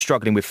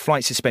struggling with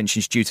flight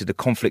suspensions due to the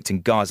conflict in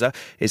Gaza.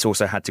 It's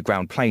also had to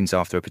ground planes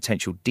after a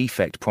potential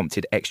defect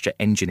prompted extra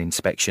engine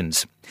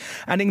inspections.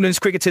 And England's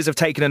cricketers have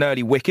taken an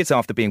early wicket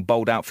after being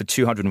bowled out for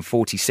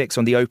 246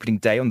 on the opening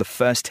day on the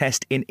first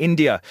test in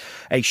India.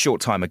 A short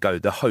time ago,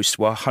 the hosts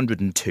were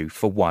 102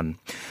 for 1.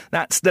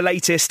 That's the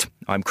latest.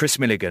 I'm Chris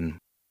Milligan.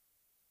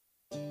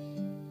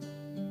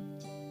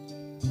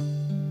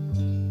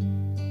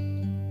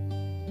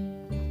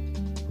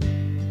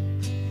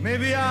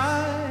 Maybe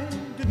I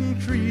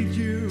didn't treat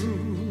you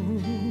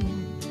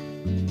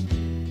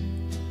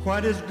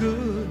quite as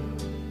good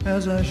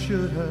as I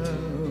should have.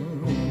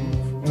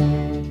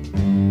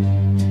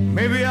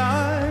 Maybe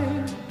I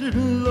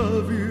didn't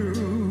love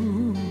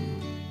you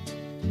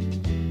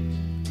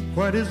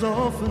quite as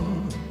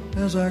often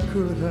as I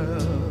could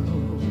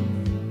have.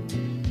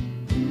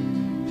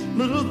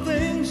 Little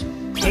things.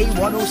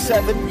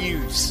 K107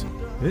 News.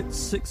 It's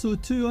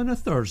 6:02 on a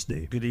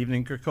Thursday. Good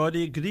evening,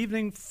 Kirkcaldy. Good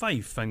evening,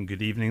 Fife. And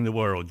good evening, the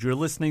world. You're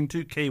listening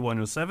to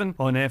K107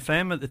 on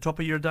FM at the top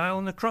of your dial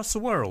and across the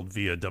world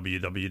via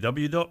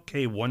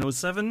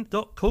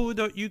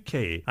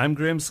www.k107.co.uk. I'm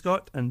Graham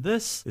Scott, and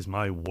this is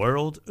my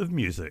world of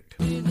music.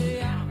 I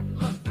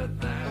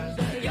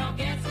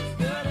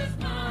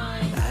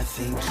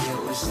think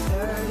it was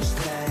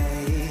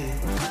Thursday.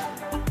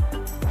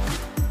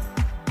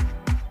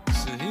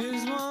 So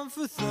here's one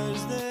for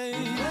Thursday.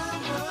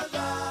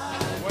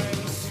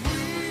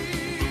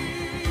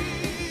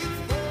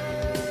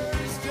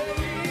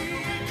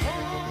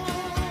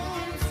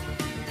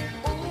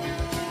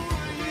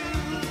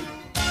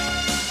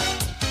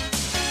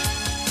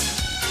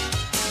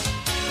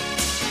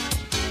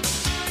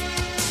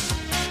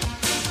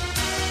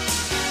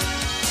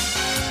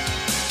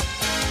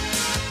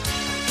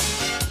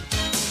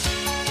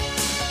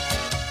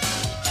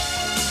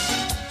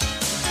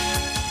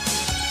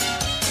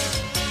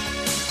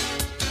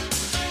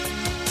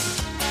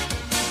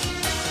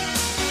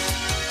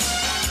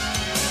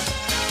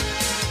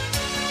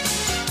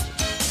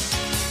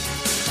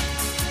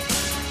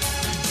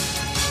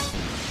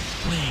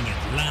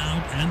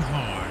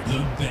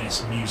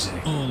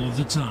 Music all of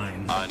the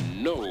time. I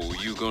know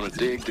you're gonna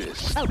dig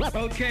this.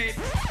 Okay.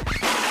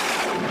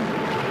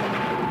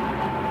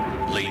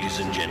 Ladies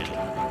and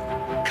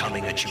gentlemen,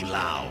 coming at you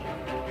loud,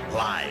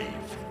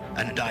 live,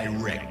 and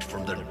direct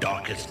from the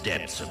darkest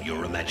depths of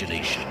your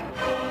imagination.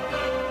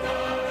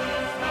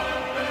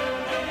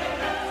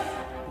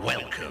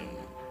 Welcome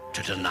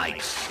to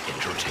tonight's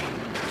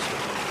entertainment.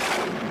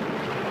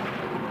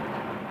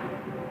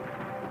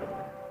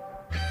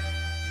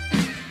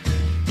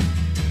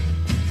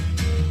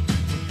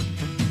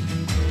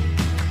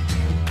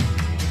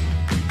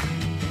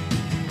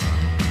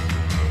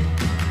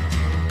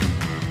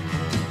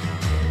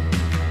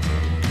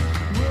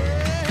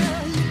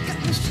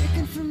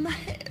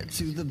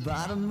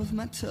 Bottom of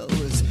my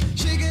toes,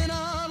 shaking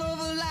all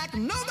over like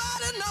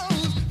nobody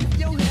knows. With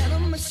your head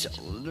on my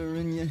shoulder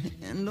and your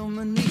hand on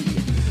my knee.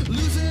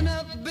 Loosen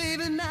up,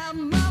 baby, now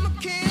mama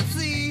can't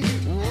see.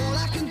 All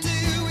I can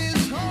do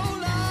is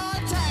hold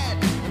on tight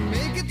and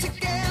make it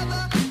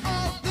together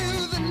all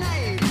through the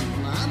night.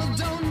 Mama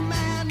don't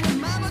mind when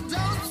mama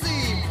don't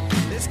see.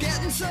 It's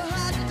getting so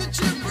hot that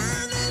you're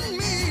burning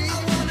me. I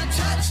wanna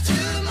touch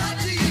too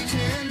much of your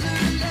tender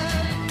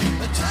love,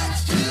 a touch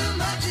too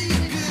much of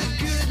your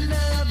good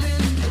love.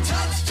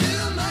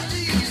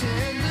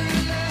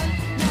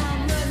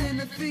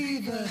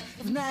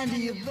 Of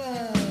 90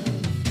 above.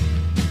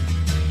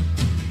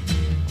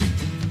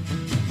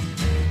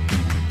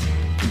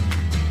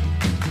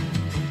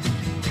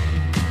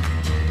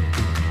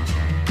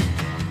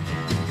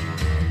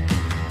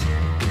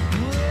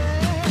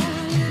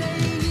 Well, it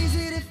ain't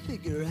easy to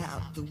figure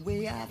out the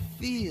way I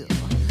feel.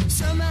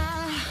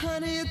 Somehow,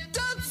 honey, it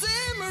don't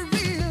seem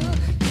real.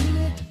 You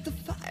lit the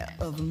fire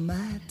of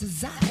my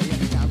desire.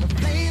 Now the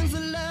flames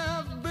of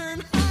love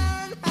burn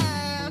high and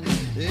high.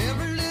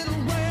 Every little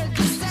word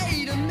you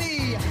say to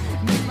me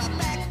make my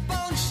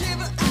backbone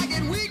shiver. I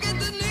get weak at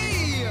the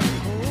knee.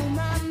 Oh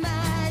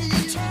my,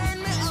 you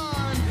turn me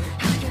on.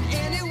 How can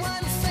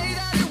anyone say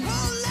that it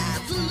won't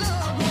last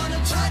long? I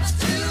wanna touch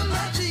too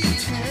much of your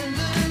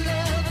tender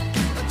love,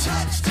 a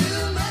touch too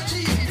much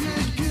of your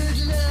good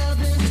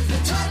loving, a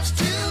touch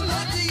too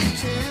much of your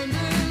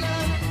tender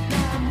love.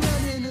 Now I'm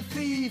running a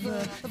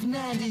fever of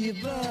 90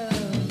 above.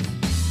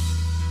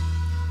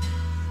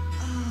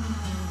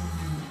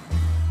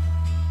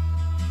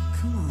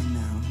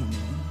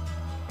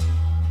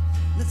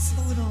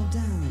 Slow it all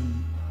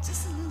down,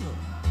 just a little.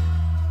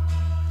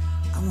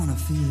 I wanna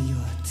feel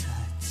your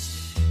touch.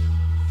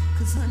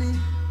 'Cause honey,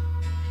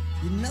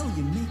 you know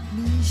you make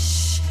me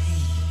shake.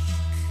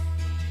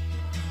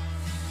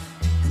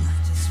 And I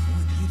just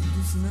want you to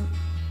loosen up a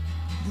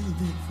little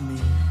bit for me.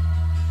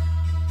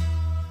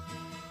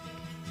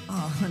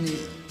 Oh honey,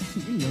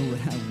 you know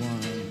what I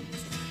want.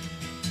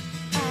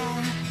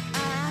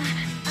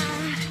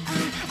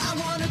 I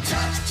wanna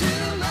touch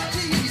too much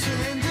of you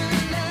tender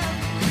love,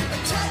 a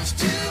touch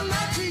too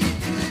much of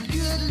your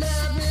good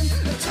loving,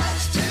 a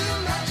touch too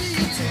much of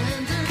your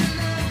tender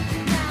love.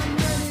 Now I'm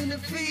running a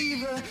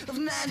fever of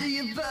 90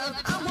 90 above.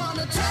 I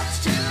wanna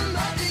touch too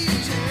much till you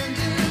turn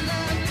to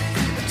love.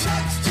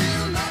 Touch too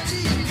much till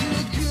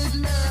you good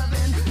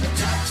loving.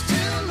 Touch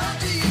too much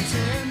till you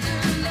turn to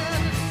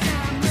love.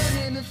 I'm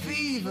running a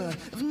fever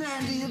of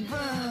 90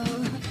 above.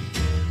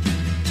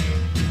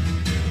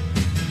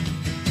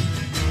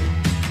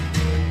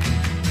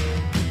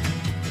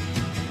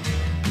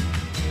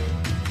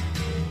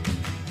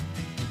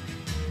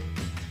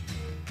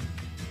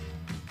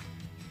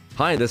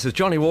 Hi, this is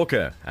Johnny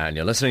Walker, and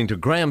you're listening to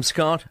Graham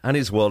Scott and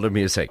his World of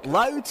Music.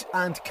 Loud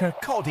and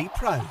Kirkcaldy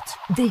proud.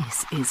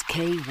 This is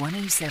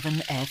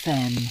K107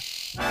 FM.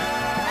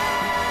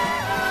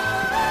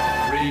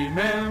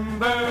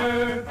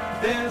 Remember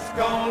this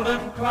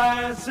golden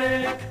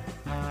classic.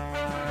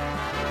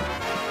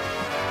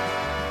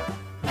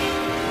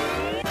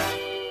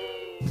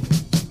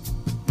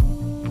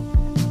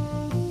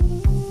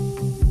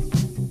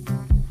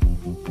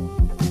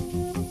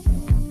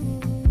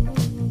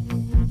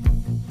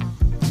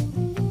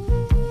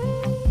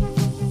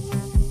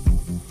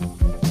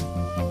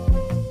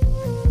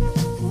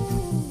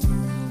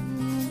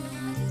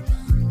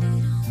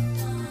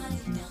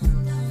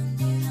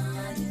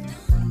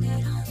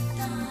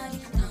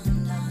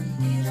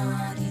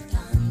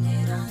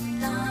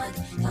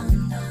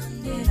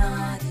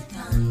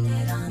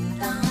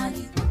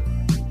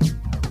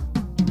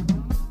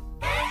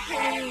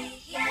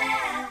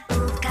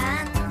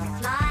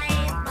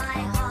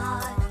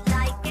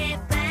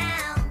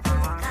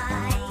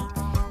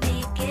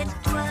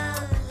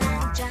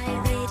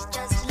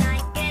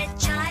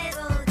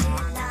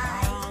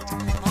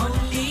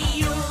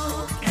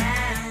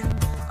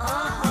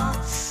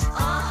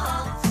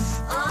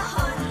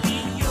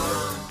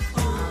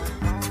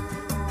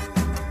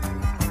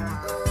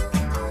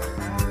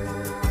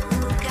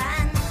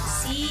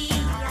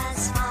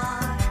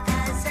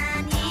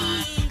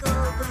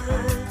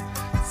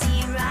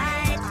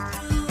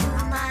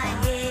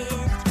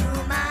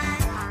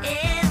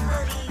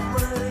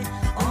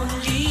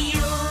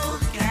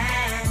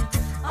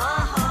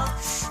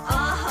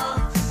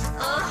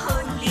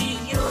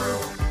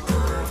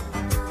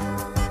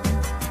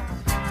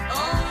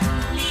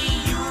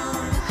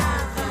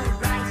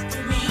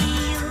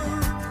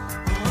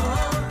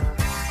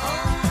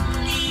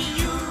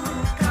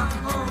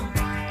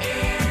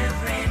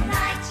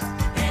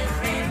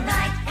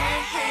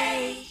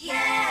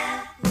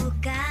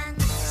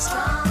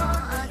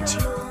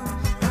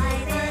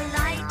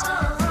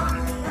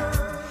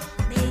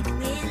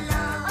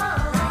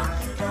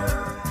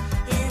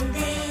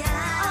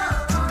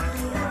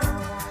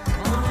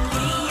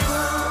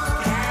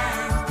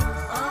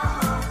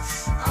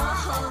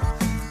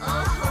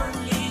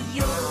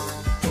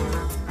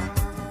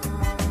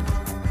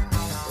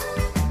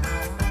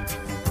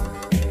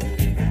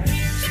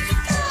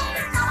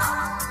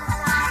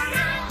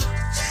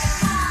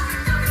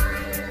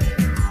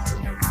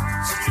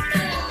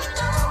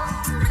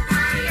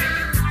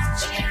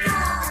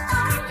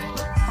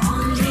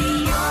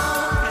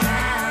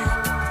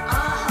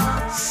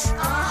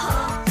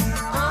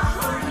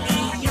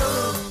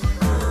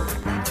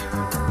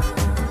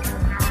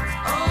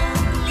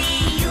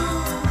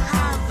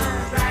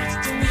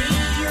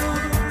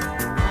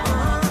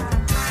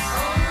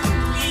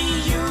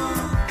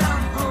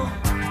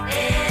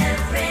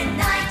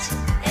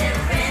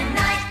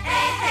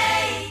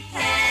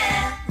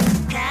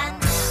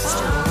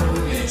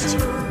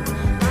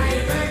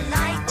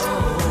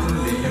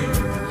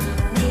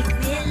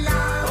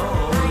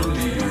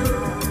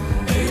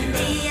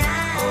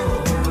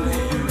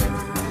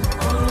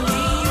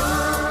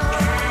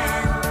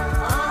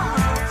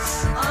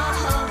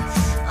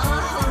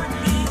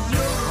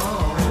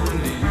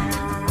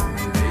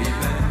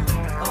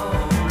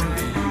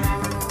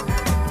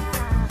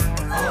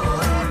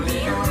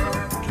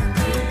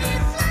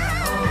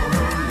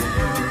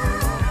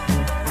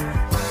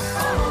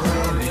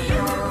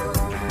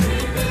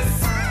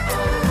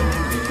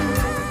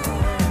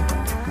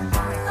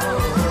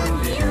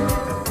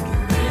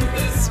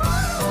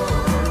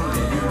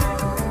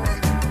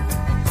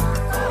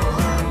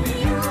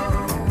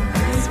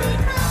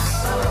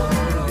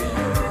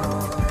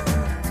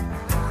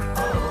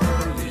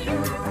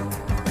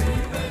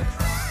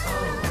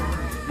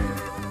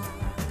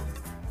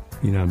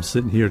 I'm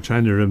sitting here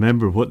trying to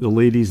remember what the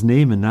lady's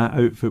name in that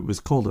outfit was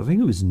called. I think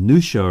it was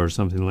Nusha or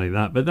something like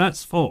that, but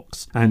that's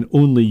Fox. And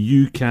Only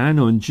You Can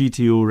on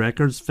GTO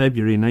Records,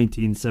 February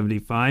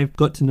 1975.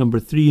 Got to number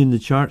 3 in the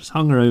charts,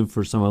 hung around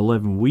for some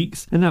 11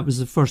 weeks, and that was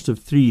the first of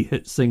 3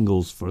 hit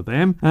singles for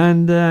them.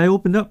 And I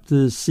opened up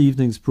this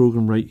evening's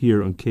programme right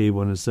here on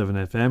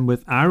K107 FM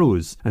with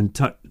Arrows and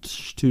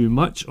Much Too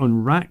Much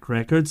on Rack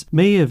Records,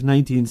 May of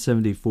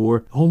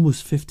 1974,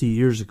 almost 50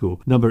 years ago.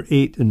 Number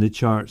 8 in the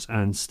charts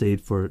and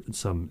stayed for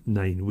some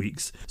 9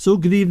 weeks. So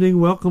good evening,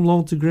 welcome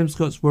along to Graham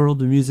Scott's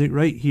World of Music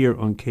right here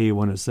on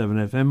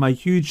K107 FM. My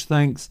huge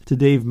thanks to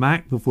Dave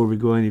Mack before we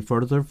go any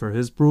further for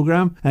his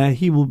programme.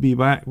 He will be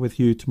back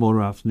with you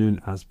tomorrow afternoon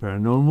as per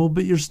normal,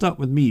 but you're stuck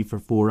with me for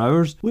 4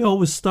 hours. We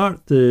always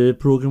start the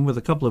programme with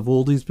a couple of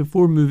oldies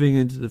before moving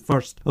into the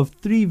first of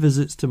 3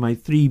 visits to my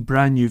 3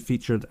 brand new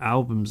featured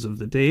albums of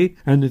the day.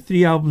 And the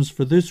 3 albums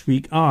for this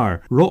week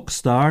are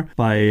Rockstar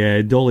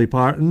by Dolly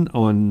Parton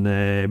on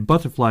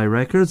Butterfly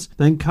Records,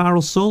 then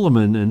Carl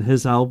Solomon and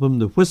his album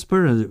The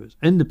Whisper, as it was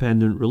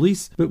independent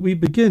release. But we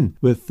begin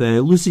with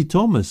Lucy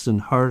Thomas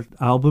and her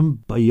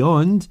album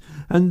Beyond,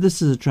 and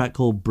this is a track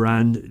called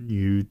Brand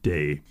New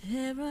Day.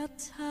 There are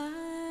times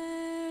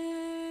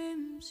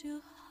your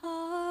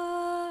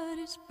heart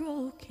is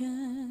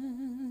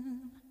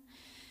broken,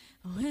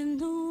 when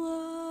the world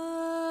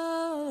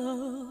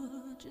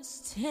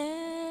just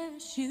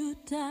tears you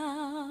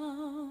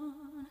down,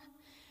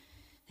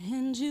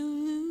 and you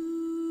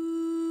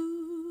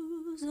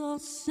lose all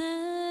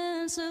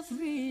sense of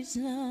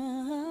reason,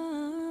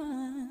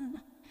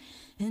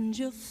 and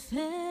your faith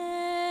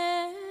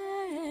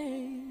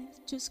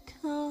just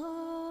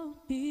can't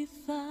be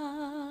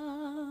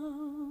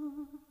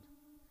found.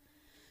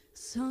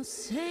 So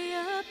say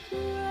a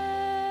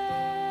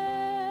prayer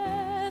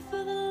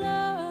for the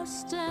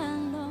lost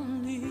and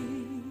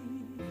lonely.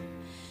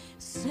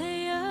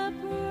 Say a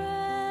prayer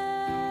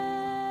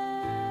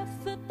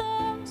for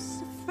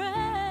those afraid.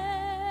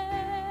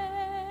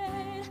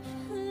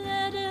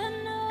 Let her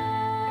know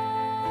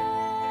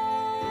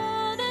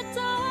the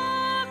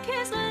dark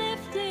is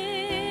lifting,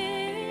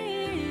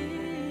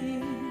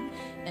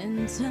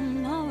 and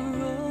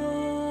tomorrow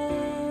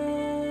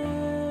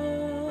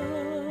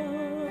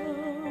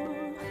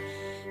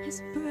is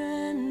a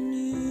brand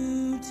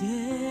new day.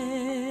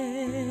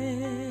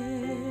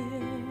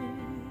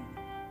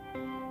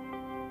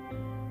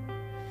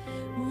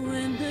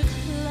 When the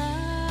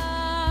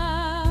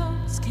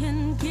clouds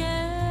can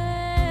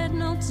get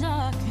no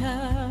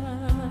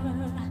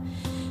darker,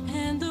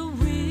 and the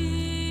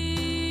wind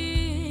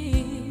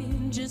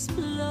just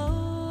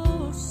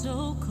blows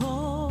so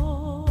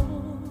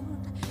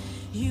cold,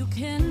 you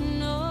can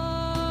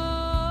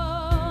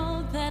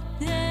know that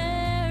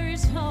there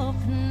is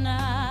hope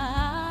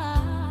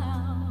now,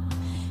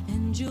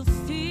 and you'll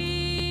feel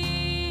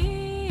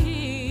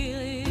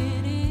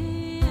it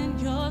in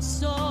your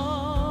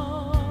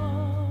soul.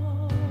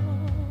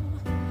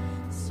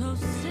 So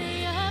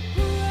say a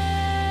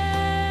prayer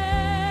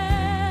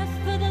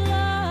for the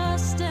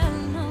lost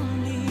and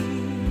lonely.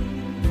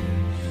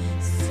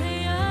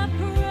 Say a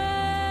prayer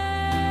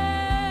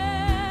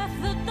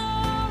for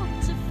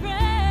those afraid.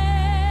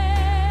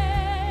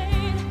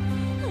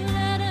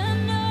 Let her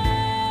know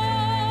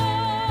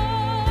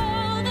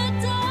the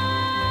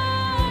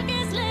dark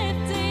is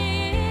lifting,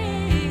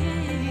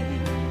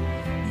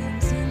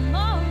 and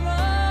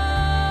tomorrow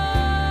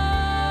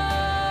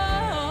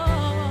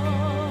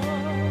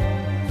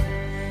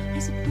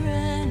is a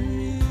brand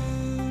new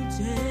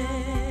day.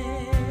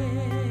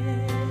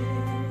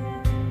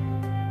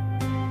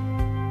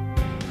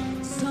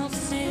 So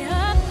say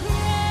a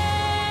prayer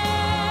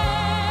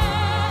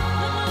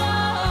for the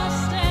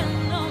lost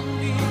and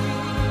lonely.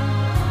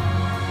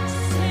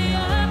 Say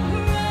a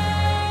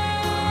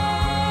prayer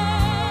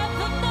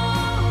for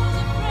those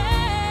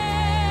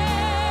afraid.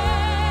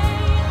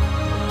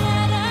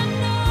 Let her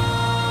know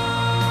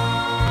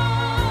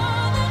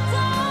the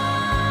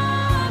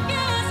dark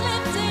is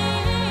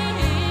lifting,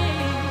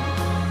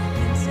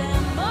 and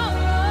tomorrow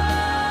is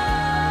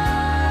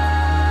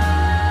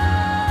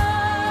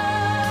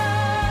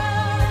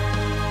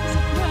a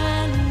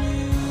brand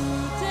new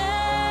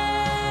day.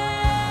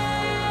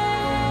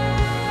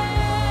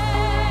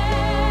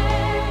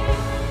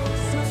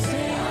 So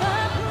say a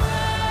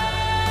prayer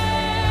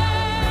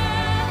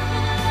for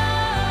the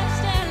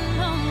lost and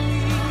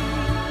lonely.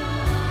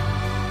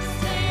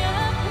 Say a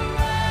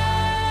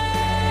prayer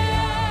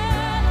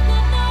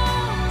for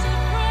those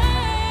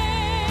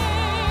afraid.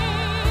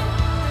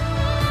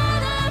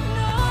 Let her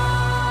know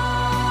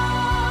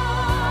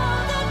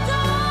the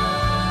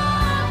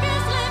dark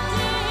is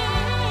lifting,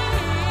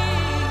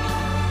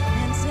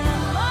 and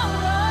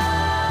tomorrow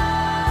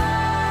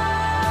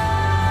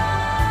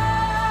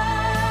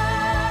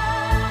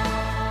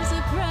is a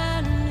brand new day.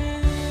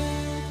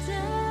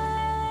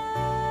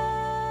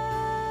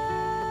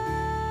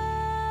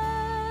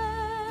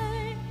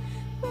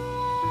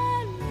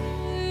 Brand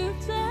new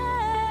day.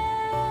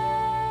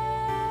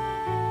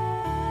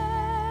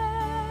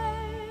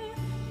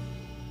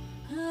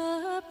 A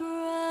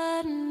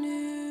brand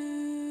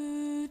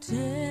new day.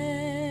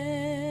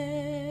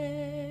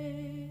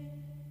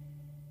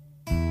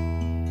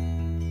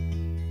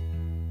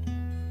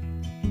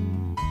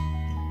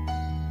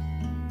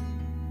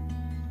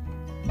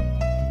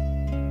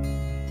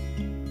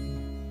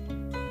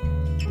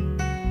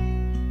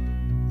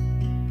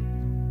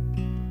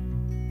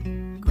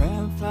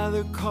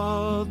 Grandfather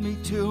called me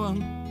to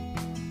him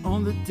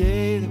on the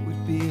day that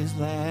would be his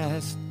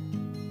last.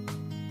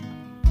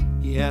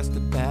 He asked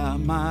about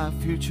my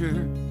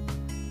future.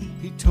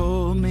 He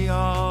told me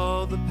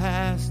all the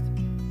past.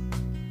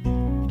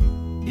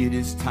 It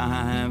is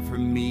time for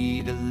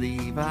me to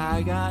leave.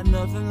 I got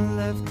nothing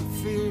left to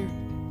fear.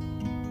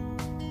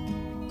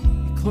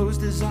 He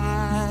closed his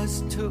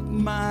eyes, took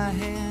my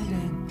hand,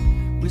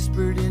 and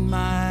whispered in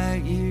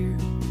my ear,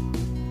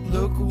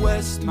 look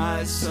west,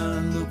 my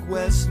son, look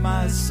west,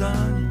 my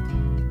son.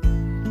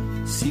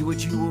 See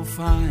what you will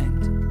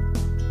find.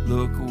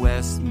 Look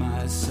west,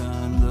 my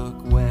son, look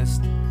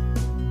west,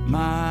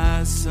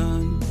 my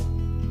son.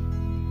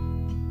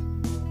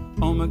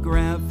 On my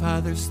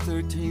grandfather's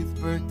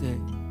 13th birthday,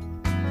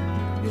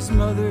 his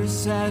mother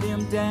sat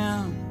him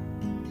down.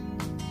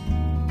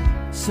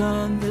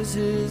 Son, this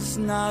is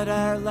not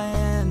our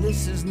land,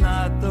 this is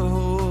not the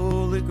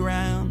holy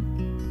ground.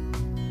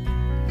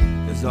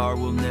 The Tsar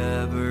will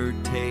never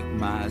take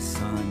my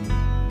son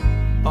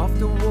off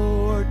to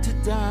war to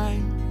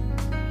die.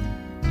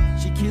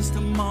 She kissed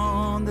him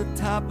on the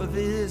top of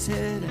his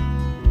head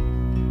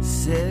and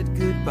said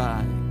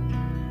goodbye.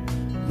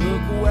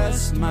 Look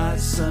west, my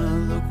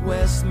son, look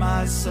west,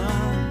 my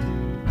son.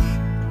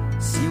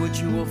 See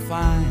what you will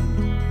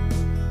find.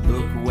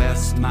 Look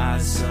west, my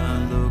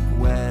son, look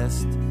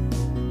west,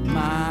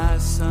 my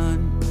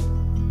son.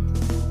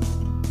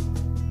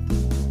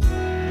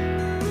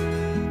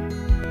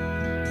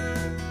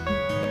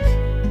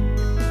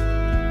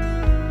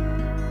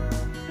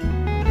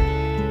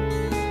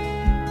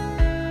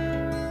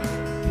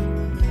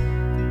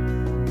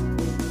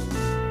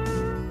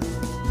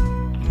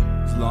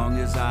 As long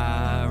as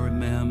I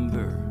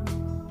remember,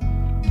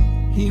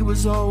 he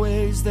was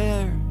always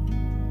there,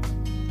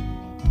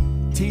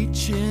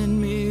 teaching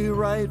me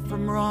right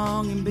from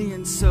wrong and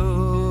being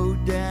so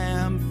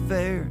damn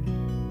fair,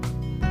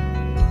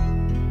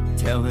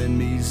 telling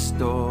me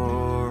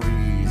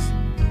stories,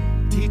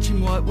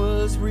 teaching what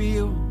was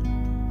real.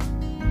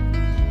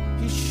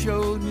 He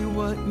showed me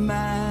what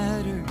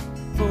mattered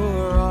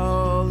for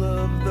all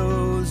of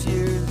those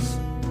years.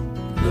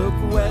 Look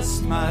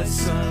west, my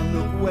son,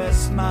 look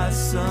west, my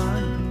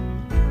son.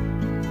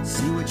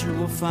 See what you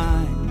will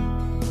find.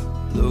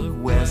 Look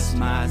west,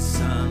 my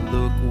son,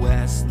 look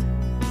west,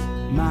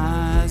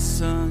 my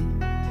son.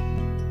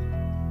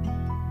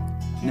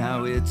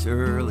 Now it's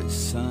early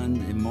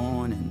Sunday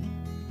morning.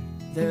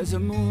 There's a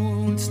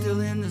moon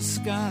still in the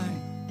sky.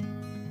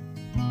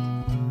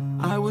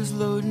 I was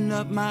loading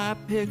up my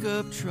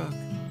pickup truck,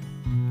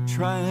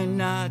 trying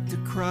not to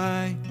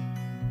cry.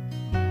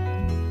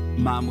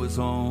 Mom was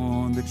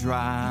on the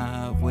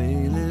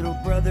driveway, little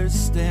brother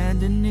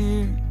standing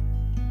near.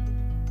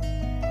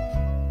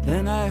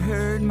 Then I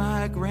heard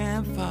my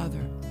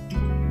grandfather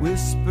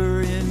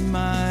whisper in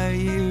my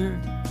ear,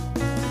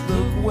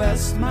 look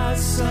west, my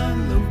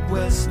son, look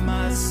west,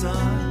 my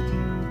son.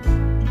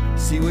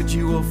 See what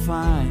you will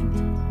find.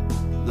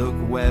 Look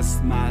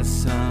west, my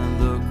son,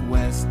 look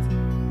west,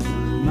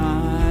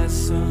 my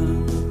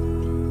son.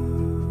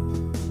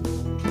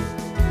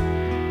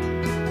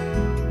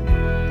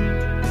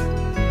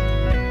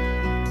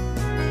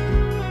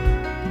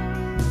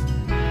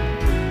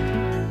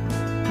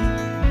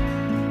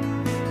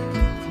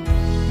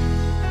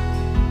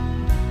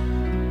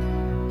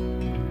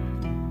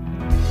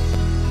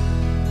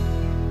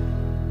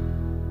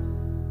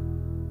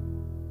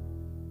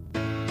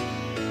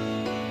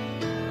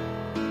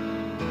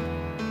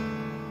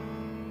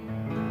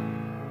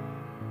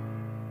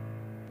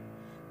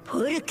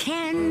 Put a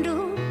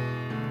candle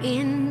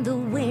in the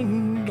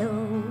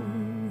window,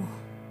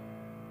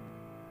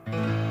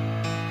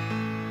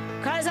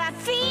 'cause I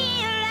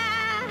feel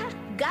I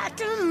got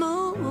to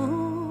move.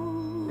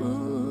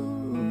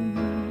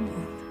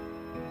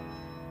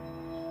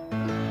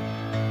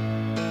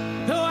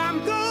 Oh, I'm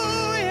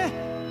going,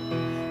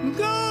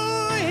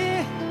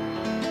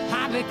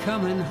 I'll be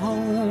coming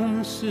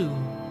home soon.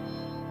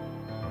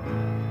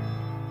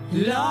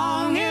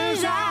 Long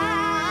as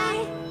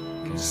I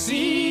can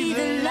see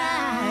the light.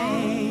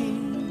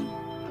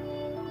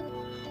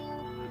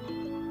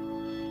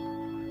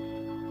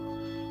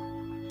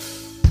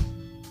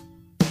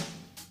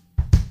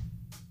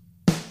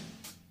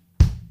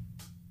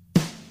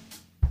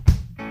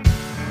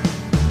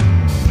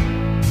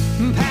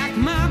 Pack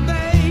my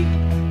bag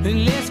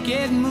and let's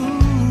get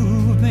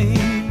moving.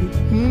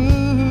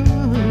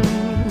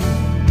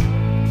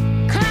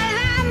 'Cause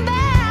I'm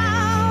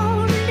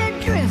bound to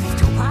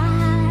drift a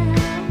while.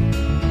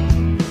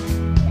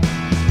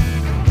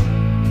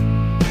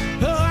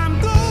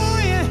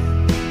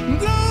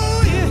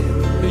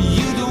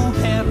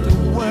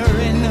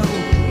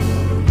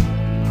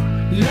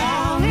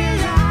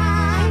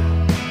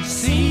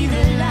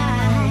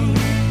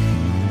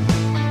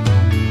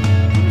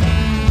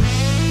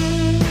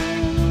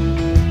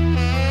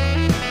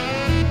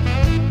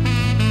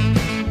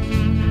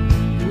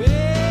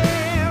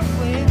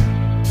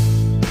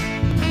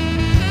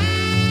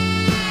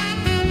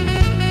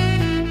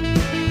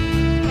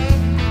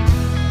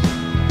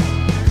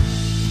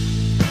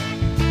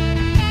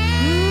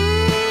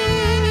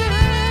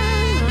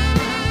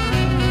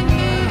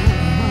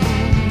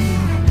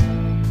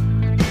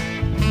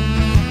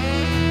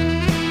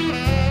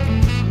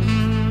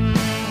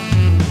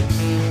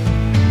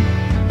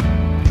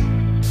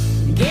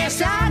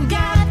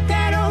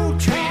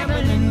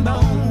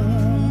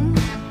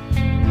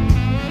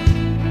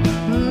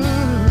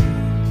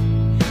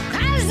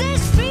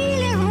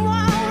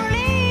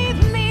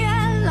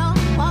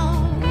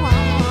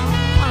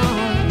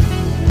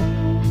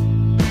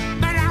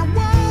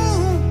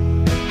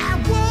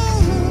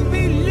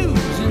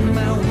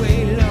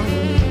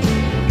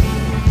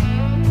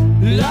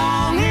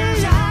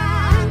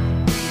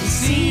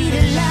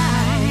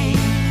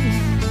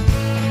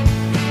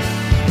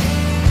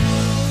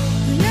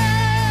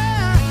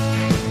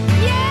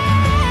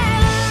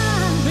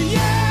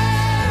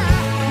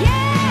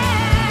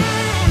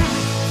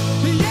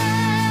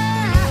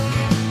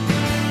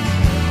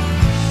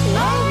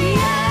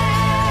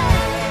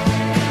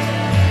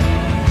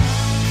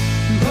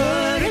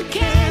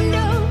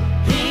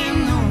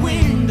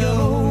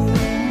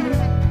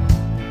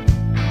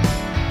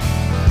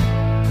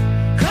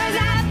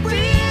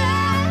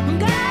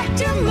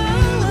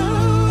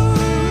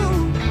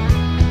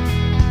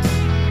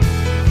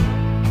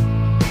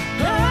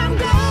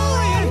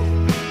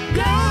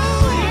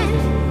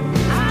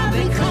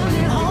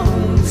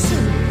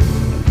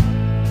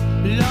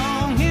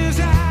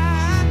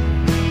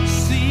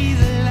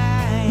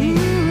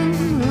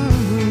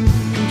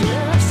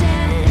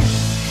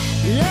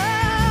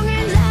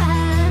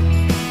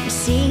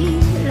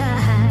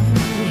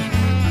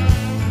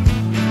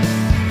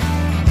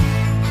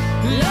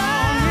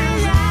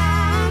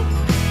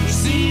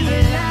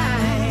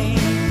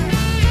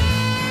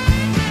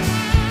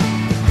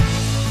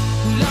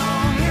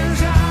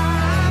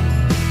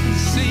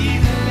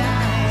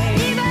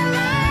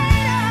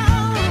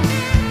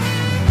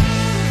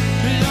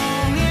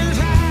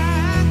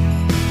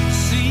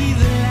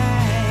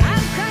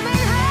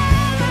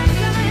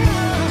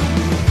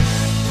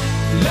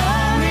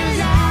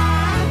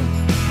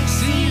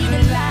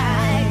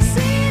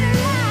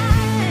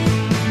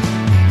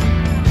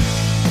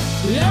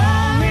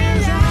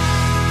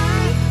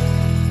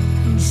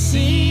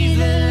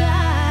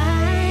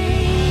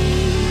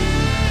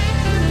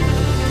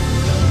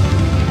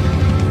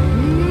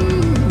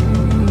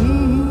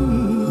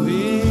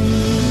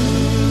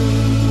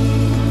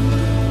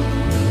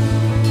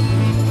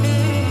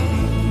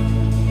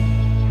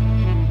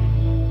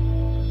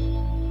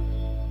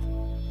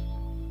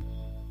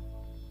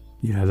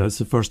 that's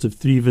the first of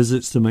 3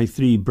 visits to my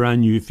 3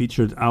 brand new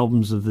featured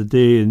albums of the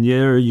day, and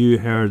there you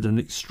heard an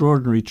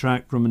extraordinary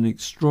track from an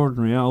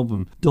extraordinary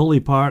album. Dolly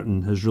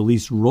Parton has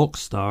released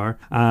Rockstar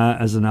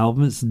as an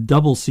album. It's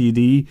double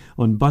CD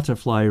on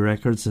Butterfly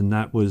Records, and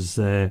that was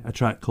a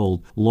track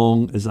called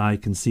Long As I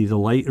Can See the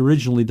Light,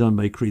 originally done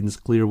by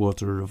Creedence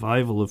Clearwater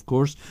Revival, of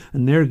course,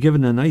 and they're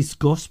given a nice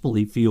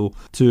gospel-y feel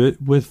to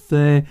it with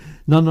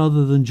none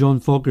other than John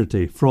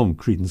Fogerty from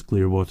Creedence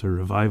Clearwater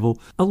Revival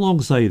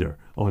alongside her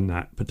on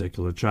that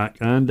particular track.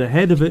 And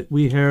ahead of it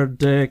we heard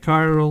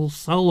Carl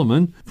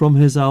Solomon from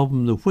his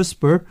album The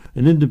Whisper,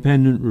 an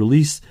independent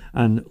release,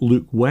 and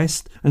Luke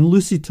West. And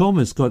Lucy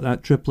Thomas got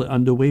that triplet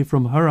underway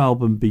from her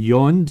album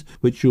Beyond,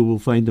 which you will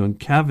find on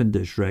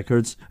Cavendish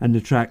Records, and the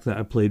track that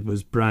I played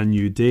was Brand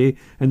New Day.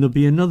 And there'll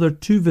be another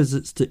 2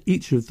 visits to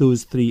each of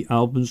those 3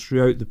 albums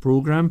throughout the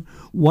programme,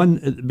 one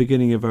at the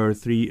beginning of hour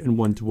 3 and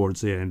one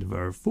towards the end of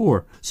hour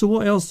 4. So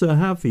what else do I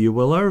have for you?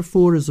 Well, hour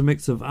 4 is a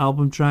mix of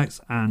album tracks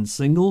and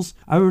singles.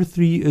 Hour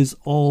 3 is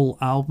all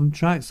album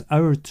tracks.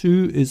 Hour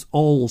 2 is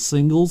all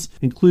singles,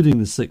 including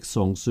the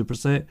 6-song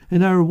superset.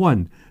 And hour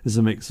 1 is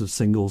a mix of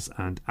singles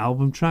and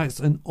album tracks.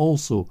 And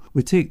also,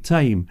 we take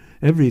time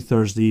every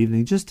Thursday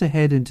evening just to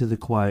head into the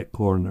quiet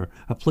corner,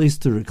 a place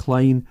to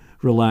recline,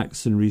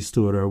 relax and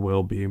restore our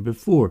well-being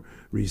before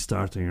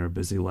restarting our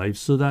busy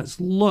lives. So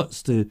that's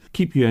lots to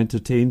keep you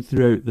entertained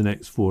throughout the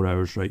next 4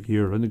 hours right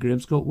here on the Graham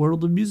Scott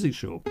World of Music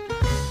Show.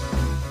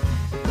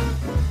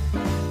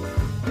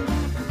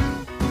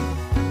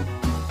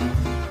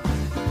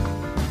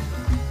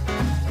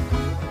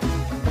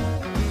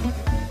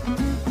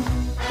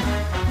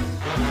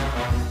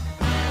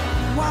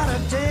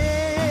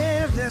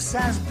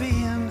 Has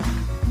been,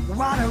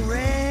 what a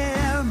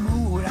rare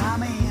mood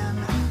I'm in.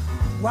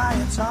 Why,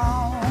 it's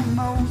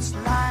almost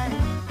like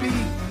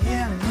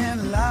being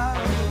in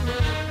love.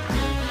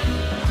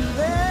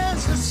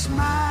 There's a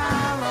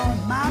smile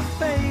on my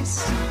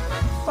face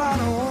for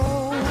the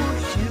whole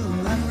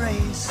human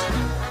race.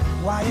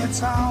 Why,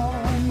 it's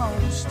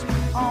almost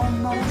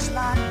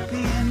like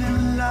being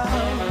in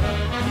love.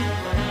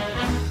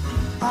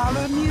 All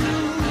the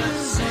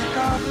music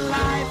of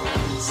life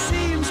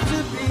seems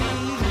to be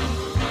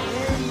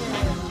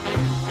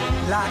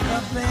like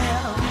a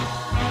bell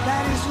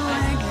that is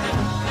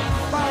ringing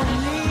for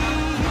me,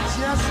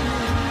 just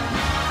me.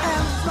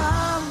 And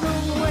from the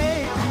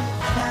way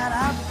that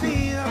I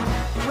feel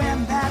when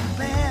that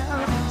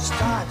bell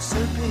starts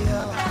to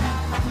peal,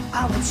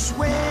 I would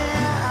swear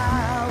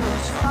I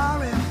was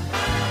falling.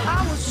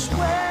 I would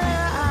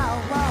swear I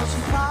was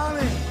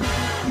falling.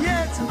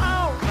 Yeah, it's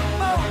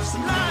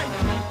almost like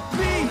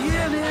being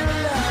in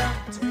love.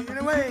 Take it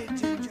away,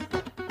 Ginger.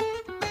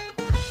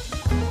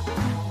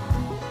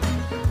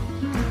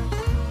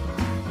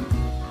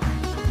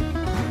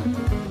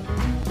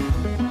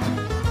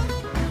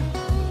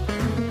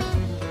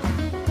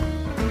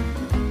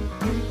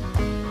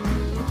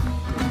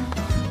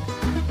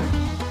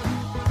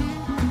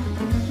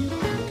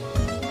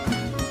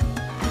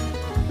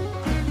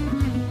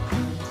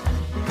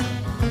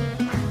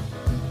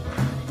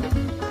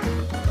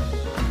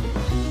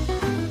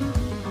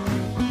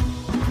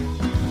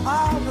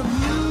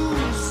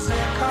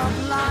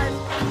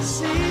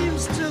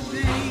 Seems to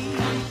be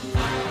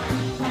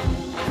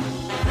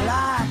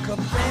like a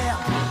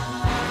bell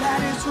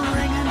that is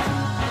ringing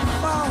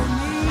for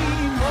me,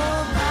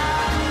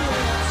 nobody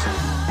else.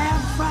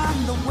 And from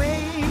the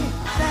way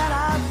that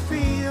I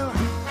feel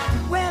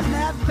when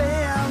that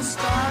bell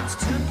starts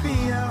to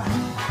peal,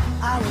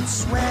 I would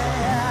swear I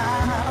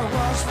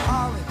was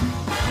falling.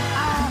 I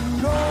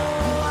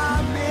know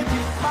I may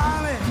be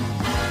falling.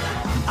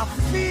 I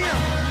feel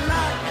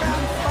like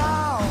I'm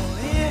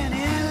falling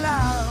in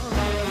love.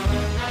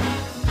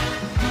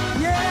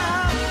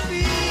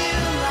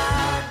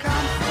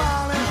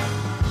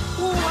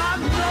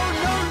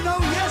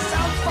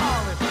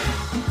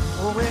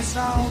 It's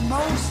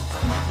almost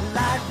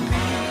like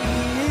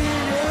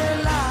being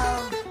in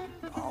love.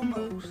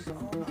 Almost.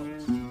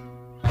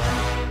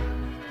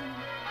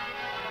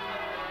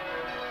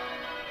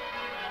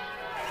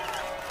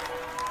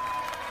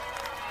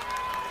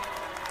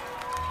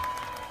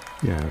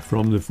 Yeah,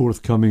 from the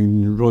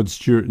forthcoming Rod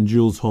Stewart and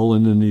Jools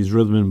Holland and his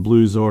Rhythm and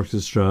Blues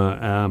Orchestra,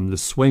 the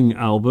Swing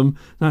album.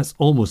 That's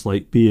Almost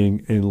Like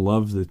Being in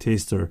Love, the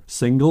Taster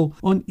single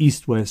on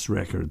East West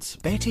Records.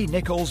 Betty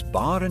Nichols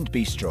Bar and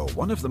Bistro,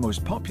 one of the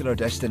most popular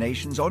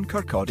destinations on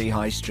Kirkcaldy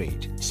High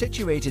Street.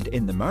 Situated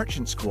in the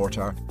Merchants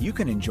Quarter, you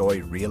can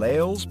enjoy real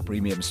ales,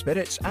 premium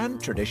spirits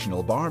and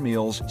traditional bar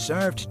meals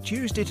served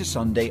Tuesday to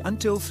Sunday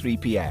until 3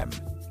 p.m.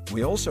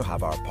 We also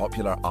have our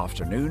popular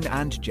afternoon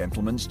and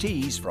gentlemen's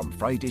teas from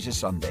Friday to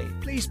Sunday.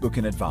 Please book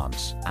in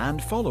advance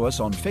and follow us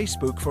on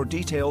Facebook for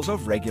details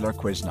of regular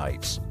quiz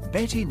nights.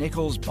 Betty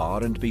Nichols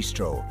Bar and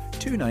Bistro,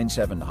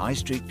 297 High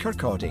Street,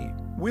 Kirkcaldy.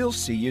 We'll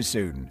see you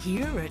soon.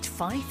 Here at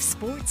Fife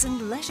Sports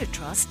and Leisure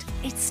Trust,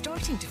 it's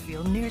starting to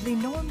feel nearly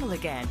normal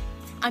again,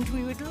 and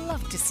we would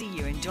love to see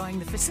you enjoying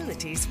the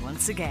facilities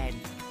once again.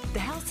 The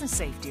health and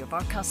safety of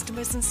our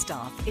customers and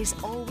staff is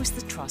always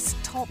the Trust's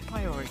top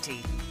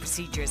priority.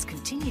 Procedures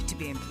continue to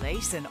be in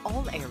place in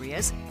all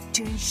areas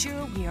to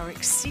ensure we are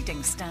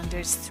exceeding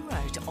standards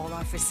throughout all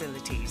our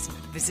facilities.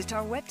 Visit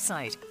our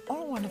website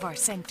or one of our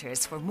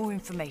centres for more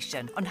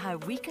information on how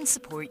we can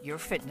support your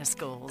fitness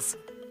goals.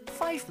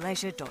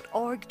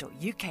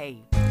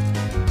 fiveleisure.org.uk.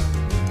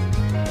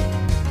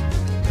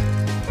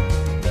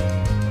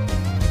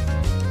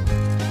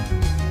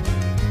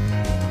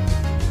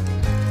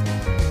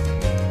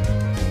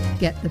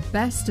 Get the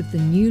best of the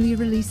newly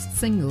released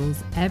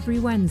singles every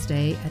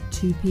Wednesday at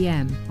 2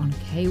 p.m. on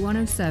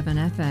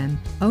K107 FM,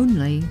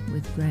 only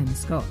with Graham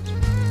Scott.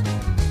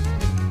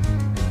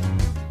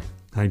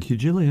 Thank you,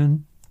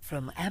 Gillian.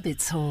 From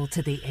Abbots Hall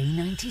to the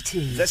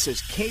A92. This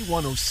is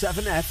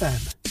K107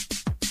 FM.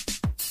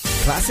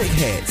 Classic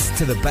hits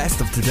to the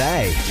best of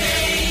today.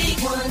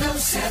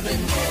 K107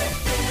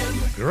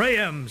 FM.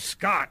 Graham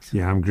Scott.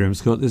 Yeah, I'm Graham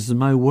Scott. This is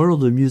my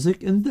world of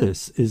music, and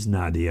this is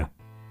Nadia.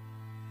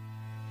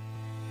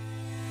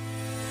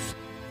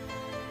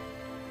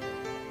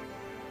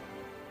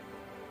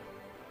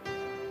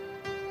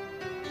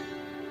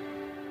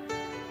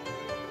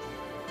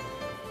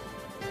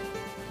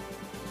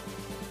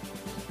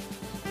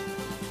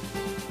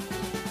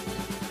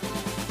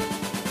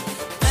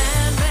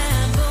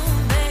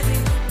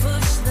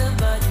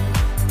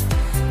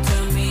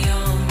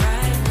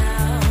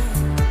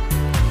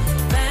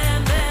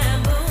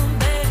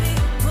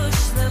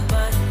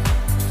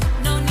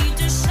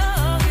 Show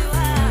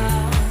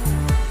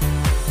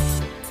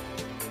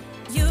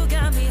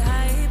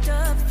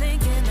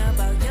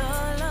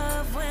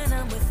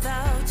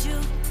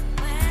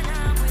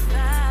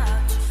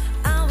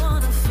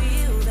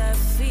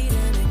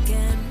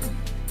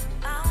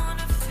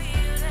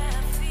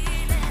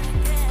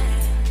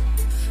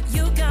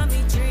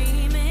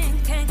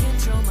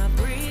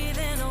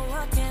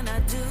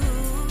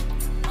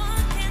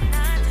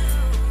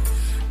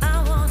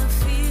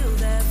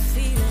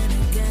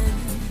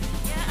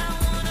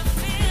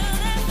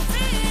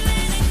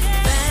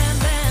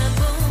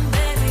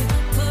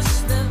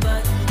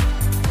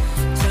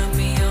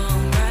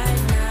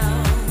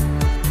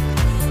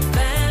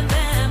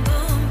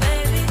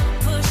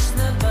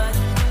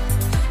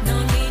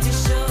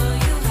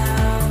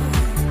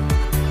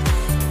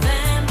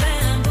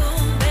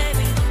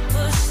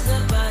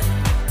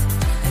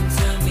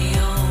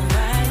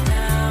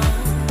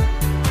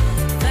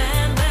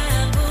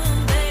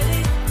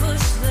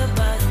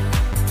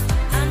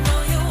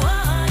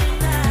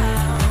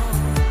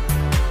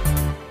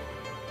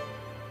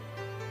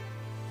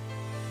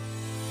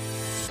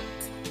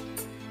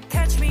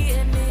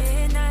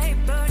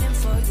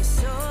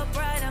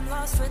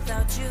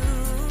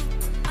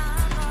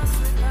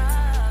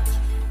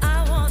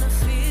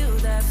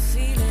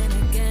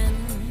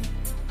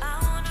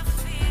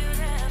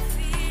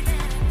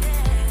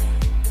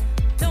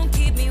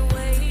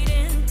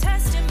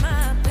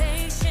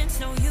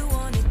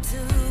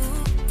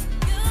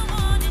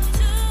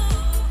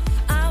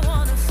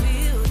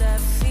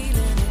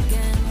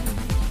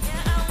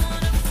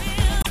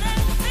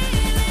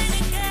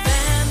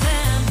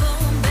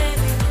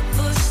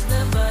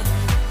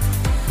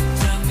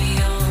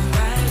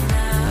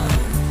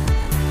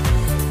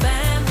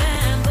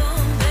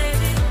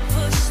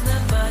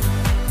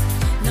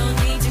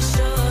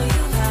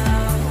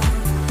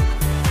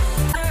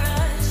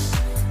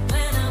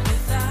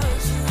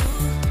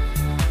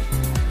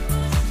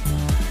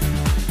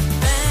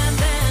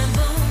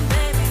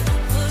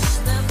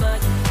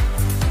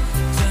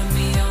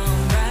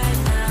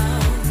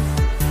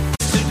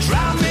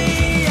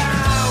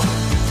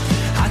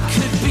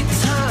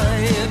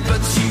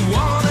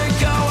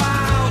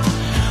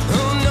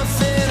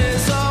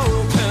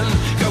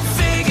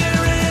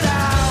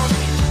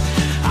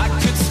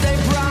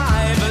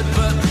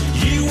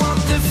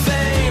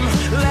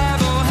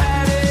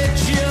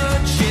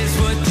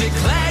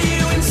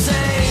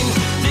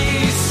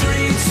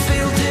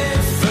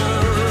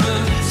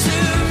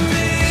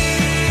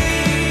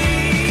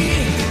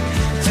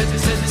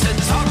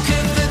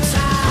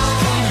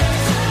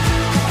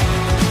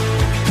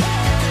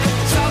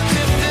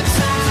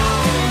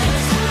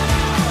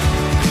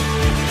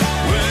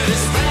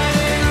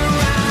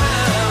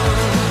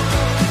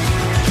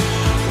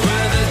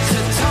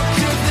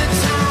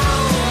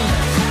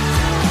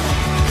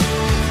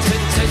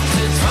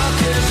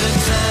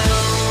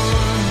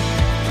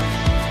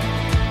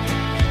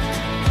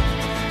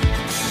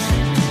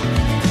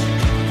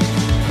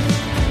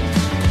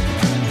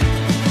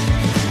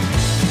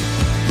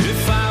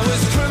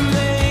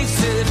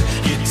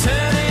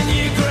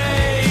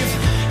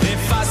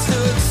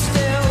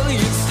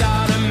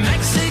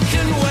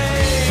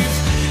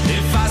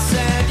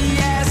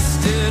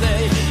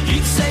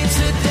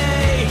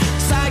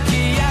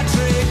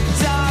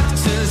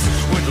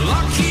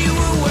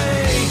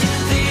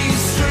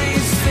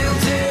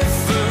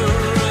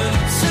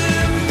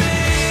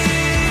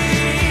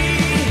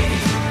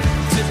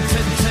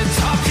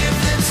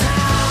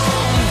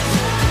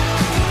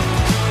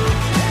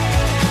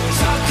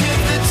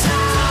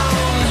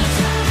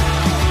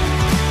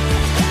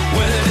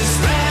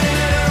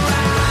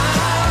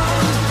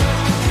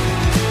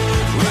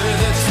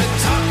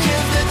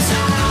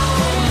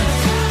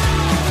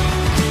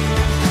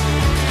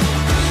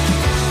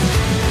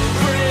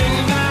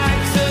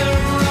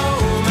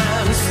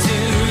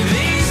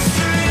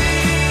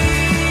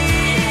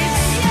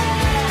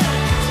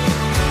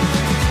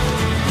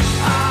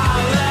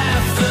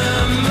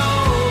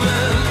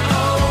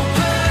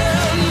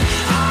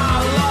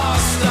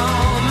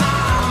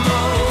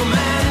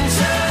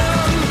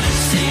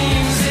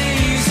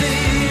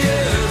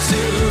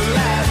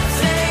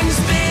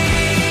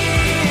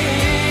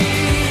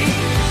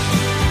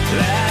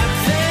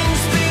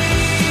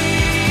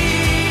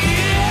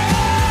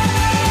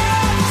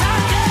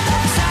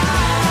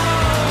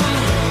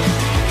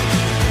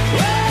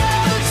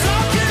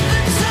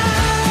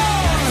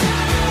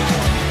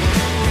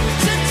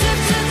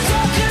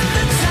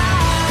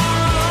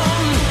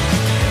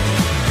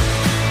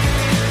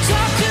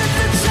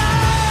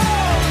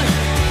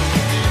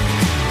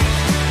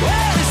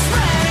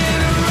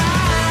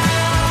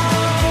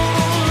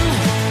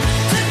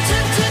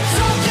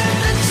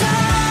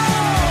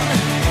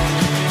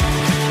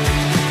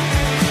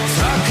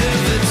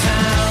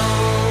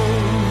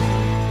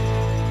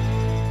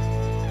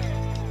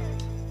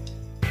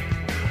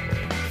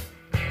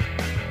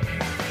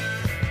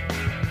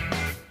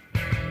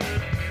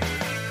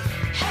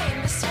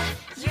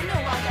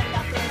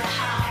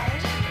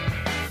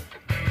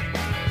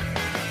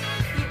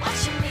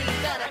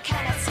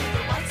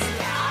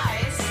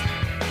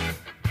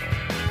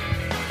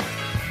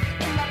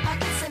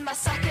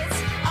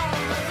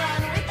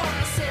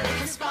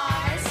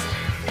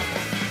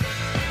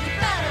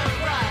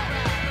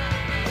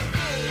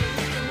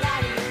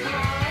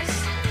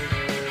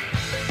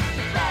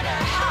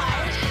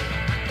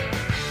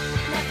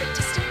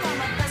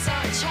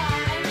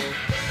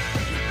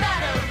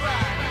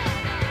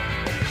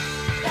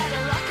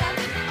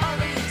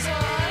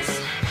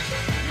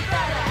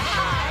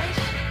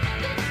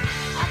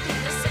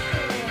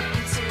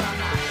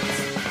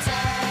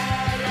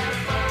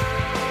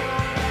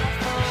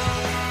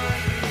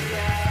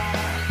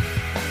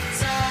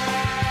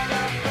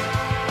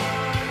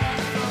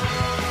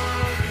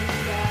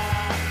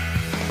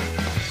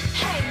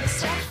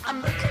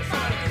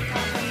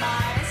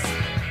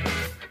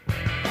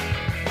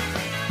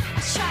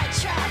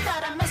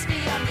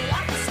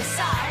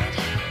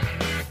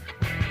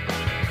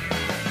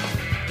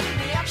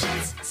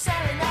options,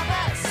 selling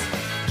numbers.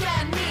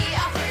 Get me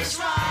off this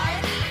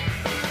ride.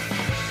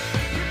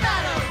 You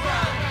better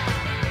run.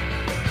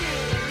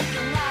 Big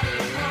naughty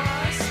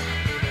boys.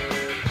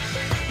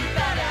 You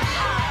better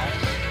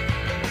hide.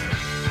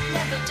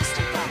 Never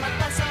distant from a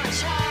buzz or a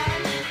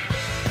chime.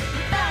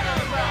 You better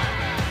run.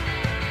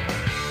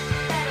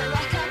 Better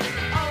lock up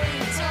all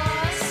your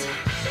doors.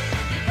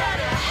 You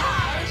better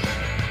hide.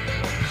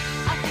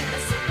 I think the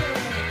secret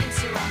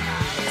into our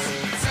minds.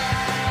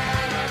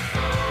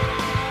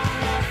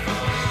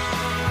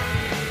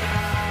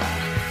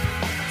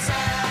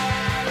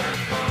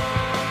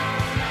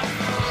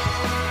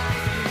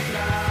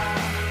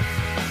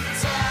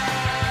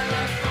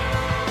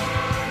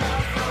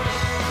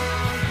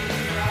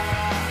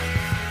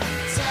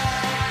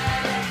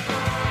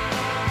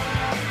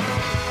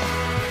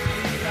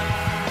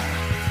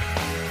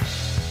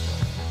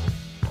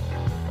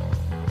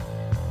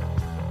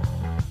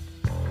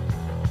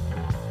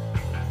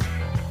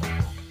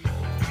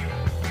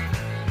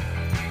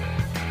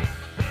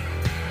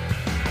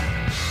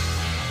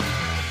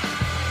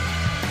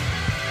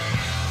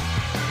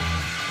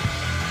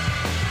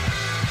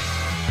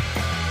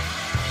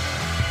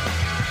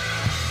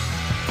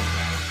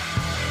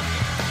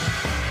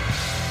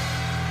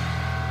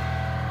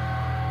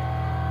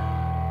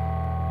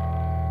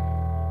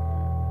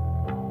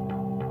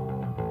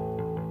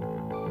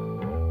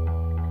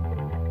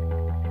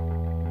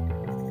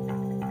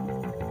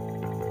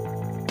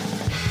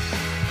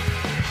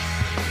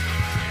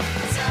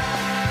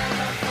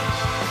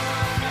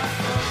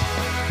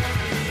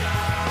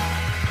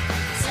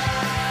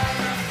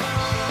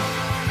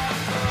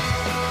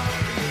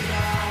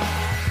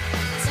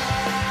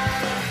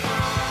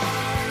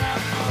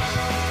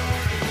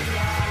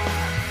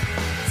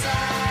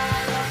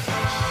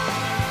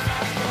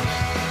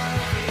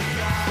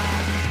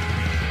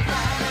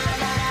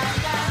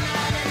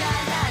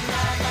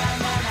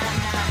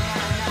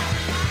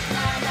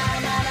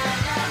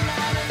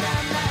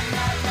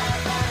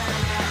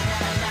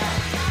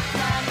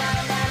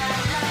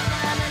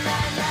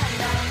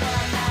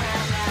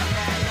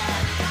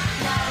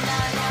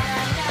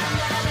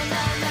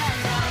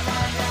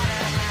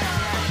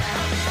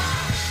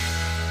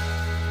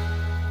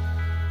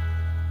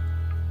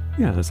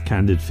 Yeah, there's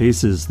Candid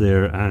Faces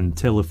there and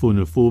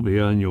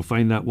Telephonophobia, and you'll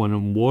find that one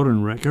on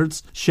Warren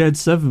Records. Shed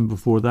 7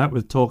 before that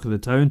with Talk of the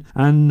Town,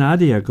 and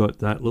Nadia got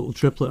that little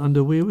triplet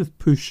underway with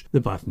Push the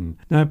Button.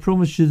 Now, I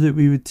promised you that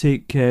we would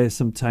take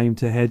some time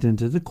to head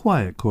into the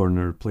quiet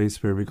corner, a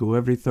place where we go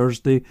every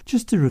Thursday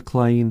just to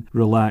recline,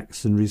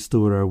 relax and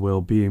restore our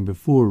well-being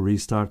before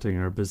restarting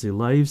our busy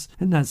lives,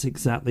 and that's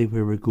exactly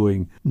where we're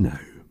going now.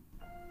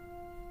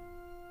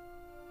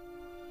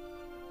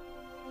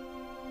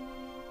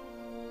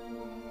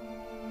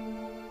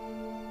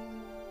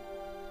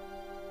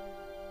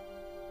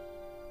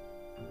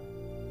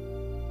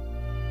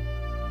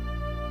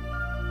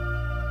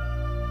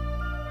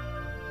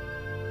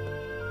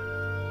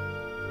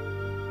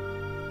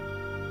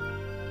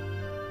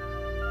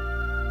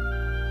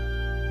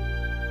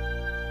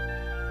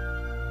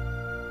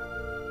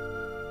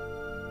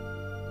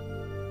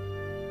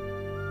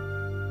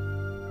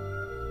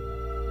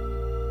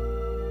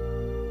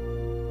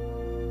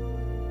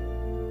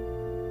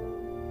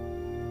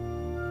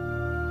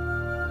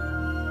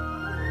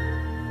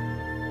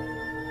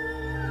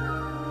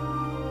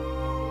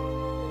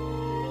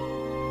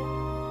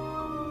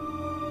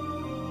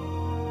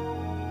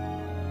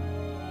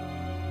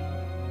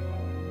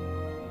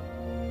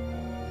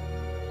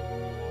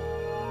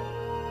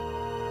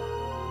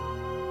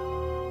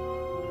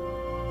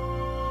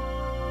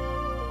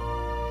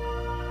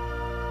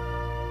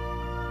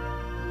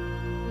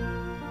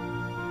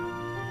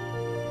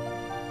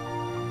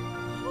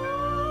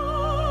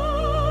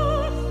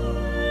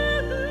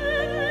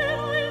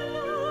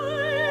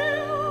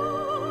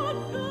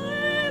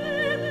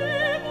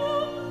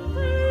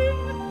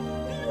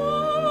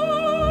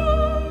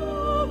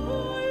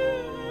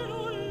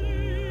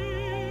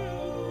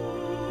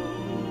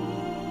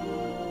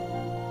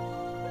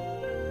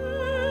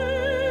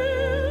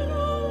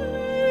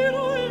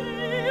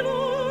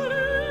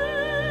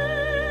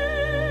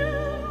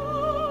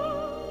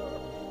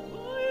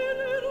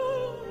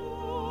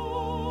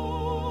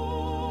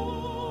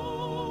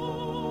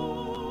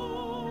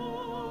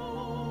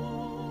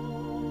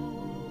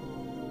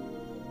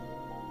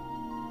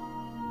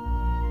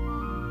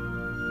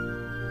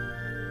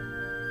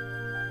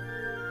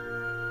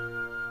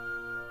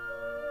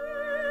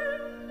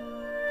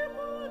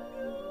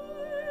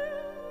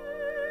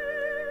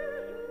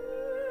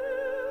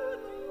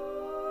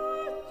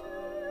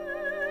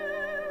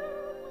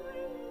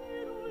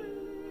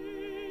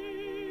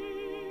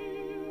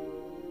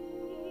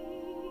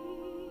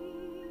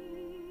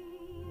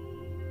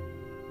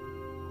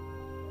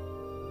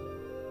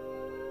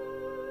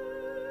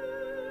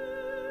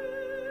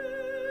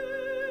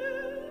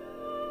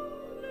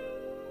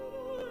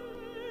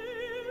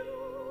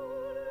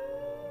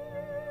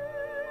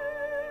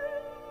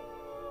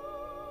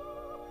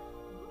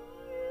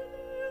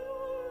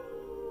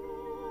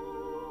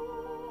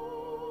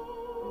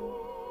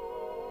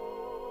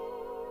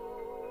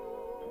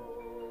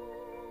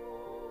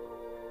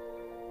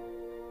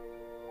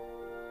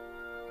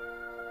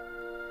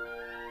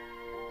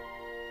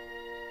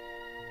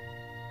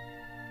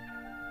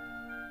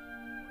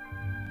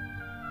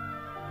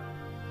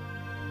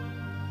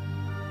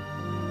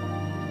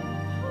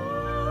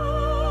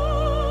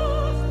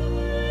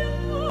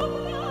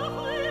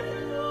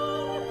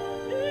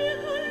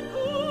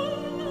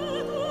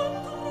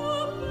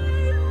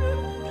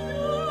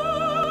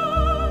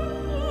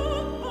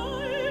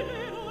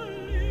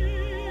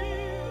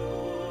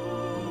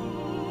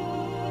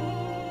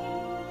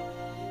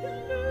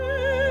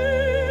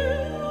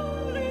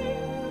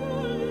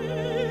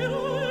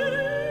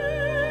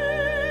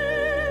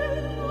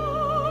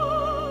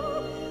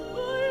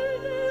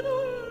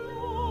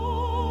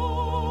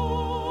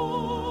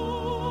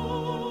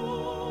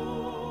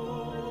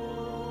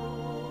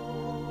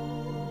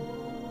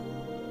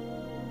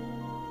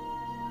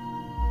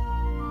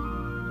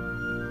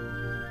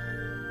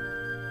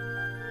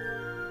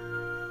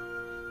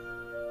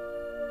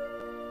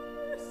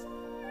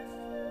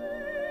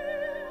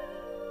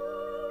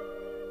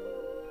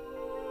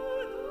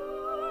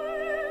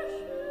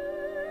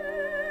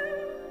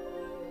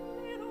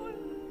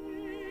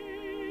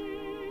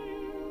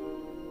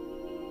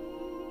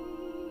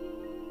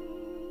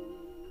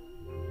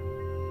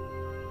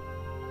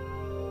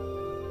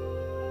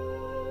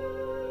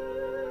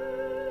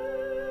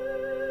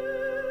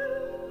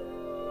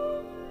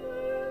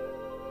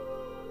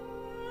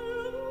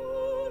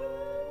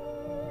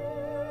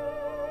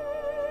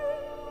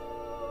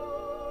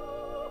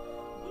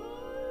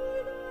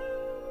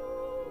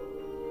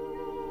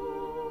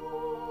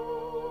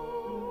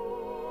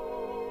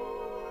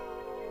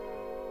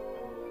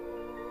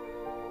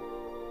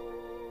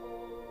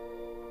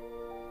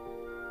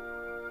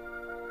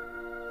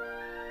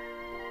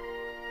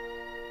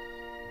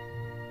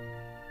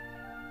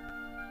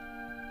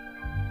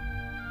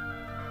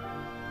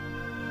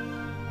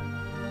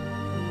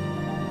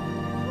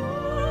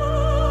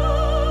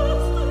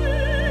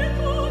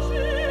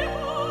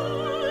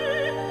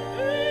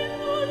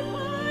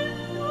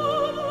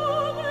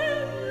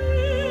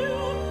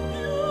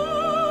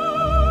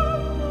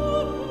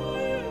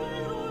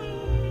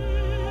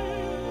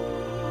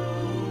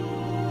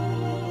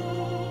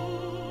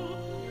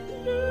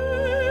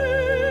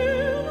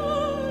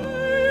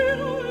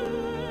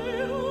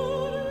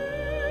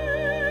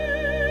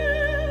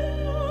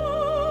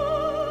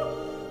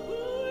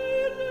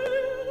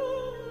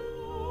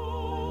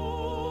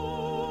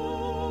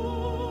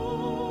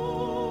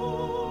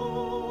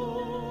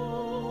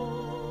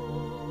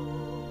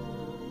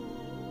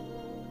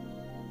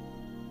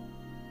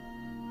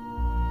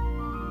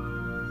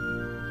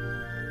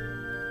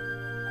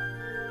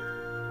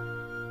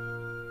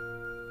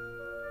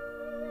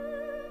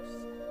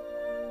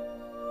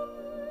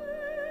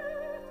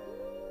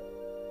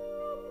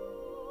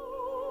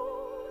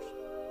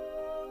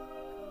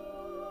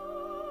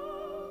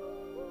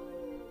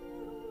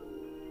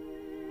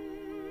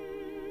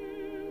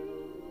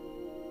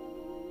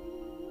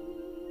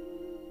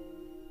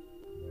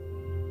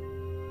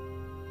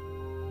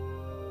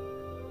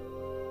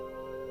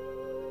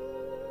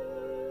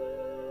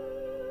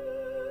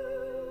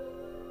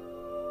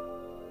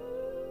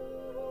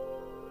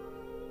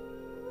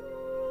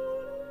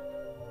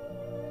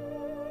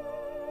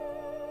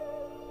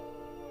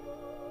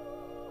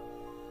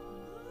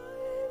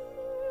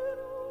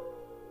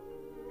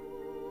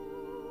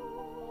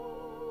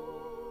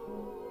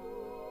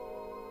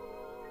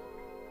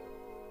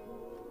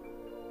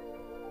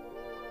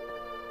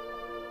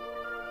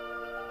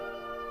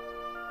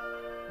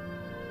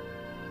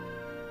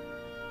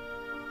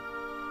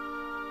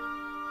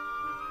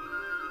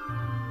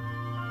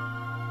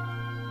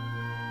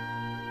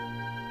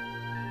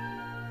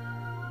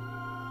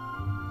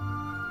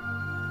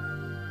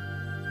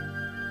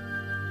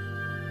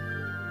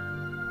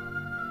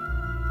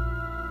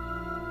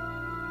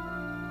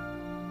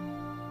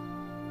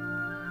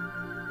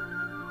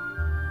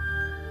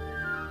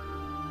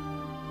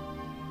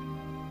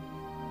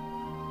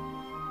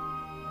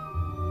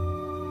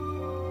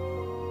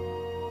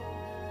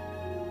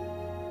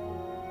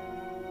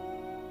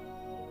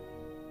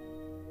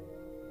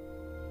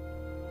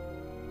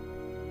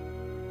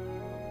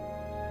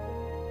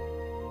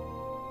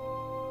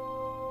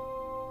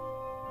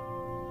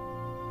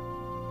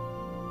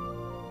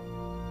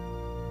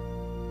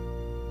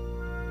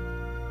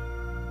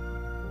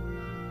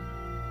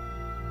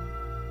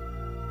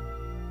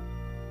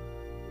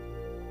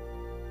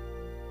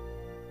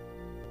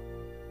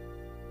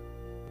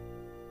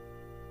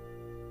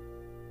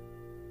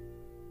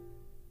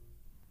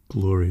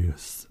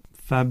 Glorious.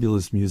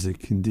 Fabulous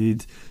music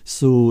indeed,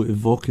 so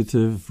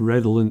evocative,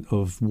 redolent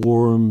of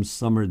warm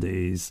summer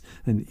days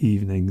and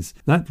evenings.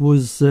 That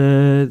was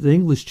the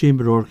English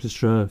Chamber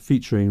Orchestra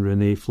featuring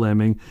Renee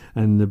Fleming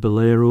and the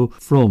Bolero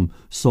from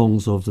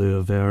Songs of the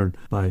Auvergne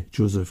by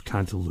Joseph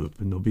Canteloup.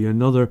 And there'll be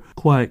another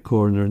Quiet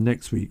Corner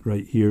next week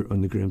right here on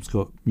the Graham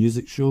Scott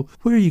Music Show,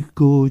 where you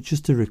go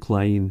just to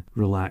recline,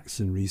 relax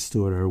and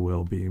restore our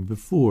well-being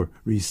before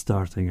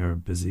restarting our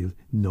busy,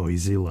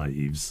 noisy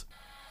lives.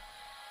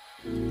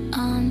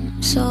 I'm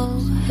so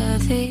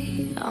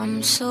heavy,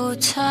 I'm so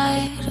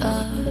tired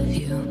of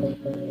you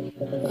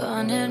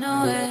running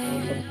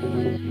away,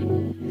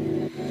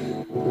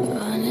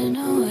 running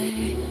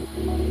away.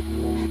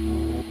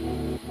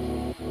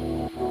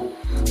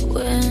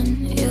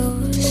 When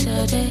you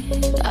said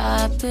it,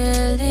 I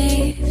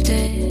believed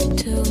it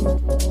too.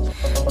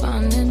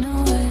 Running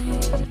away,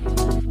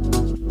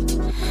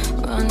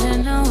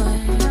 running away.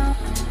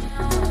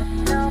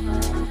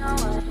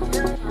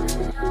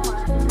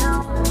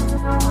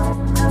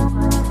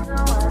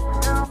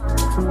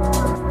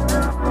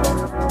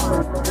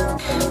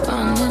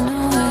 Running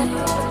away,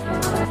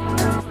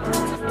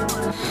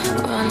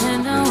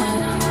 running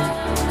away.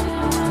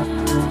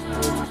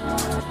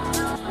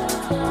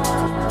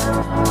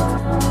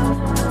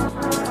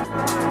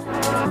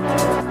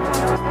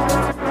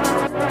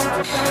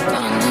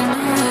 Running away.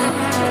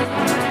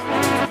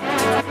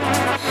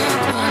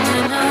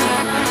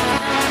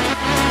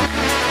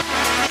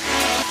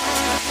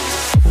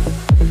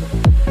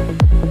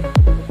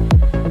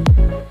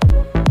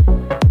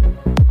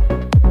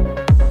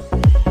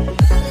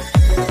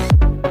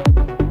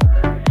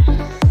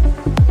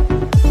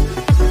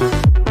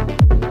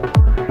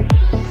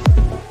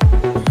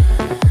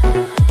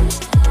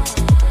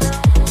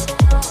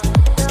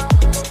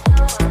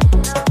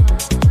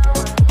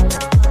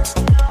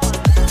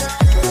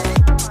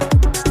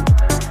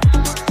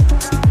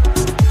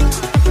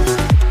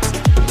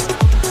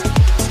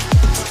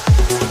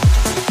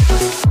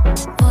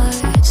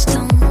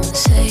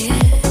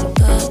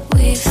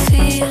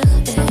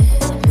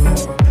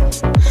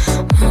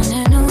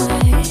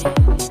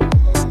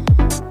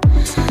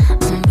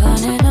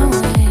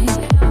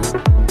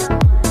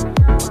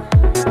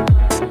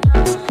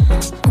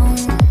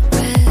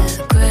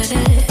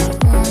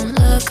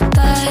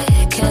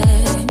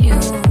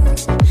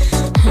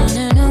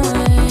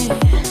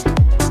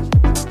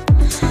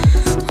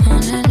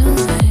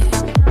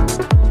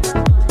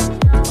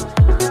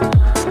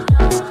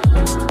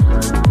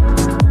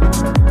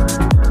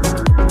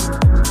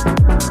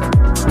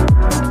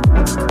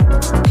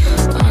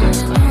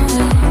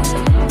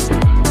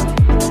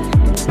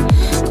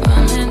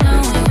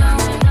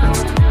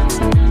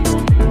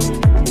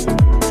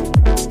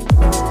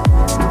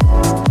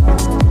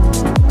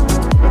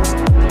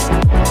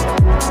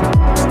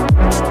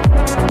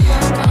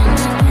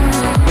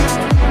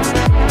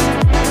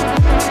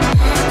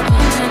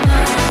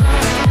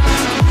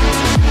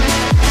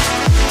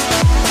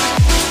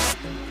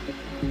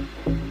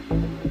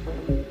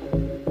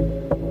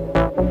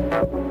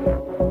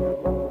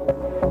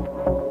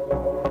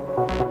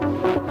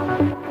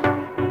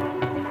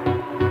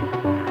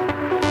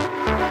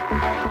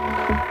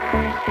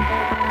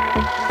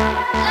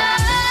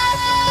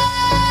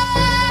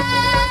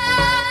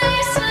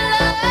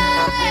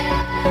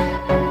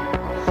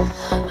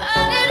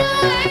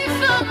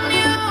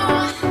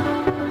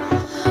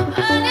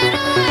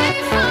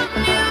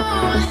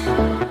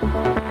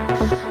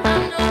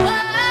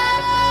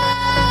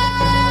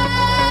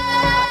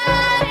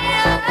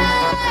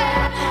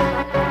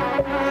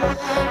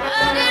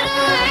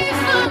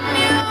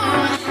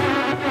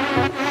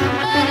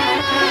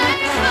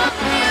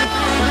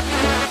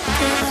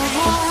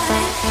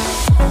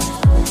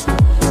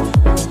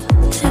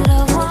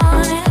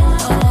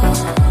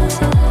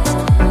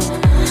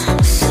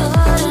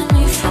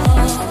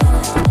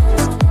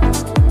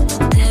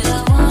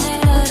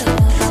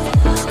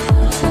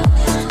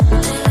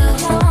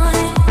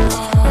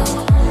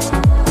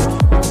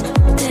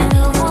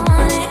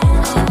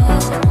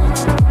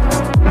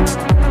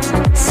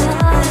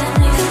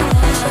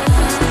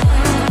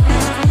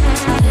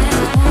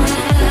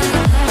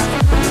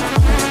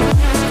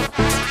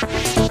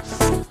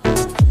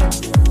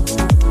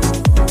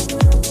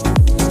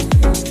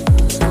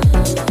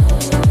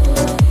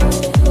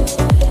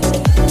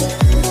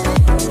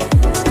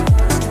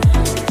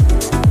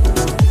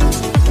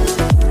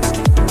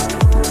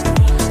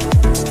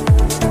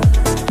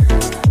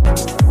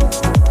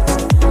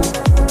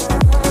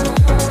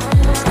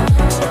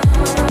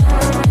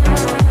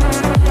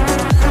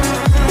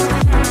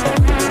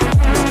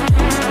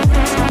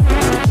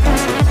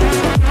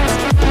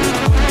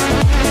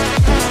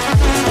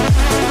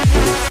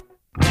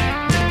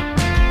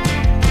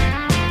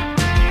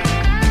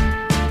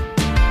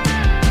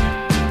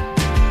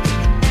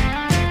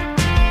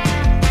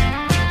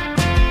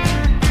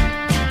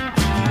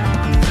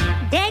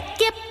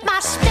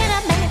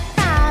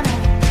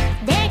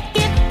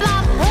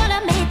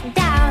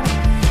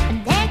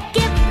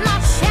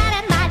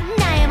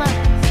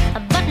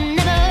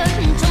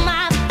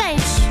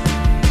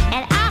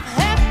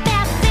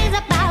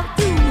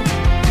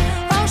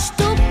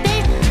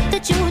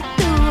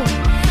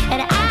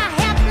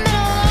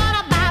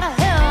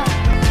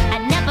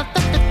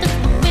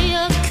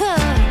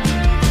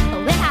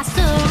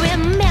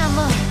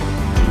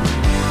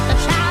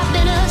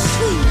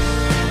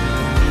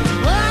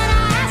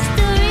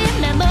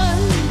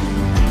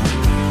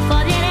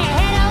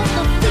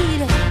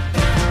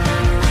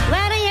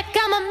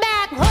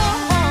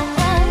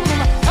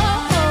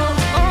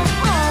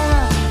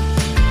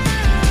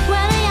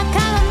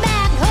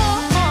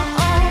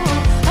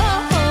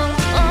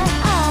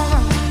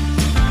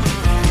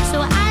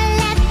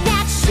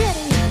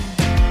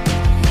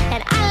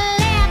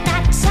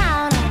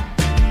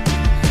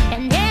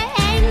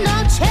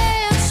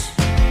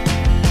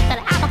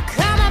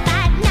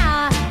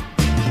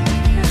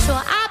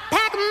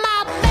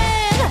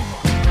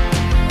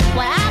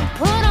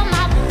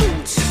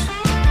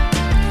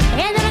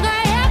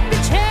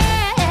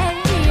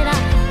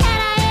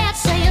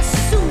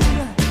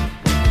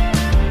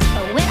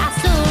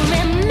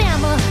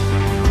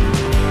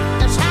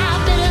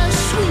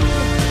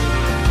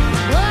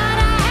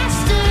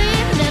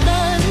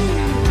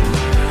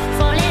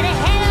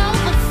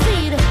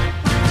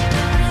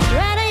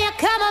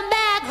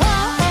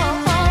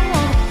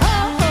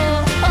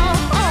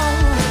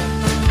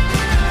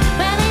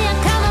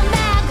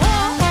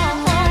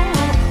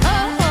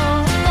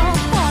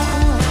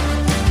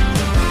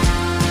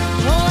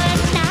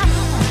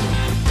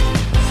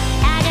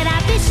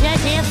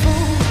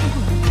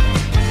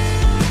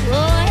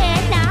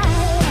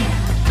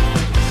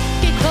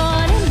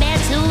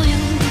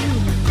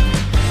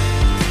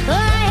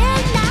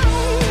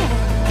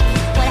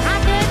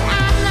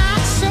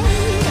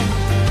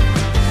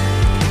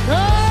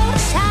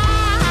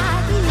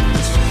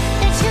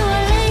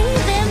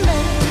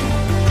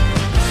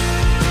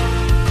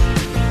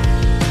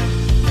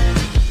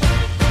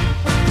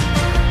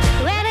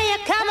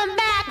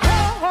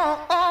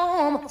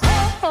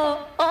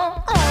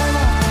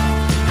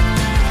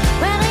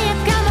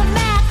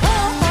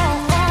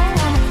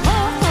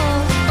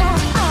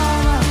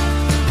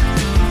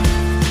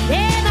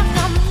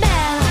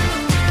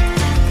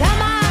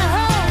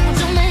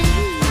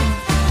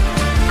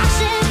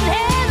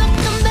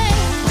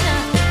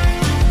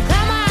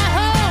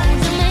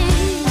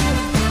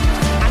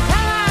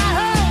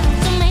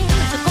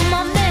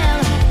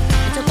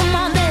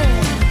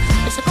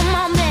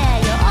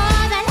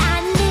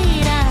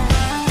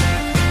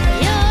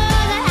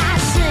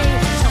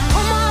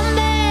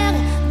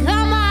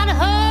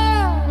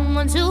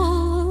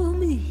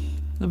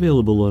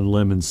 Available on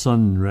Lemon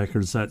Sun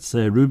Records. That's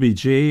Ruby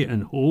J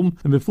and Home.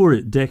 And before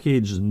it,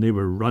 Decades, and they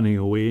were running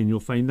away. And you'll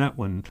find that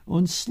one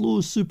on Slow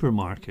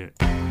Supermarket.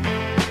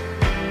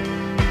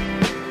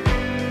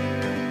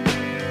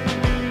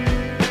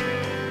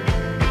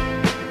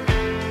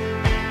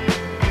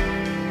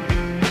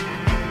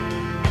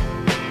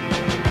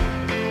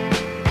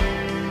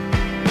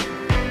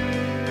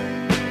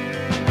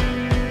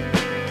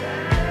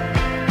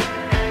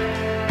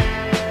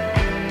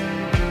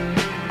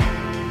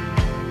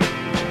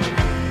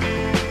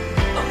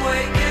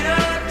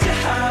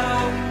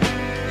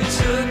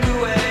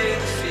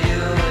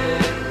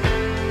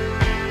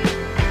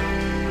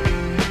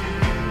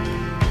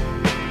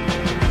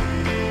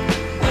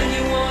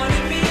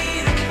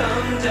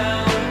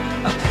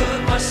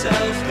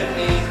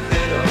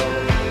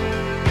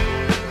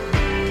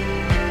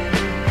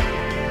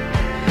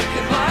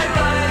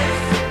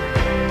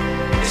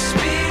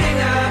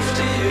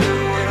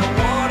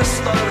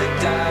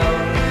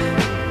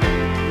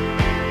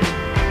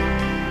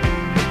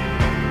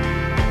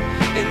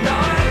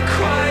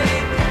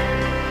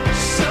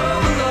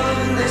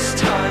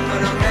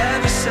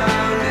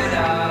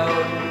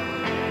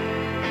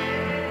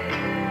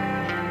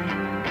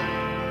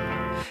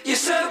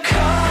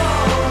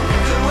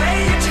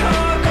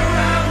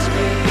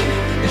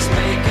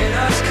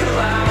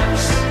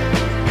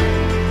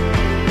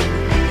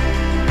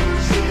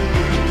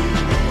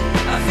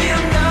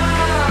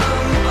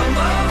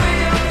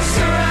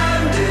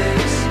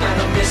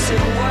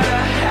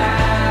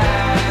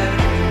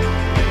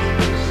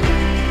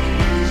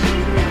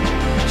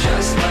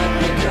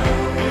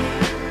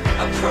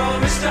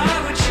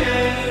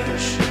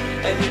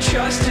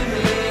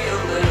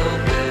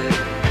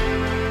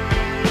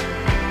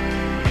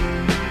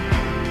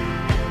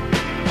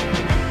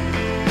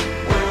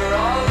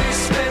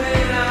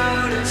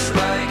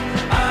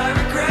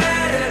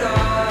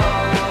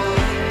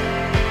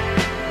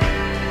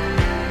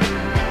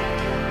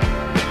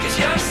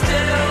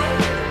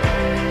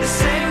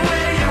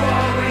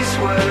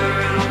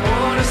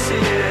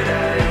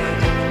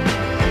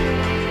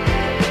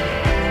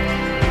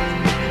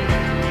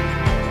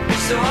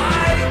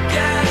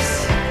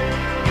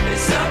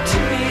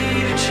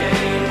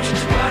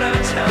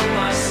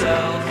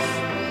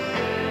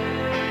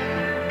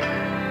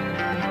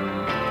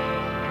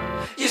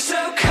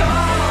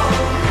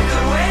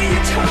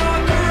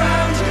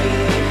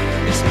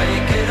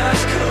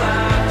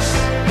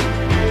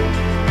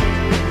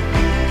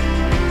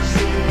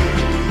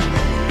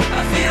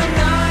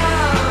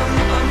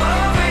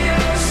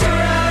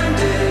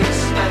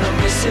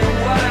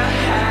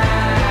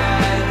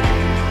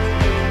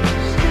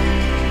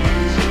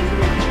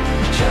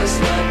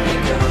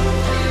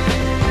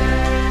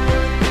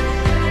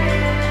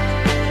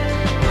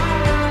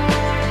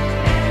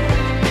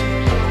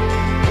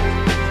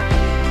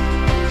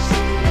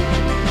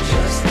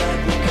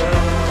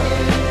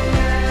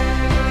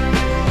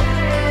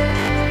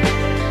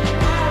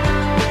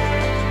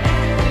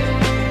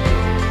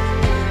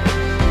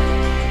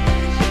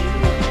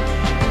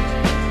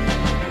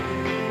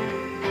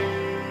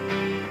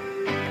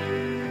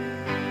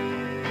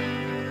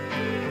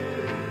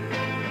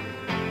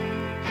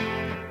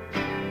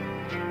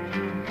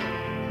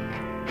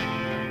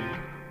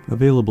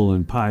 Available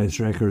on Pious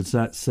Records.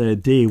 That's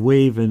Day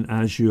Wave and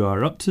As You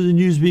Are. Up to the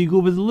news we go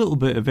with a little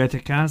bit of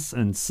Etikas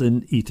and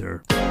Sin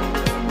Eater.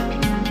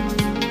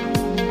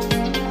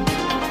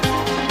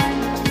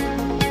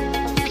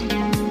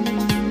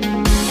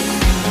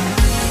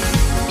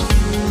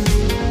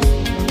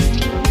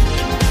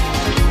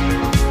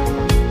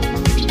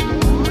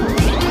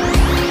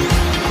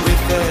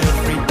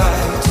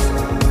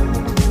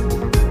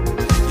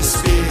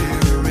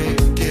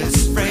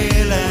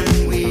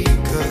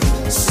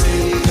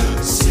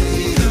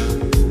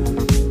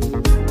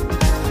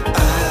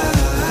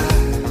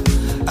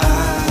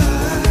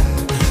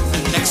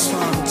 Next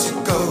one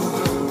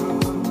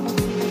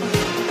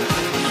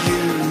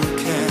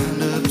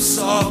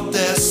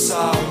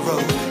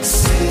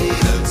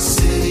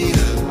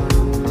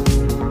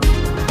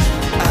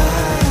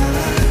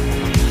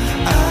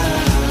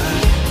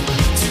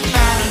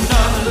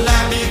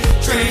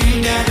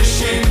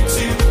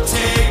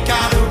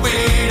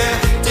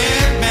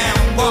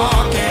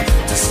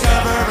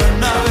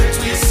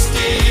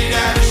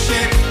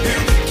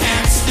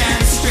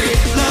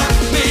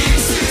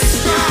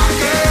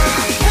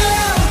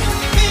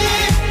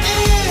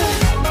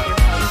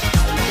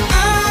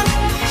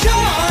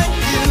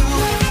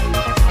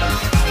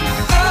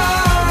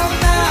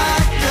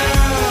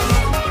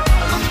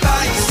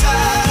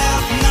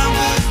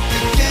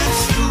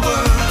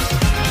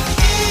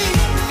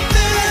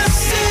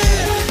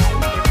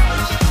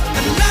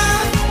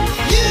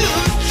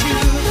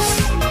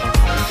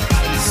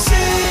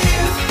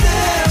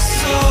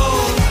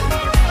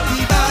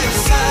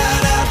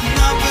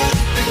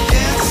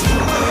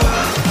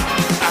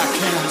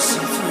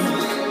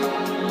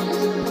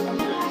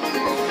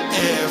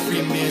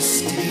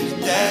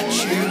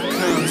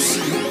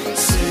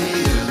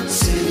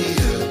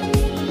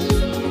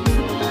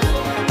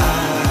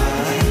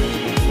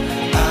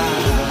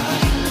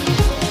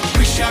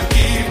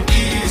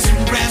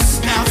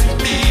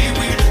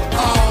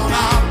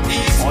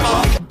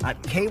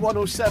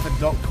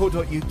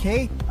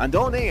k107.co.uk and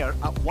on air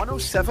at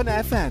 107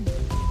 FM.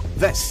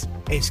 This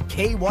is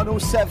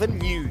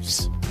K107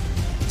 News.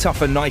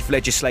 Tougher knife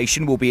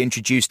legislation will be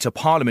introduced to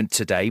Parliament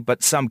today,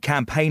 but some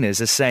campaigners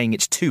are saying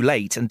it's too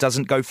late and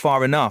doesn't go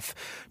far enough.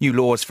 New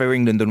laws for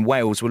England and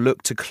Wales will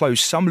look to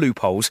close some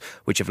loopholes,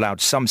 which have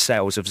allowed some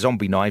sales of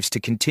zombie knives to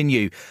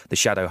continue. The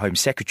Shadow Home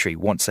Secretary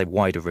wants a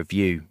wider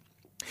review.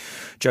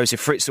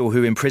 Joseph Fritzl,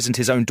 who imprisoned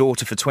his own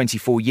daughter for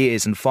 24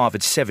 years and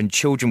fathered 7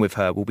 children with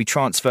her, will be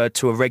transferred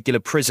to a regular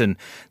prison.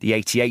 The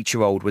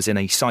 88-year-old was in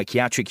a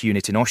psychiatric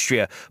unit in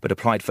Austria but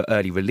applied for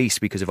early release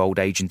because of old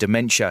age and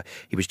dementia.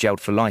 He was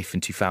jailed for life in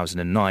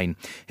 2009.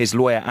 His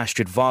lawyer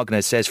Astrid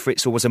Wagner says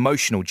Fritzl was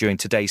emotional during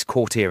today's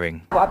court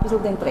hearing.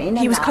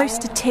 He was close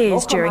to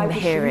tears during the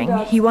hearing.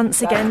 He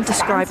once again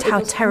described how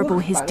terrible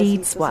his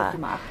deeds were.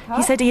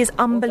 He said he is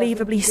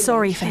unbelievably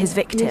sorry for his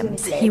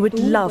victims. He would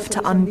love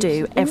to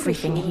undo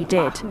everything he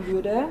did.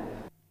 The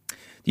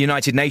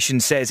United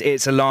Nations says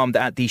it's alarmed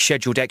at the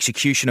scheduled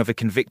execution of a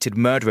convicted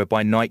murderer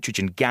by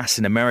nitrogen gas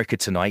in America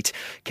tonight.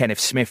 Kenneth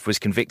Smith was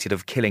convicted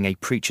of killing a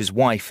preacher's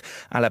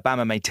wife.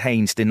 Alabama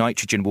maintains the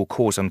nitrogen will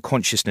cause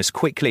unconsciousness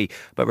quickly,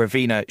 but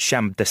Ravina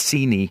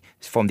Shamdasini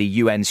from the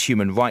UN's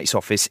Human Rights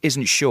Office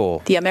isn't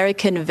sure. The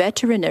American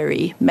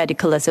Veterinary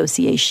Medical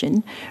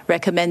Association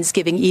recommends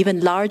giving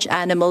even large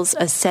animals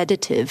a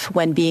sedative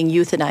when being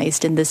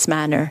euthanized in this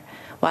manner,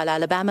 while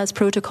Alabama's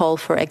protocol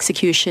for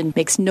execution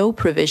makes no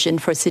provision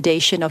for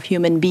sedation of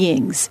human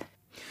beings.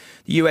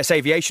 The US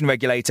aviation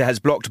regulator has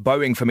blocked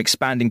Boeing from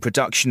expanding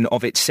production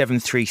of its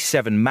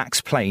 737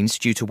 MAX planes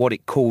due to what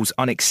it calls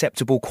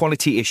unacceptable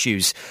quality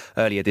issues.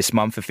 Earlier this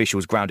month,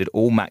 officials grounded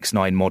all MAX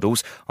 9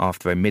 models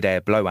after a mid-air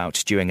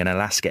blowout during an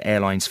Alaska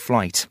Airlines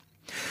flight.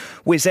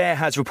 Wizz Air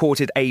has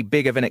reported a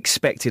bigger than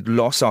expected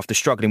loss after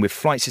struggling with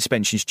flight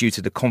suspensions due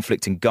to the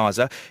conflict in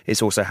Gaza.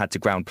 It's also had to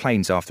ground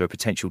planes after a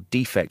potential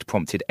defect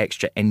prompted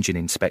extra engine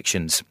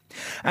inspections.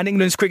 And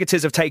England's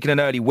cricketers have taken an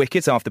early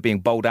wicket after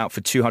being bowled out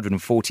for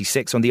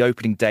 246 on the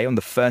opening day on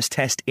the first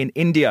test in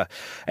India.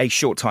 A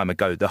short time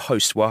ago, the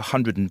hosts were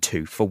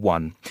 102 for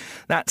 1.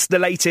 That's the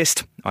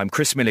latest. I'm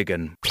Chris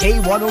Milligan.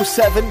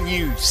 K107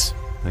 News.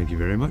 Thank you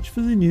very much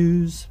for the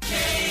news.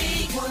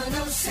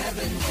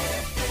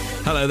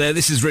 Hello there,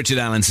 this is Richard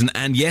Allenson,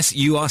 and yes,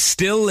 you are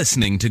still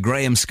listening to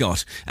Graham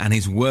Scott and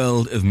his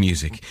World of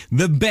Music.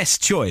 The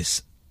best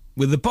choice,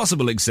 with the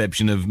possible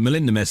exception of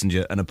Melinda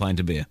Messenger and a pint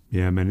of beer.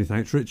 Yeah, many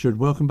thanks, Richard.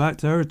 Welcome back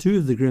to Hour 2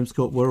 of the Graham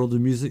Scott World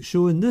of Music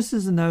show, and this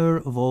is an hour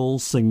of all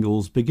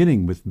singles,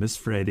 beginning with Miss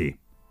Freddie.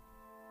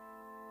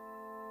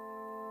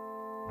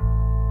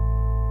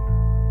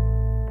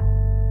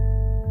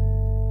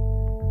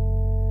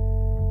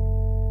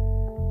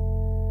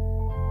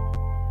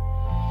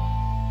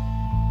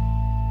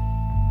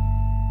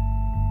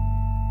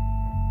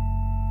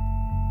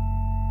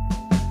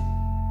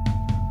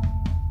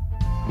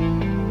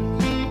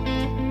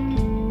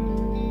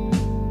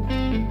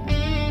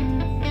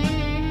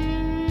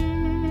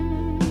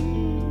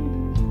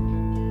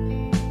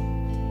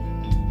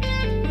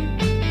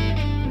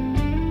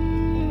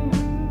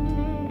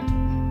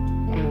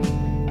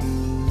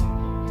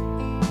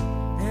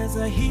 There's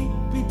a heat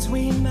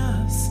between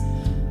us,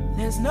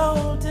 there's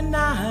no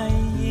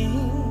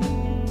denying.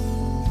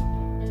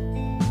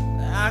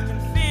 I can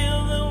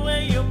feel the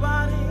way your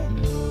body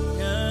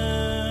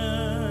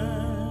yearns.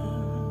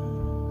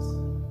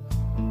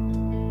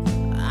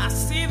 I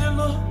see the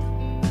look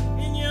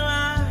in your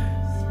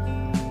eyes,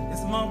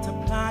 it's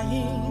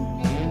multiplying.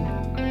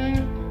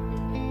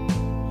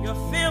 Your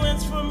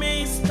feelings for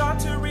me start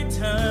to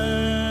return.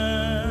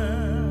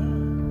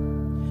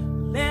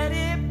 Let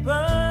it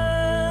burn.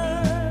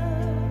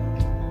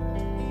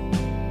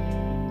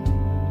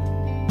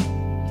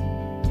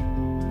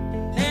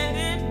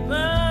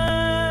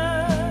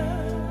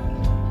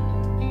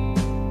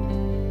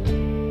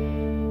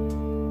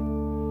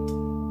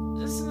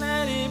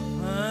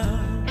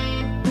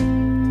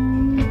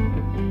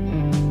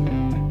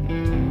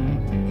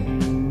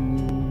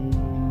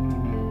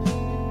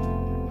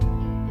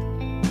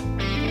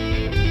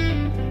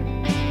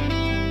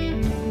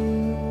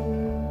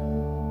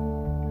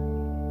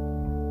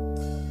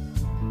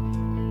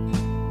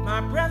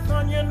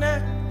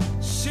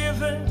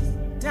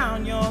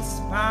 Down your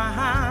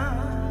spine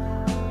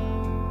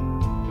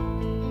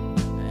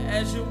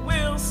as your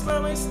wheels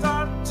slowly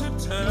start to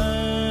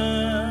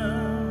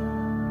turn.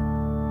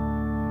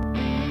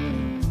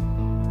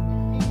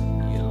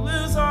 You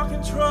lose all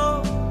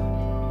control.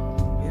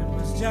 It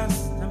was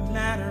just a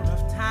matter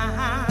of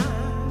time.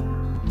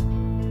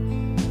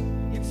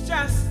 It's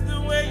just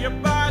the way your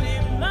body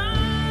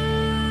learns.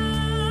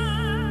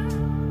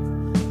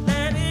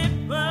 Let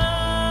it burn.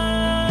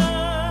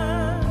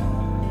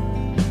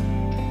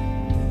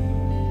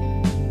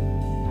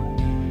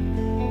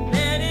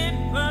 Let it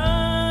burn.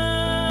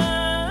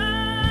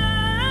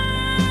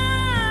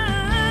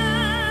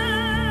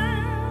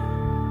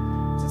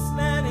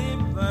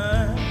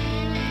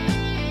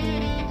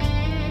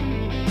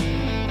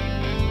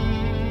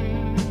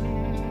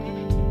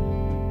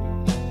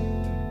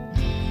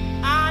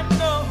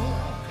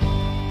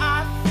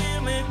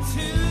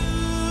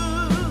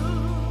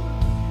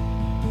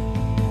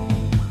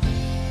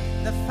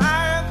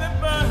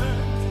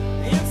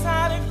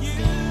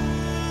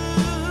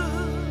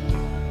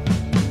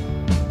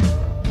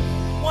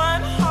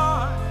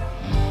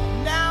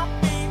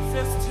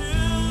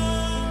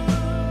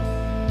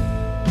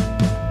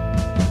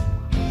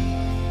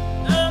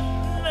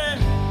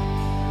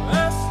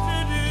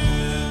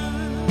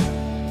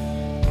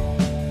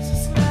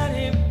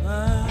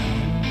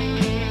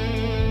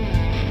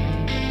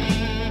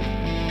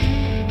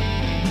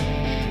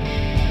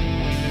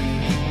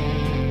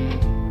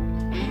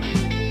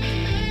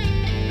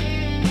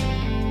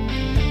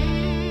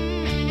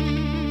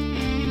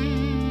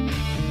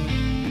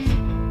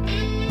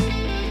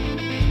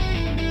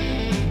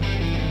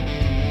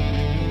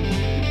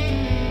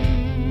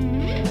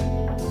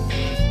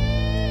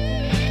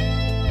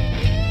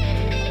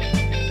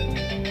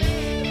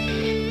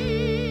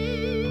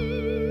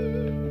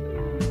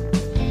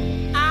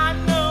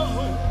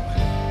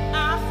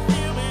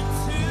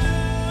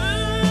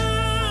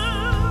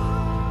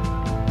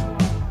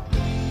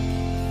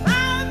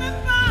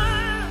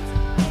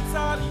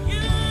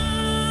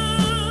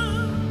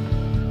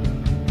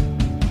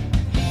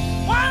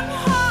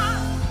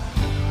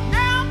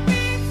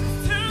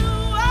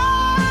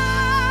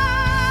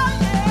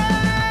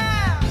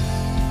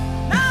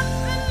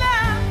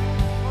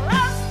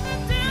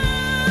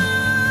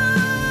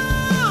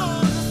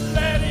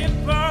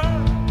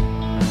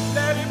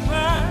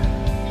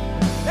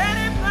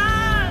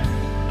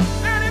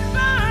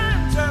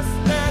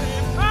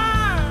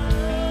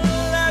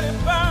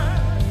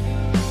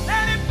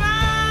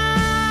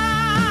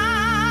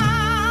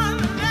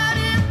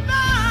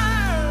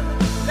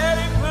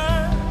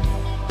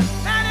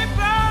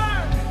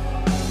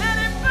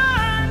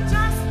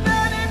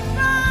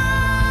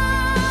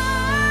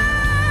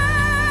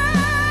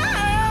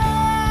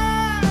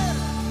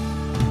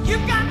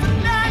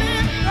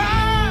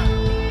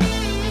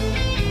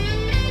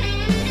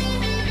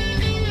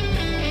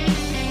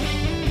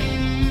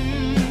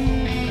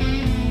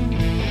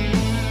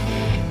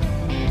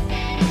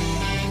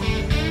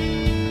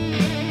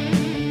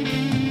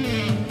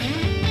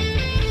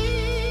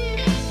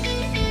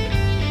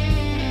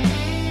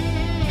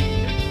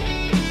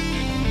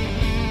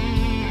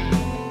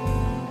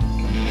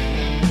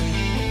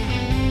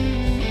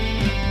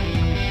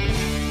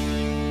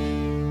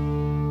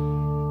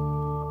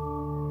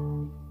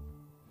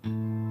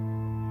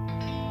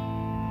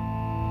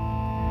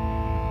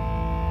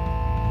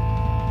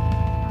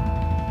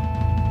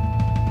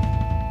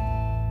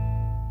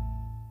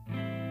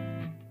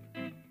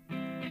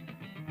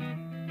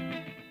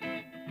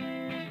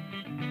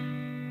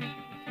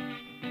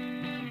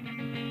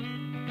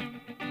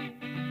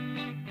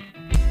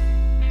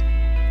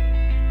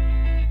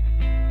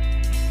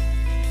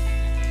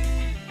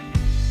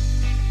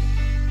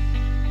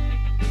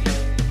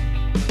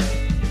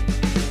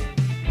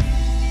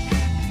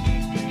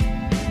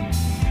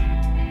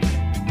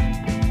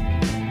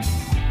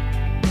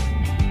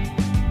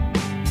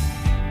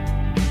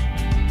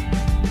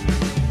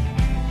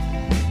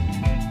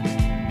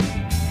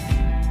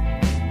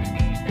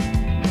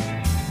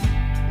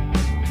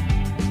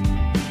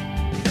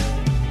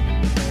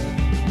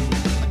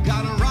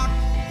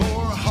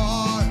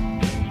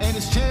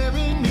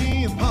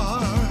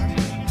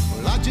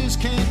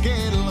 can't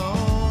get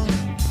along.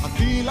 I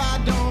feel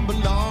I don't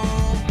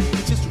belong.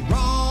 It's just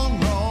wrong,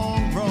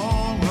 wrong,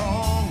 wrong,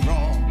 wrong,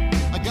 wrong.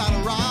 I got a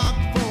rock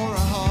for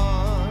a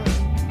heart.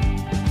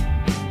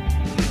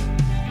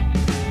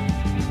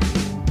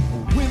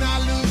 When I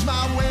lose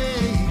my way,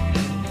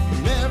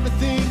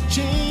 everything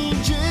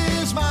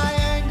changes. My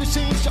anger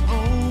seems to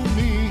own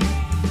me.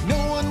 No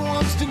one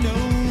wants to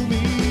know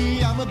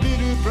me. I'm a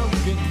bitter,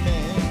 broken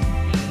man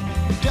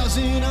who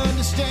doesn't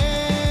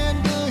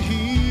understand the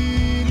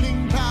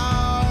healing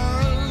power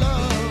of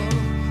love.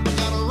 I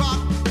got a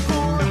rock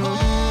for a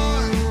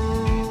heart.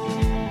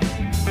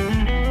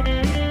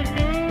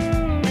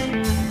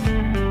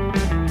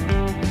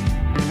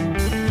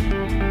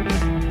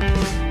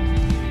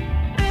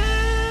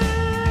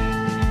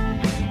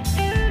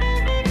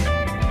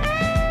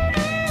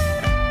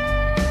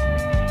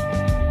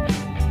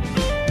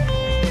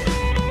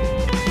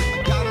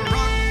 Got a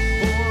rock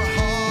for a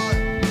heart,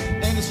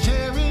 and it's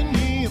tearing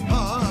me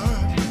apart.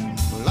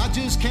 Well, I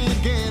just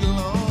can't get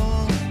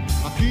along.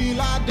 I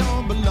feel I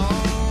don't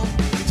belong.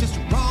 It's just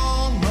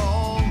wrong,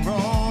 wrong,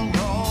 wrong,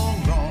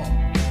 wrong, wrong.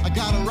 I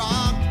got a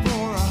rock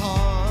for a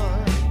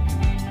heart.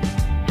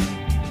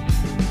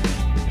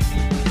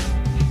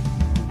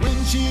 When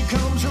she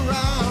comes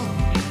around,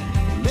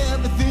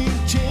 everything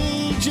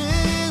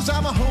changes.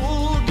 I'm a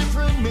whole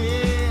different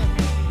man,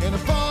 and I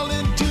fall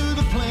into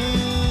the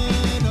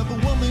plan of a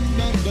woman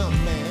and a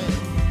man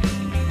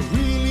who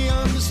really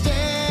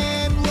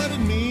understand what it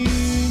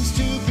means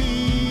to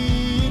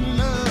be in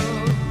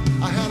love.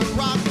 I had a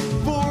rock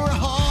for a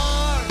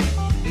heart.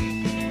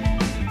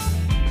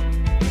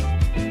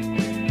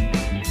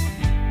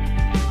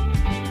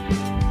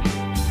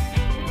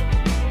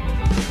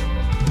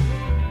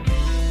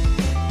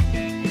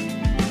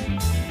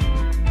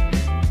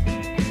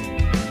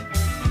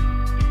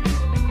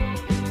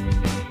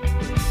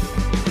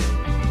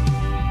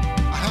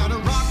 I had a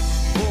rock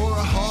for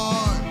a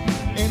heart,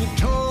 and it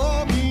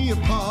tore me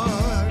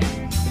apart.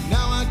 And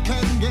now I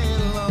can't get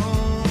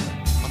along.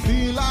 I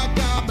feel like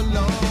I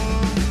belong.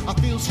 I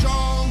feel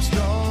strong,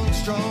 strong,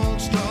 strong,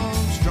 strong,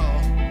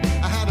 strong.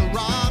 I had a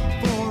rock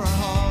for a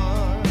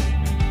heart.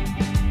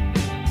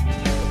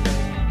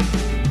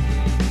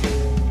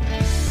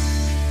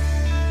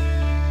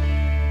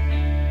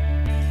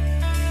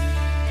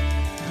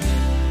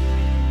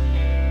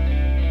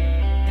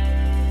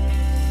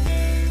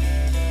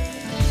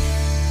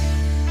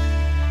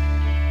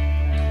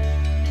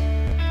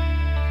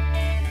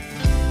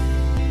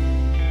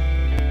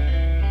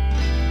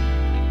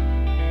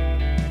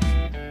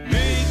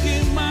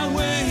 Making my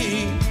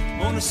way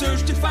on a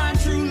search to find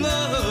true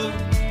love.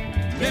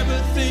 Never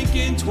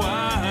thinking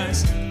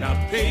twice, not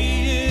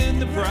paying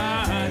the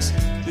price.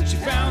 But you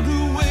found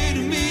her way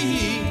to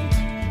me,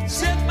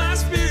 set my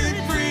spirit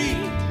free,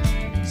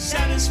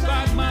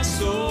 satisfied my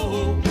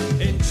soul,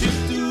 and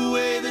chipped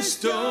away the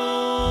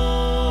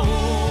stone.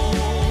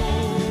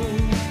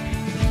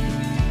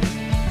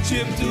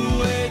 Chipped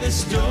away the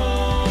stone.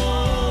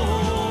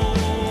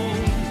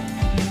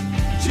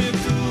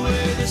 Chipped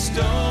away the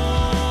stone.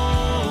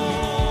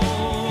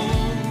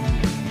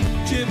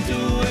 Chipped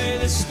away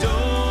the stone.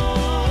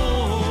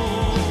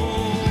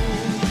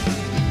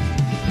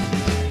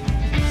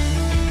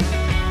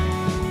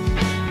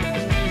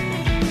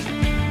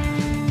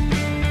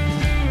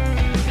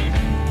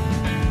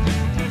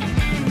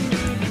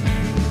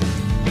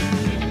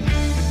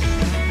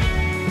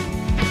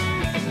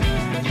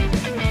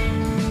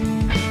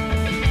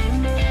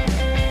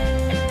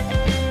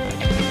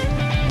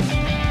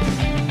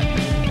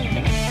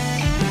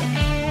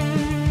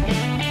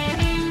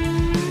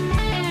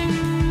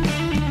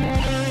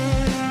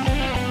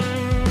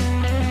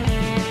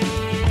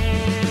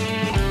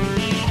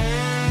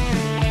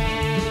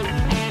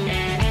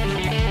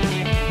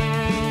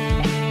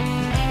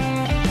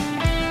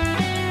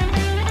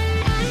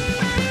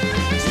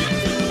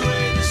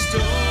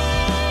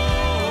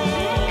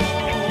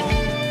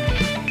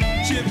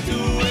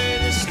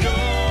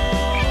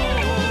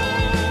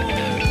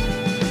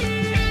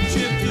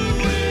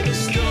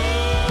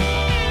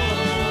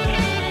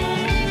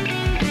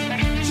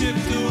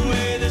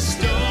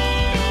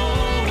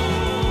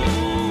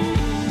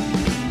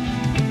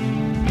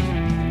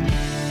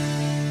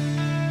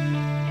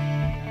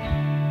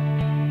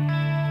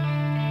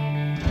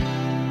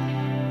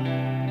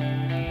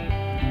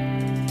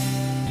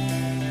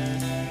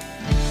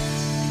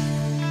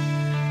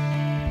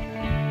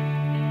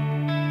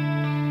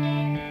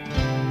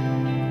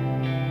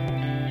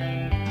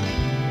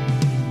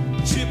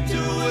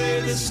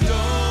 the stone,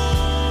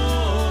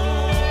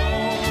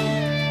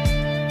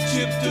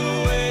 chipped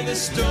away the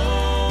stone,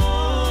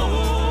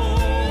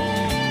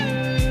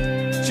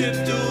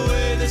 chipped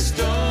away the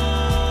stone,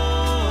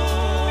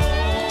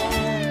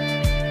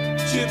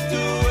 chipped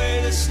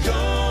away the stone.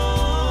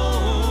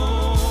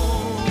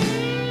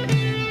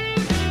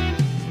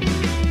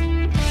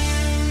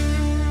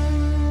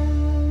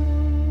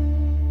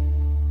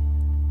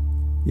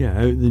 Yeah,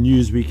 out in the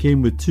news, we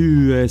came with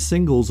two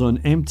singles on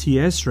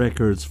MTS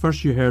Records.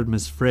 First you heard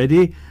Miss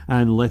Freddie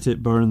and Let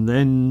It Burn,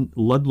 then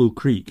Ludlow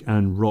Creek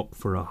and Rock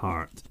for a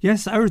Heart.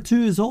 Yes, Hour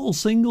 2 is all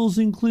singles,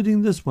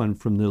 including this one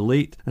from the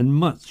late and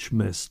much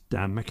missed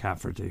Dan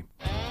McCafferty.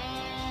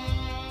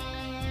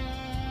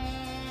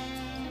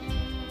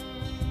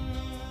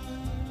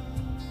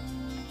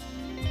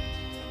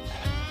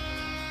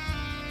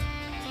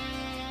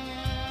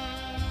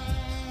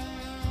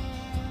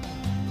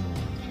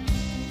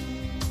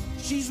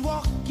 She's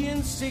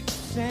walking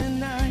 6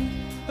 and 9.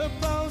 Her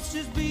pulse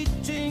is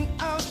beating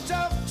out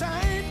of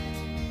time.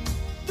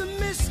 The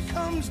mist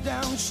comes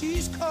down,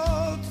 she's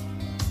cold,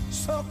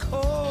 so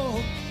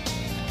cold.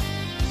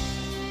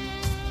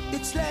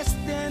 It's less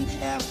than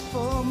half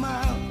a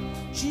mile.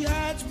 She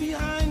hides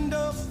behind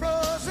a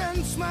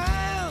frozen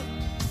smile.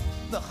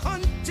 The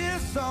hunt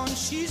is on,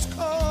 she's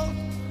cold,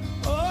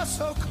 oh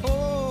so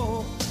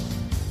cold.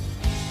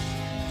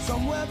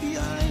 Somewhere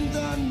behind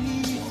the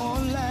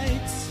neon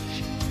lights,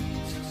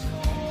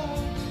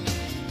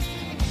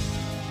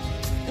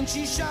 and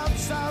she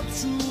shouts out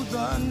through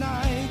the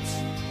night,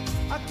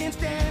 I can't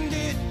stand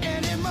it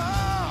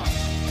anymore.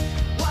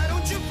 Why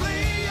don't you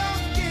play your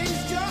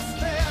games just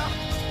there?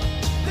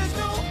 There's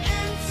no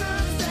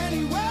answers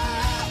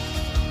anywhere,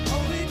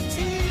 only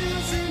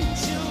tears in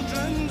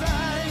children's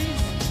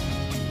eyes.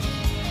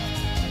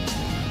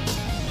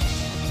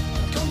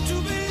 Come to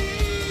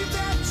believe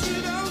that you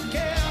don't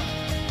care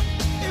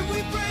if we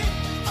break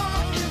or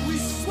if we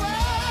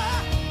swear,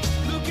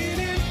 looking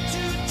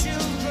into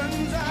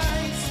children's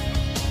eyes.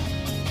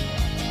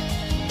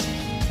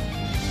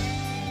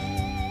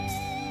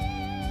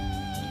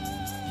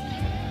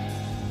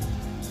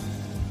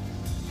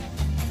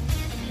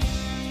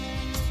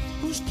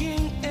 Who's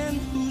king and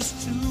who's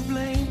to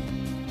blame?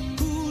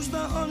 Who's the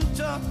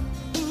hunter?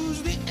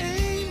 Who's the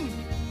aim?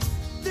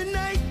 The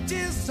night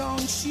is on,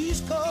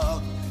 she's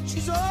cold,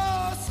 she's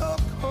oh so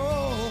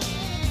cold.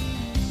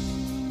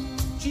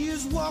 She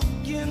is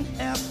walking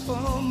half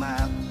a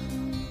mile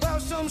while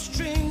some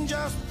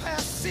strangers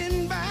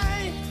passing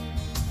by.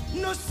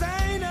 No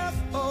sign of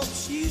hope,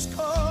 she's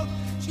cold,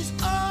 she's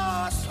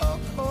oh so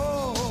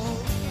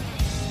cold.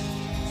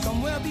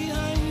 Somewhere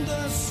behind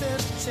the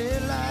city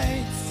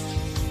lights,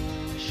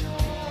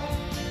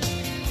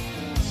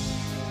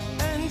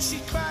 and she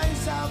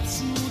cries out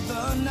through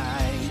the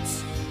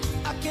night,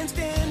 I can't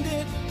stand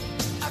it,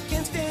 I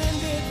can't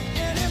stand it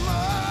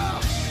anymore.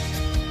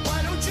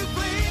 Why don't you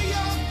play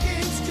your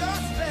games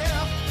just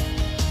there?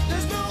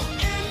 There's no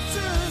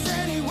answers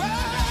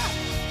anywhere,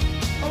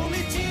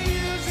 only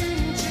tears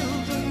in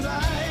children's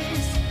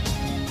eyes.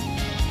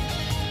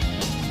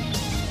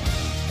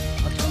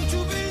 I come to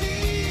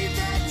believe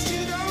that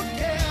you don't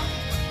care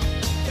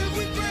if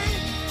we pray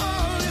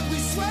or if we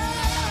swear,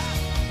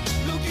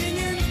 looking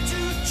into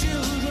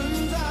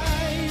children's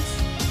eyes.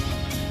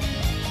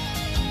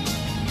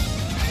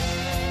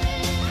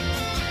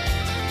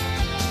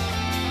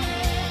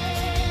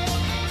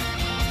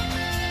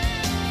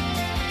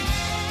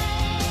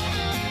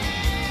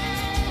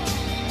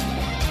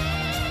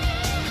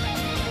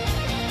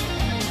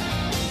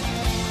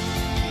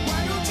 Why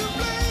don't you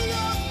play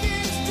your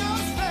games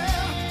just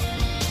there?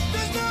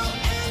 There's no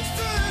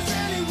answers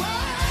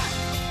anywhere,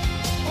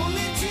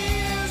 only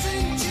tears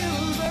in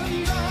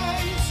children's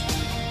eyes.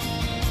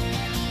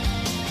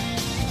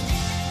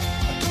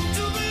 I come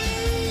to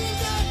believe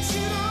that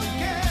you don't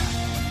care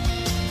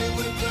if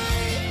we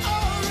pray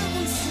or if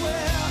we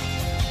swear,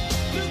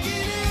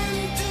 looking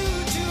into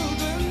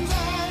children's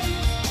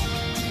eyes.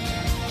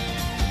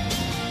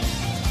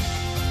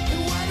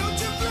 And why don't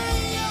you play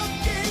your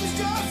games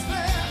just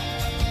there?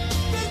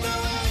 There's no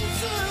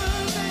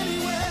answers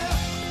anywhere,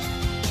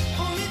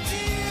 only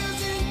tears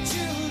in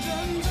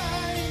children's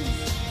eyes.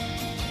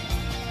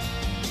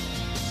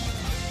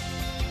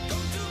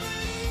 Come to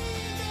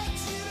believe that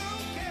you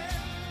don't care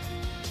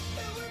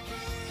if we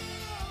pray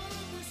or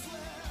if we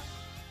swear.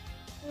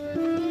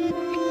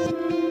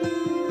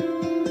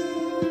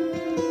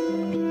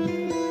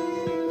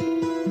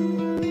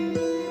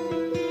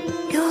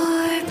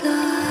 Your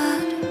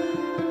blood,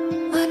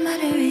 what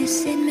matter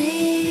is it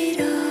made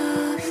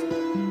of?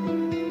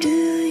 Do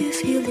you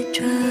feel it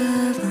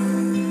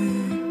travel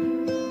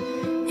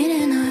in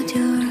and out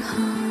your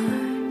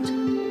heart?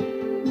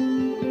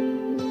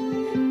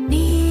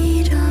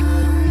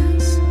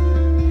 Needles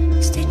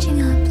stitching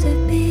up the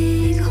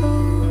big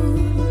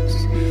holes.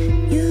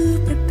 You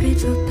prepared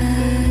for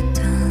battle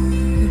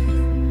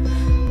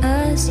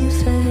as you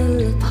fell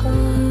apart.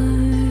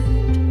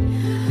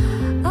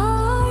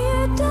 Are you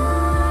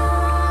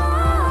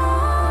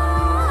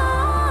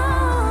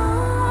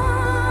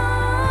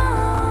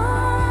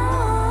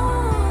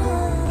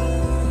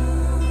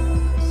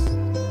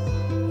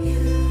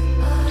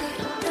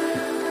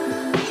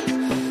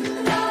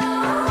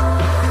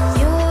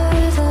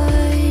Your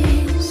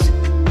voice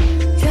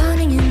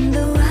drowning in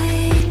the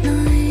white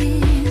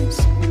noise.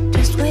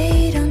 Just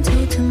wait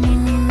until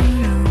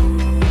tomorrow.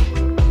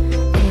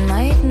 It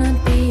might not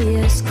be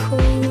as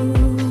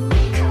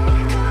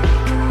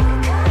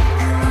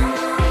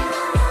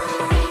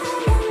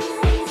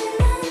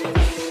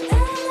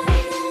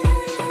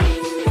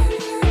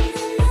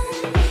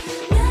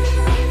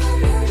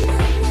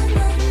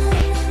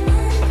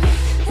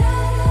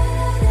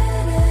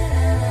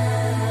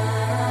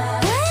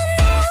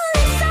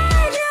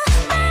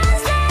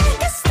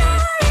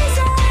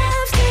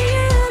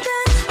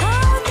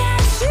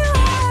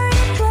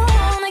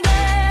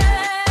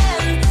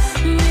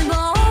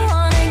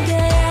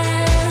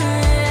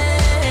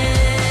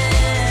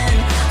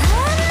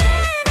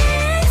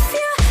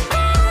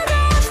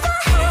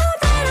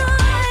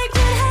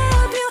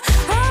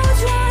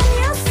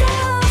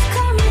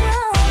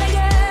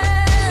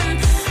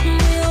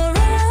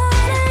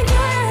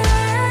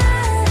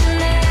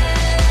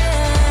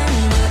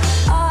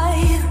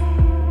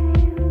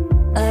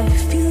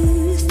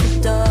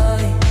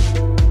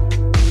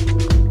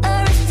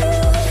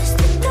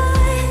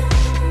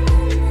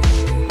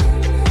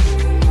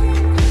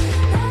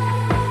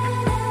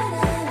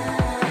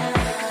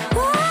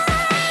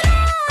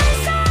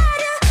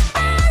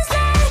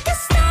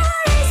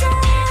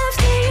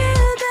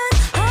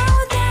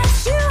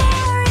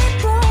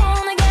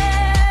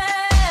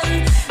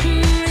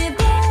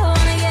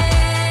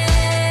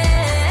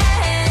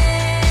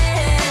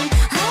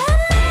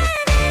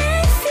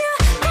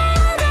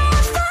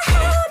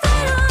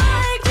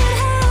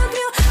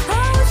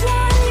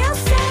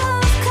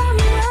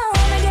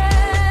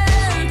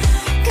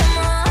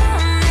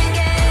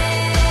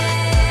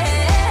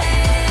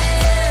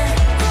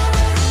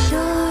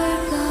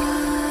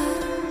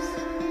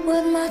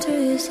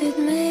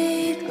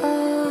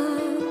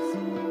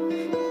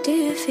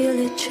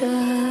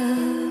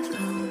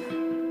travel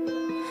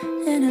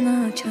in and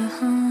out your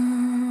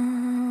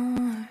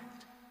heart.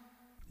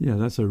 Yeah,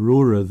 that's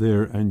Aurora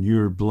there and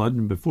Your Blood,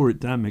 and before it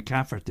Dan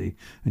McCafferty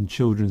and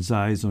Children's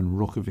Eyes on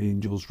Rock of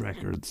Angels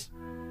Records.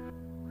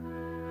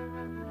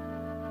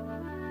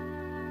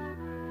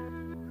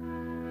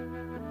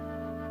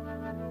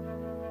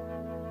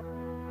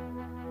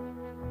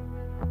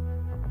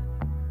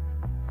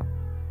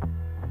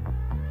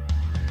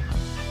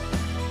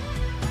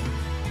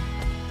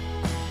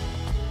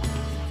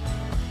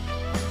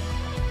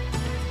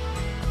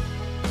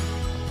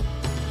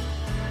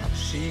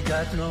 She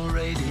got no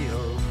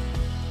radio.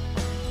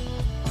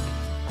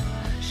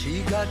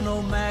 She got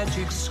no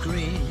magic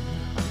screen.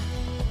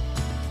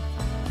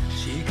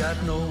 She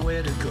got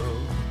nowhere to go.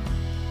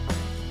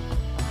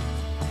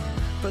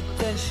 But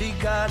then she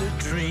got a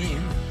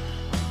dream.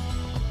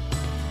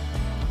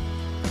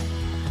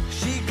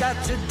 She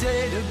got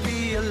today to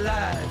be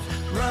alive,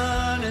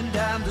 running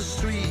down the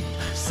street,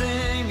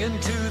 singing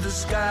to the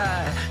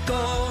sky,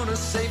 gonna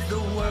save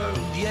the world,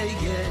 yeah,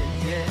 yeah,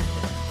 yeah.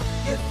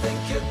 You think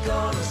you're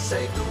gonna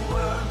save the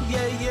world?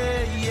 Yeah,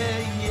 yeah, yeah,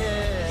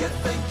 yeah. You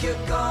think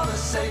you're gonna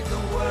save the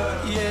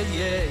world? Yeah,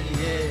 yeah,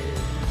 yeah.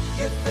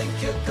 You think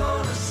you're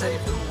gonna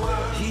save the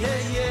world? Yeah,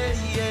 yeah,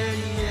 yeah,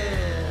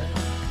 yeah.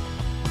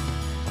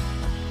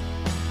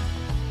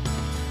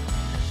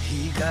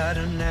 He got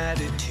an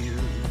attitude.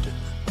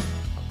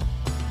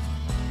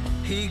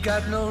 He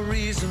got no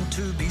reason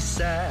to be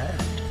sad.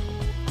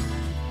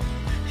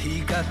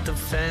 He got the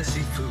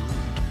fancy food.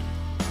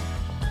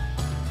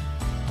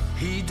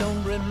 He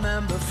don't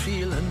remember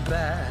feeling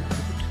bad.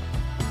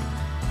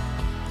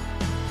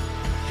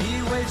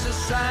 He waves a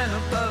sign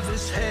above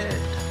his head,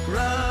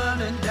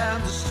 running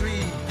down the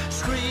street,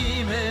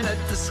 screaming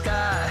at the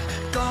sky,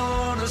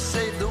 gonna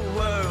save the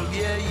world,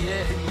 yeah,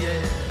 yeah,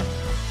 yeah.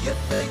 You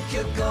think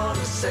you're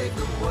gonna save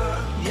the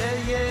world? Yeah,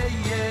 yeah,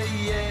 yeah,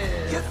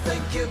 yeah. You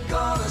think you're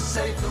gonna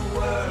save the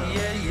world?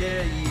 Yeah,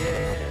 yeah,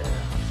 yeah.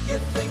 You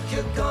think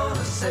you're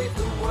gonna save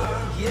the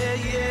world? Yeah,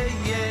 yeah,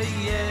 yeah,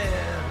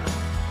 yeah.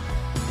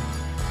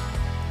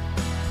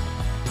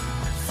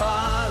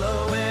 Follow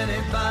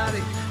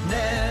anybody,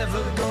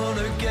 never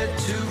gonna get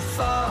too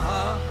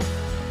far.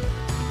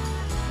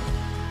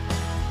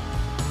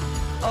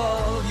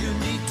 All you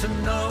need to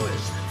know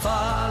is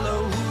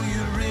follow who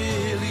you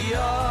really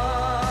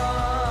are.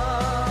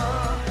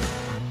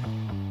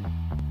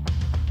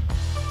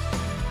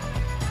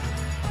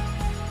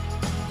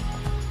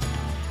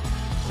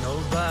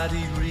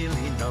 Nobody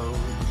really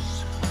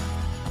knows.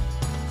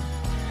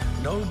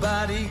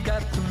 Nobody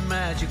got the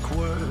magic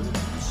words.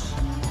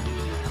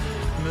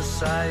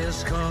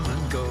 Messiahs come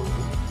and go.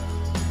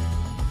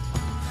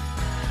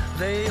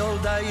 They all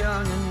die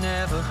young and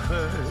never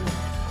heard.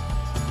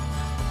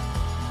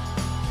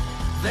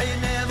 They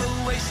never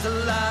waste a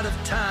lot of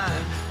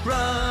time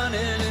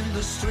running in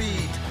the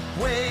street,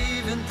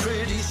 waving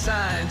pretty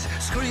signs,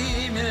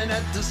 screaming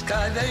at the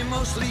sky. They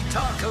mostly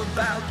talk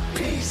about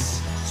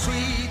peace,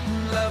 sweet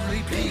and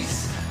lovely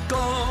peace.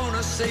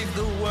 Gonna save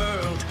the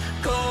world,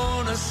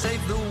 gonna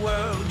save the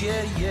world,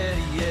 yeah, yeah,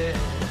 yeah.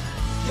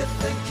 You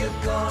think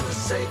you're gonna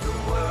save the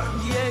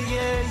world? Yeah,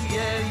 yeah,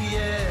 yeah,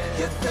 yeah.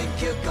 You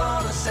think you're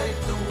gonna save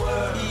the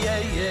world? Yeah,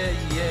 yeah,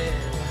 yeah.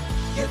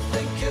 You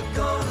think you're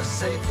gonna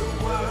save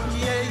the world?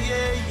 Yeah,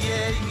 yeah,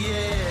 yeah,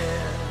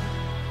 yeah.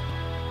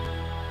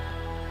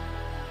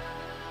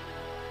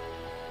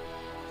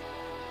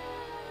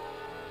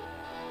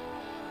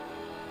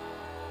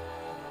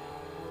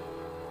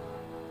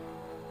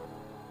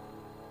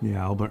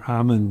 Yeah, Albert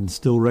Hammond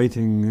still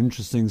writing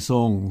interesting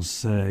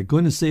songs.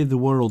 Going to save the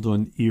world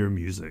on Ear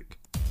Music.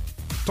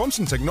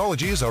 Thomson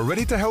Technologies are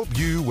ready to help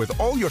you with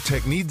all your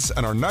tech needs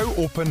and are now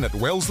open at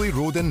Wellesley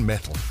Road in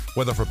Metal.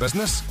 Whether for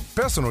business,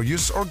 personal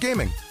use or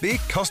gaming, they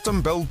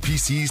custom build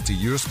PCs to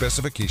your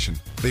specification.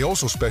 They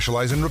also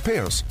specialise in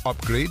repairs,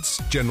 upgrades,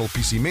 general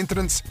PC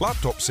maintenance,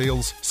 laptop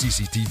sales,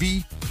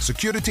 CCTV,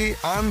 security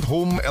and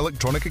home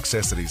electronic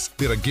accessories.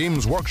 They're a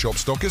Games Workshop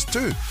stockist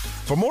too.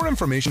 For more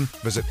information,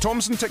 visit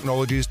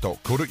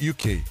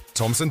thomsontechnologies.co.uk.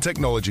 Thomson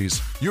Technologies,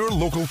 your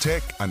local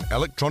tech and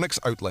electronics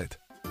outlet.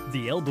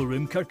 The Elbow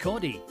Room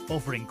Kirkcaldy,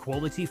 offering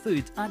quality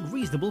food at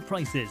reasonable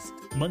prices.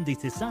 Monday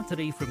to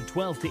Saturday from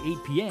 12 to 8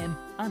 p.m.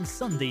 and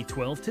Sunday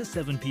 12 to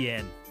 7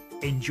 p.m.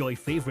 Enjoy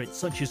favourites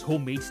such as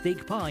homemade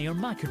steak pie or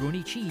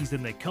macaroni cheese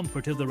in the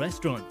comfort of the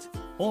restaurant.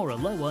 Or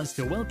allow us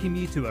to welcome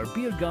you to our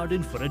beer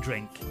garden for a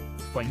drink.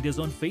 Find us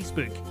on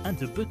Facebook and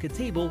to book a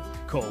table,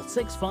 call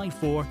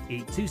 654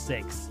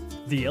 826.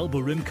 The Elbow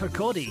Room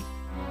Kirkcaldy.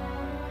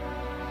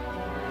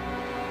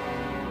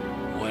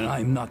 When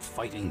I'm not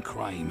fighting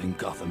crime in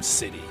Gotham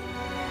City,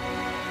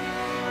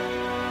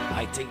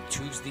 I take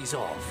Tuesdays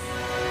off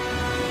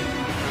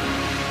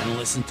and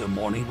listen to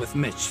Morning with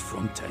Mitch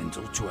from 10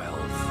 till 12.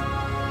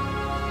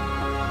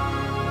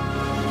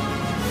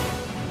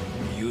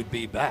 You'd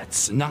be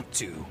bats not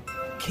to.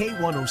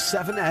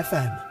 K107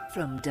 FM.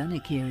 From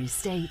Dunakeer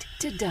Estate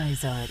to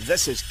Dysart.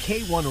 This is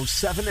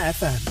K107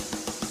 FM.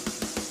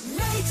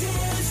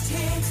 Latest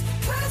hits,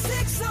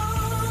 classic songs.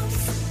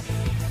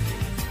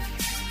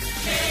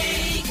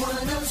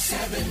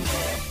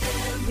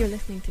 You're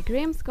listening to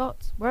Graham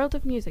Scott's World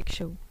of Music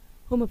show,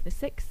 home of the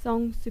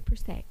 6-song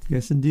superset.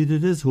 Yes, indeed,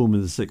 it is home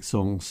of the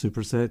 6-song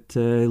superset,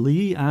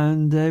 Lee.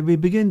 And we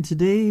begin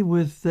today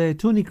with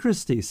Tony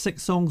Christie,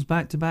 6 songs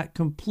back-to-back,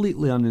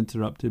 completely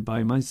uninterrupted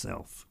by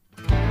myself.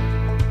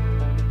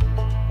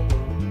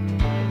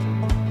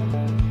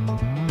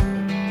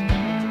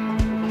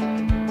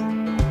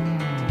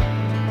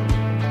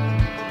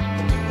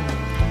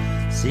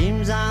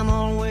 Seems I'm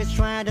always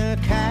trying to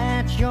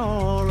catch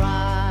your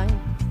eye.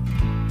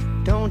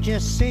 Don't you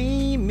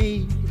see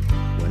me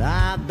when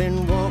I've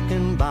been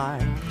walking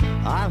by?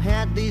 I've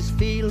had these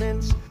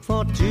feelings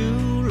for too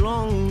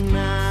long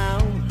now.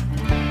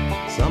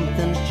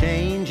 Something's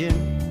changing.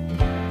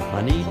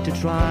 I need to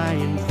try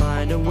and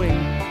find a way.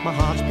 My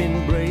heart's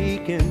been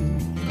breaking,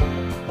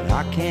 but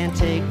I can't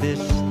take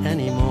this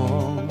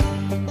anymore.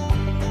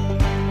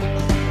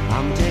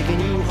 I'm taking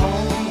you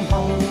home,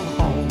 home,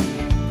 home.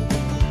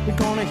 We're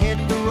gonna hit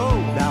the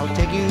road, I'll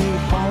take you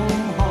home,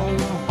 home,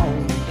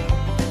 home.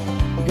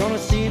 We're gonna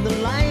see the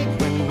light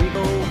when we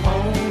go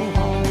home,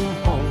 home,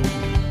 home.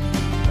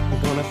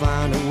 We're gonna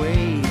find a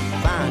way,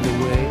 find a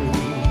way.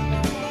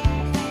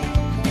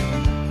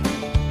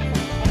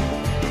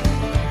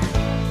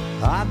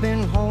 I've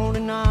been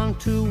holding on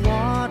to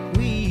what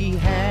we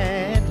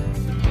had.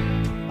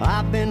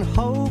 I've been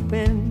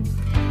hoping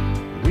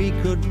we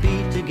could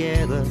be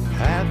together.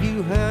 Have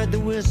you heard the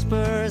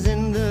whispers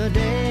in the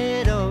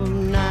dead of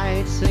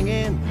night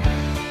singing?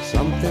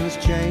 Something's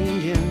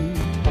changing.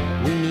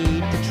 We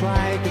need to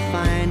try to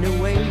find a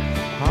way.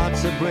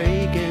 Hearts are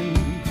breaking,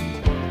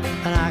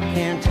 and I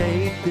can't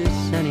take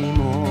this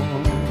anymore.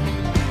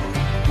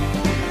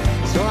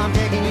 So I'm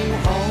taking you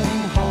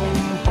home,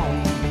 home,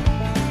 home.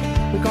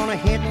 We're gonna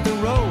hit the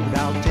road,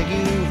 I'll take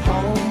you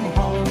home,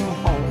 home,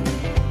 home.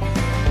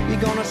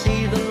 You're gonna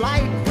see the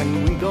light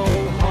when we go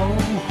home,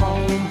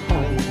 home,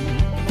 home.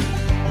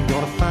 We're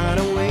gonna find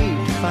a way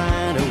to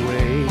find a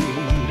way.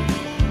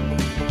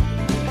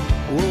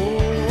 Whoa,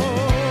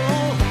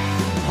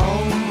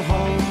 home,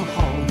 home,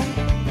 home.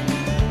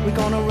 We're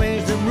gonna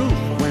raise the roof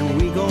when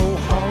we go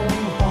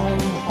home, home,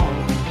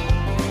 home.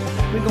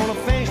 We're gonna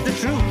face the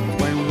truth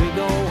when we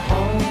go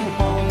home,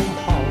 home,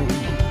 home.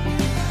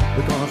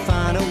 We're gonna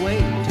find a way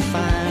to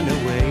find a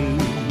way.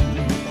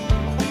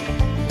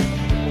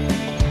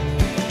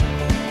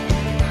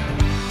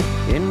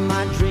 In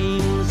my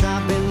dreams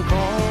I've been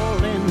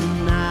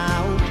calling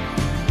out.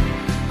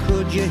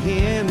 Could you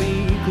hear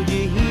me? Could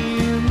you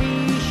hear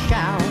me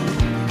shout?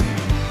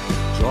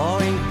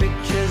 Drawing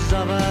pictures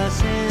of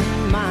us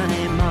in my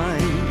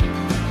mind.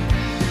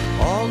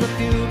 All the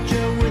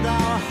future with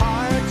our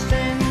hearts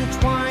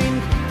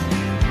entwined.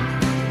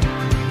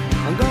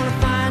 I'm gonna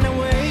find a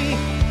way.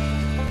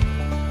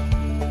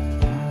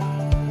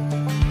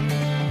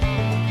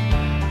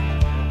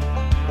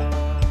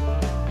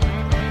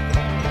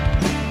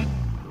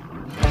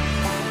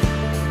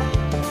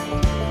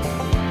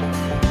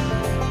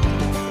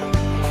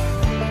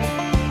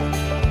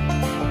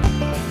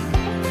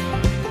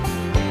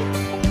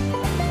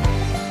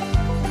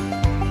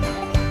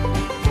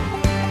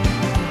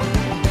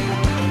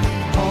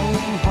 Home,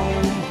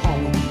 home,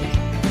 home.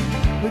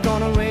 We're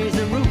gonna raise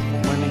the roof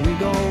when we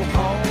go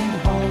home,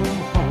 home,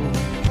 home.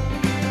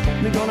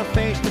 We're gonna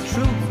face the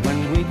truth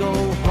when we go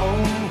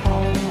home,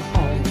 home,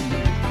 home.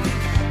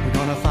 We're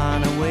gonna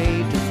find a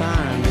way to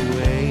find a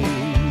way.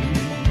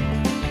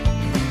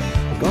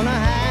 We're gonna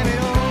have it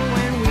all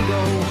when we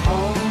go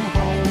home,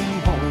 home,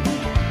 home.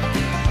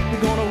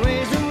 We're gonna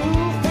raise the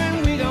roof when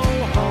we go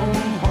home,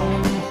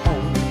 home,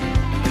 home.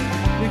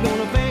 We're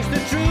gonna face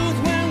the truth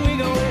when we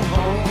go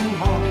home,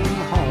 home,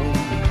 home.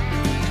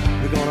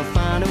 We're gonna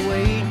find a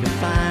way to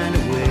find a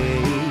way.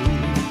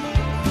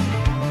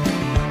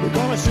 We're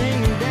gonna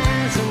sing and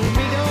dance when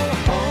we go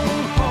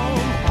home,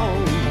 home,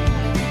 home.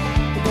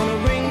 We're gonna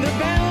ring the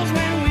bells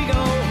when we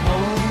go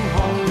home,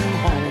 home,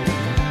 home.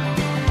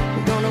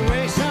 We're gonna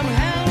raise some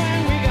hell when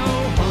we go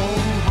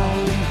home,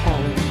 home,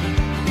 home.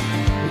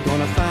 We're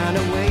gonna find a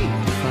way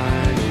to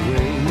find a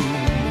way.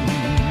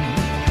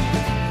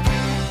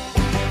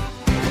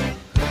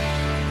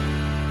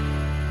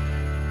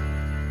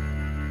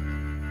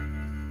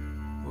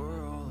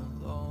 We're all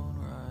alone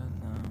right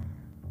now.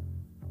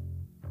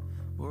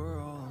 We're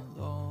all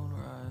alone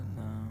right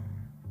now.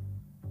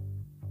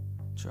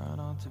 Try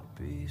not to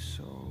be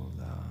so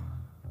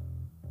loud.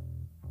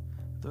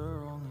 There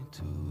are only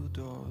 2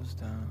 doors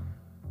down.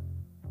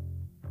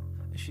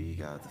 And she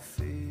got the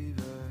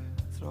fever.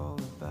 Throw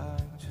it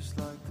back just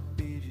like the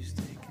Bee Gees.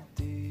 Take it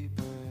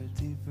deeper,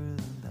 deeper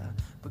than that.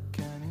 But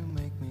can you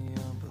make me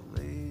a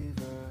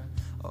believer?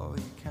 Oh,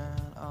 you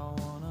can. I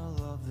want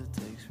a love that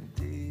takes me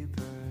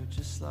deeper,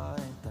 just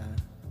like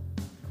that.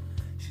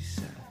 She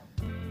said,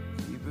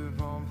 keep it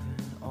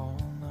bumping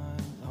all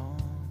night long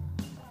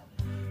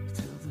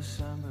till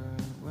December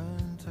and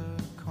winter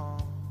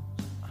comes.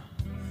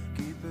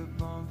 Keep it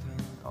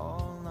bumping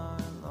all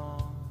night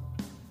long.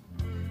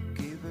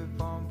 Keep it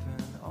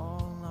bumping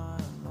all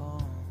night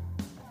long.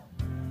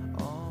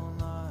 All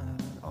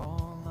night,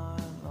 all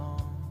night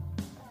long.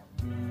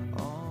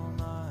 All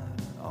night,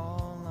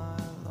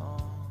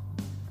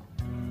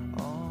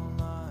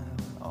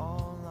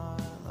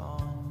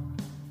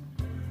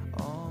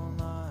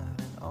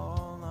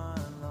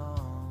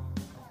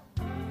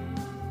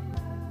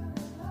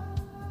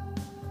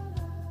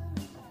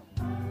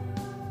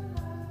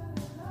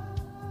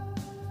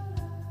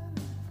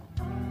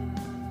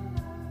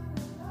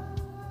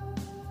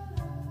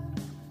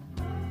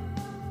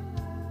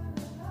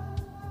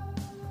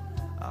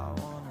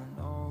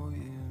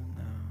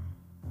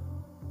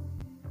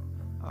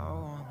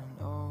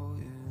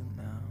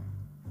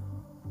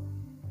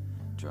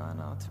 Try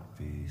not to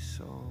be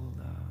so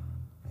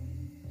loud.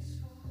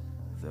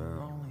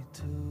 They're only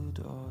 2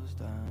 doors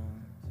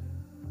down.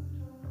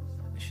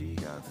 She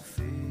got the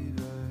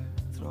fever,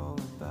 throw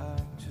it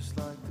back, just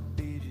like the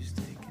Bee Gees.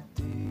 Take it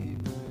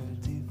deeper,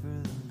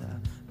 deeper than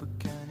that. But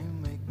can you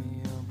make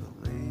me a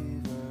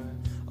believer?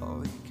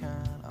 Oh, you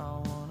can. I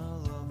want a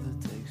love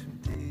that takes me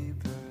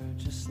deeper,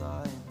 just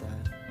like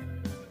that.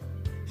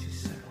 She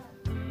said,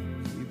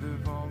 keep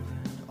it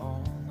bumping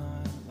all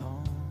night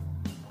long,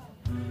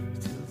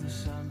 till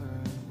December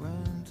and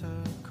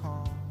winter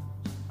comes.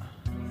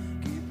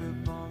 Keep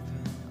it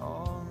bumping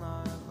all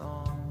night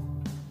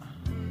long.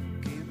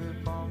 Keep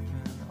it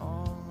bumping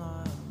all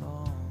night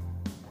long.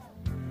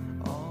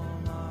 All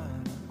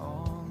night,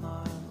 all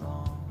night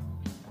long.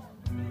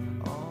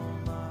 All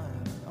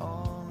night,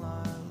 all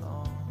night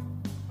long.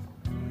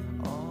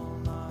 All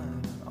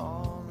night,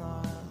 all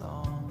night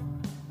long.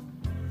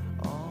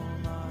 All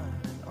night,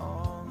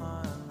 all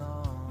night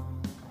long.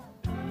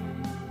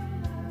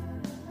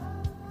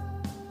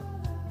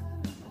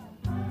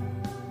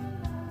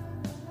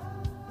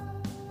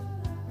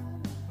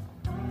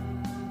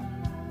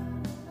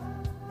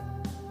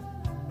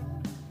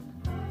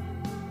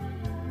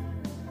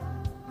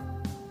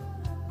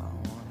 I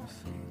wanna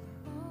feel it.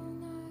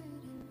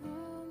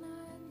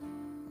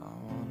 I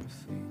wanna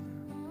feel it.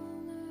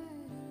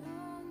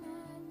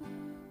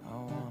 I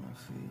wanna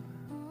feel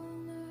it.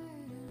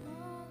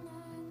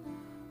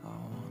 I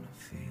wanna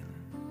feel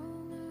it.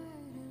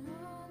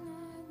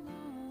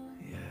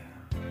 Yeah.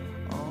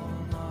 All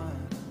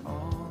night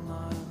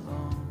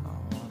long. I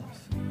wanna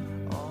feel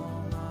it. All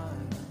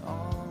night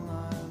long.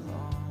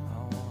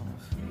 I wanna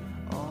feel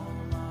it. All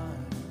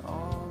night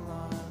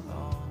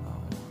long. I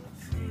wanna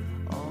feel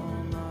it. All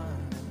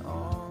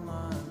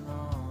night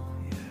long.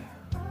 Yeah.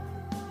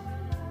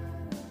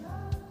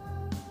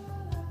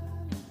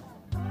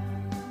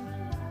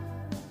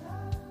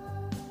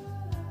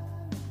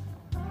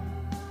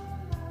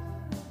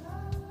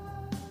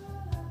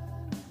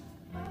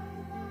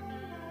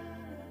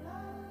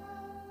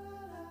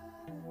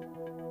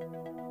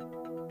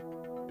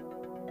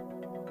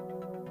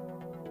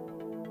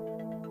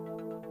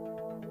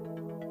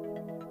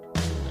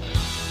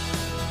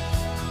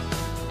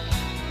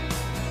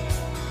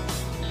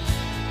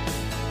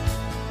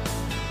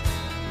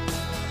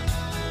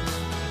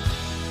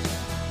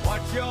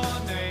 What's your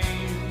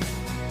name?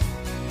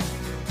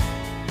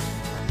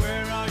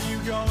 Where are you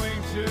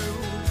going to?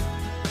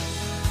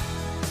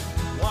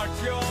 What's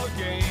your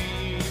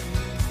game?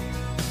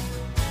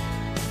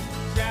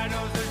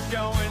 Shadows are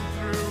showing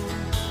through.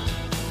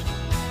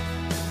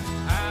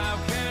 How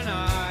can I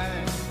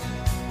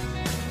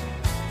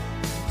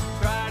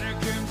try to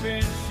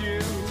convince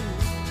you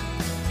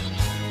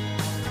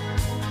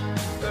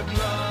that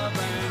love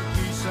and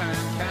peace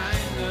and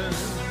kindness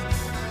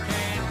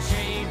can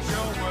change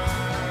your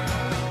world?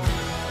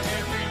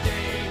 Every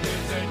day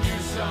there's a new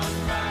sun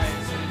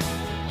rising,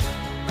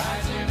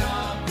 rising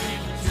up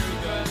into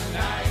the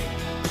night.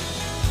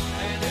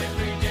 And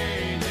every day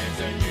there's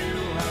a new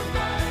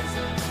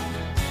horizon,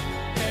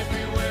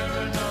 everywhere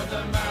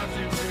another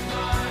mountain to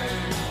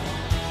climb.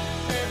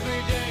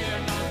 Every day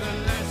another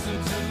lesson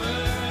to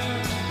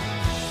learn,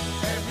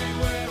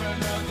 everywhere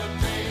another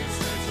page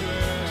to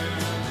turn.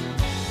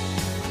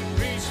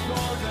 Reach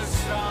for the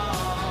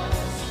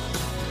stars,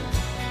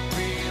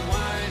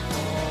 rewind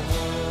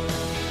forward,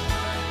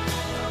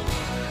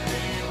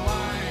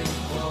 rewind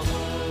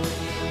forward.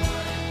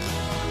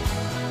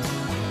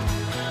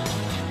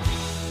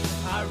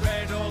 I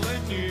read all the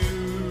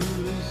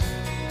news,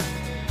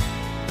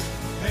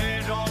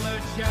 heard all the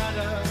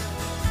chatter,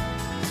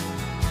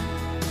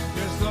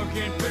 just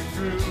looking for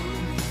truth.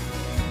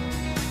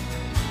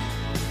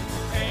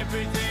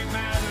 Everything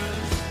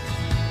matters,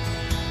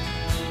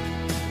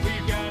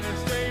 we've got to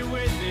stay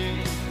with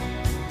it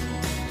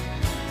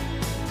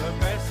the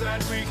best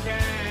that we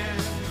can.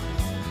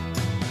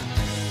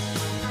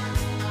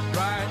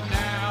 Right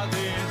now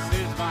this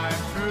is my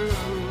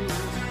truth,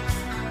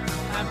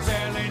 I'm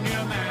telling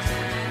you,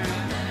 man.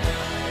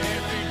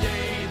 Every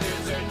day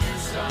there's a new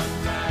sun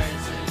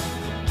rising,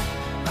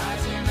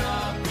 rising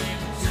up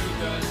into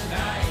the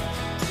night.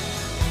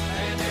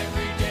 And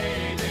every day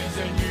there's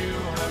a new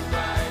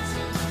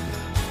horizon,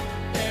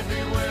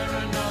 everywhere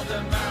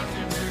another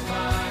mountain to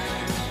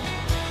climb.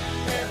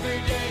 Every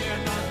day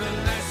another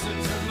lesson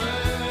to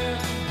learn,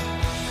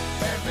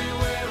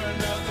 everywhere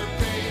another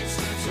page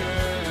to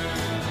turn.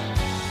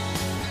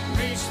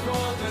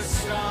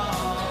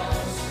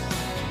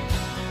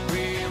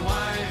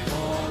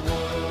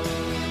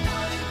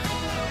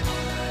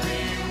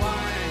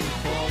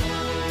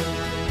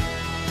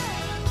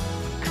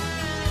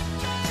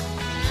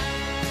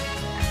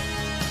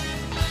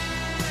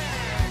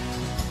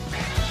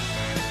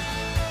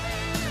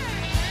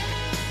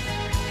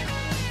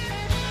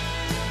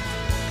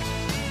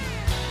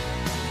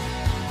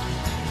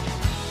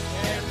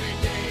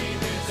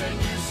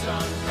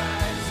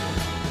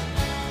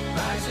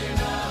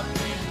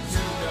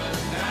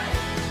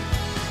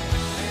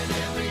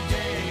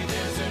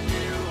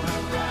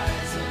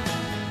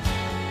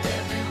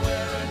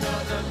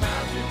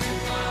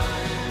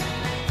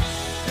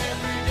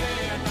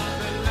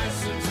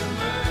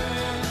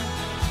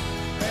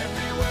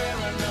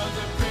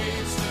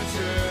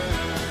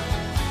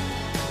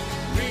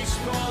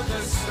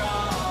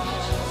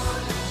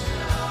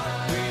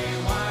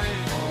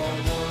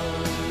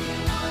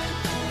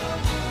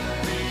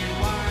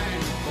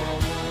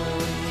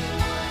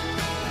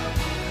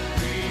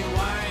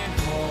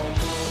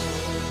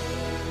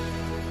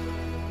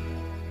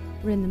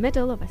 We're in the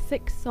middle of a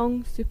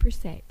 6-song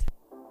superset.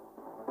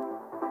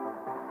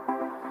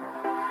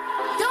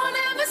 Don't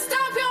ever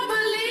stop your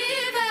believing.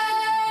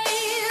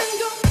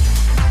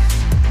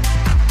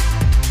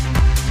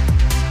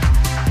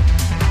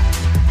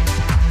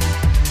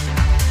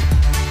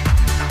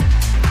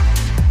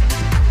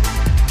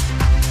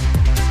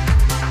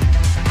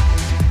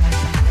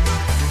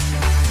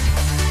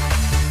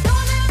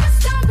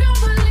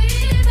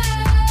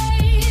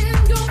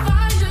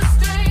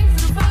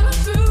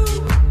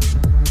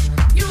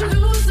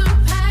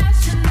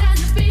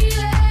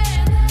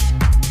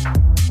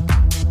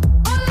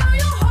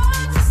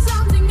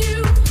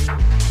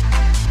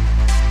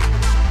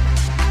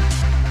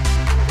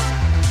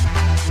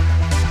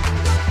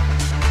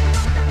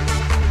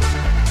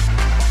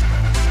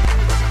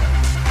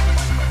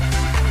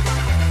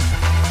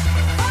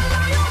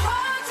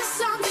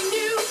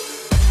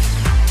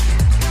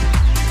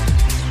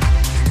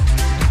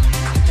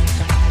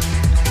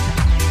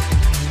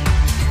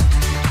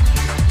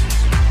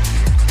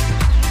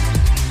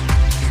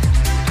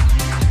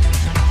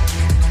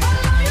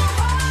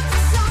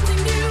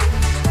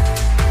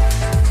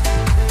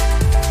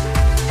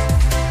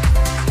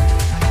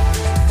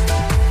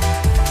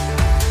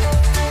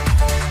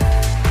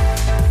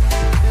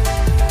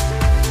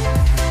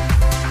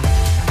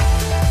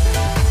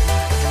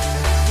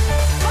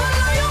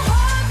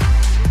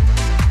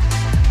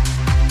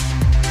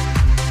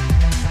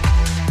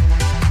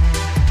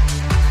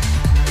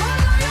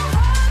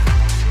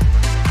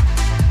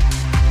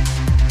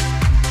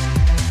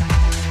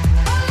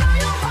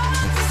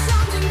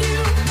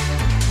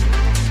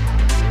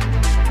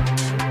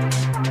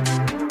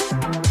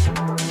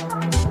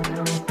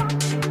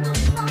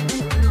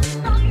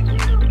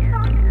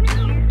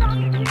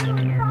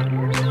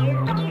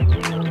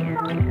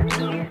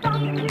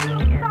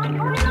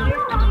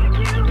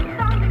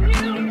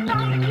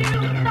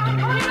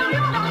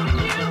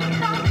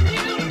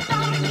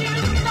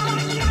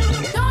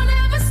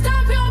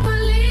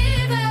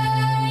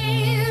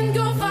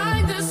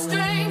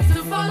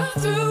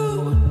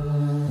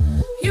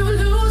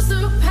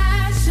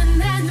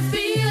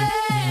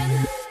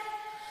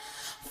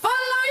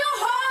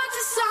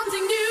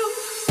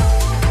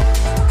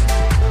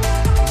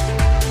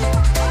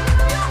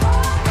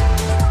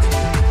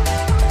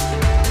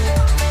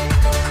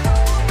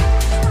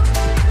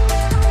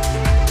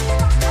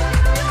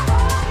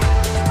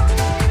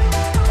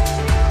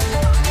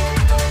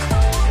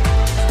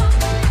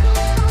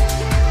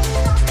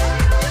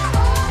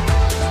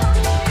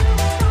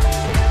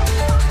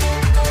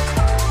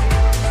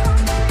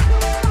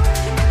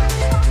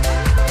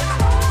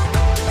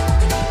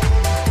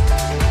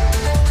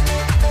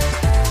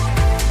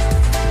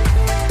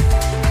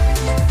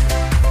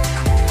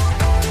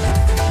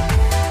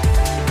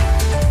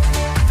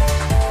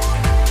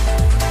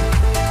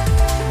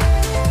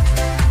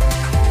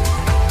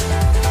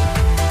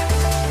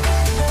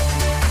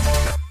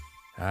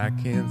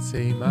 can't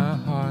say my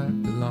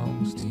heart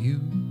belongs to you.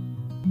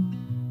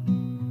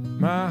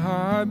 My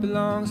heart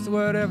belongs to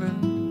whatever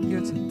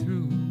gets it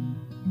through.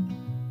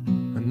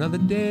 Another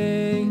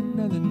day,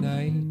 another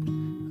night,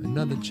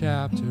 another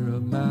chapter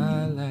of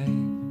my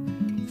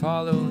life,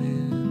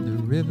 following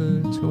the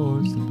river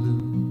towards the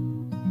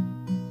blue.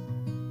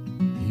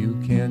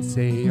 You can't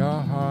say your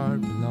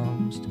heart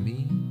belongs to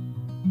me.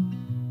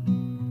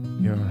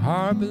 Your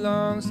heart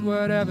belongs to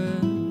whatever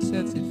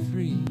sets it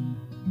free.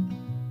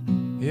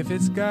 If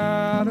it's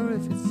God or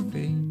if it's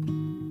fate,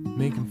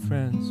 making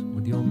friends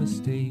with your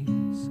mistakes.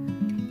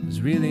 There's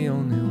really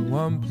only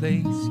one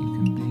place you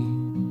can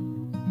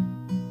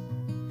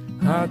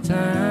be. Our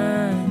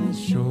time is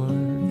short,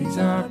 these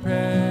are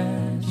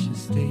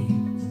precious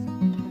days.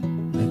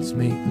 Let's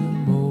make the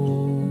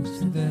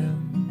most of them.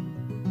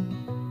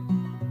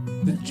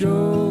 The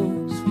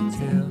jokes we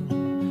tell,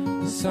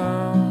 the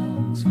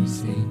songs we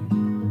sing,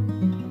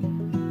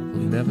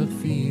 we'll never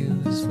feel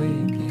this way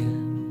again.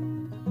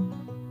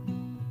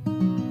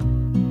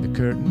 The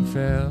curtain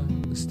fell,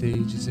 the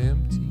stage is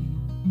empty,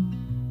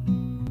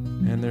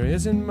 and there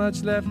isn't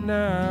much left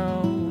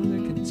now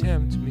that could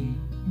tempt me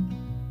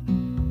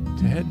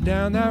to head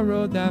down that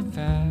road that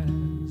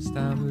fast.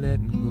 I'm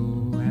letting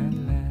go at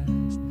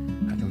last.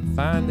 I can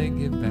finally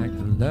give back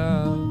the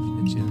love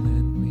that you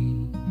lent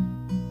me.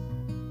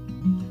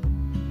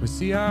 We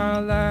see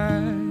our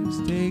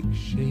lives take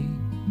shape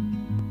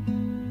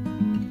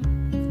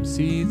from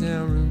seeds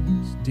and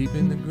roots deep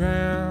in the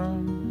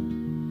ground.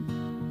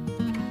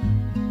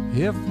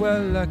 If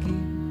we're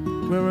lucky,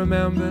 we'll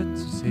remember to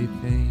say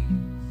thanks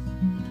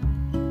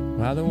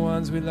while the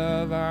ones we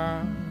love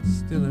are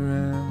still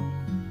around.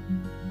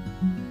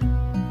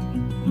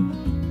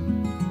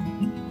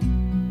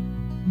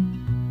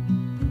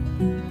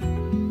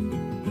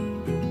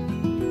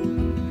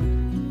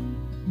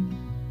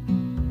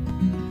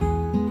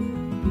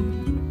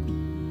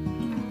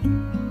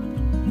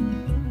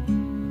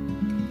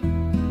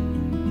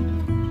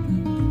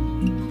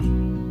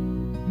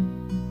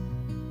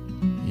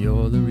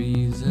 You're the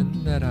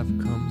reason that I've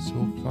come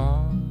so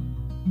far.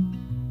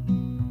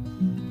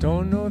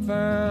 Don't know if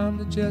I'm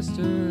the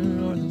jester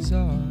or the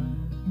czar.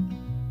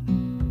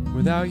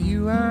 Without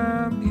you,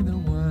 I'm neither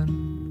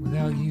one.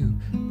 Without you,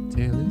 the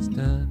tale is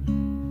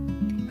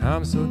done.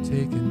 I'm so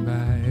taken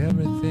by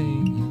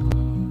everything you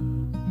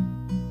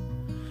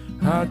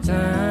are. Our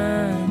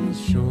time is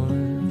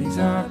short, these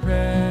are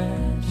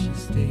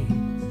precious days.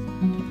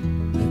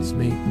 Let's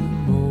make the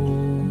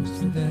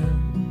most of them.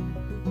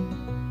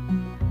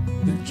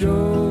 The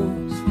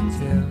jokes we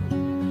tell,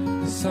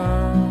 the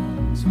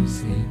songs we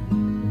sing,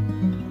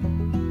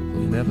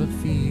 we'll never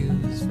feel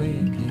this way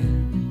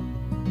again.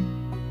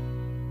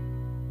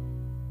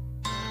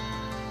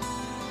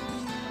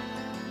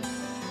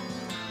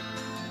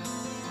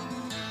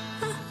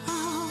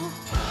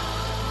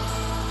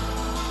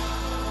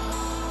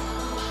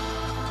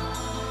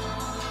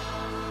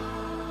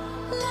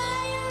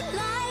 Liar,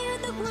 liar,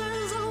 the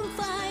world's on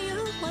fire.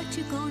 What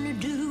you gonna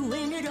do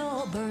when it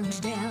all burns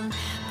down?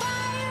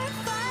 Fire,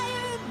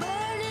 fire,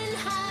 burning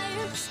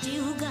higher.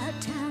 Still got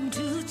time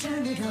to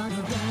turn it all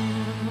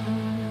around.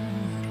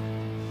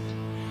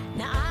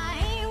 Now I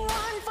ain't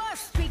one for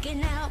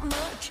speaking out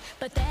much,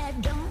 but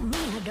that don't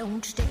mean I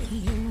don't stay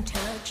in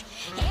touch.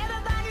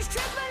 Everybody's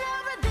tripping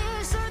over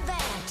this or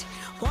that.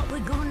 What we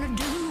gonna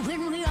do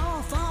when we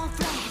all fall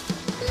flat?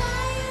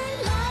 Liar,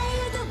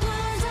 liar, the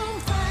world's on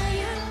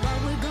fire. What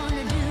we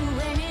gonna do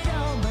when it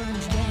all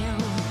burns down?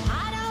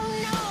 I don't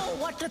know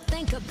what to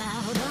think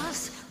about us.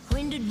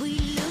 When did we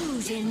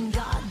lose? In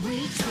God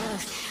we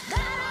trust.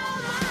 God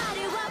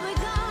Almighty, what we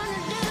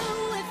gonna do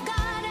if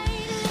God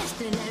ain't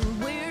listening and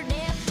we're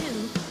deaf too?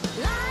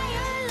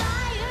 Liar,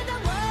 liar, the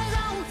world's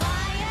on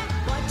fire.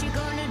 What you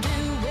gonna do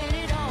when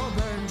it all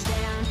burns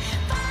down?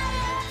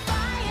 Fire,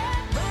 fire,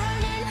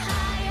 burning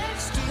higher.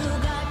 Still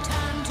got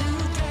time to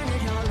turn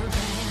it all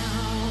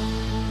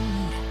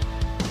around.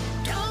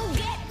 Don't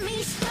get me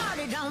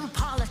started on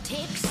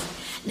politics.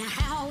 Now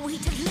how are we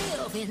to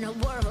live in a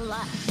world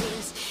like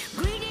this?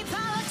 Greedy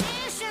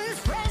politicians,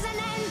 present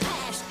and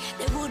past,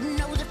 they wouldn't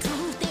know the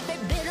truth if it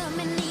bit them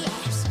in the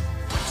ass.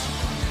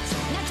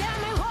 Now tell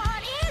me,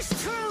 what is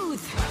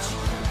truth?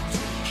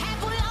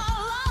 Have we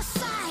all lost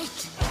sight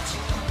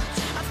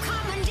of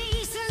common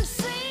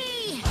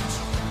decency,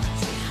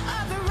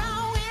 of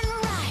wrong and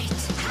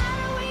right? How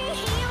do we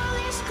heal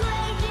this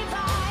great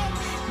divide?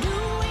 Do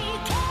we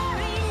care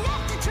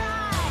enough to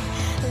try?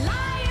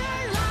 Liar,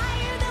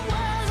 liar, the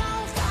world's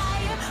on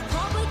fire.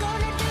 What we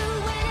gonna do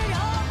when it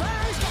all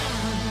burns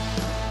down?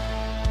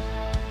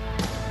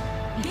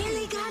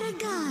 Billy got a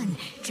gun,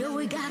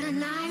 Joey got a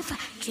knife,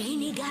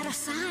 Janie got a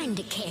sign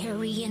to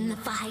carry in the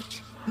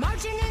fight.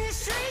 Marching in the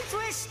streets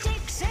with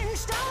sticks and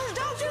stones.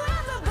 Don't you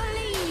ever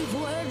believe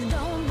words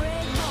don't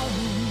break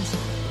bones.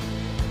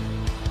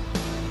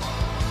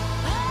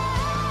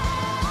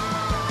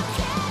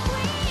 Can't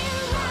we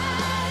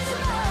rise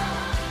above?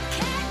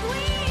 Can't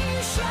we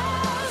show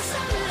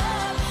some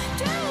love?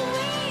 Do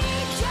we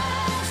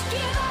just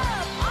give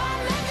up or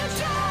make a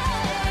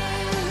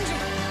change?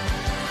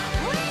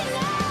 We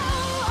know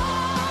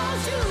all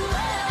too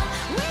well,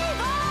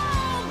 we've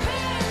all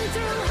been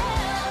through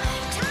hell.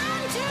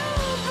 Time to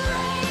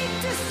break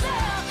the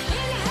spell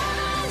in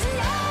heaven's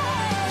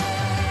name.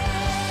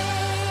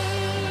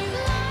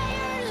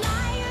 Liar,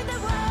 liar, the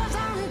world's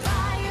on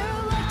fire.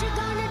 What you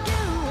gonna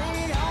do when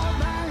it all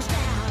burns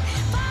down?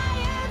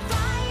 Fire,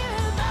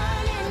 fire,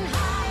 burning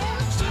higher.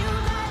 Still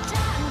got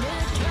time to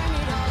turn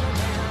it all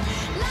around.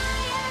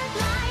 Liar,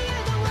 liar,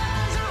 the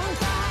world's on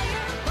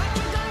fire. What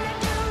you gonna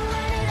do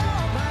when it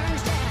all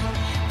burns down?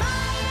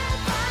 Fire,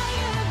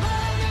 fire,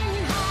 burning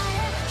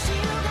higher.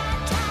 Still got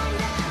time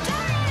to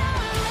turn it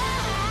all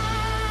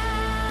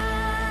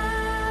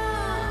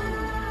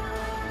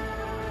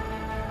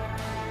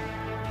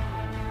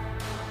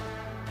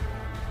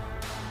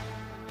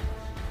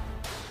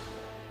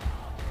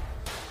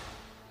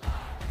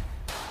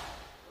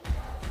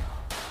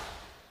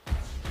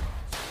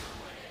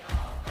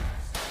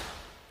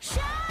Show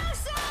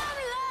some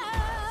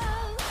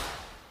love.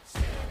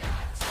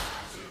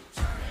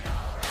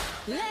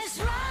 Let's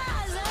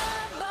rise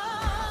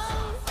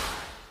above.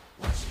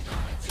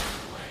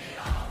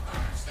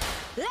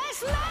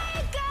 Let's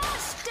make a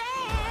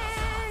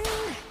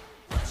stand.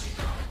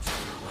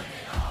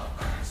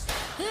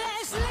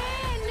 Let's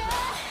lend a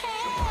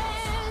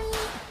hand.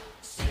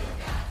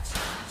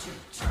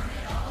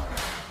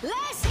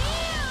 Let's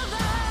heal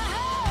the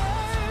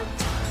hurt.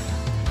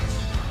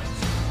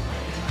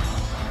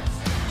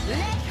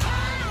 Let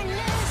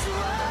kindness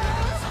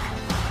work.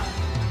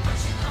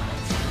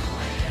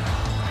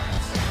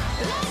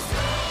 Let's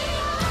be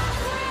your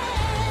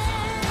friend.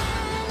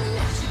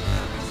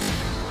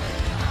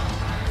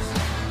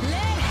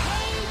 Let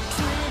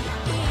hatred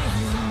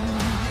end.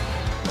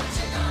 What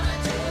you gonna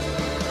do?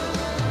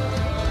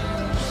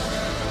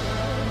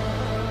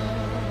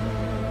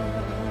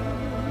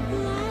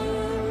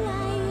 Liar,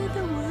 liar,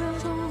 the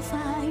world's on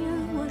fire.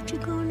 What you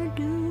gonna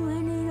do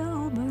when it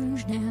all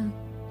burns down?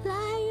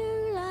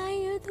 Liar,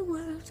 liar, the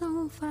world's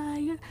on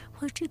fire.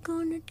 What you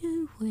gonna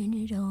do when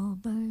it all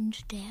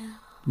burns down?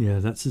 Yeah,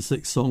 that's the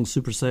 6-song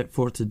superset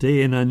for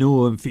today, and I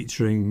know I'm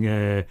featuring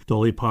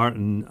Dolly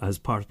Parton as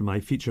part of my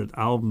featured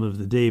album of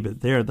the day, but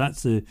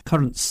that's the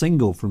current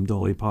single from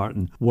Dolly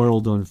Parton,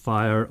 World on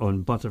Fire,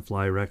 on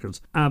Butterfly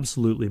Records.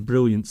 Absolutely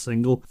brilliant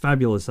single,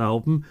 fabulous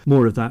album,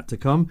 more of that to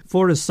come.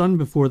 Forest Sun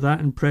before that,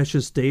 and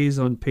Precious Days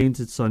on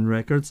Painted Sun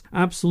Records.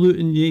 Absolute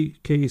in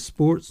UK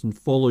Sports and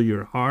Follow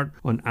Your Heart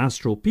on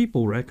Astral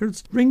People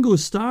Records. Ringo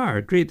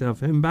Starr, great to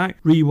have him back.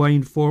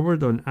 Rewind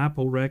Forward on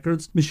Apple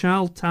Records.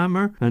 Michelle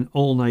Tammer and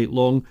All Night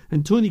Long,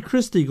 and Tony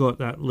Christie got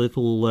that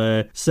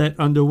little set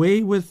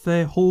underway with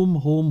Home,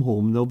 Home,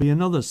 Home. There'll be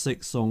another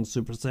 6-song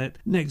superset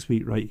next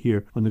week right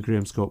here on the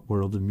Graham Scott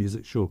World of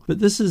Music show. But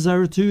this is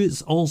hour 2,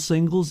 it's all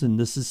singles, and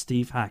this is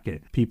Steve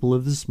Hackett, People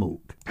of the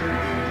Smoke.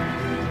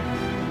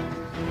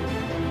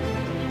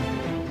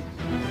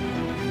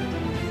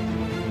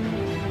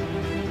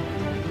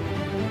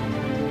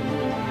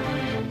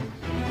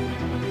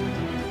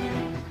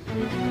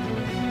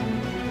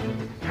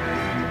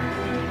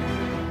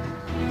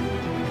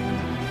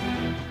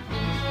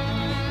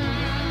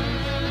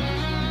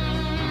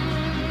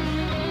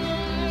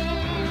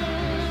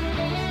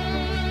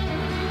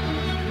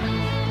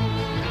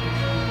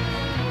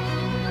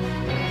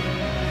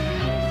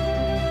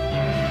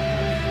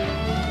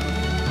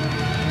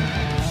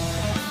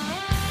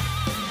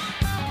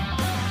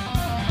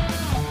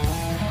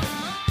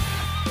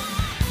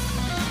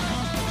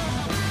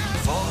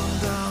 Falling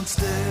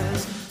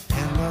downstairs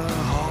in the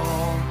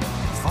hall,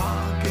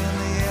 fog in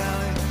the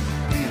alley,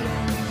 beat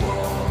on the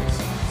walls,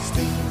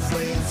 steam,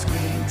 flame,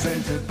 scream,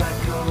 train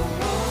tobacco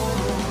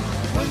roll.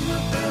 When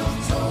the bell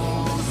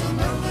tolls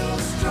another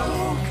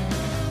stroke,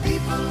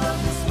 people of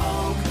the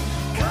smoke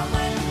come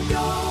and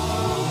go.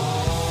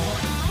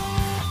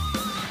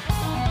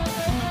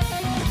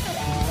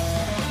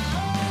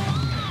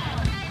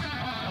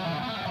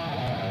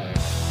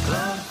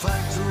 Cloud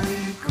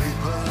factory, great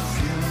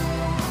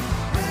perfume,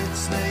 red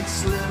snakes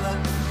slither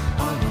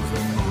under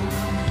the moon.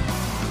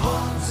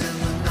 Horns in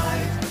the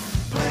night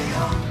play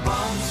on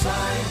bomb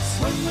sites.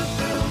 When the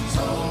bell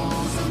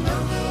tolls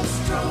another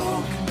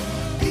stroke,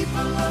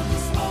 people of the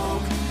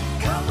smoke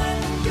come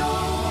and go.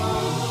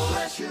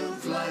 Flash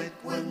of light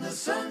when the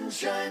sun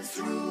shines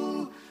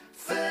through.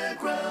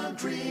 Fairground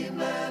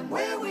dreamland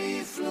where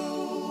we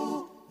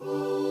flew.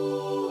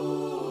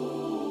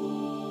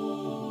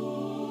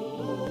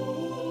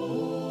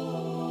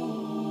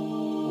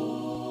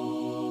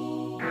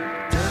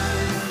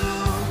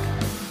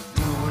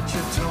 Do what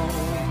you're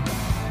told.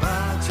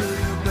 Bow to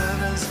your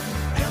betters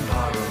and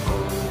borrow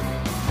hope.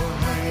 Or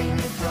hang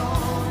it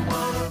down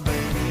while the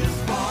baby is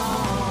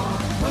born.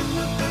 When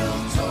the bell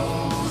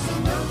tolls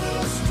another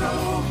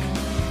stroke,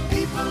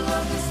 people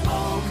of the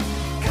smoke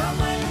come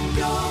and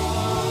go.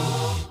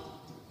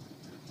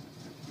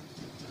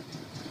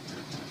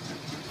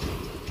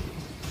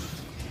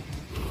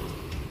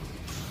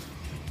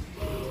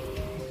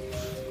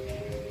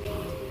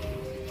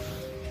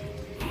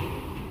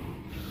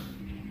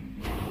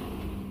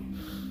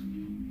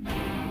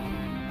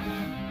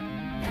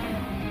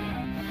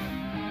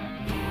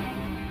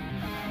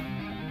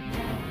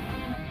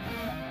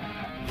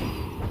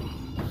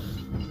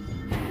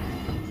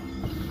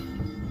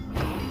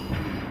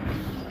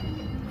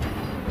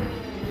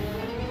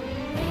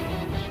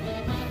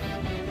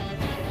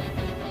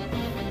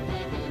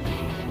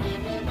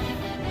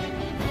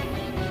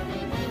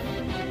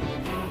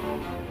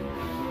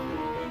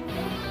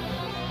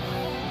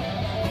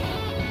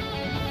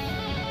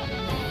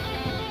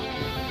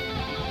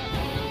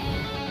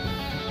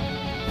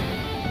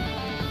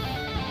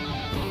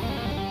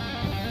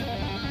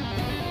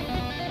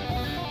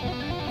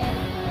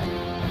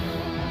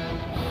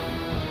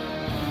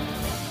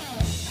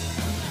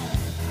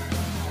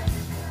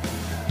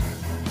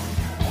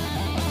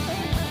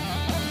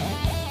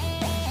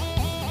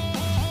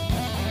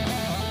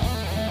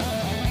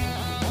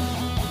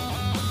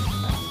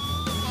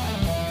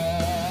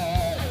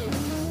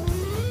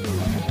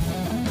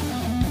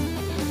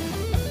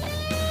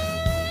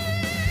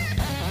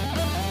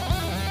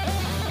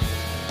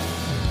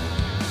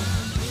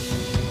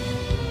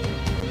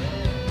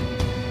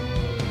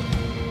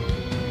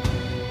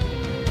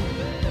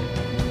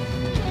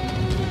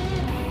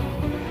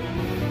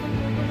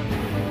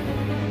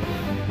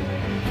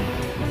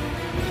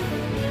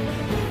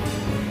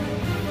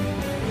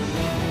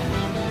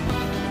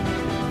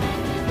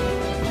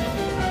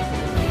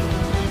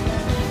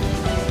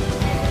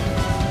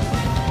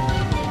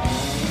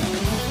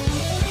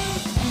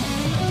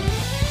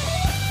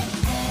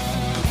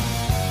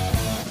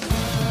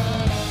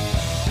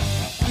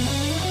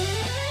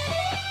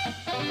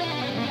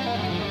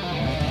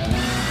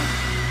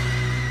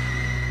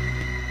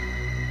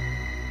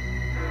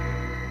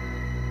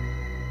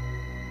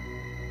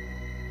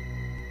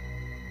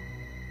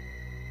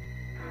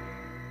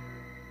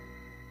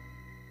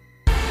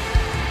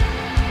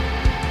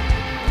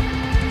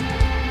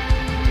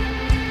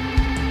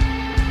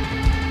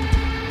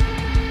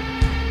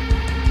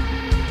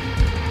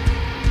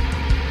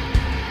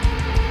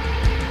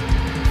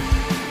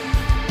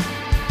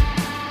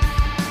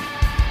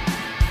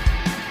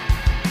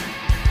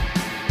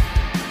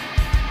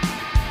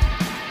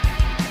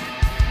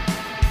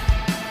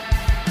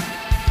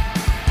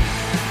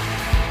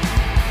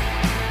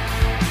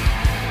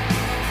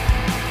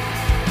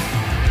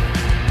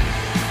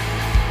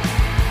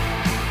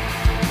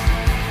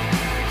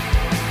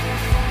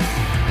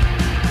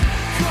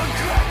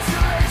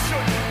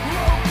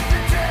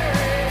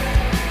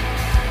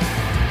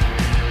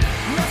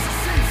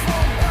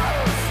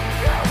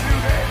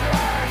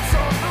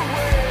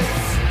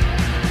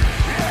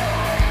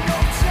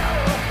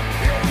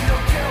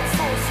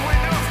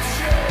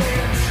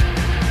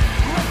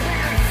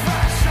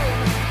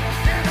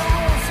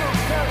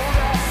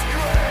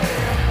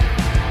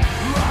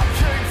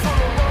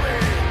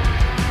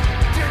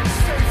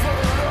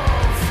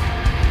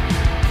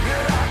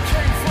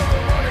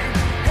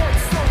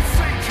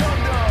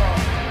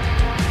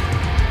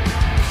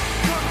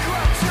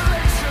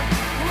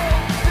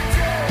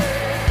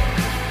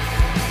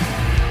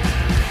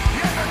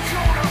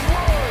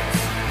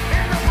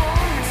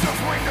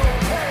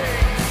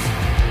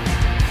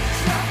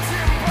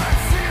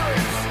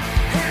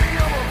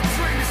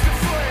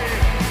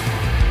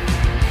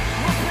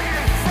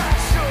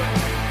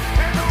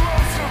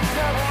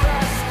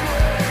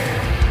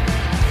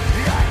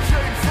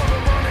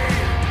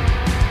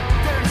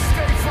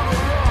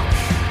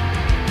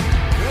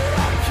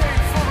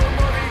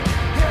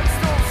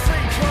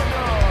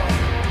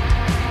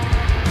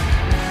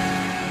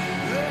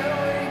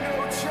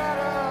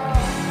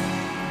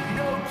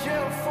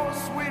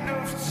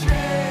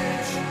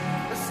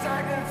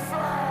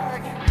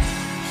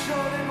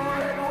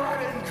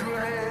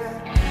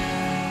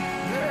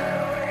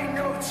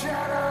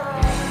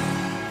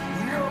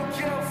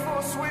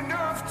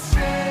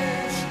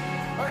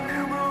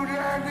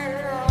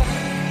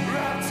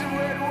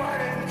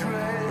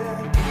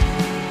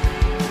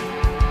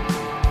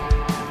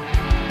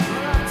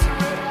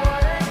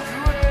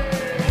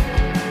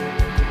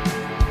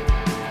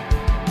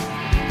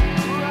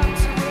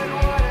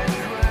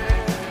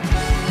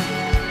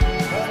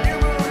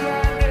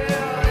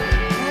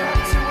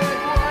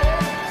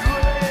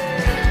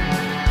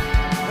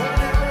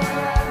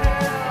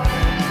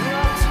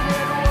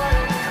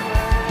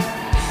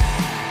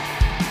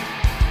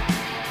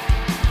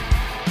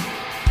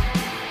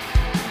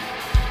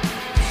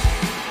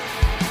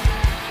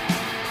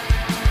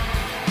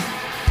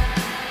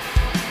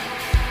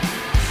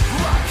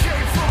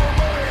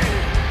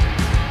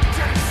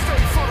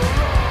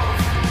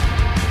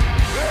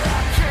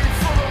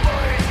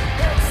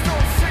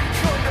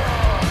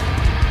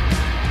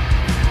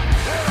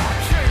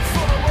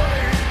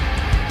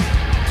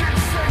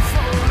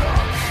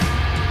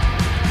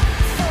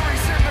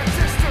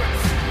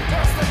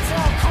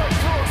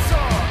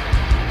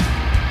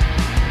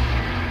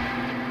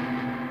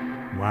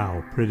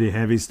 Wow, pretty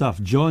heavy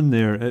stuff. John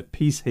there at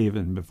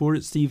Peacehaven. Before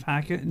it's Steve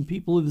Hackett and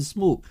People of the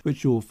Smoke,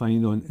 which you'll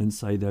find on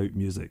Inside Out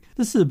Music.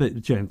 This is a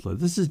bit gentler.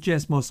 This is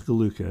Jess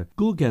Moskaluka.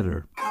 Go Get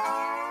Her.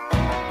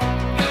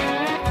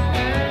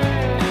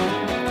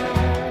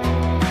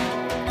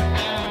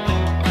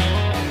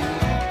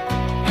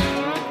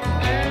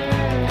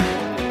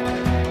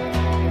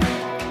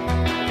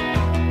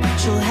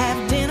 She'll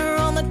have dinner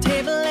on the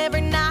table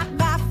every night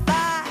by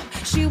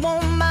 5. She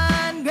won't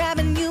mind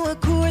grabbing you a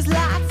Coors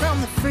Light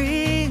from the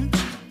fridge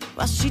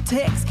while she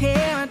takes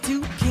care of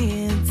 2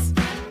 kids.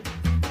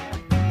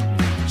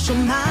 She'll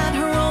mind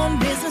her own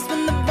business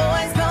when the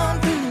boys gone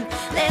through.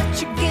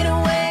 Let you get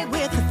away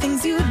with the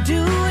things you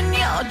do when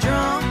you're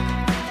drunk,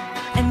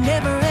 and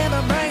never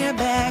ever bring her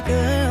back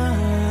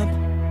up.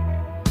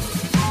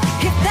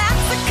 If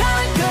that's the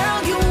kind of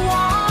girl you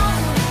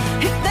want,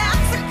 if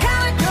that's the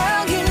kind of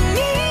girl you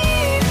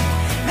need,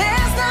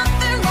 there's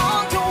nothing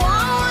wrong to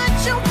want what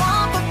you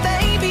want, but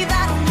baby,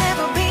 that'll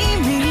never be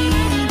me.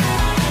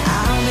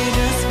 I'll be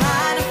just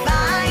fine if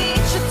I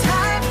ain't your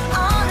type.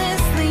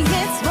 Honestly,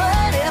 it's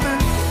whatever.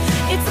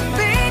 It's a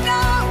big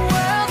old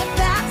world. If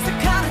that's the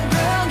kind of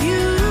girl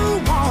you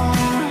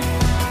want,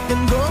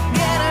 then go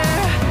get her.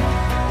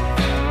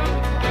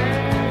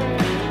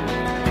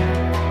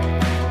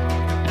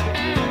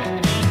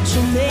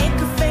 She'll make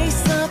her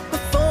face up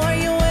before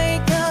you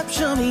wake up.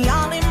 She'll be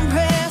all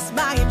impressed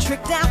by your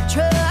tricked out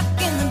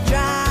truck in the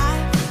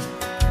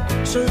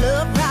drive. She'll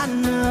love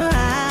riding the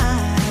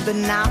ride, but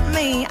not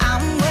me.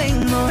 I'm way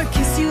more.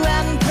 Kiss you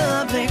out in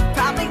public,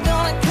 probably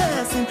gonna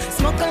cuss and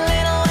smoke a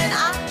little when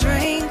I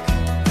drink.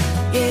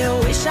 Yeah, I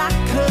wish I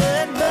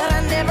could, but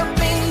I've never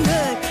been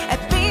good at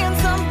being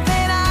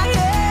something I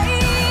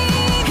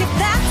ain't. If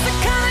that's the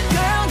kind of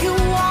girl you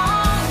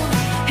want,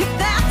 if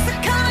that's the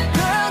kind of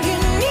girl you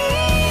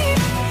need,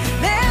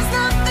 there's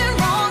nothing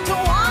wrong to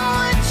want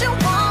what you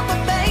want,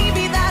 but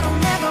baby, that'll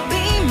never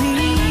be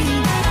me.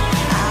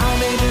 I'll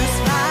be just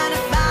fine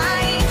if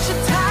I ain't your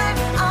type.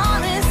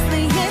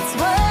 Honestly, it's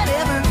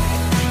whatever.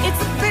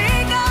 It's a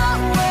big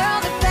old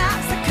world. If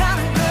that's the kind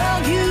of girl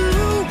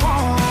you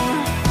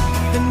want,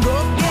 then go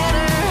get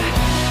her.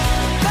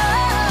 Go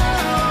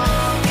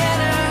get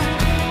her.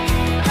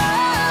 Go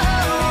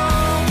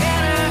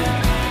get her.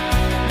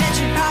 That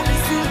should probably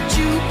suit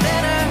you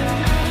better.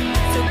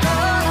 So go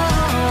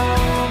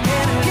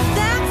get her. If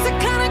that's the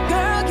kind of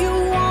girl you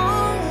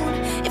want,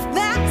 if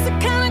that's the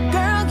kind of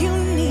girl you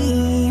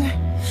need,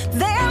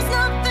 there's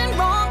nothing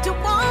wrong to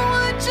want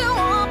what you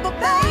want, but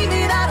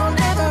baby, that'll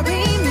never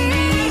be me.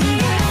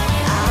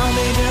 I'll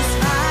be just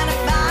fine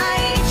if I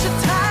ain't your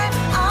type.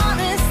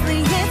 Honestly,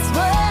 it's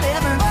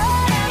whatever.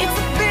 It's a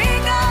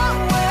big old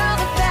world.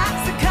 If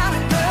that's the kind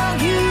of girl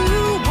you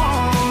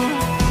want,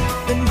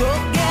 then go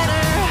get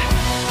her.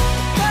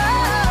 Go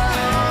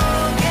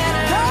get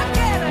her. Go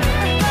get her.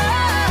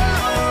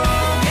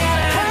 Go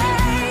get her.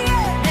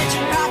 That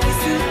should probably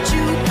suit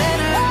you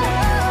better.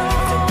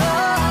 So go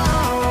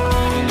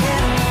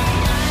get her.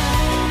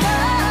 Go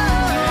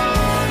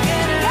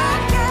get her. Go get her.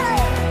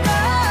 Go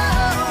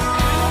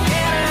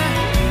get her.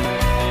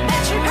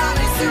 That should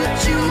probably suit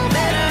you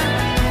better.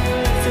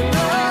 So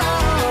go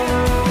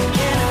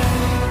get her.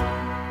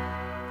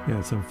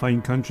 Yeah, some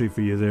fine country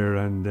for you there,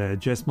 and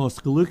Jess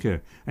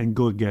Moskaluka and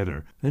Go Get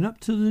Her. And up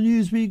to the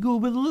news we go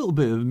with a little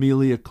bit of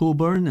Amelia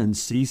Coburn and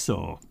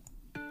Seesaw.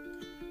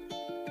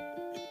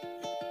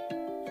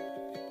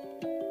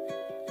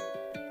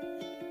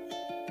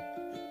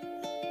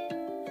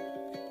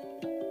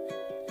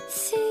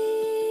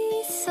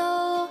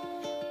 Seesaw,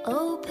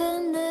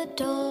 open the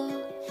door,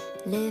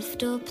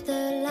 lift up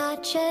the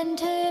latch,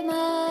 enter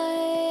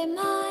my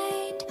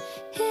mind.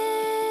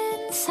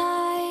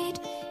 Inside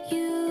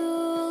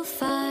you'll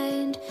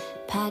find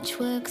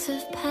patchworks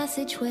of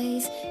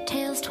passageways,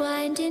 tales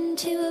twined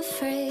into a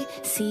fray,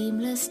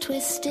 seamless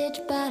twisted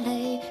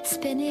ballet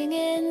spinning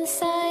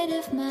inside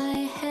of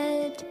my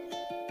head.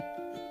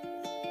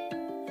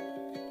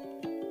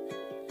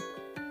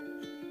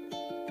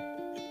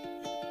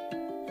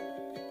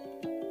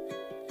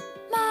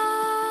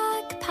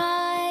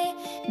 Magpie,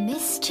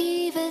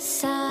 mischievous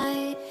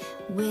sigh,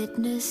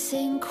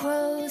 witnessing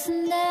crows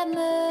and their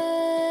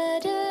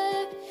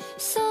murder.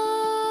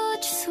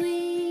 Such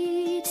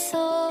sweet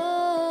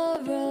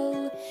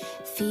sorrow,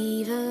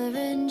 fever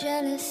and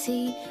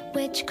jealousy,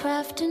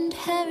 witchcraft and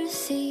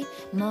heresy,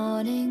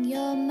 mourning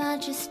your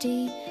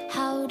majesty.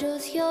 How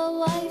does your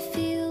wife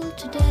feel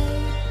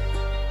today?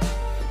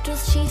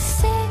 Does she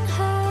sing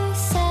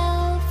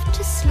herself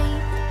to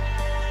sleep?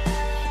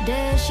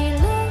 Does she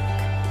look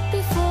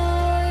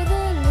before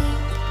the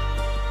leap?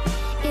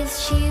 Is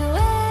she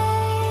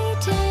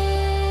waiting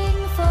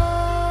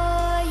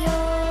for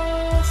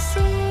your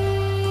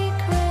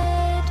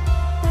secret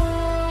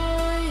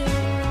or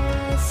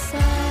your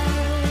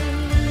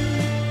sign?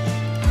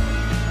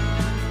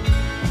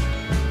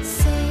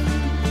 Sing,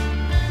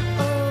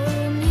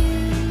 oh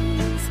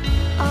muse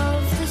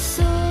of the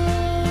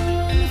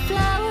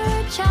sunflower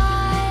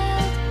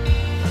child,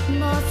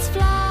 moths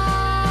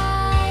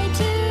fly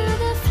to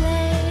the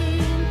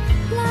flame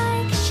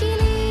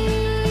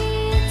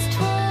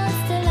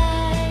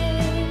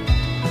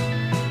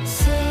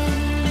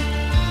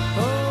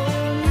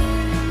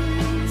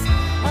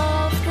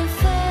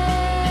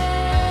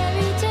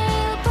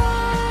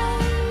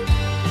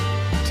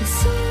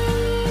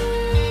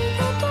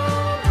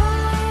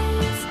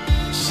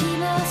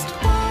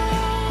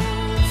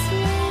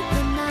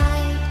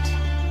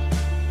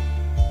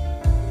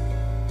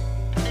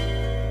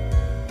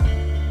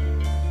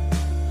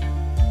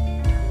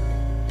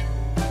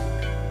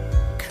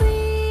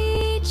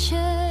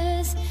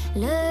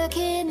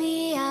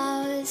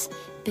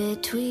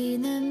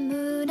Between the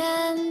moon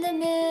and the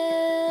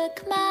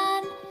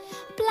milkman,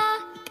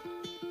 black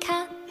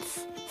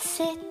cats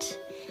sit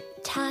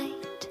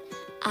tight.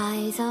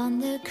 Eyes on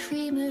the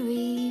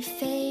creamery,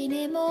 feign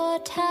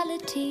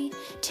immortality,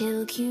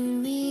 till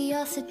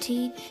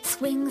curiosity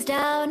swings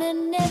down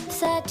and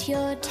nips at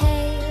your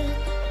tail.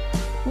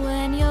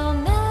 When your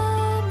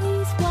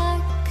memories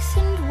wax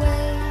and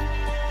wane,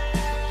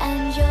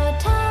 and your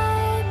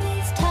time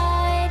is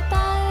tied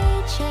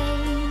by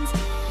chains,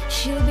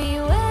 she'll be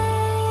waiting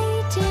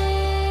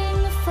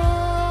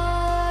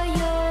for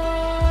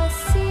your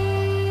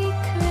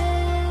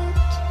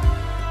secret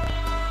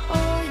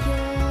or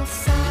your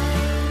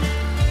sign.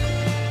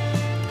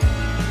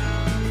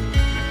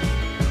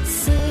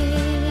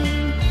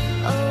 Sing,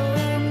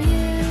 oh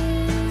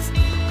muse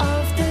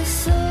of the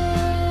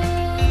sunflower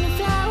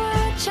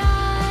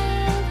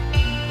child,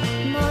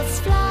 moths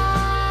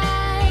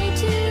fly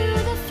to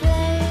the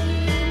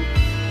flame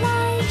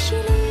like she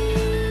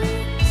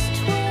leaps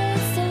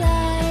towards the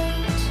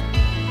light.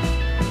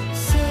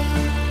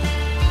 Sing,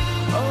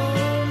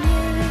 oh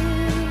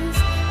muse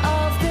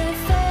of the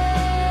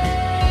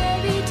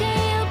fairy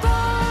tale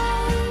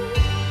bride,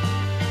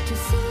 to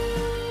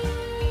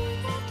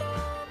see the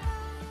dawn.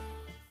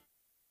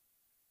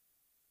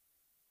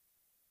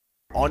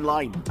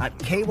 Online at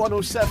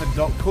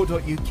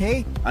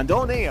k107.co.uk and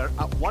on air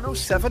at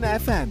 107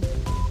 FM.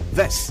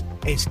 This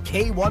is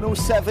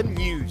K107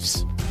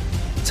 News.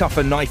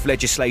 Tougher knife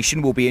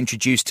legislation will be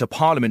introduced to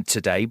Parliament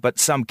today, but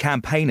some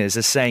campaigners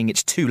are saying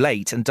it's too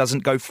late and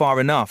doesn't go far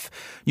enough.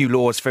 New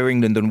laws for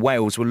England and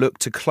Wales will look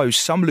to close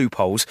some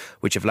loopholes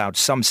which have allowed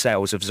some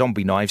sales of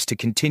zombie knives to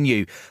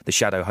continue. The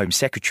Shadow Home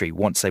Secretary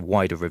wants a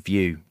wider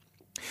review.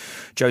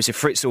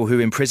 Joseph Fritzl, who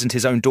imprisoned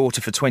his own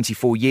daughter for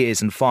 24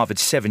 years and fathered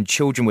 7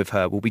 children with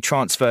her, will be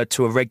transferred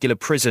to a regular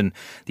prison.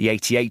 The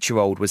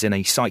 88-year-old was in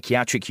a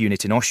psychiatric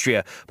unit in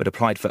Austria but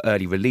applied for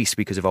early release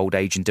because of old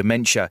age and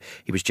dementia.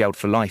 He was jailed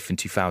for life in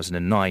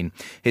 2009.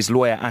 His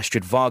lawyer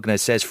Astrid Wagner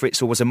says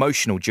Fritzl was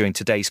emotional during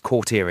today's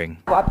court hearing.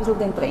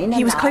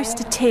 He was close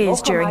to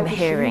tears during the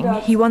hearing.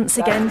 He once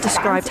again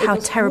described how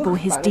terrible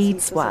his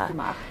deeds were.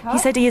 He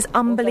said he is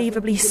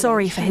unbelievably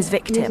sorry for his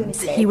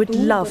victims. He would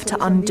love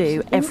to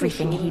undo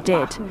everything he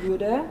did.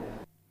 The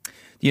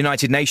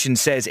United Nations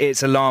says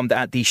it's alarmed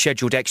at the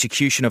scheduled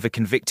execution of a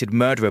convicted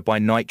murderer by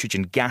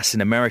nitrogen gas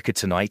in America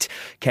tonight.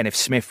 Kenneth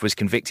Smith was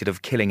convicted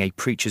of killing a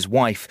preacher's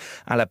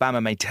wife.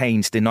 Alabama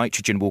maintains the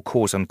nitrogen will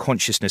cause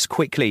unconsciousness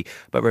quickly,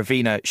 but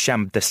Ravina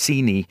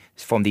Shamdasini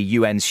from the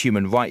UN's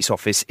Human Rights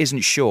Office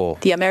isn't sure.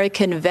 The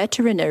American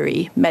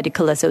Veterinary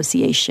Medical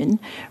Association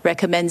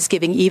recommends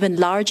giving even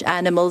large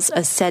animals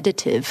a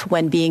sedative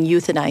when being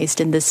euthanized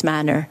in this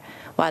manner,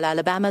 while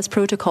Alabama's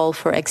protocol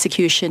for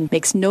execution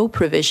makes no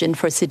provision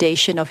for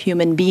sedation of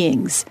human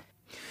beings.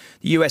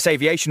 The US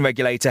aviation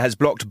regulator has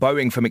blocked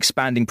Boeing from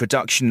expanding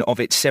production of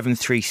its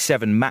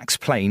 737 MAX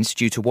planes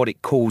due to what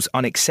it calls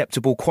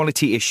unacceptable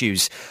quality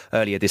issues.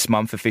 Earlier this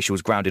month,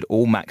 officials grounded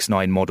all MAX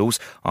 9 models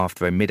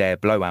after a mid-air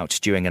blowout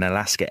during an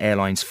Alaska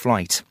Airlines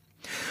flight.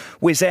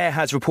 Wizz Air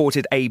has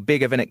reported a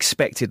bigger than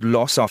expected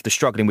loss after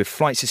struggling with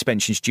flight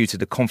suspensions due to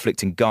the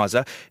conflict in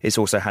Gaza. It's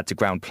also had to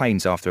ground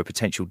planes after a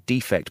potential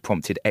defect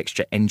prompted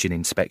extra engine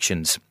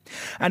inspections.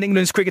 And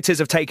England's cricketers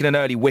have taken an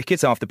early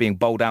wicket after being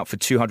bowled out for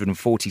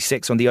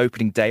 246 on the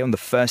opening day on the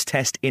first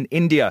test in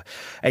India.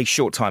 A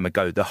short time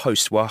ago, the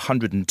hosts were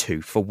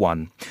 102 for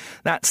 1.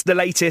 That's the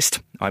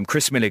latest. I'm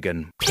Chris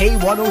Milligan.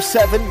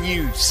 K107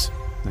 News.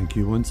 Thank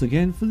you once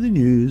again for the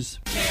news.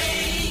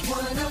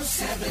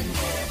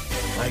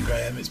 Hi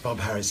Graham, it's Bob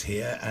Harris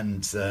here,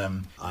 and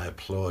I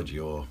applaud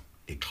your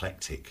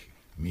eclectic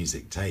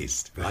music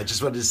taste. I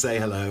just wanted to say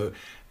hello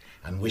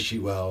and wish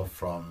you well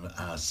from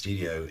our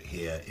studio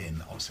here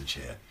in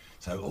Oxfordshire.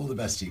 So all the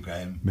best to you,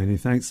 Graham. Many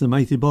thanks to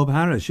mighty Bob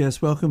Harris.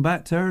 Yes, welcome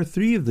back to Hour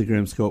 3 of the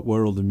Graham Scott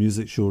World of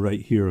Music show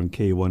right here on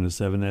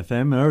K107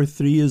 FM. Hour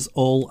 3 is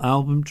all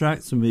album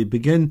tracks, and we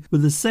begin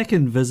with the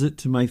second visit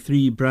to my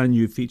 3 brand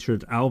new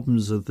featured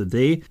albums of the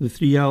day. The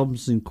 3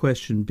 albums in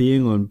question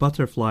being on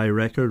Butterfly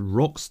record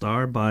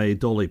Rockstar by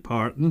Dolly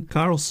Parton,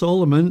 Carl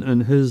Solomon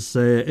and his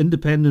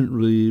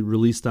independently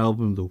released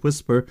album The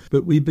Whisper.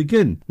 But we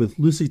begin with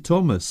Lucy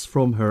Thomas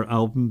from her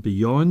album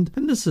Beyond,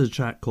 and this is a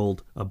track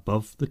called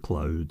Above the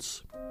Clouds.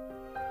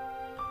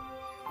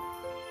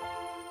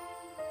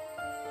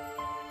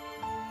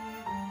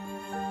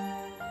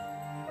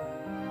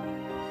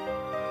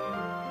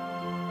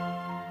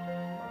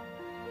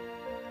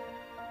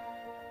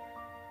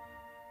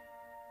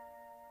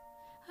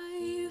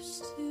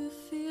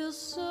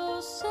 So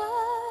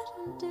sad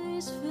on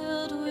days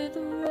filled with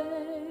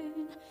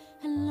rain,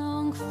 and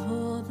long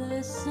for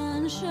the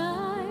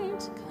sunshine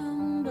to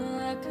come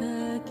back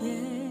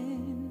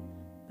again.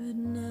 But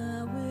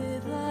now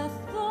with the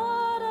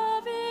thought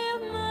of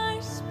you, my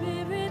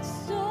spirit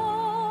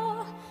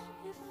soars.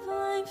 If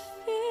I'm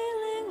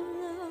feeling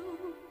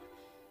low,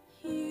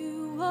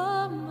 you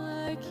are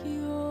my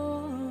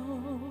cure,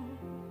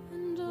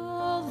 and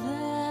all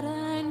that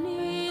I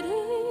need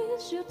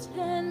is your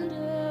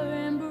tender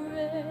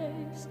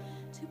embrace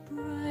to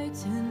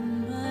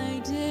brighten my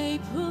day.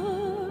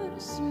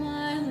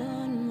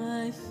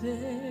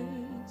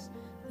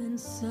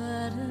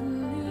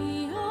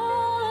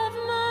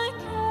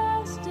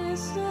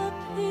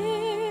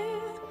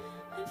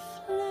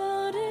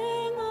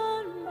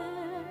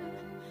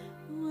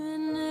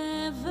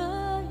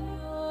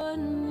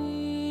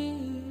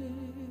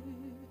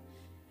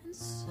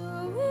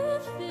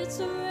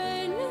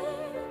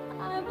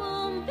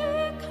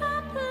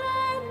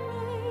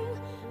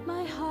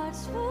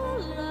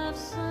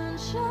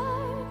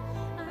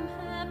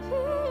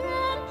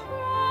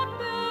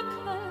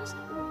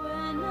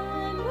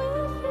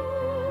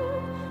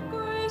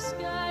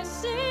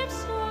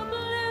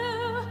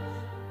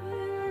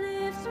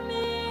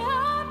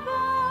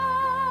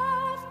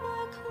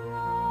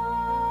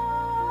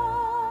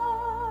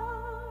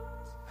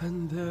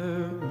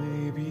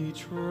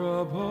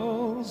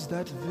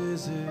 that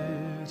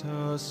visit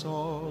us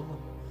all.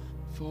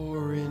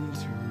 For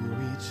into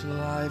each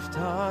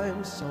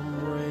lifetime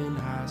some rain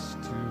has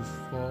to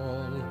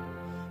fall.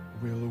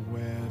 We'll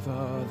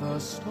weather the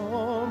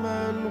storm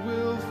and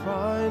we'll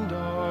find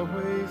our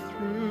way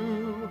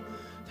through.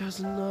 There's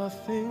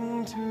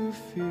nothing to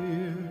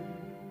fear.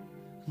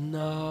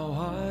 Now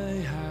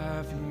I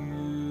have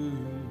you.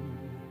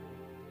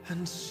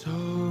 And so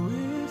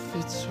if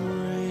it's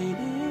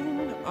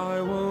raining,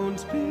 I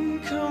won't be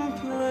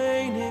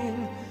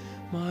complaining.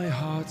 My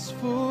heart's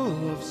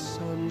full of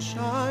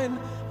sunshine.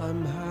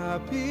 I'm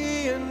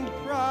happy and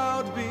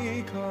proud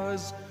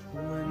because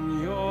when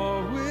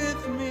you're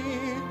with me,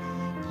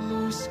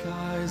 blue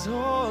sky's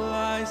all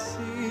I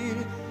see.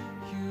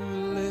 You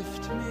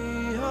lift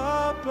me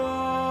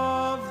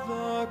above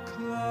the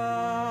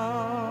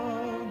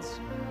clouds.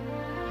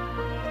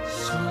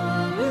 So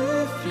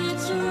if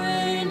it's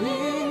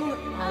raining,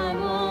 I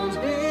won't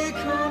be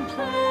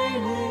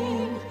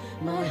complaining.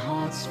 My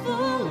heart's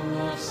full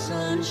of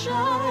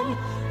sunshine.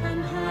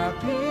 I'm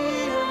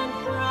happy and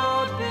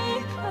proud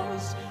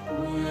because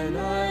when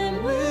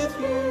I'm with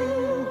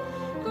you,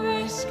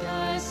 gray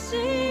skies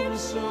seem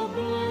so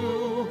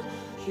blue.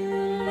 You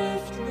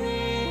lift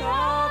me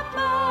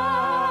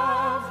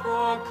above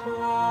the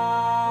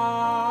clouds.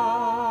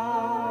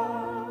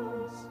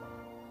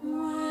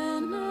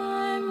 When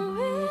I'm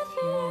with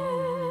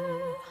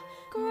you,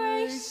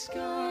 gray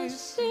skies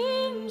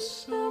seem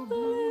so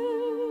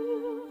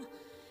blue.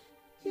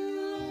 You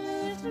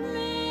lift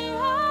me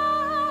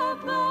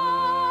above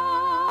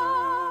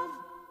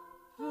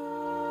the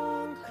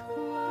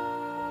clouds.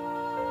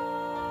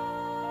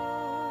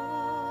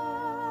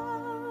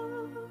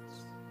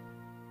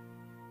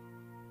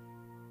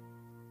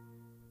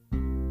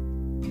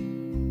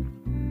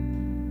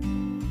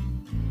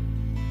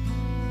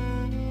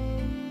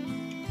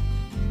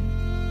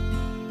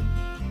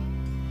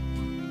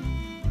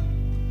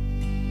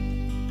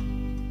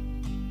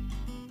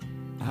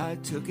 I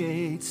took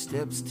 8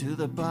 steps to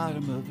the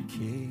bottom of the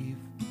cave.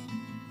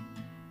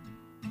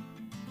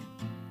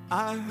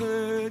 I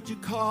heard you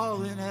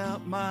calling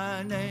out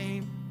my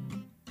name.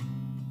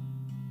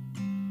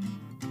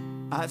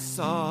 I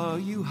saw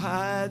you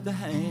hide the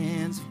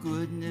hands of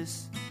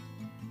goodness.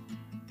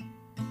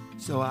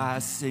 So I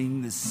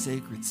sing this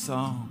sacred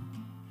song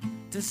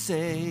to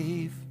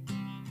save.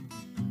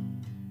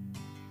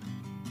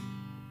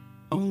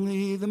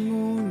 Only the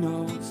moon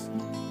knows.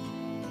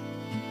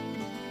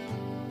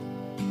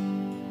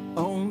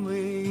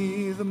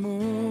 Only the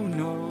moon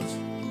knows.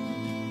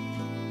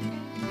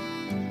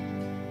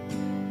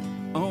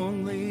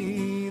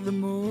 Only the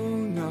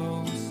moon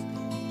knows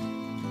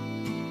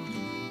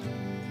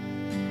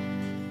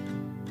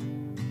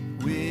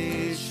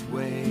which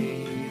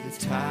way the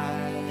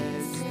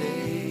tides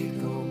they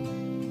go.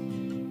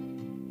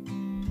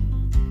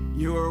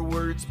 Your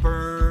words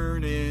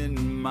burn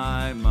in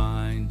my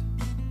mind.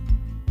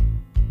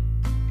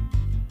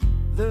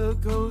 The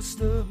ghost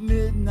of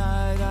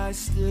midnight I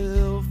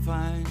still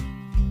find.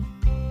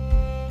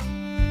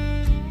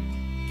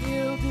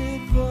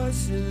 Gilded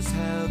voices,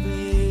 how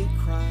they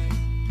cry,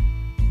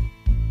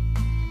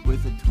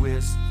 with a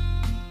twist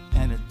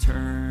and a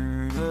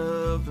turn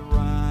of the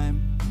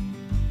rhyme.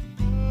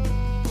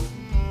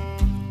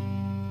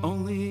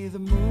 Only the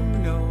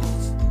moon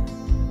knows.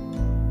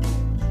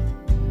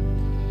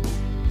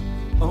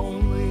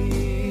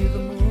 Only the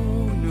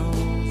moon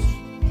knows.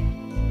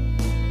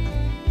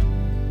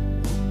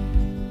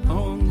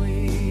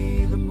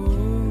 Only the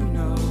moon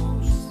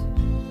knows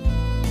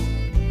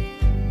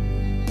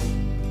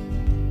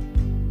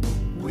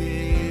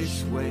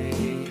which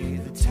way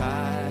the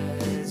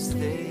tides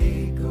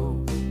they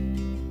go.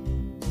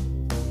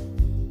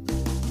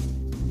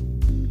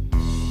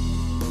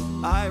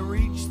 I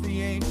reached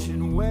the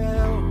ancient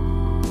well.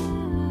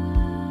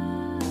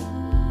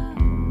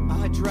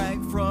 I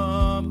drank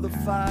from the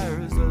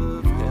fires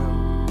of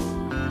hell.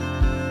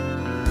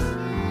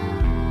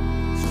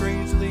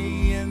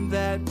 Strangely in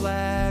that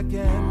black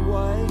and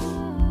white,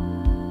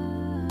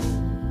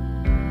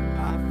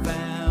 I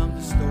found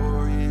the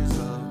stories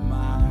of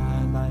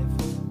my life.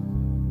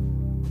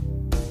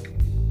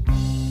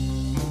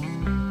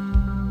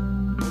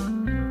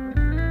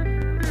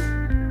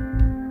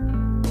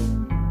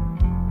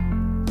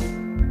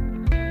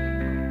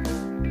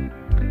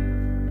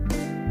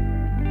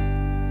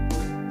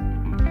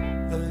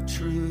 The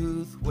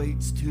truth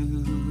waits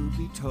to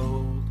be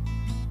told.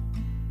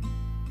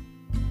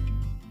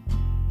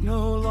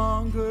 No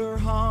longer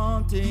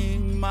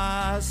haunting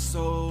my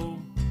soul.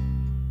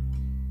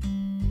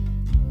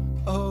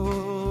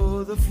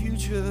 Oh, the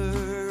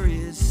future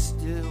is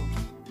still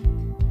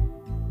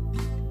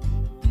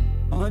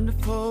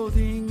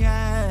unfolding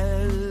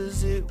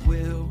as it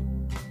will.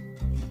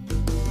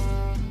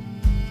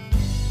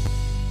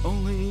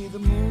 Only the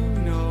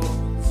moon knows.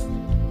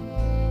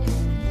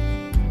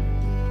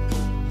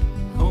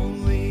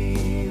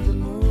 Only the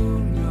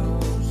moon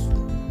knows.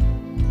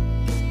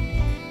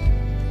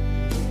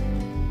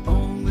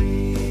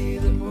 Only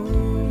the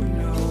moon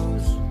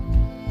knows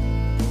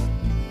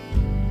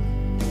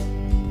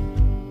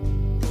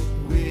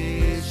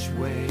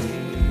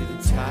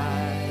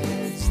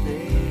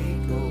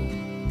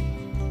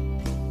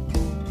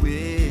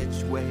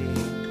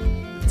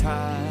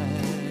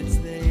tides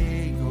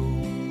they go.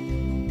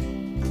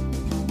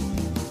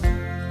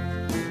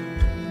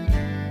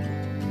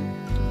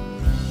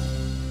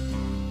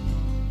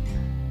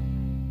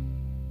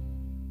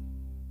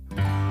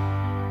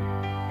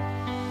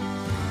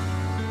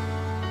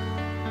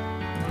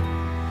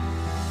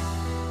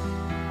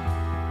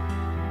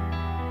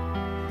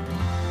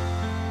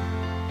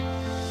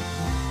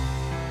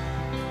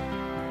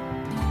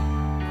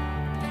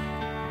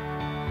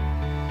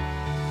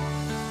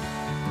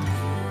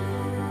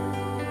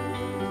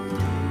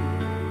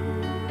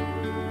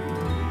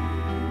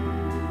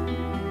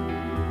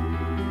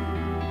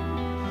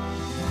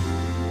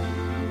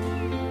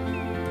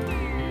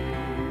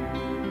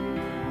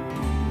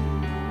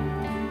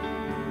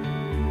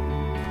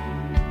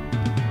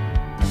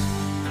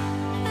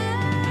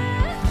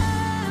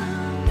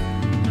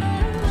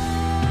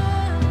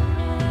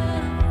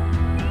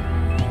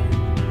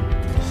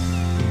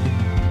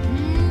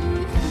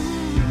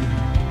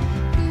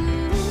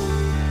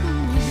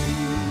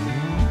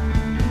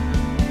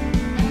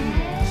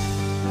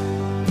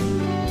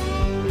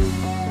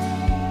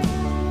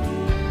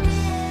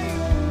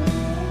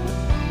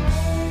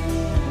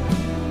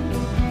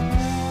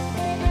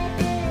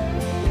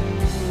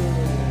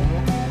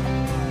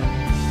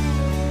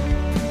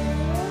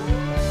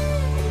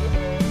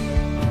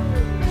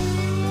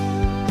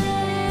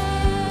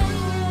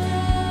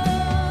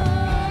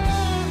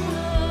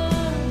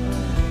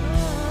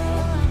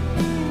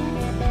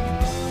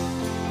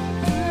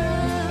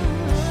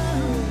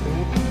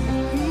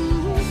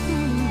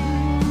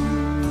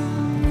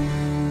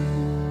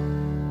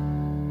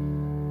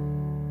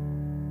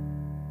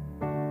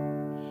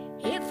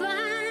 If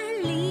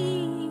I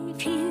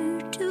leave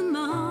here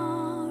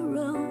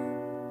tomorrow,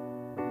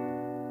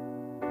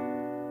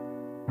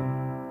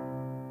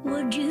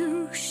 would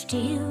you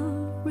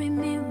still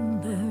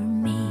remember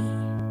me?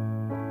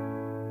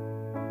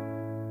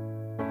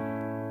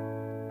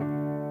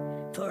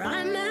 For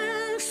I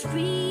must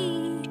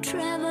be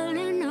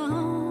traveling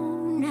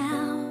on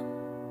now,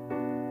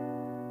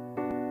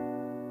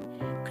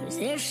 'cause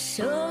there's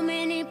so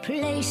many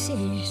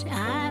places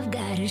I've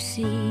got to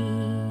see.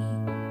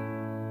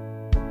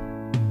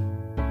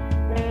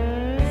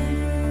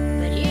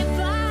 But if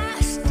I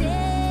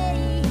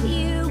stay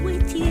here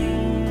with you,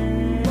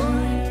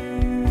 boy,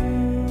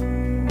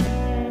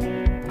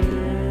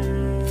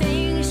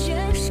 things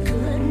just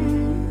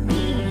couldn't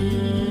be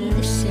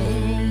the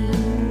same.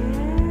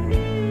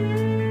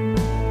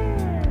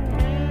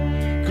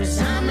 'Cause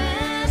I'm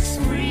as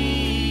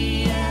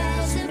free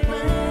as a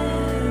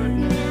bird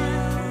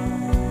now,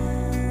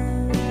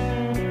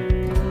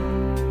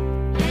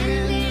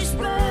 and this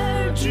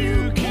bird you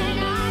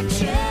cannot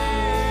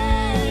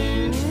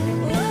change.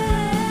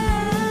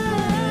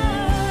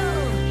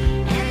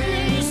 And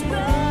this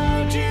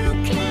bird you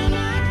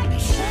cannot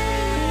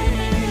change.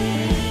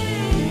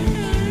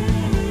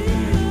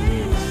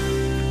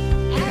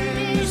 And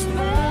this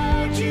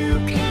bird you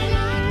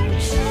cannot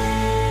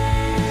change.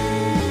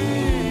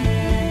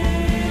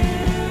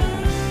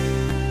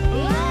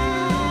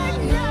 Lord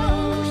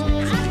knows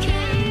I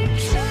can't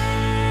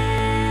change.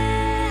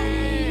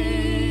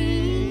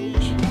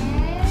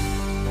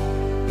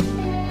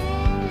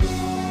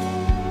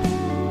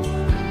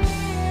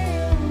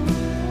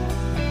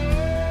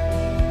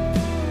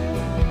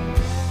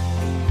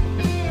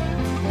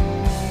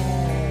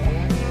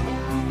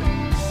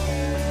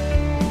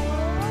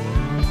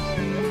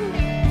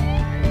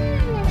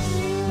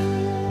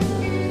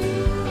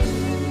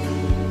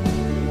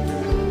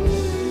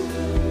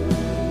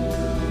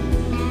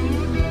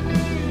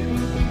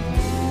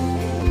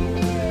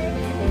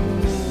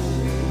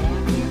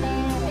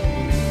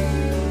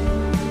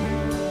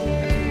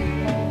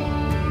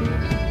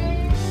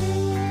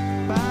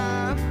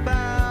 Bye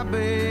bye,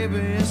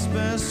 baby, it's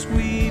been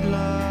sweet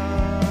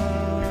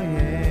love,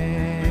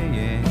 yeah,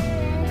 yeah.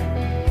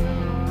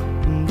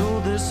 And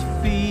though this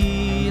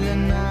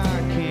feeling I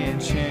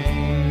can't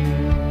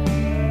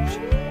change,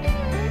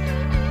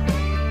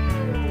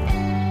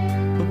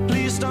 but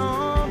please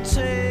don't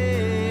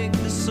take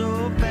this so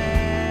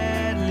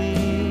badly,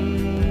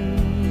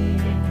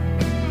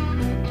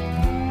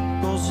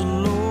 'cause the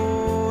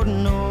Lord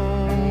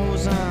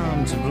knows I'm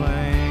to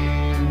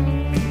blame.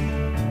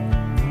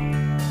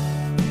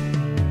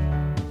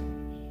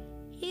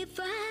 If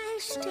I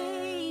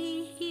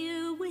stay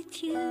here with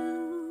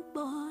you,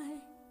 boy,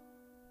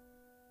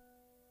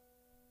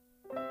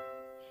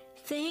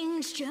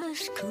 things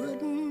just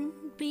couldn't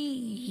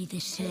be the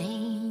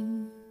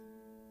same.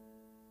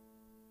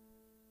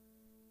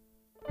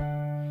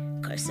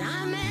 'Cause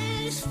I'm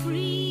as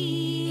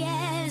free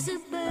as a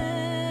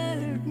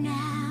bird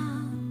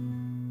now,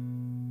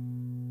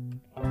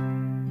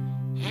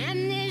 and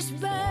this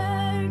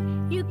bird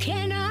you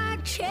cannot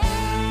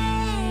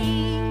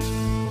change.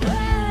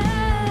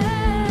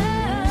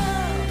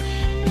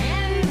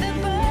 And the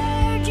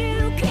bird you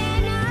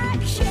cannot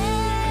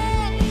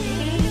change.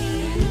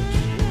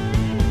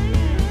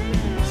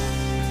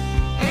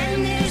 And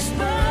this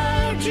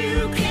bird you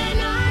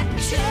cannot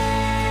change.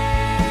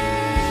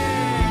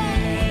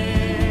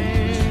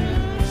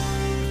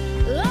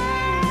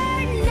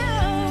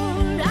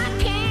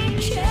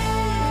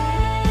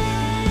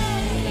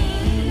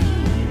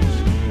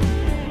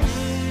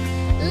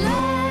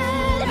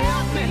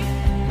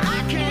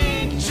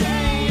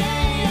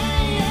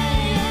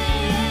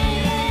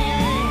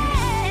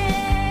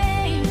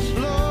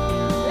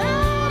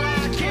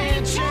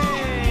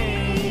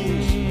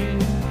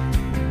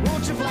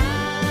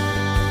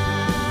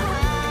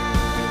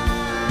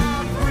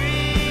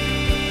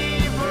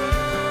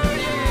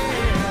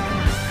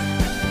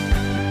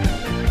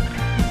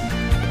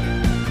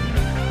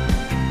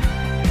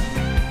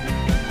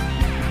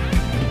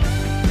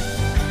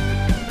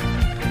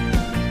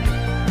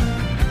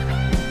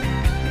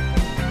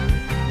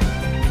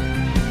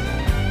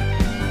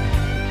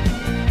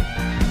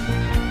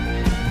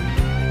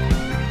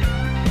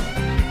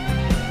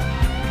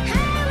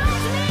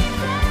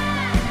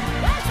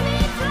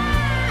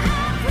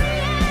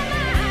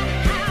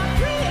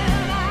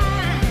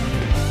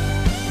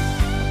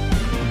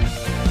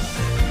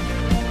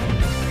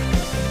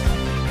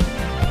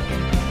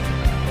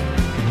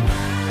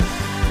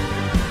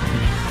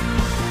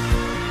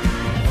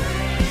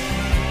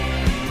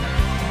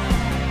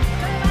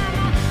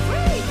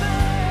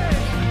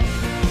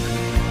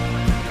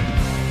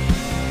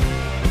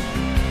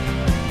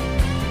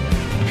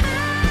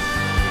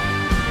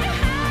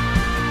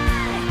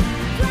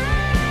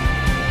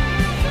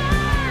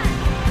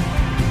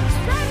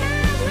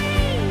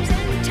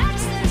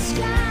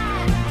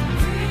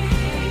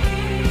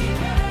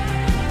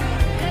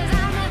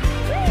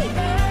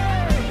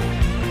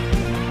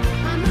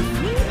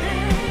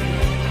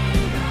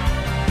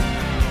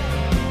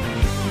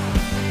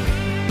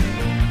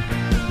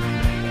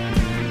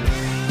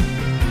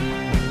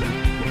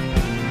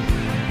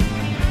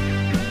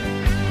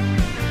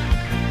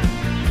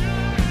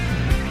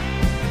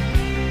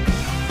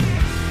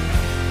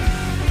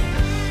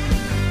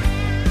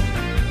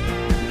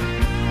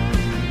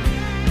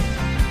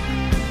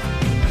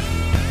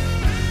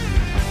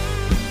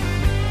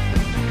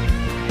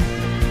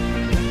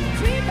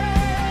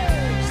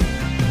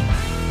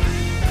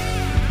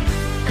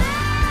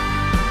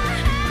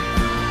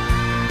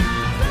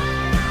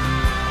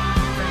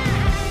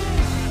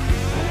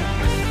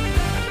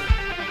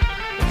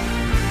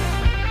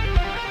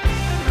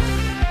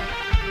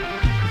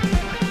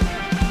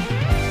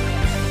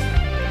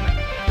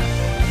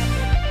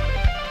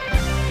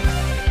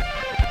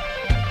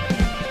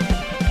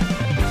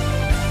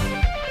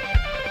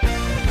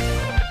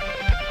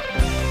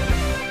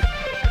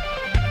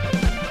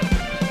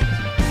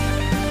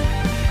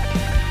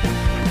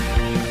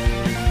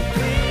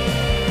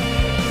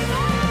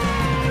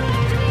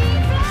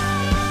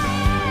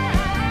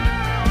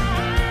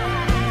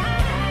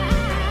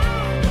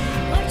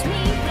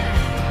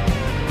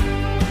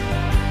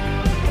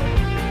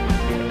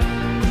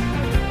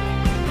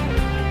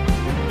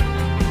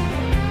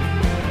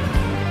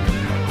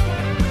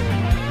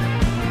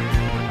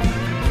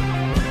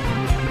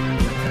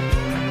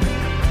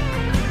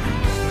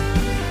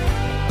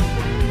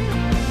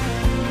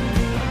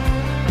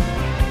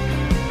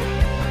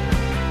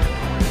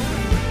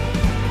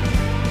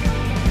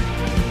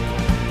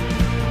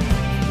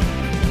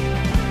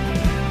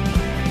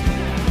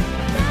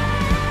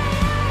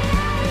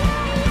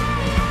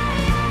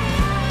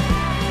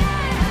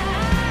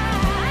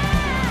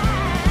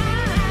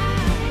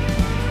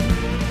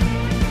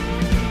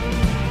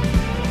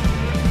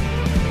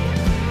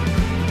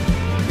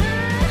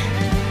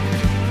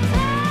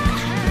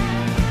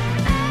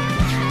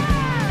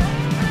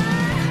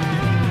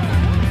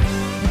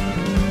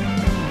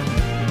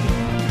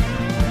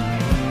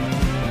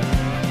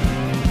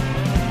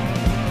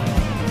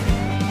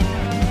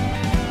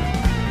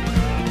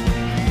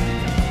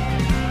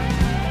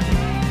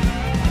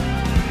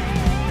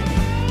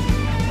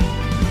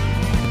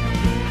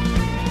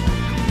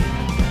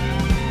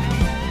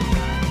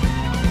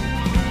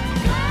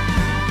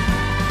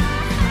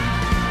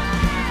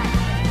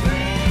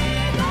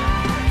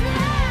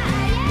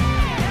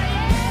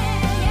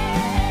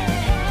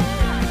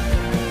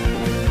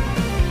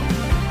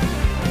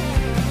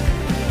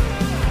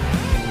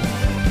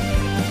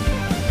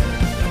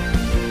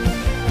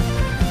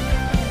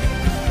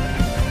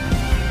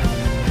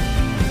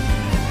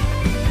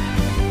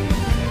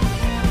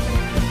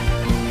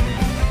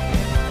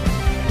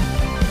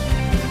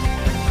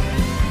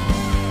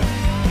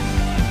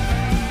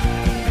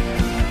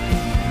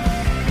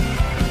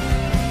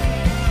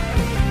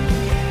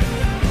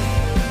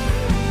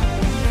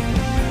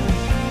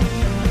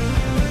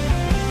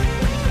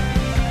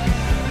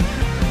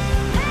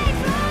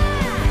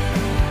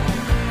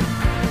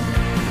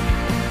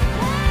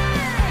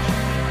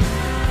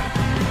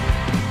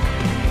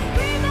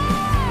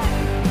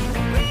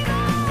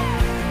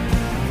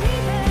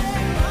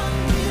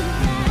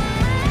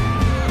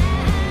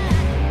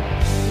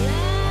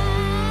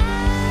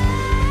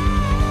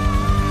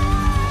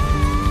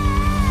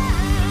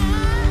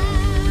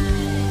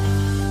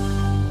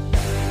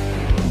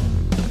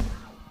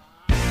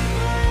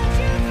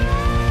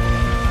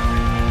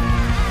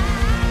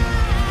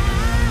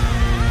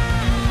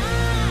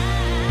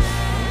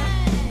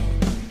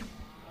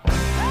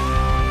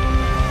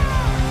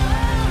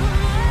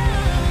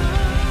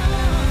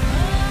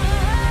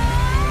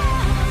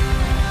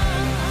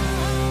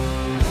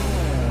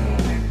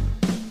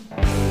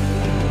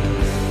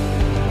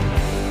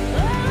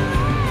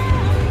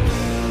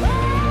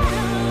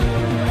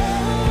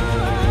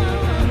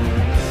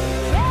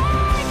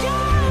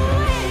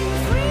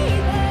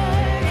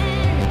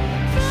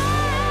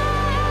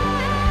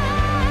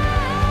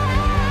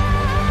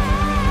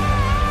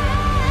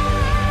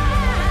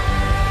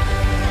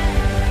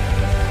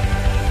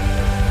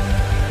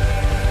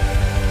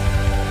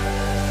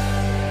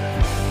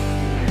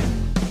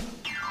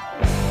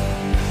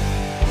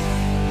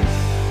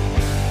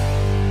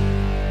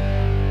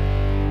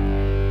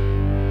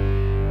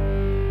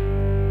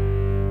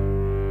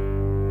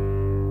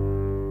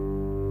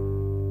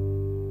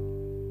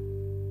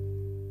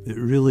 It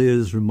really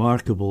is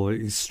remarkable,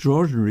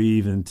 extraordinary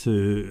even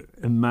to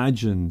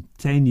imagine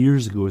 10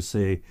 years ago,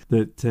 say,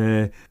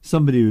 that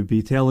somebody would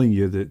be telling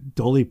you that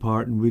Dolly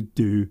Parton would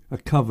do a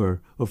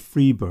cover of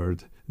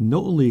Freebird.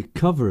 Not only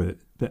cover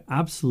it, but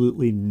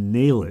absolutely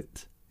nail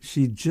it.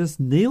 She just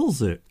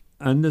nails it.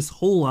 And this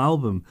whole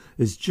album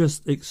is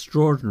just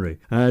extraordinary.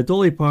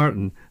 Dolly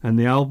Parton and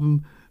the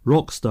album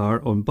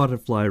Rockstar on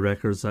Butterfly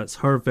Records, that's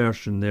her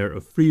version there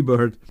of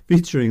Freebird,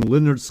 featuring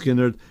Lynyrd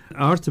Skynyrd,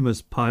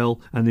 Artemis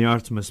Pyle and the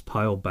Artemis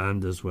Pyle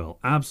Band as well.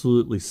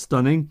 Absolutely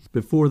stunning.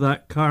 Before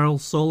that, Carl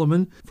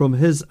Solomon from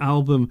his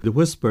album The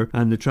Whisper,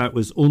 and the track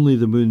was Only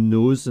the Moon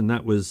Knows, and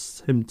that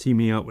was him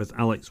teaming up with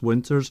Alex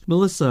Winters,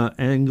 Melissa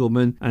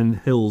Engelman and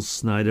Hills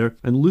Snyder,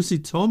 and Lucy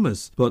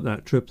Thomas got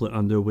that triplet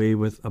underway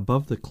with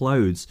Above the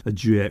Clouds, a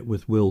duet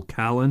with Will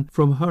Callan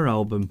from her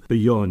album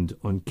Beyond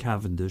on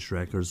Cavendish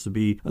Records, to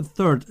be a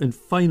third and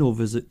final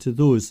visit to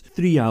those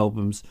 3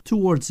 albums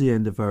towards the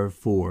end of hour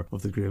 4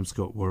 of the Graham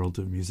Scott World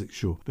of Music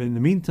show. But in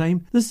the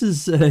meantime, this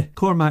is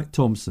Cormac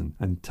Thompson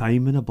and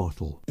Time in a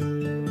Bottle.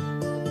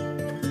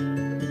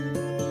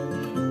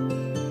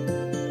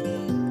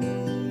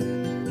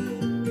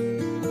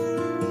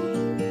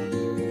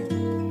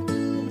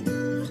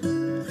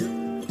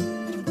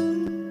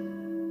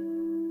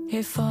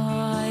 If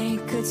I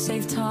could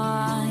save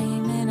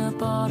time in a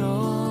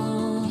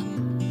bottle,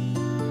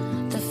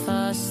 the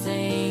first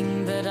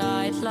thing that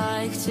I'd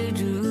like to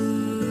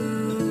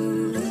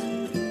do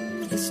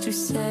is to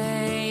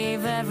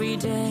save every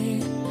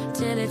day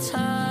till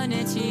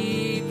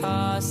eternity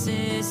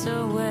passes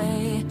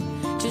away,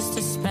 just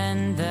to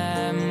spend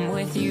them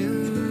with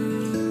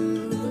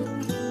you.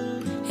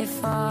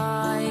 If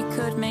I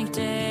could make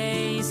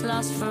days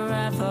last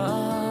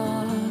forever,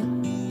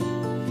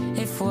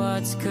 if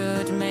words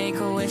could make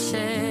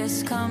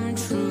wishes come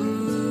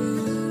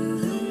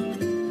true,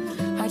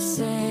 I'd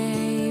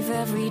save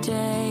every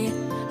day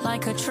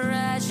like a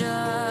treasure,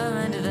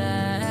 and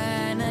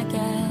then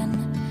again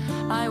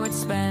I would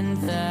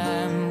spend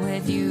them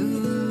with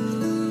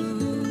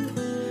you.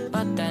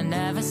 But there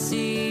never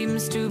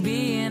seems to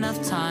be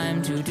enough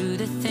time to do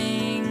the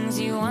things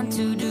you want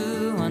to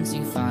do once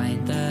you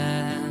find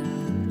them.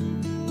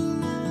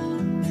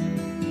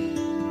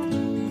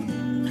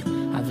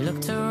 I've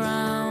looked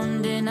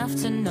around enough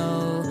to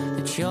know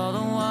that you're the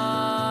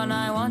one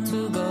I want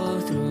to go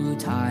through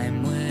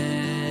time with.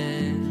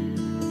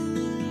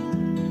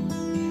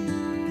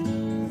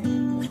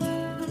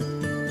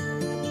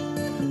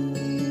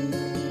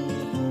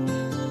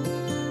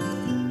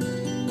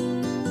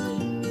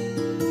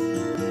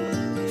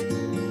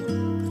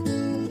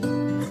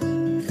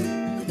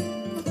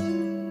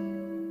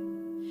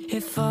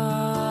 If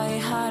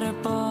I had a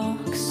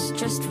box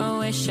just for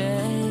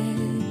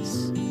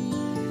wishes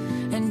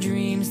and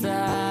dreams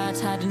that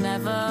had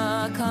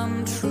never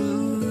come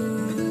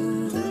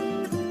true,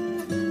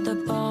 the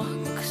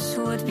box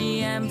would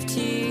be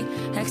empty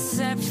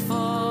except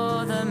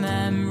for the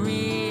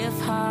memory of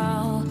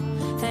how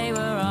they were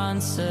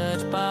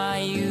answered by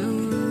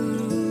you.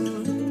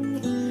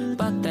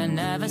 But there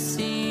never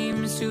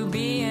seems to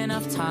be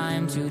enough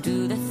time to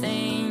do the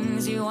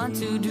things you want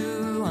to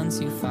do once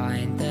you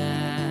find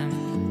them.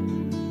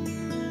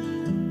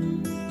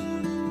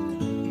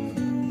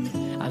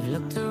 I've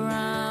looked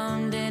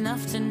around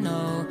enough to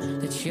know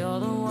that you're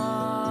the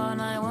one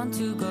I want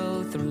to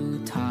go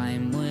through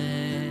time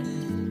with.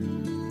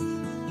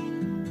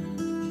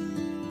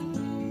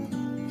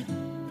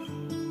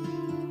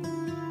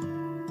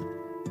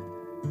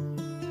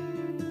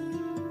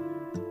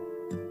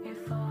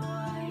 If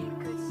I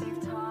could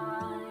save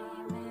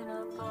time in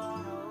a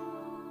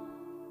bottle.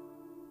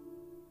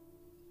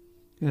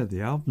 Yeah,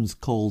 the album's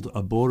called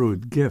A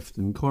Borrowed Gift,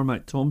 and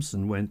Cormac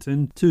Thompson went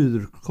in to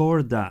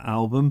record that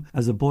album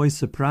as a boy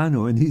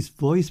soprano, and his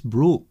voice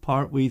broke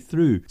partway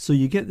through. So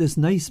you get this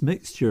nice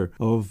mixture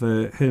of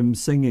him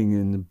singing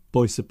in the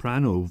boy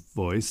soprano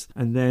voice,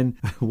 and then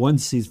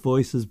once his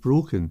voice is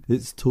broken,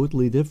 it's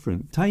totally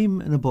different.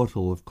 Time in a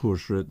Bottle, of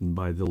course, written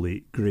by the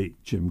late,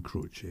 great Jim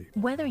Croce.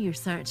 Whether you're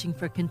searching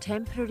for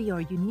contemporary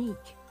or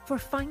unique, for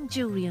fine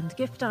jewellery and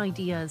gift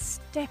ideas,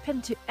 step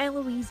into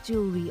Eloise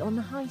Jewellery on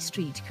the High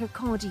Street,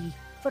 Kirkcaldy,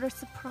 for a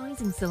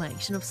surprising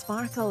selection of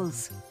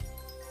sparkles.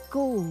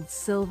 Gold,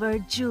 silver,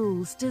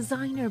 jewels,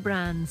 designer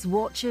brands,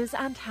 watches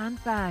and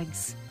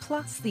handbags,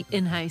 plus the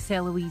in-house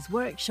Eloise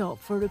workshop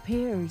for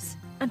repairs,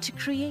 and to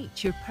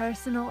create your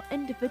personal,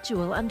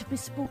 individual and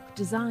bespoke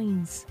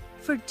designs.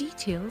 For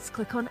details,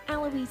 click on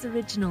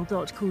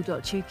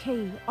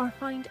eloiseoriginal.co.uk or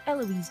find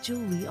Eloise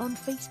Jewellery on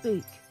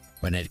Facebook.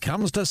 When it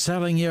comes to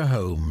selling your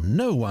home,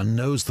 no one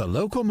knows the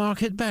local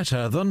market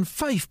better than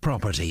Fife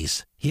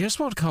Properties. Here's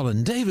what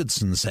Colin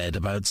Davidson said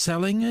about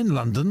selling in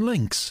London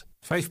Links.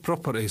 Fife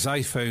Properties,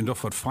 I found,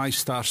 offered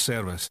 5-star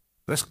service.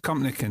 This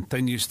company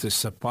continues to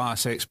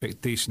surpass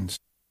expectations.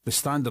 The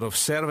standard of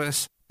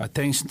service,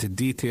 attention to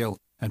detail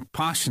and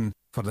passion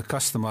for the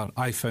customer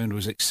I found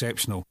was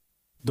exceptional.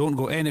 Don't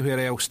go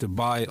anywhere else to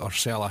buy or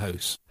sell a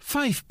house.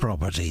 Fife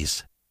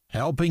Properties,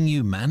 helping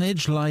you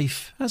manage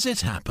life as it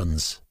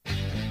happens.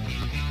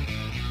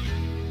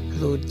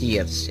 Hello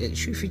dears, it's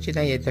Shufi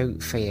Janaya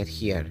Doubtfire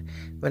here.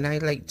 When I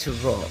like to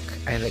rock,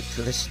 I like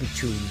to listen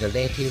to the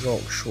Letty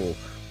Rock Show,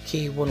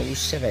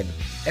 K107,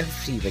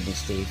 every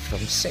Wednesday from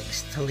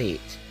 6 till 8.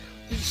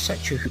 He's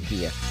such a hoot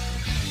beer.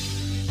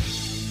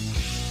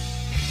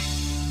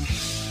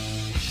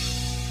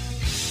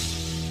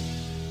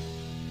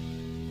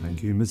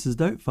 Thank you, Mrs.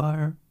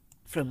 Doubtfire.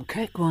 From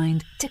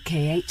Kirkwind to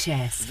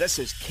KHS. This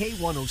is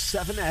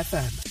K107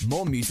 FM.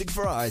 More music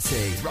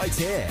variety right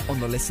here on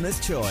the Listener's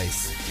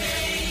Choice.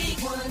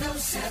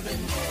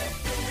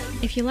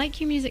 If you like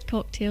your music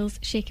cocktails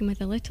shaken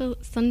with a little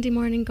Sunday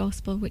morning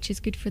gospel, which is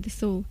good for the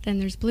soul, then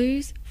there's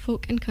blues,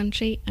 folk and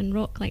country, and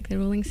rock like the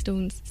Rolling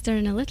Stones. Stir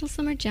in a little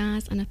summer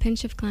jazz and a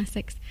pinch of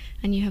classics,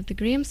 and you have the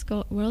Graham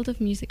Scott World of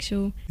Music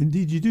Show.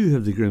 Indeed, you do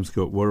have the Graham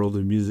Scott World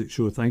of Music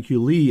Show. Thank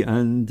you, Lee.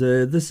 And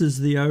this is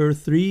the hour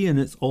 3, and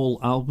it's all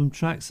album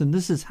tracks. And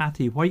this is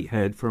Hattie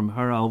Whitehead from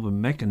her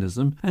album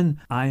Mechanism, and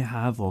I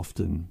Have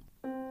Often.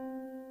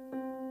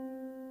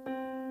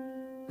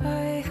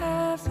 I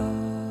have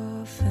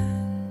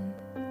often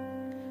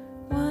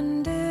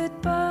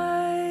wondered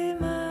by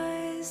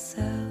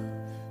myself,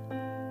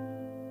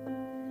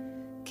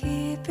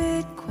 keep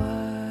it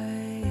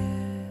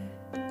quiet,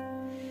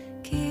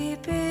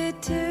 keep it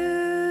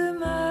to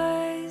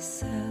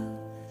myself,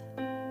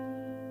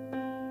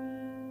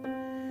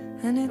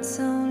 and it's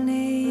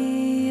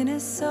only in a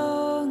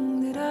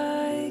song that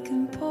I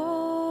can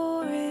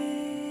pour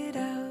it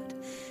out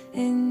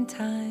in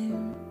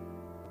time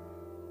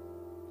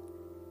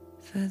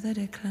for the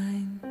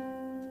decline.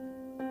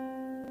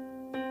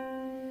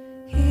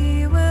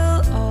 He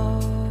will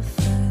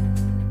often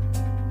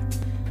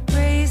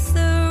race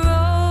the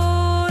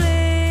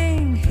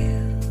rolling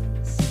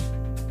hills,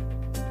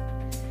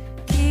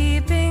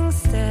 keeping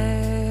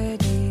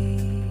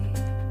steady,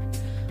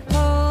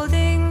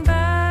 holding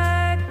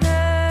back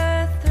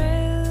the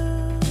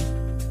thrill.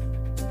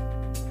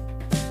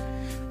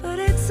 But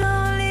it's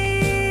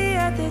only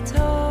at the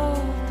top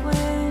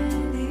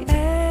when the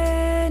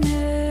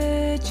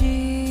energy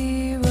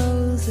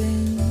rolls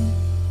in,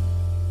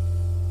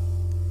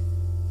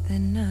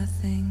 then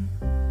nothing.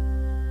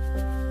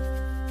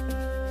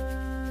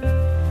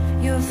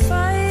 You're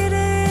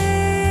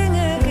fighting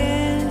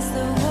against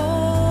the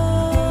walls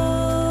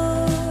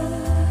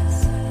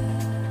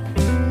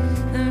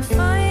and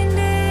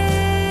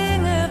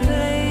finding a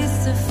place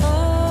to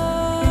fall.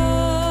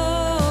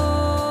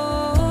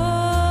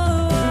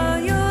 While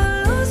you're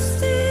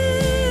lost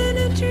in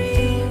a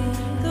dream,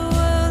 the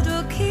world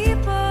will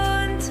keep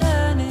on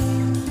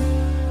turning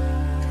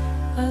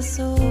us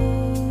all.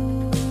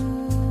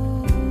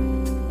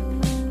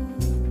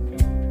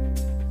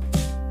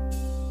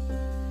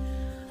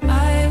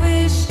 I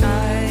wish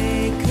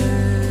I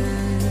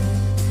could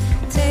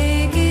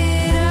take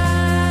it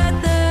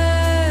at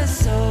the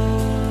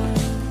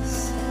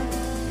source,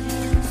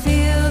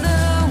 feel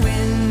the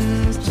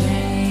winds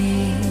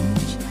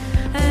change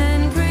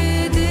and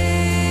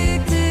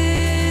predict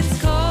its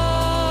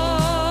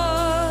course.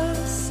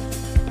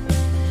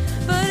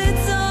 But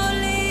it's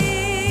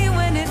only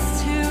when it's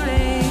too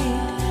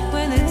late,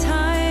 when the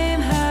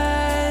time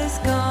has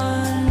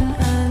gone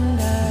and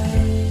I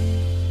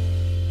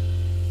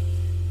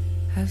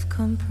have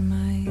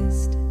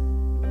compromised.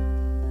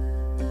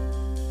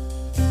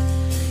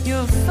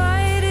 You're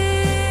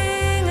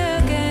fighting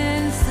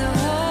against the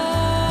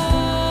walls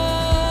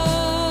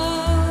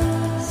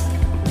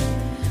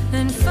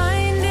and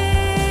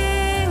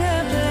finding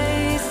a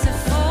place to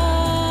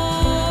fall.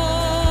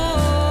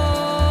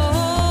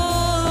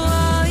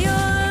 While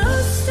you're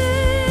lost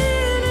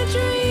in a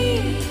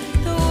dream,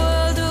 the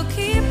world will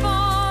keep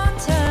on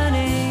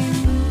turning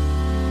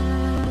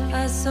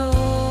us all.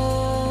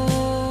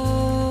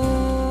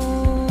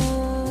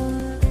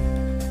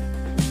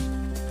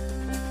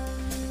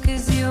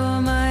 'Cause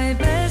you're my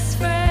best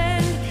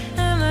friend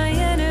and my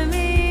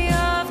enemy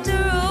after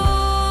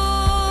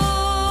all.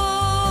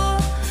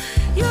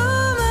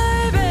 You're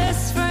my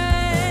best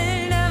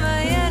friend and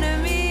my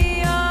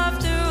enemy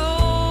after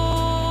all.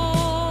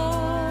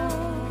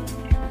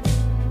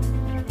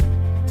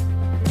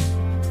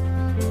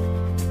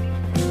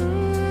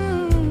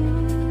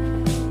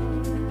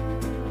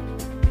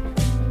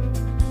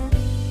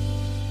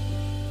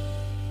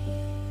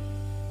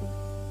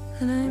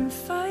 And I'm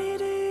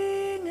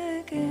fighting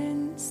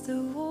against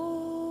the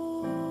walls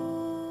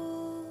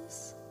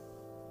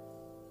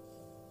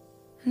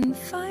and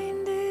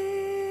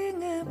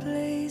finding a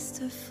place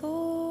to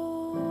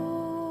fall.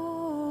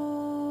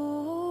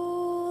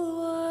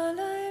 While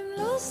I'm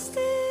lost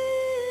in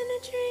a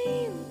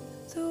dream,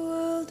 the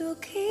world will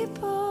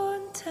keep on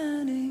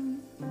turning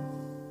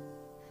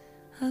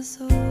us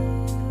all.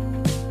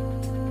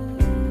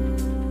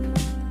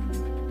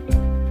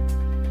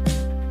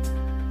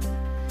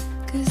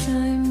 'Cause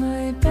I'm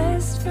my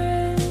best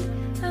friend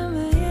and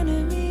my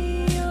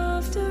enemy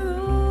after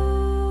all.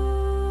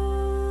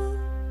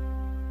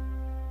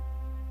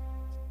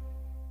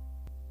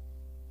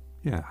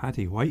 Yeah,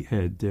 Hattie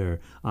Whitehead there.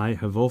 I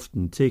Have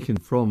Often, taken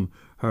from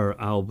her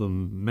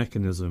album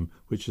Mechanism,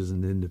 which is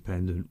an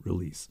independent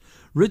release.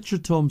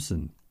 Richard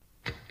Thompson.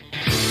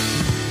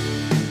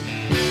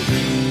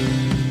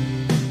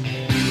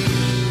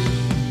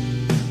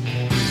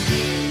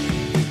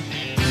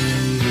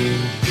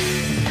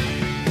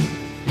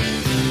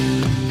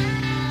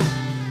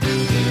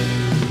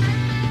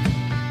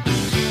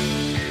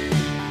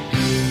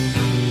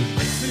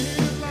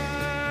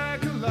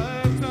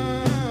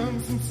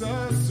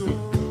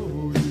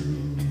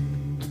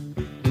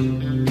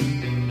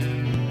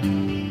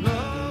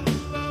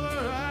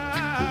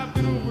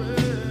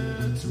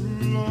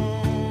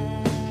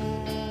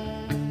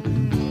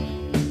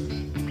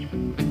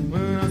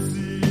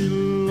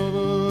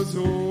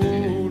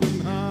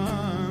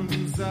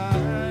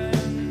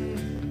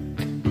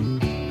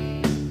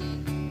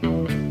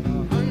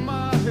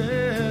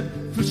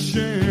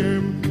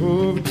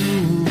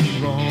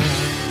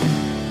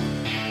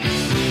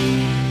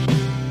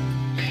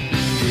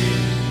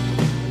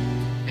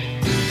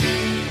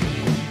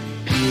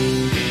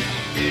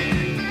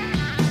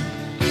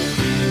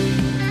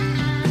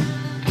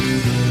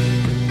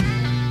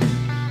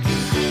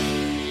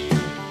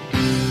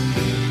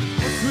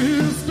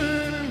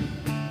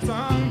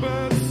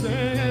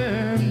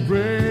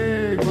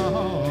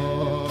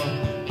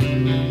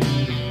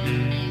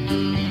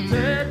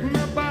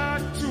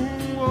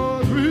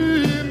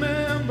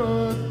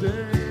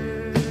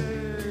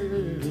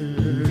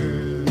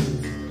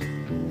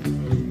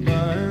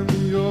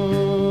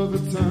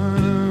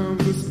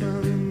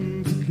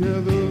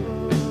 together.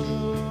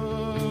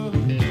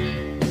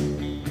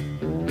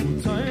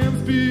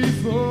 Times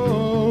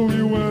before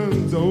we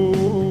went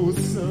our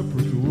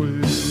separate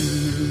ways.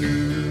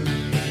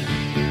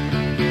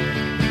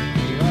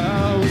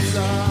 I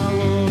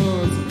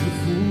was the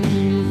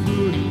fool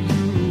for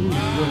you.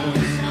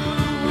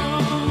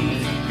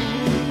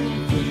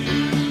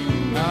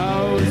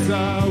 I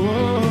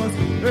was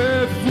a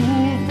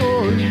fool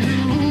for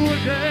you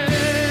again.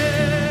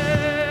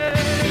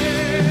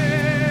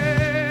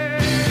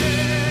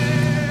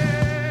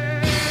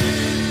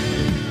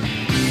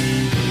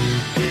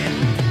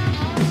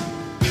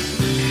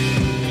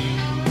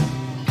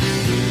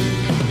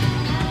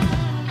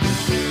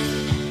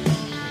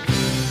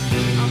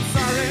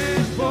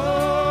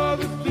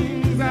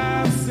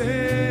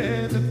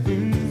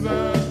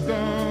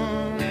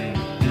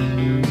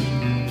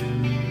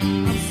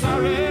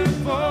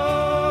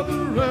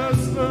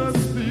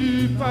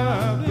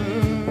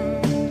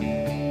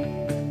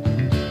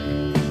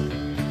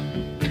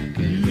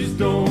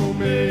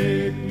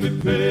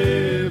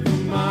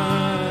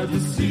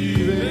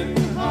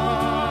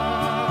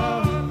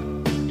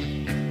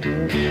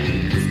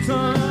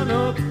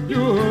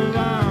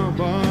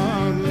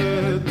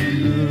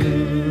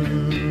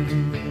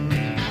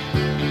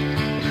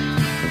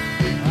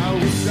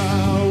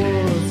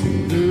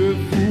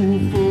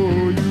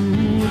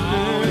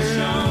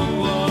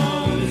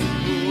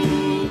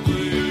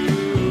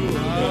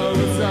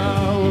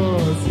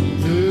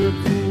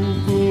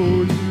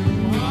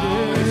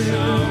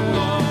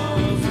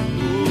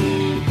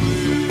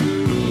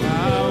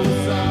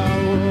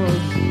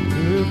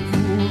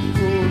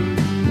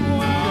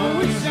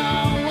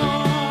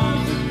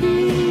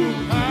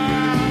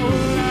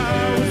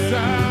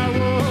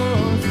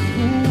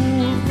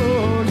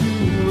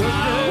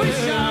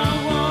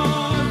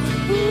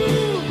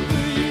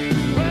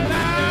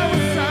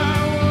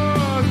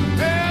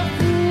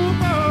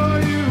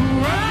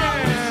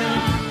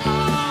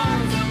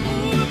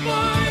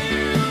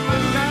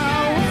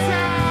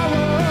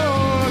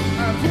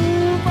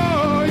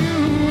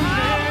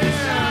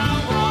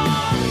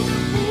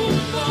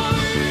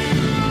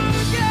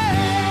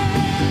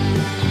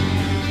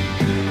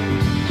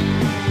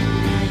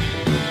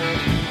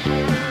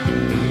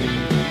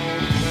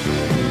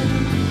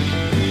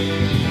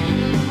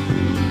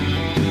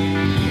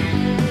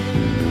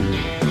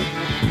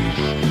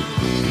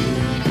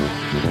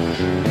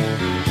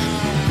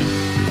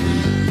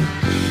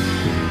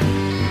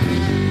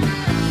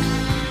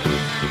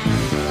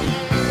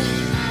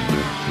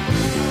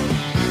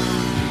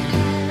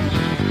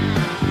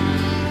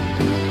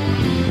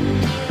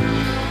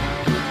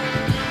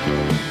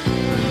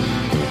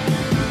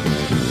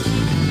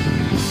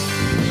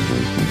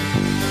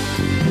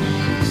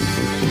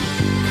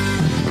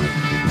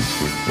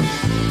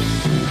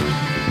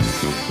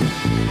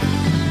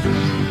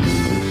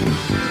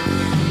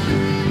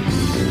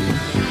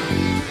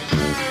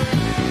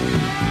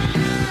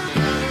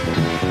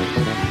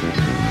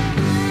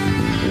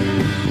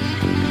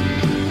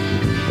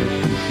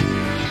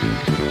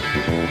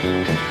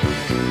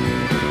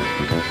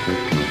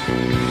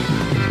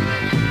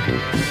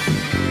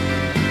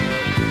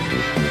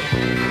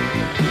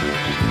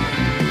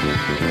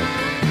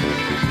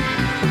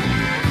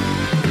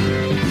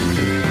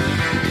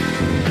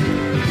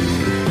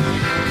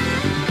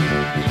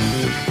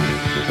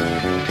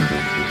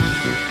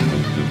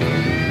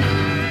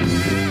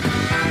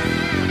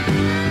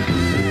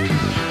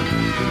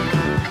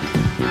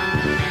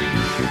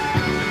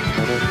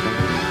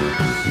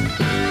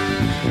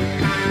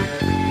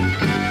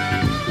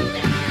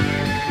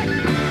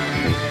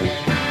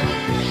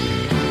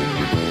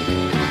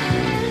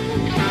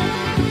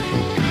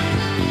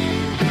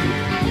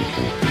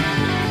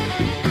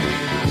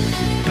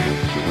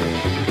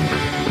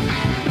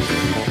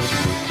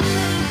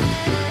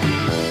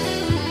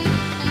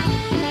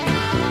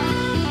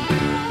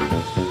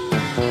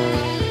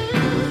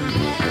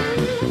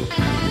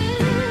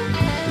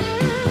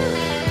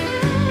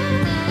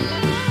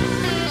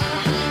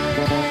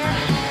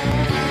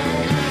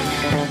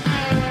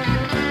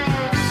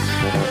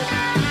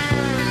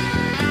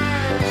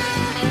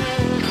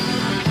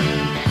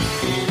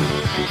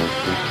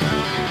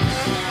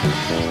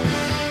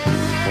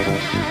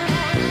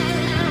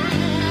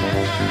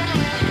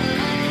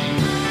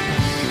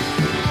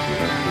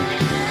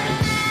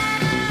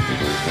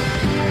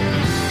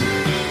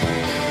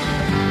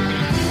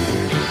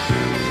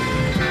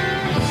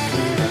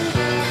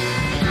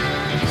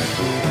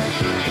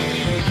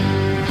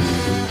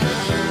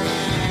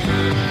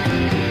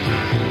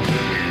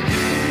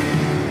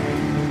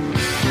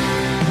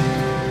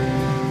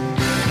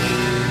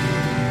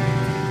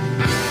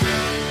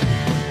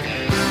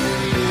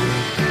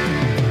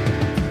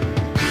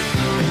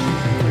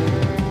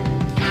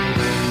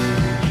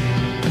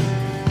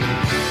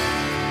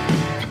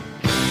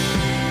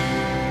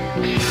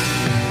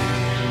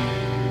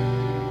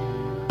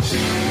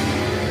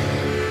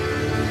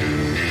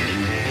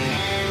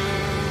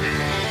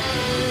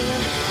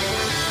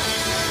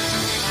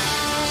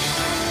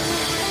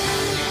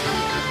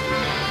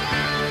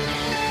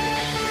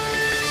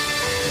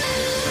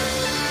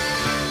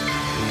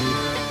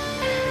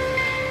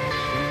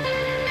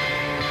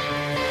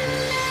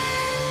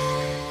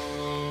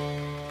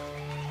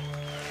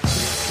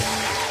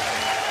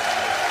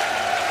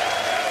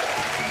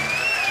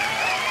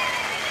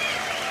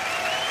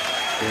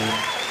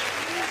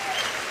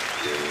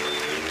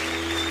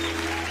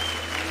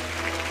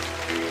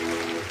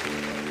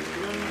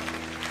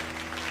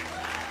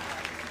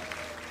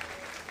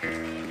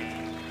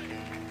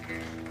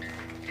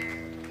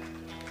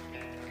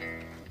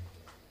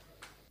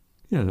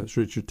 Yeah, that's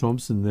Richard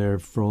Thompson there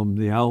from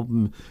the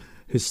album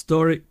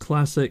Historic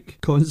Classic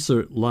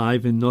Concert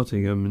Live in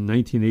Nottingham in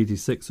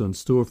 1986 on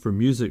Store for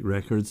Music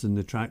Records, and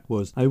the track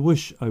was I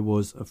Wish I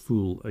Was a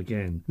Fool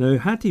Again. Now,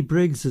 Hattie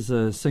Briggs is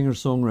a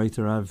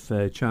singer-songwriter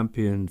I've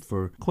championed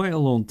for quite a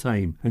long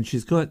time, and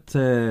she's got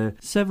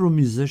several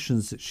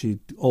musicians that she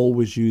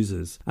always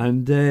uses,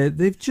 and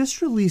they've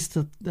just released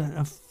a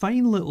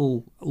fine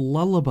little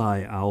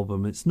lullaby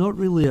album. It's not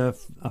really a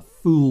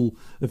full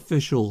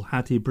official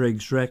Hattie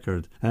Briggs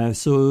record,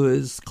 so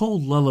it's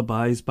called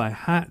Lullabies by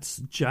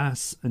Hats,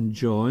 Jas and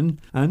John,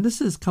 and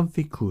this is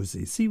Comfy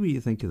Cozy. See what you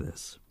think of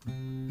this.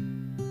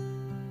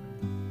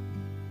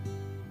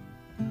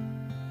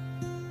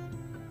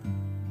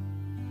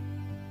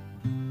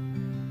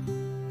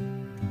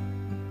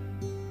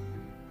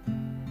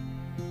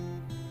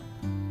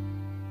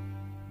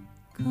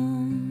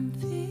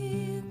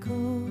 Comfy,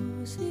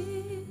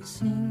 cozy,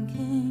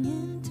 sinking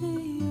into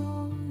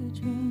your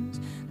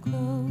dreams.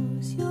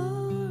 Close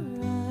your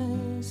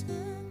eyes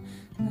and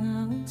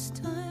now it's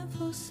time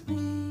for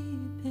sleeping.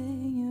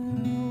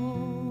 You're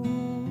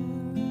alright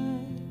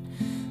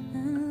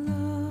and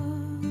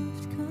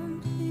loved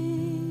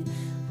completely.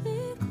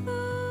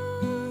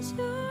 Close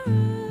your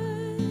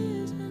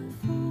eyes and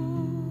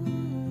fall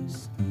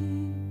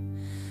asleep.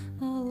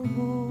 I'll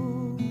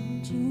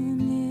hold you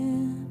near,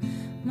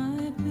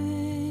 my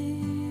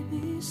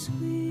baby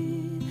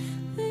sweet.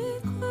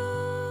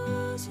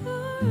 Close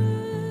your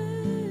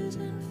eyes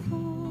and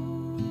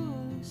fall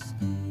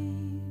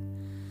asleep.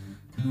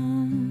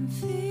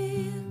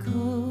 Comfy,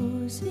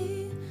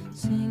 cozy,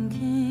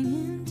 sinking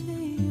into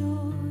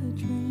your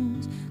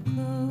dreams.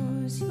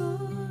 Close your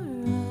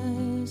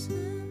eyes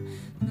and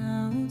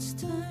now it's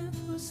time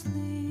for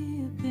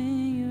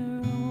sleeping.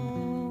 You're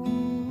alright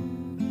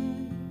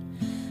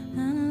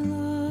and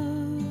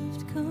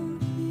loved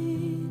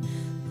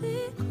completely.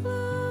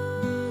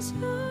 Close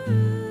your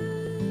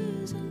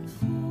eyes and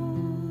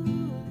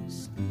fall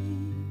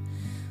asleep.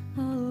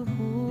 I'll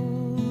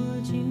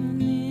hold you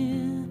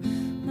near,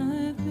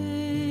 my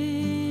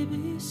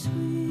baby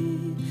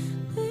sweet.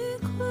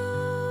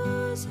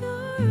 Close your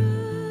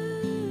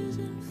eyes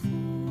and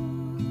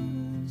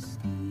fall asleep.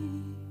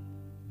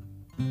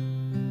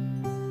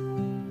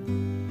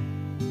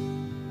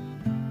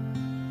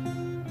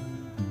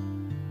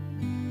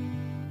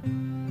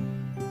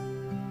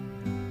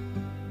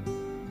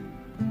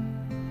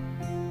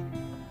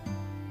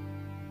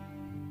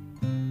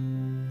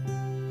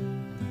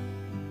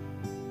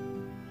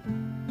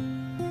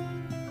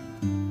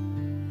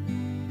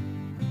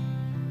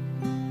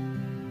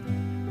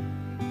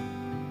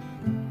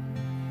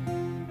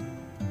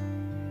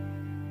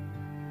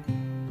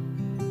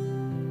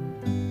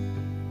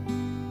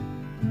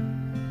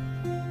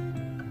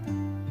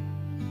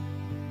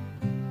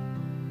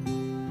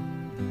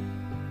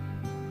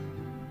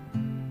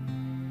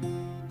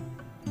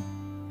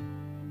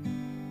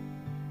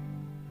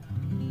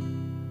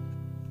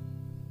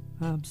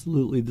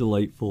 Absolutely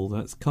delightful.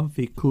 That's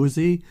Comfy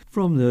Cozy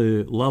from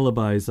the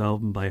Lullabies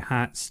album by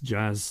Hats,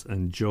 Jas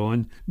and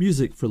John.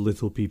 Music for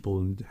little people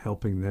and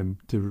helping them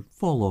to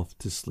fall off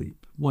to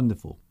sleep.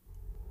 Wonderful.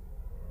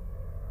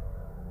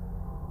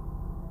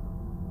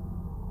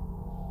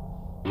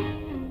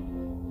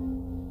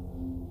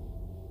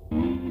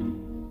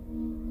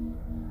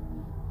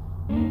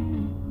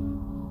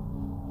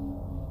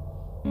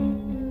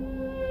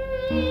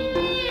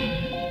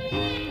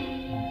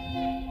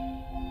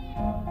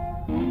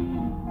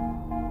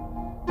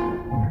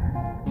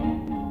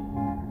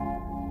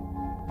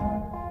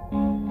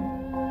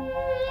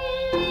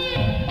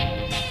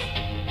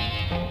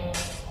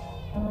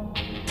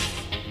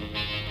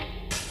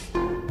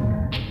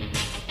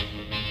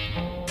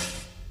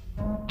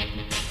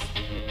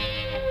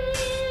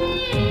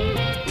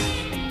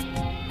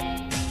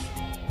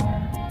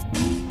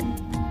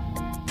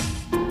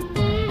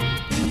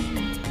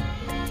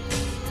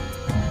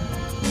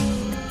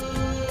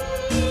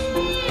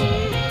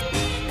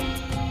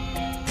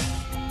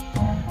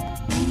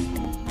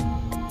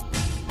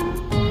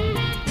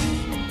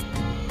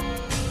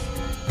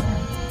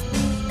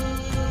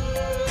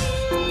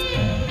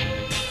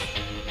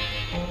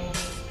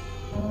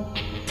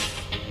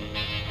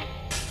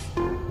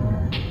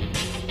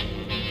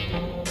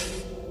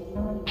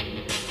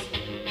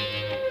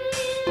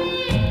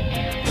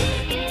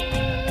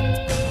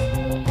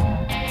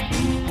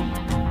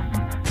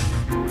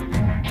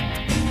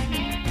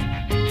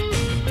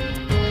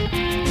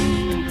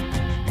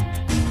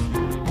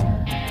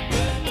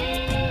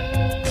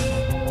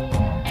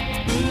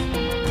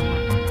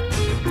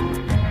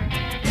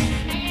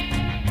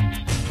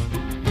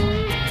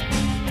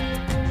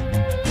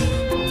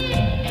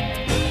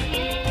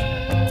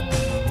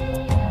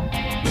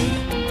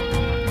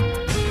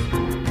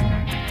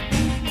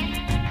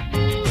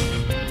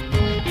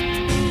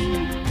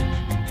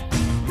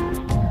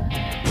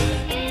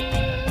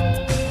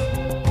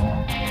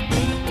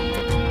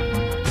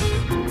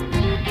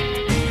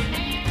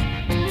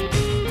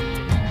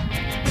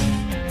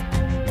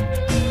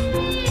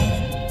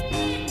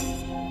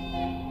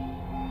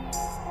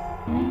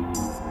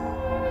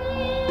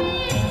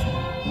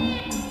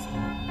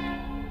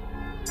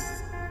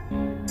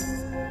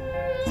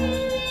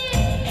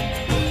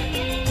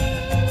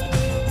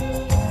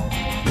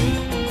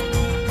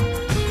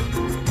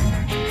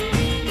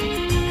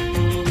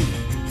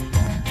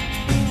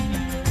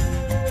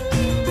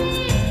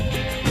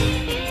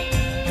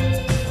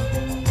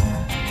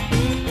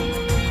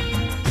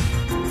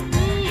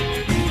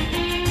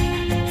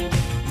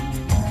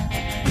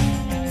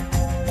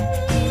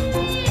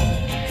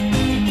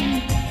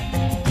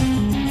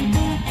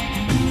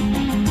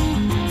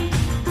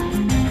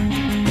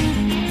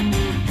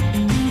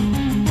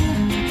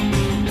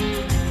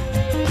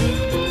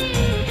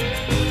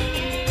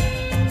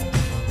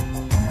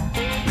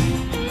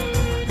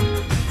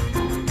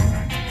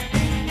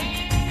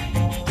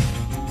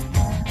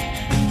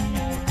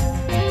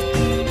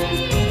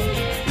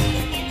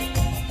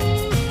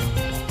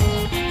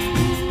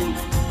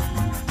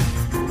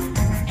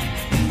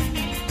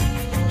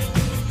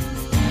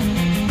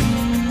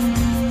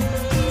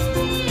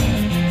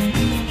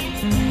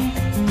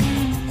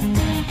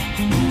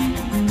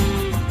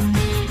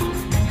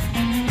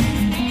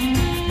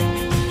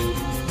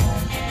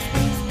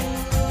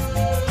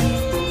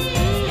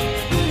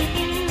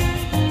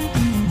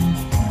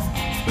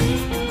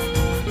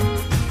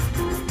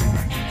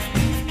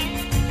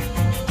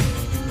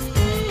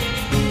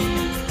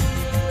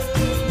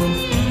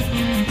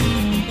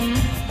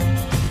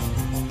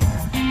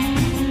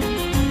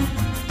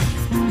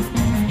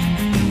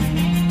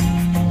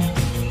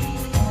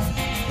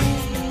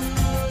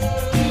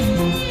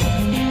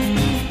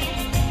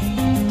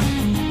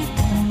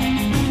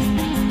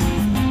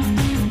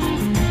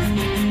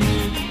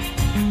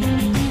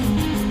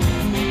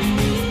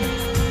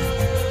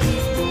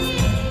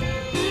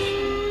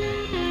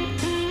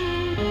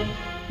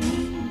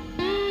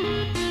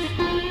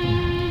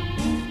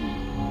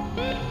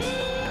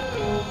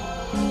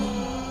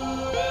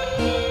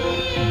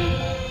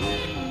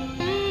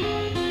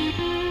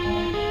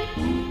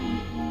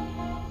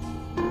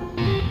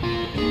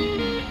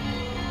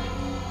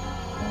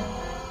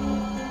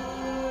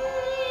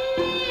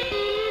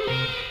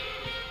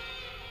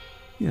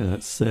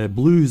 It's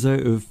blues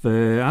out of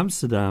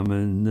Amsterdam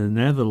in the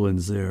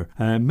Netherlands there.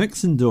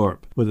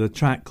 Mixendorp with a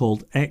track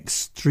called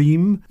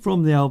Extreme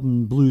from the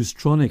album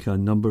Bluestronica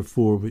number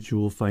 4, which you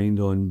will find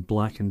on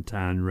Black and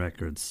Tan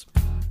Records.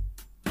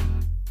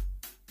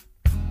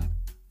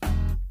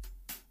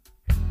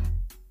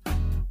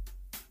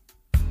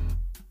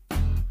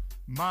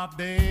 My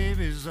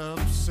baby's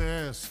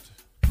obsessed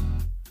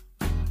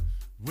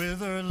with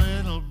her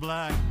little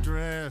black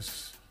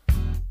dress.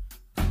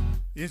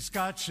 It's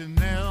got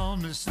Chanel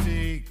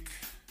mystique,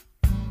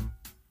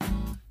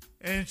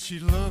 and she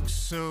looks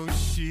so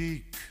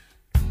chic.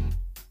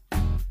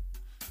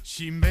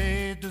 She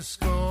made the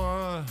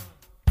score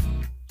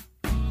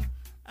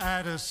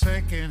at a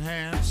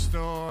secondhand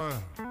store.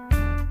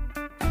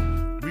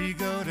 We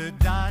go to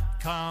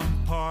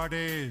 .com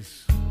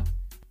parties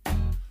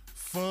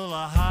full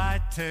of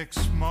high-tech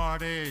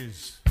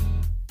smarties.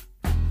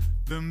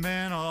 The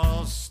men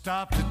all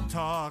stop to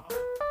talk,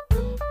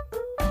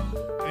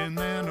 and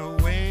then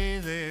away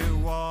they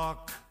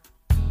walk.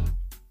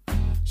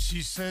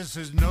 She says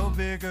there's no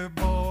bigger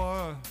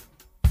bore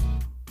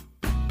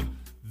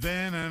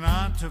than an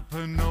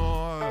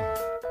entrepreneur.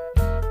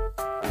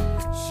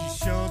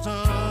 She shows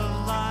a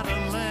lot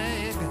of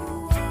leg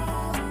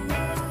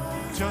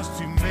just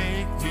to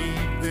make me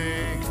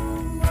big,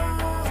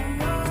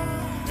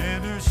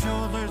 and her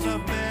shoulders are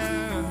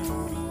bare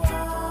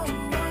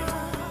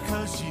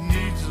 'cause she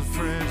needs the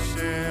fresh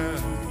air.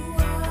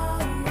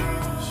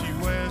 She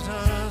wears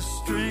a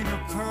string of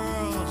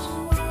pearls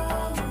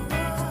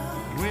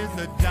with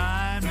a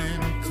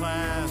diamond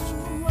clasp,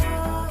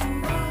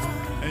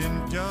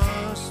 and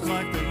just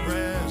like the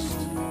rest,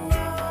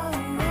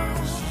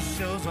 she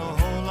shows a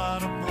whole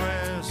lot of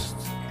breast.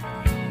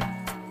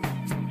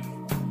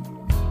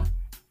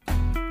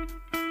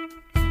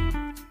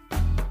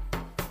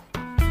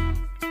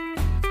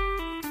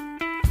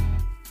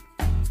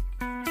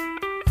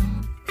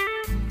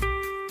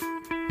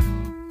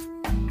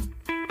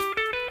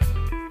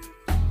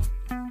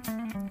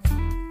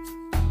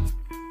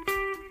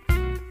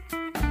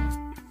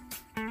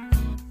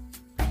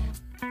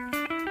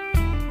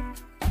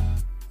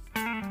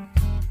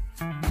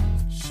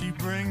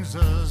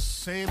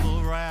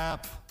 Sable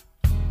wrap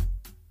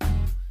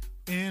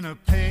in a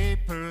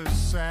paper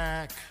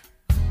sack.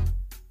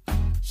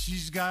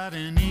 She's got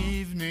an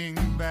evening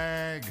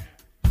bag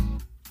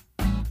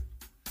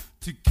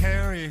to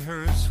carry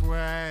her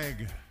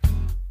swag.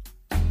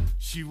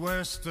 She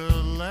wears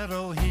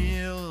stiletto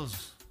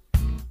heels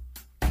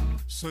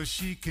so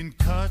she can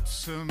cut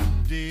some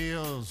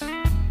deals.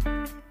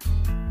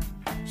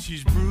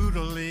 She's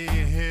brutally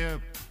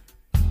hip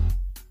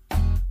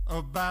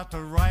about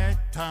the right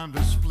time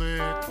to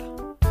split.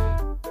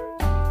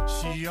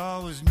 She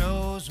always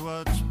knows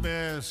what's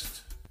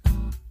best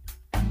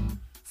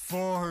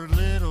for her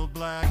little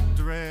black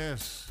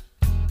dress.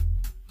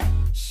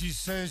 She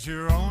says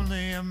you're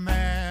only a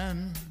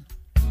man,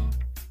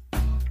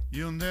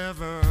 you'll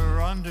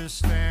never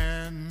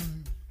understand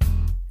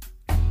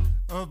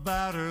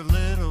about her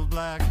little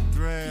black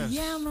dress.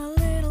 Yeah, my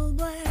little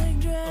black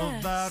dress.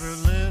 About her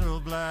little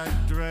black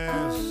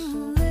dress.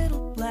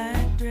 Little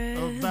black dress.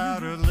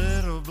 About her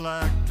little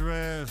black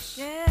dress.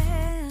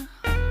 Yeah.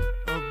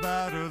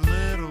 About her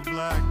little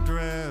black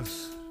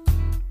dress.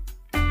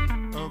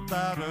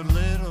 About her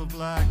little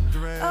black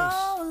dress.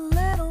 Oh, a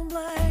little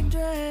black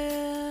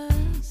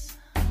dress.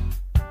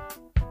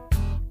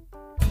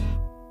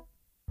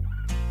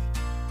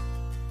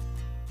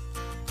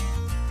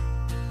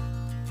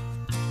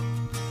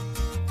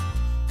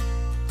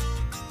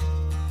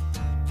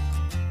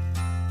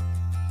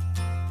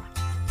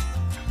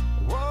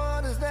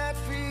 What is that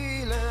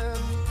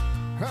feeling?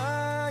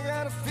 I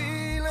got a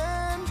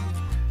feeling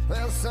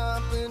there's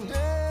something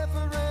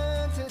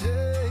different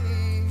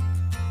today.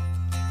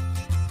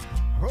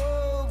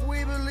 Hope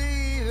we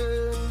believe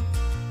in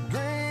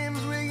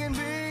dreams we can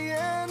be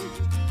in.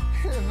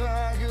 If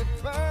I could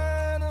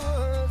find the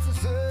words to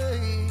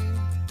say,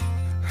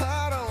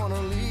 I don't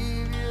wanna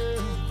leave you,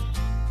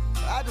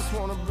 I just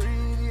wanna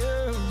breathe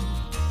you.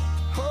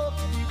 Hope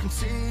you can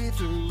see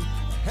through the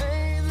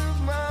haze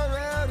of my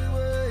rowdy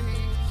ways.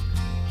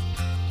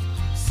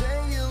 Say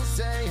you'll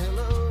say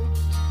hello,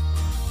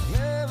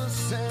 never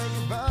say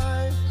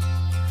goodbye.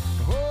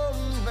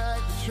 Holding back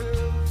the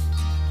truth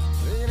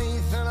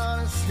beneath an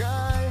honest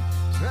sky.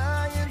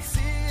 I can see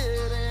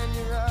it in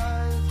your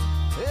eyes.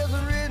 It's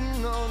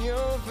written on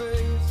your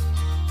face.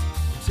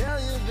 Tell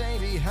your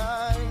baby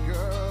hi,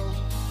 girl.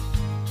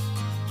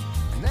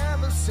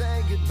 Never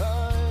say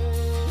goodbye.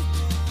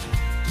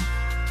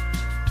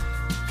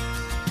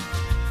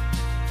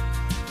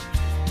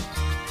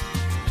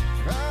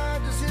 I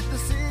just hit the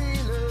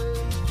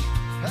ceiling,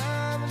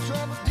 having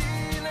trouble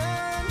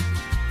dealing.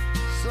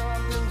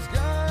 Something's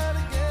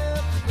gotta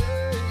give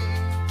today.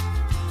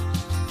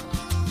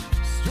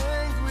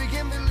 Strength we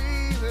can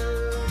believe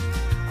in,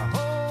 a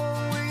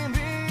home we can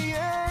be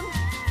in.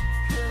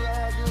 If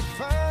I could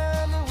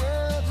find the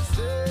will to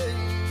stay.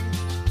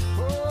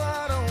 Oh,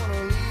 I don't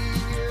wanna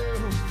leave you,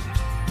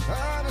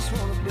 I just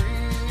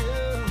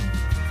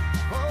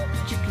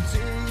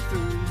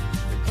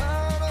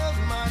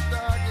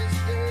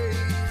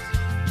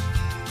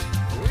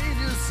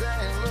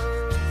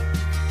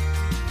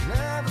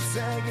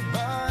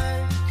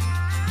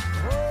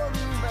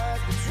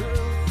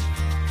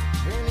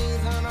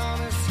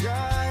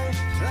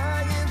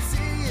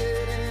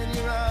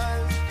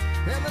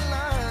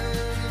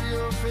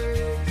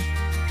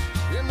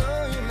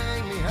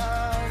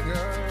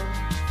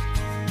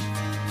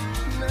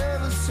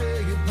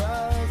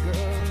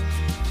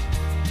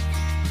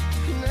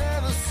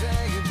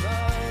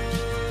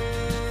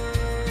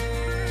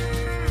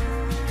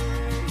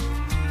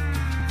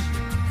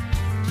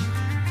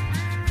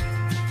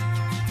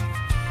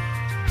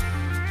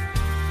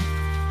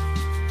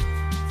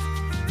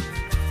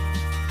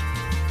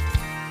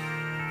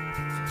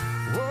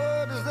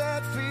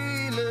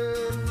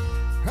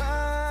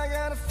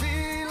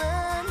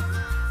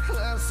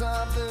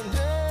something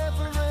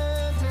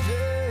different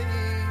today.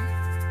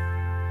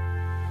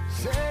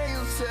 Say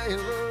you'll say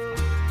hello,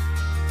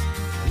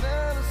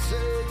 never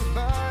say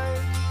goodbye.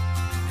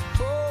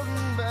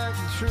 Holding back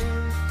the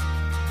truth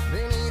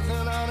beneath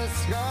an honest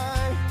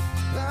sky.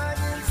 I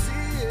can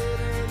see it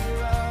in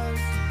your eyes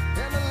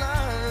and the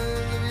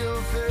lines of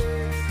your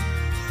face.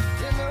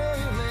 You know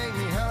you make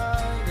me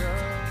high,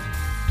 girl.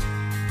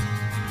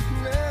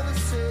 Never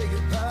say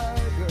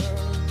goodbye,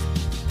 girl.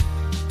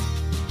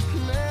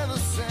 Never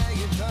say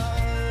goodbye.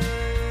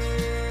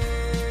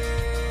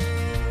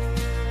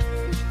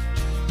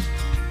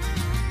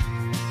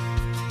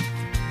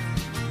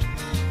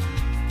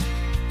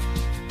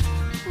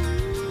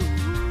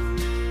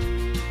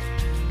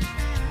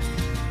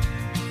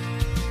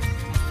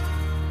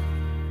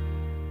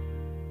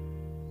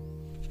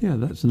 Yeah,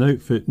 that's an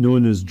outfit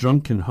known as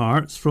Drunken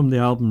Hearts from the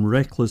album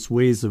Reckless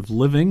Ways of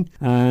Living,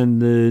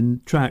 and the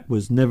track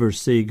was Never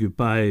Say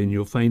Goodbye, and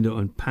you'll find it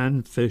on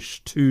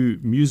Panfish 2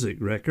 Music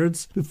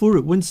Records. Before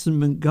it, Winston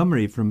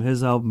Montgomery from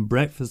his album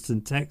Breakfast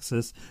in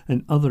Texas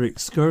and Other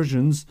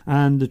Excursions,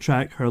 and the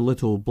track Her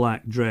Little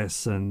Black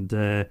Dress, and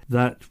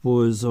that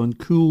was on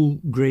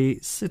Cool Grey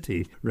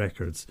City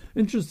Records.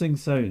 Interesting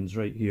sounds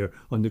right here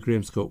on the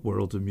Graham Scott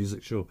World of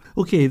Music show.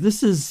 Okay,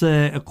 this is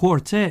a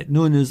quartet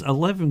known as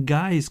 11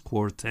 Guys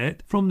Quartet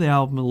from the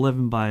album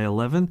 11 by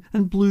 11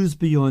 and Blues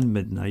Beyond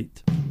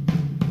Midnight.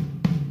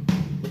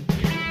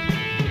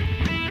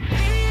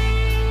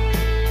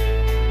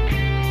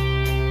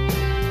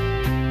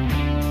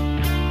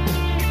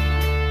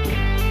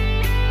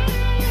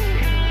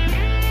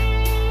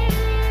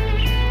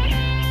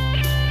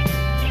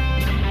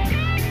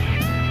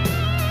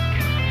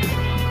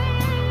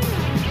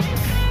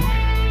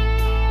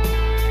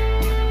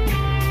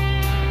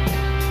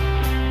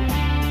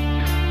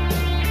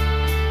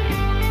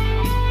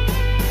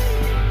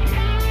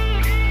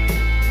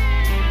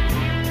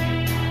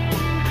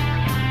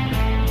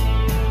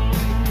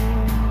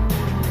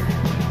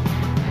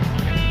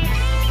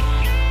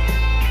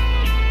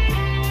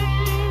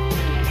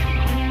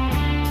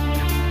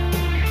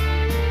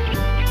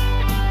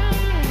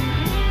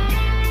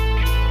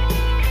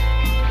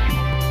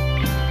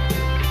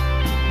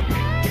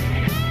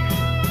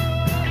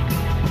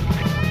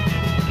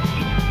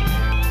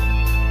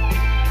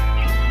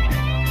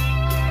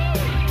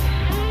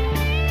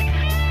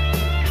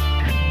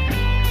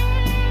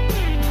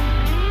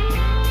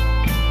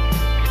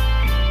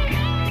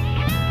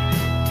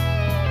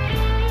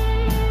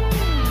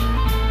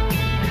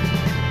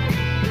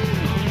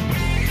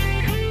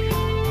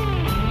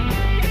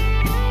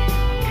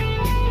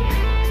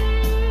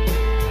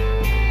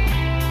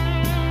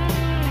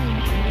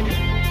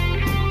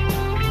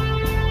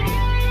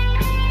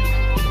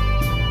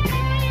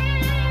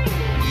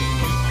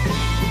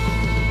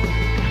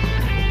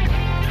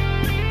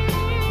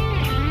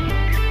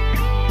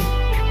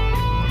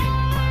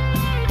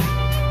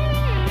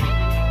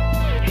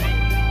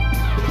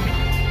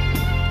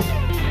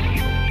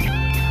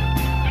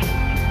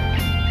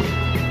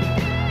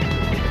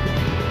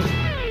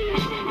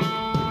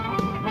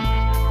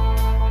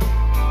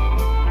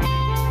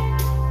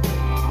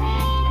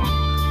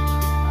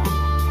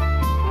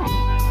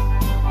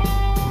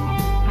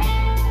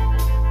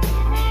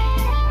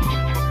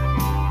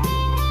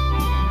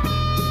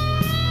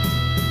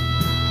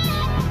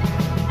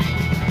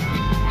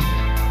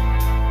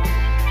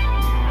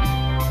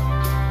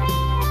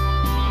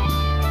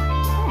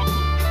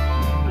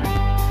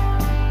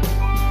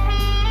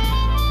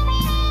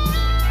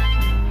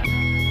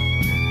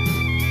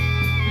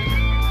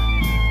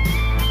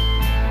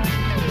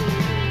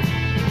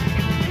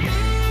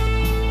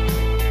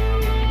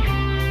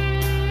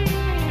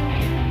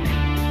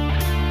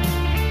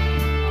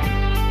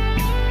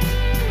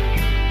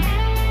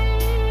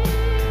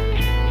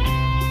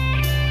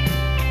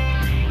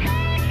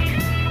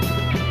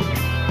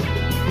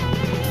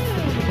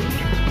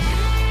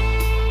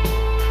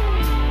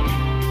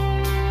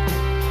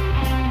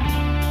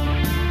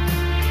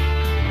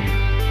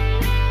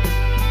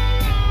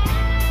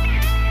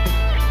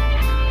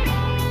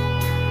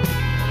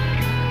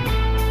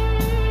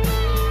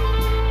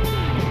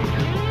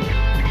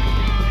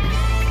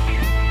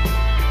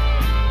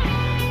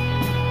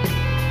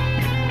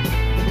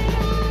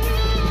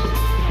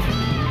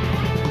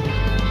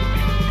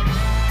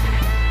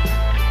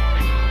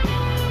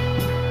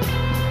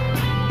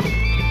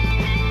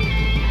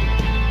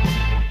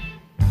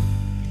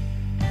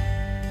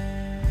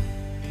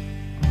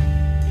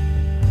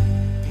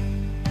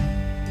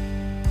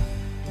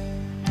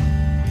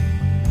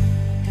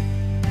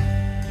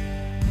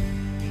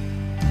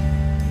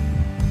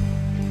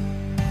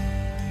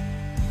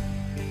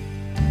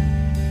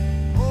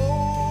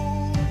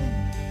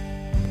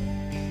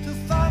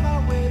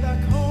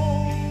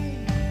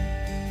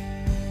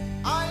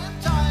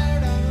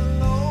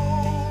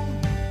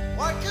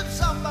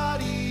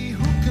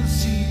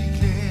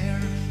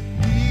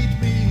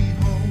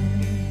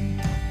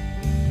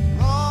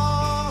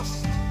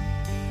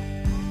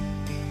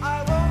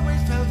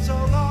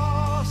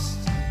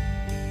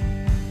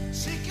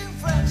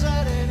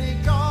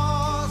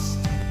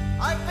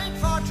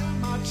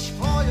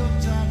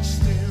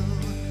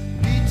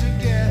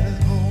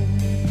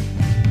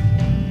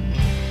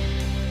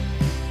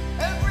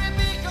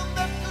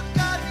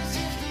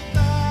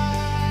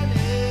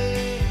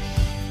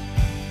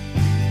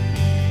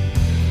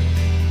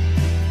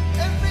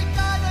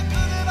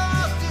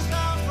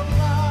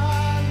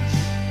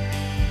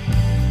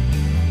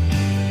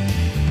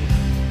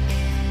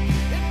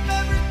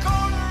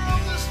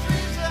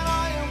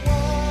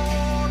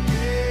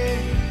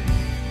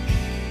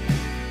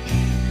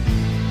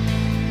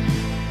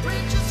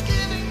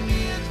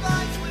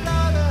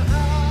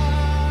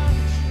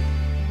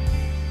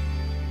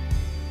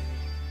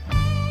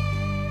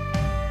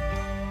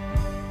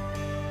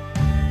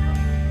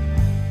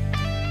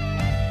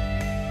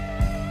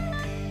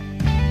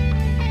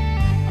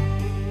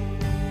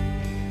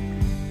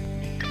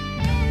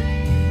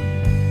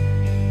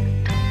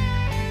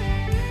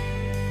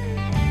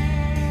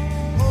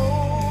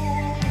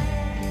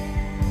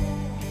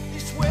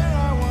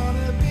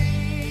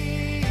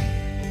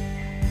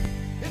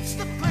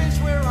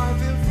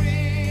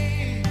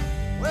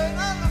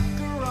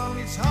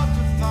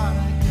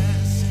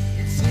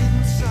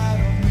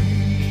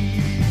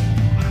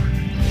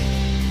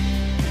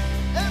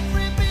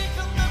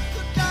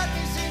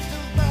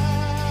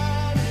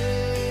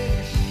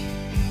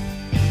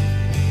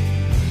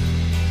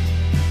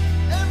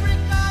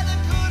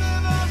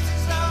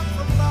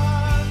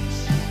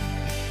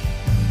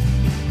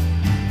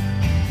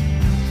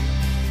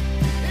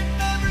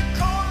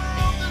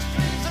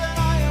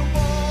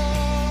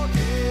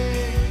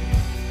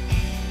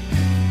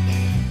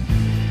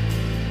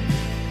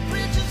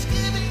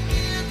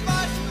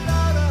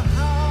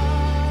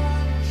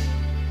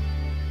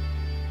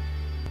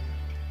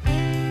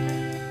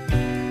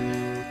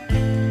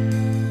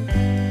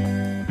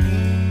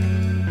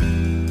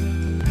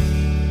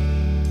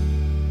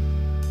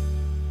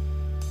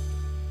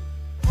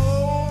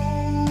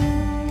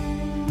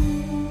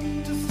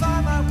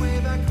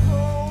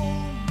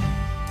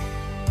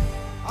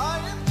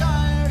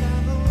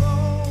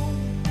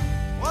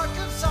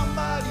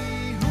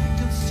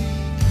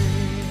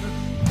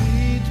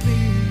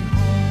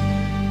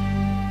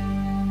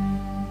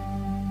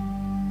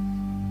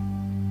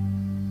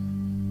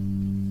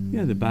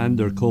 Yeah, the band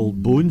are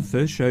called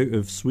Bonefish out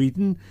of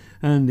Sweden,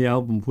 and the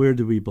album Where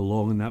Do We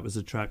Belong, and that was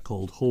a track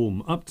called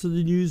Home. Up to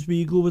the news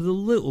we go with a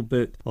little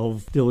bit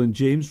of Dylan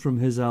James from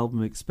his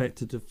album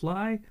Expected to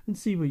Fly, and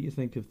see what you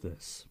think of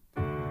this.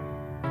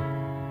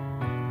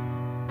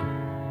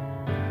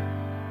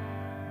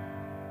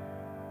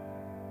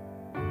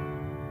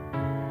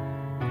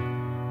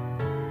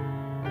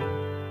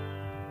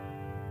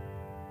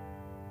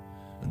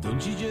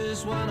 Don't you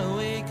just wanna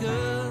wake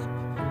up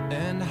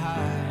and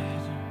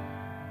hide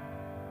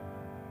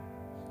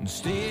and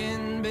stay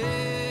in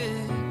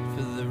bed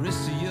for the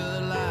rest of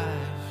your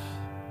life?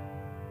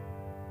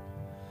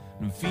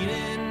 I'm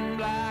feeling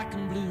black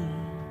and blue,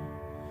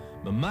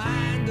 my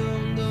mind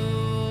don't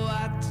know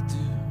what to do.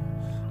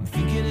 I'm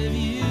thinking of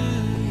you,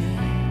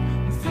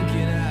 yeah, I'm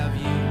thinking of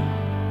you.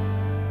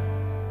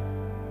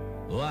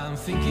 Oh, I'm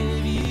thinking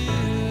of you,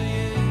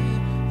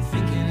 yeah, I'm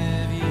thinking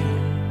of you.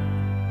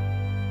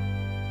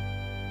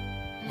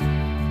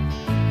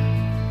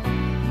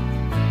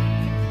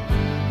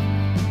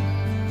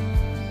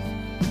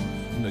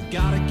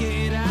 Gotta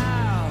get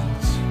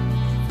out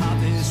of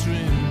this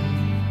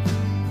room.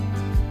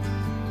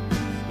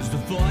 There's the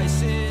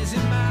voices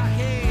in my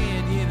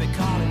head, yeah, they're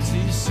calling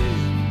too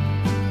soon.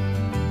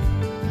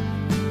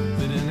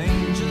 Then an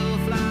angel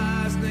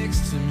flies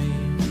next to me.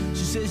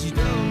 She says you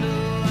don't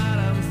know what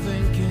I'm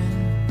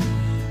thinking.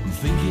 I'm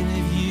thinking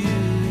of you,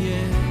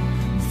 yeah,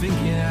 I'm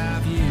thinking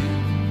of you.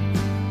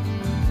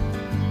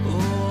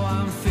 Oh,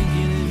 I'm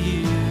thinking of you.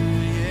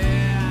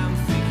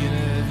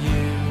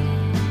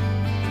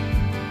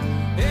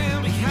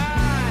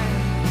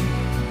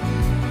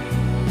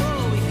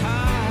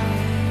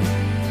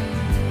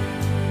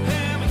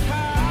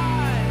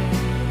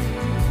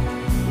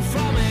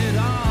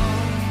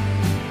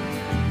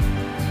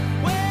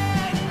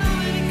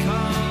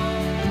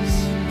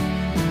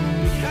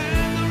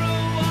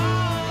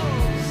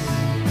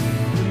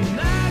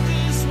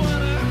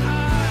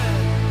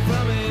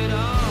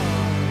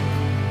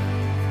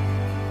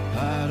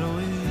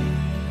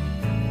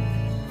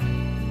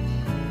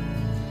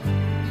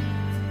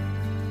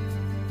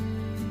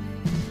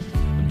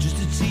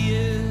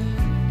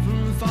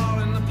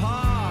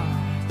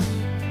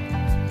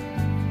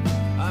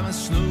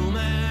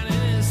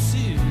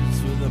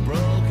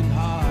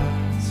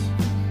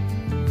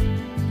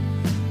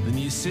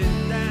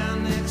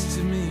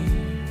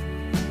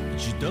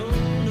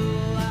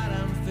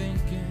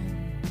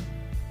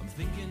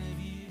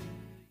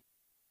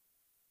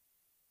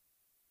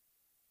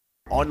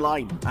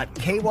 Online at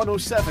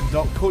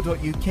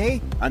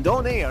k107.co.uk and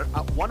on air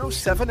at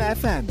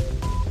 107FM.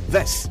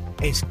 This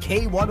is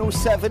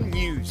K107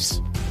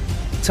 News.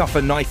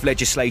 Tougher knife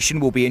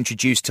legislation will be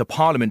introduced to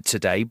Parliament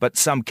today, but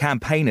some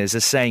campaigners are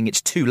saying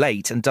it's too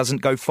late and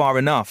doesn't go far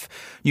enough.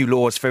 New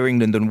laws for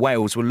England and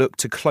Wales will look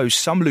to close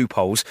some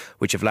loopholes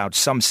which have allowed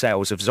some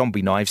sales of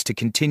zombie knives to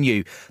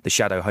continue. The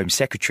Shadow Home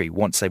Secretary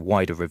wants a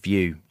wider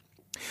review.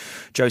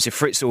 Joseph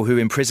Fritzl, who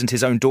imprisoned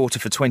his own daughter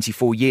for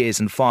 24 years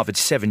and fathered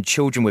 7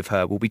 children with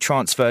her, will be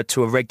transferred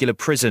to a regular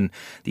prison.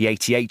 The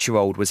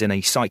 88-year-old was in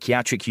a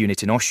psychiatric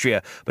unit in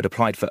Austria but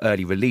applied for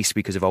early release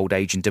because of old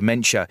age and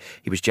dementia.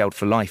 He was jailed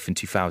for life in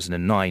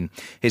 2009.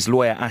 His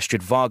lawyer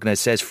Astrid Wagner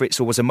says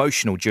Fritzl was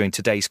emotional during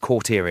today's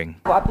court hearing.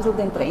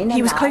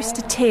 He was close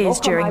to tears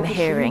during the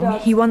hearing.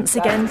 He once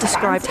again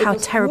described how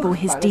terrible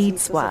his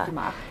deeds were.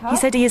 He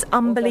said he is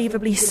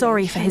unbelievably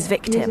sorry for his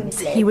victims.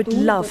 He would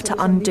love to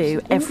undo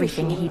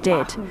everything he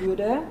did.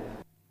 The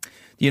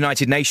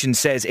United Nations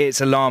says it's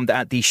alarmed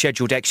at the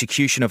scheduled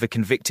execution of a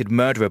convicted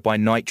murderer by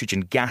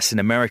nitrogen gas in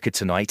America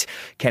tonight.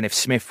 Kenneth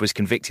Smith was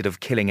convicted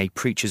of killing a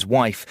preacher's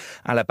wife.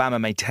 Alabama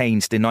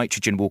maintains the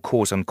nitrogen will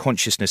cause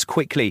unconsciousness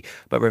quickly,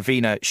 but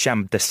Ravina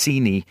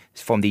Shamdasini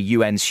from the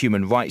UN's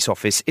Human Rights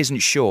Office isn't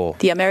sure.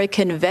 The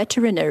American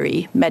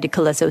Veterinary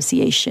Medical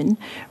Association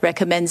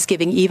recommends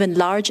giving even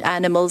large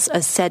animals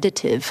a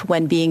sedative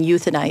when being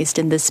euthanized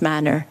in this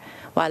manner,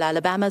 while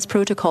Alabama's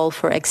protocol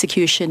for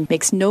execution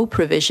makes no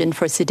provision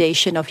for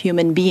sedation of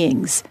human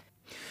beings.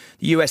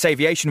 The US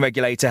aviation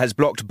regulator has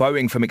blocked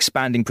Boeing from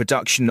expanding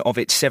production of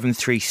its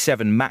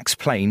 737 MAX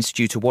planes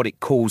due to what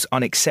it calls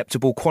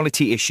unacceptable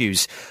quality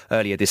issues.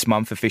 Earlier this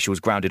month, officials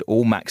grounded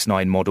all MAX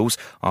 9 models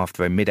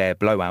after a mid-air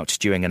blowout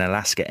during an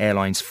Alaska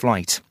Airlines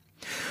flight.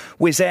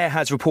 Wizz Air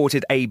has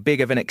reported a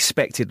bigger than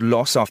expected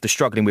loss after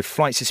struggling with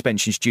flight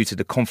suspensions due to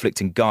the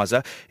conflict in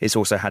Gaza. It's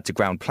also had to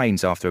ground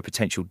planes after a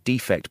potential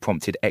defect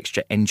prompted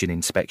extra engine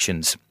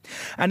inspections.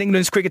 And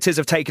England's cricketers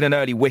have taken an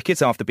early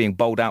wicket after being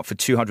bowled out for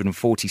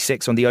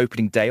 246 on the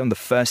opening day on the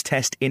first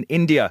test in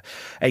India.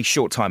 A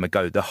short time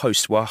ago, the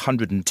hosts were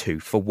 102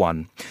 for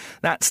 1.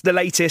 That's the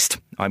latest.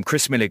 I'm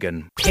Chris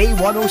Milligan.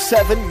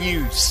 K107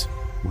 News.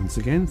 Once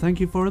again, thank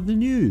you for the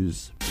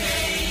news.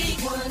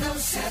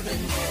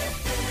 K107.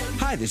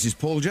 Hi, this is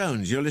Paul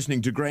Jones. You're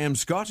listening to Graham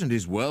Scott and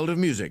his World of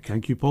Music.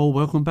 Thank you, Paul.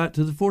 Welcome back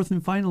to the fourth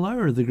and final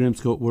hour of the Graham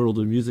Scott World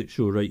of Music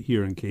show right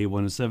here on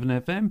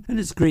K107 FM. And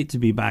it's great to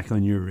be back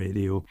on your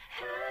radio.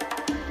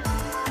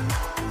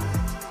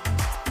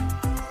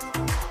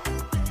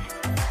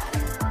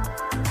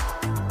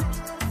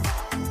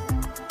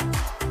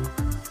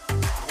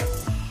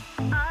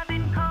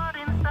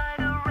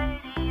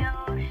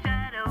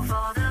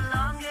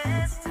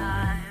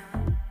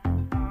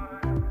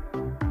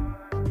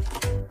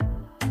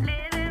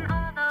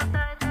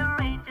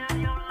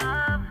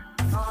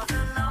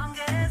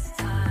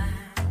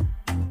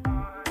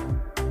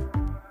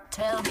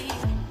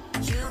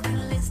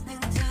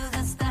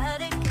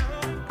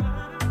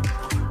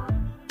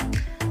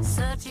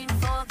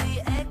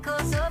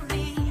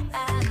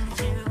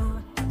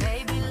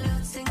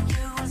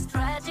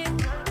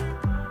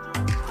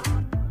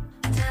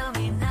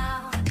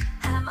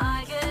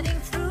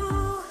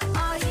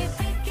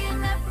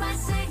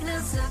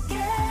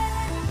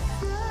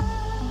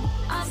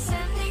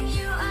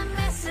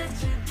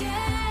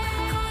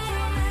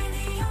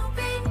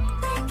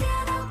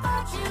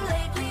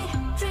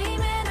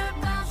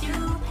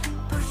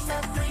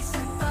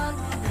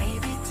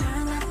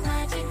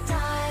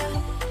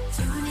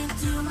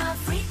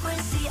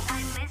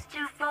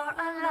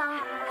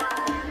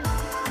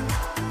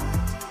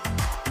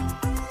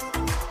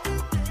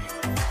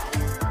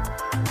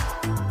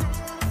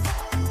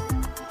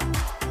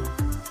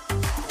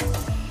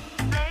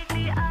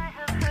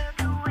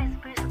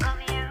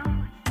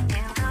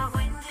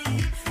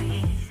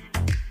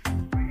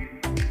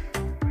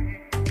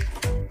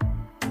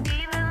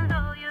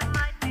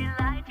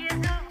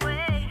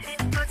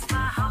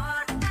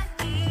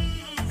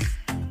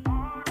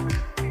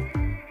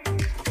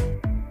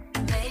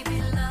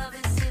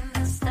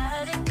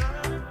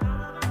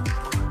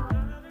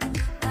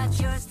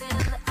 you're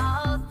still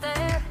out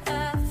there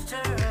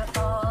after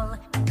all.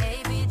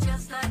 Maybe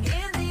just like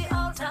in the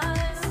old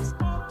times.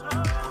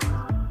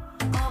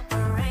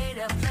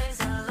 Operator plays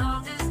a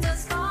long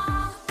distance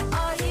call.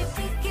 Are you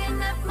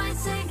picking up my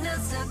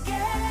signals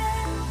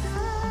again?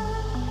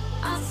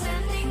 I'm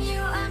sending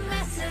you a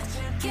message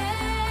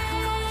again.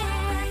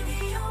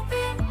 You've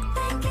been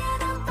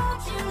thinking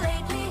about you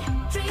lately,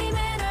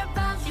 dreaming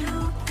about you.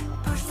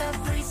 Push that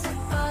reset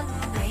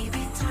button,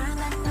 baby, turn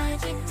that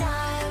magic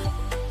dial.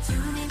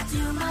 Tune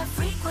into my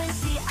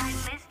frequency, I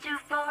missed you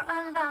for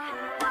a long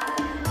while.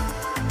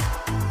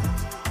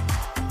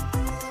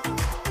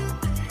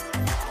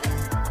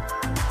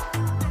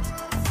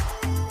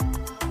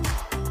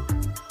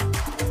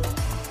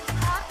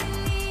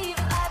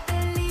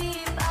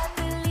 I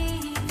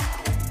believe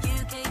you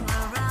came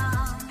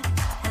around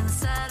and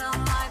sat on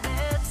my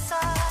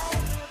bedside.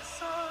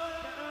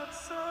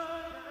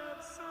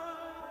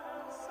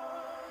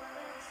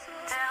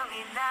 Tell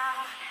me now,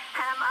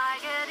 am I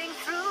getting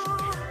through?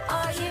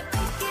 Are you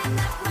picking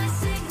up my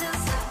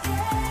signals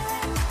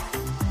again?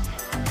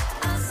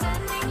 I'm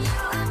sending you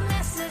a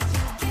message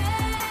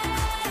again.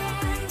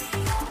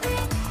 You've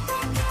been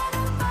thinking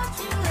about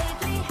you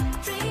lately,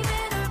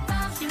 dreaming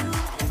about you.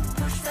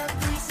 Push that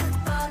reset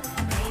button,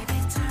 baby,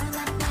 turn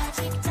that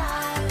magic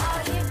dial.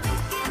 Are you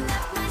picking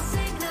up my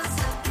signals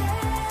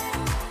again?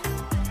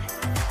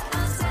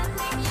 I'm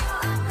sending you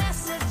a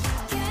message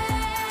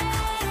again.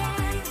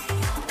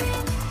 You've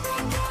been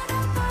thinking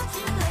about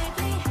you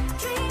lately,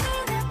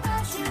 dreaming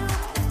about you.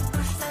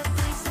 Push that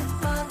reset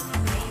button,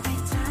 baby,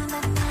 turn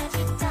that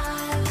magic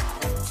dial.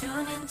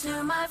 Tune into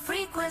my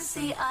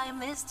frequency, I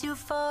missed you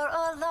for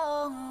a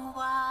long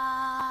while.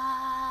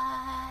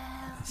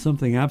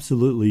 Something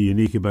absolutely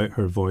unique about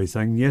her voice.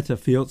 Agnieszka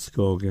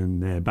Fiotskog,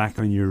 and back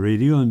on your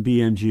radio on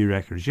BMG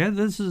Records. Yeah,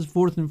 this is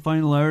fourth and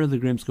final hour of the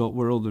Graham Scott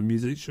World of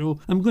Music show.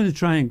 I'm going to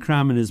try and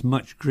cram in as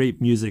much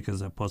great music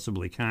as I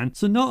possibly can.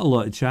 So not a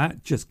lot of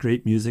chat, just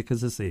great music,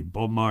 as I say,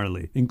 Bob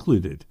Marley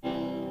included.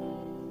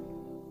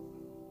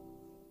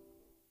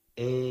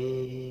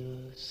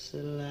 Haile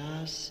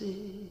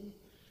Selassie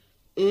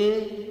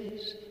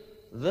is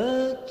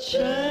the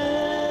champion.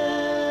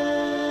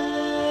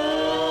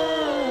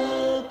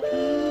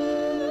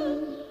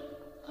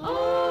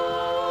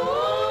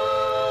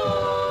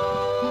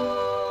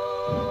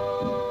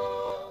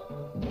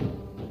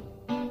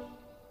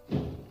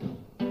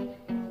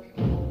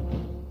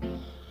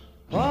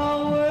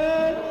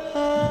 Power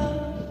of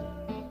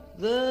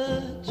the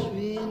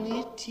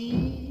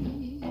Trinity.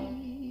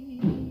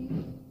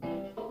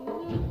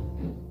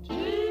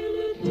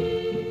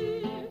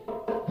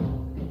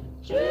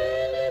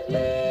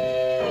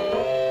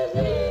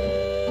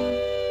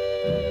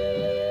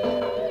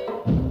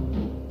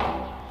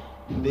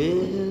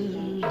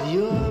 Build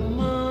your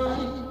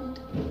mind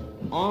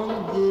on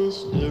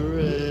this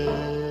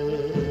direction.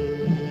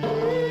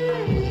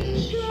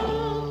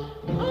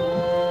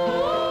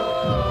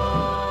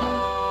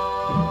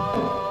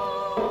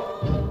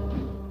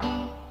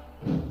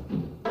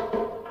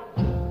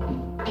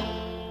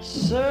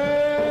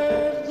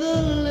 Serve the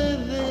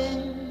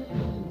living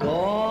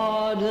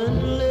God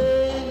and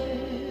live.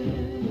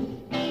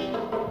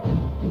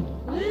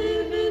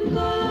 Live in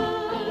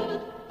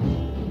God.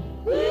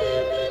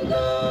 Live in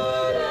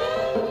God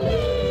and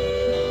live.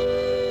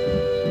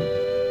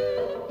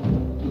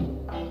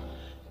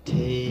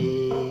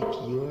 Take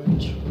your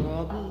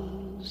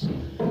troubles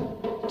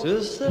to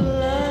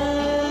Selassie.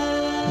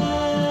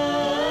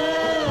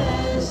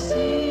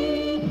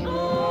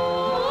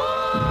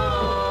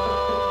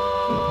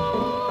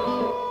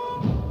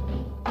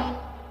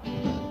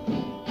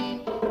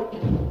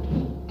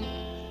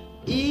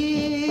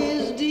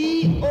 Is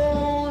the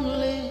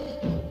only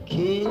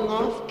King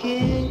of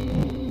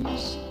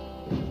Kings.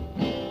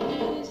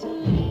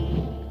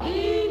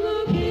 King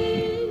of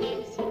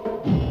Kings.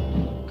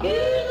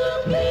 King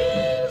of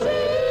Kings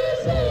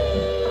is he.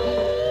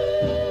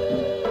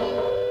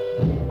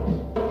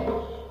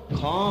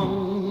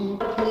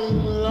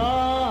 Conquering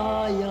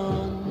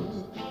Lion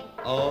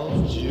of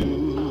Judah.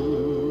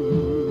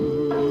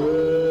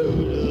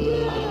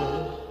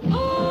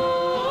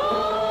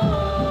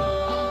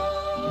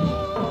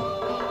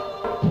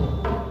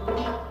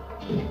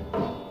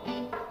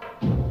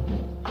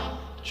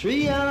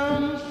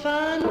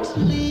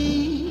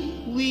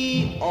 Triumphantly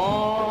we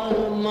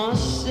all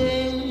must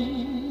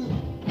sing.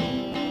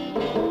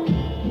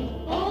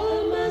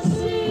 All must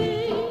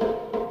sing.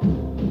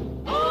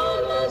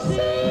 All must sing.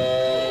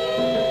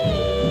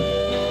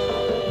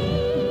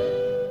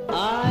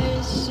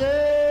 I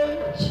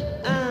search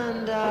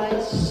and I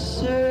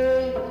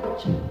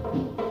search.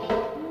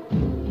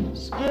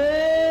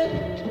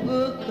 Script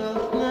book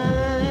of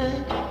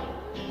man.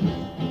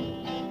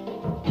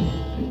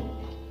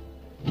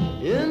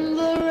 In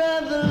the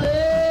revelation,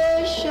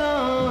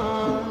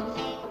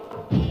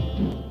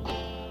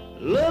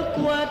 look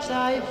what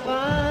I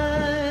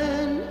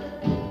find.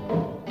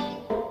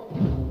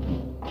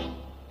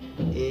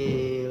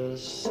 Haile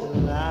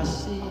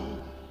Selassie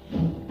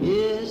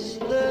is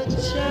the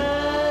champion.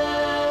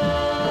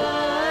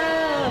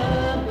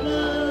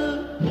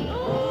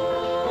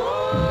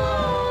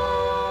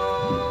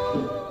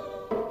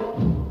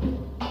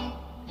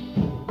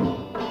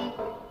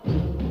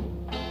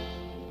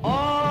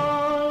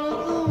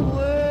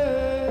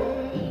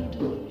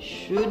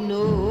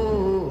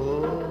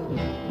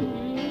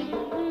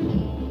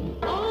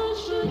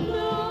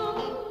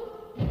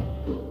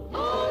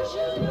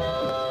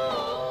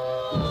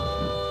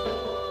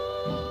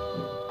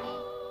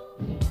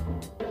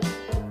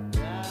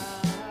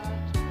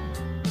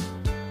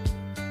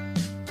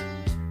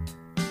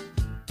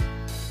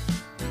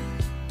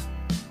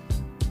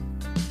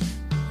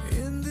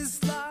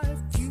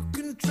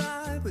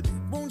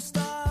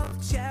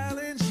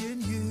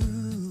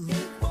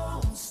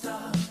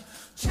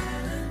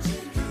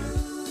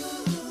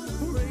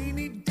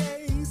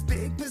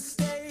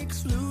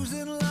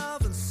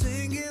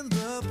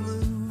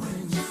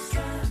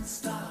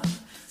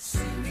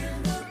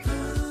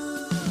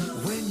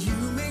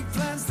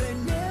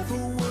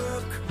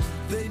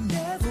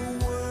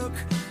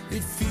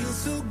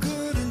 so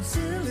good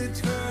until it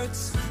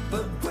hurts,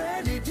 but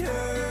when it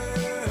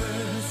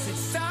hurts,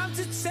 it's time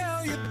to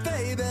tell you,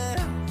 baby,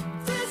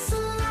 this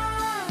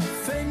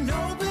life ain't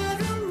no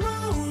bed of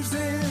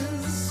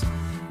roses.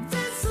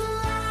 This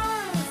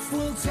life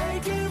will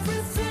take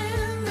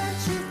everything that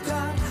you've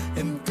got.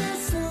 In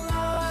this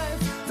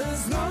life,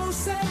 there's no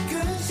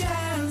second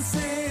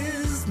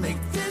chances.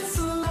 Make this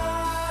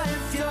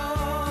life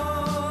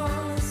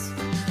yours.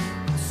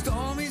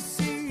 Stormy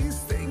seas,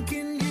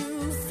 thinking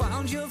you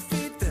found your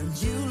feet, then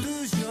you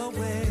lose your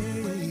way.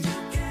 You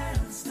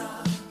can't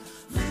stop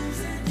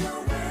losing your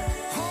way.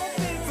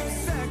 Hoping for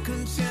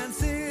second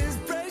chances,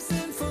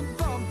 bracing for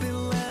bumpy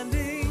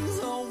landings,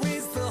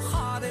 always the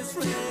hardest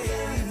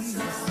race.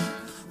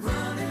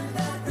 Running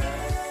that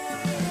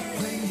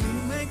race. When you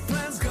make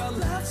plans, God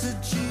laughs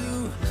at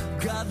you.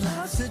 God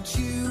laughs at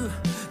you.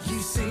 You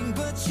sing,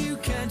 but you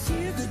can't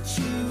hear the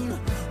tune.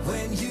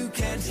 When you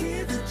can't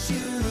hear the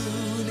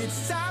tune,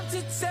 it's time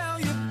to tell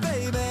you,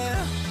 baby,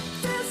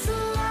 this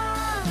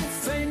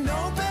life ain't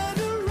no bed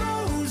of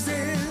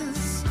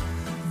roses.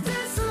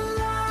 This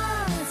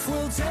life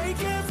will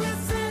take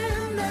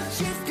everything that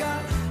you've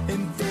got.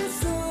 In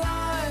this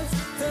life,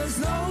 there's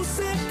no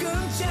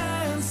second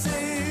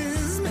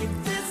chances.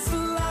 Make this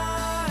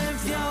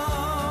life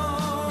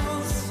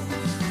yours.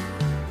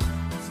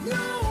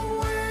 No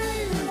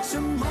way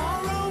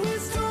tomorrow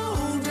is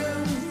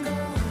golden.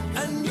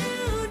 A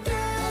new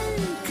day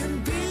can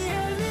be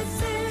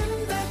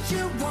anything that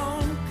you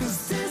want. 'Cause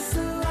this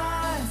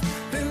life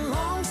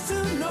belongs to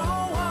no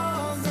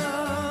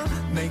other.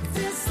 Make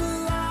this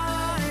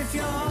life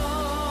yours.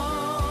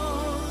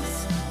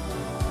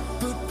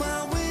 But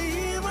while we're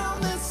here on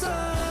this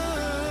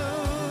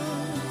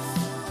earth,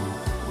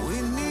 we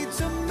need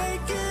to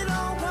make it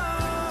all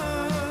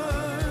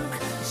work.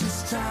 Just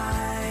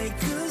try,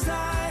 'cause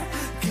I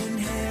can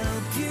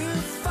help you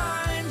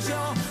find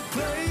your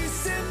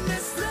place in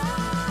this life.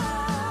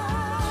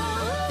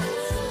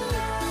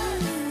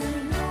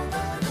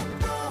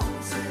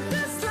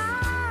 This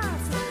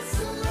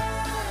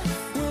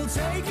life will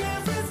take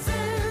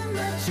everything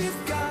that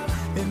you've got.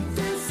 In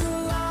this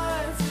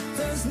life,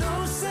 there's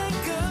no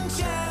second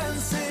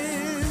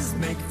chances.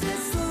 Make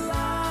this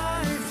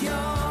life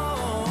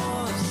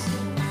yours.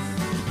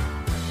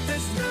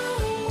 There's no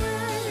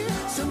way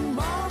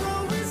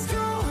tomorrow is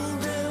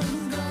golden.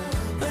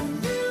 A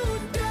new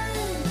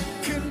day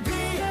can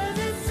be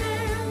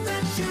anything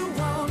that you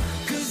want.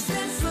 'Cause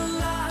this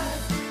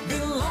life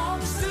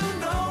belongs to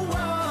no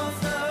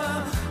other.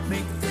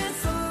 Make this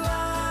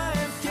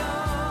life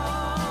yours.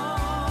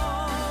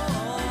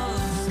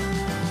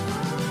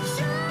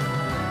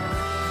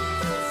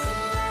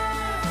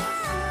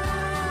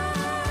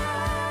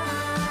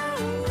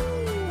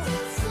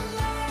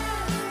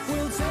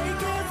 We'll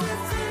take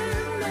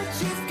everything that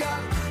you've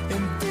got.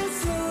 In this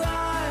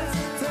life,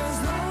 there's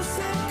no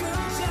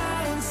second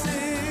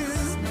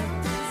chances.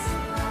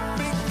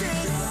 Make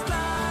this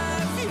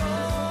life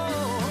yours.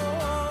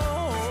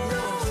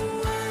 No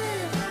way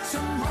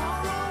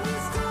tomorrow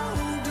is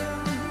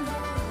golden.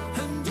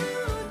 A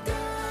new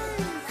day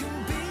can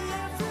be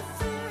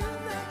everything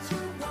that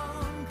you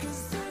want.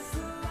 'Cause this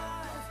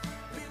life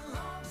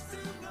belongs to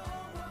no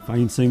one.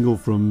 Fine single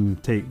from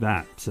Take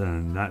That,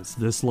 and that's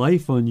This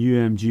Life on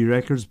UMG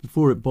Records.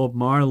 Before it, Bob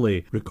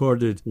Marley,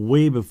 recorded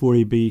way before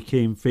he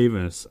became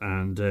famous,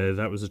 and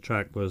that was a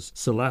track was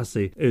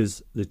Selassie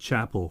is the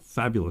Chapel,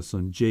 fabulous,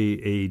 on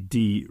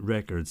JAD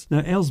Records.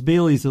 Now, Els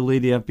Bailey's a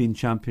lady I've been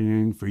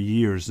championing for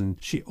years, and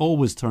she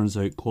always turns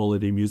out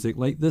quality music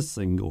like this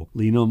single,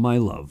 Lean on My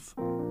Love.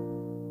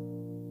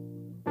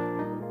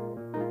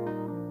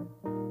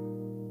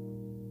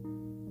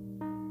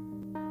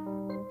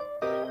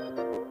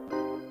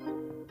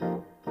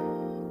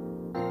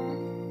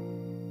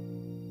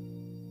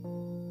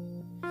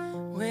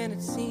 When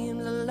it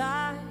seems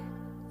like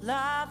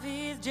life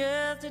is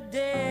just a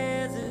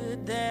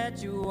desert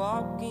that you're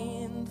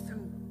walking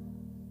through.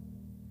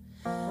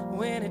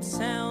 When it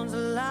sounds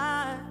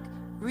like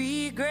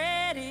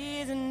regret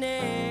is an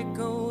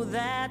echo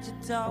that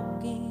you're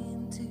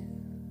talking to.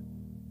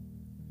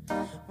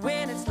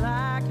 When it's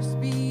like your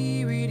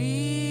spirit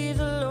is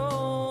a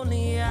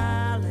lonely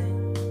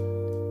island,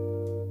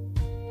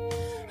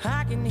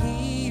 I can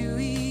hear you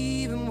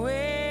even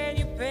when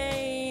your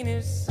pain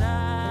is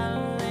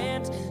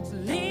silent. So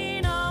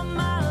lean on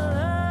my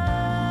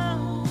love,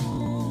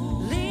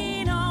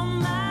 lean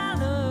on my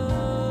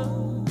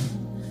love.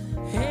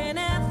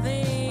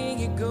 Anything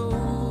you go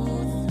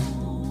through,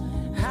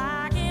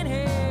 I can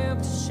help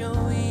to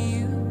show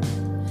you.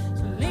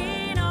 So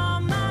lean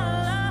on my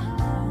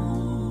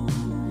love,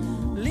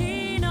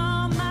 lean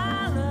on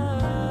my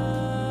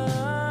love.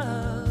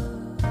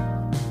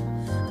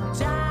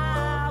 And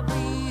I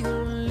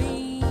will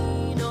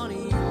lean on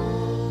you.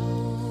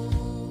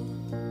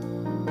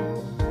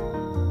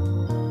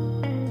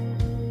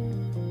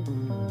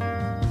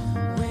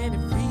 When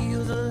it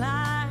feels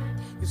like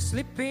you're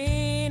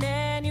slipping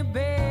and you're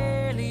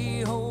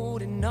barely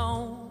holding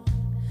on.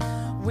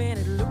 When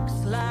it looks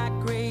like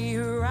gray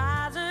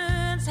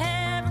horizons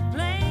have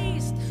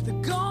replaced the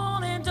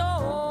golden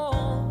dawn.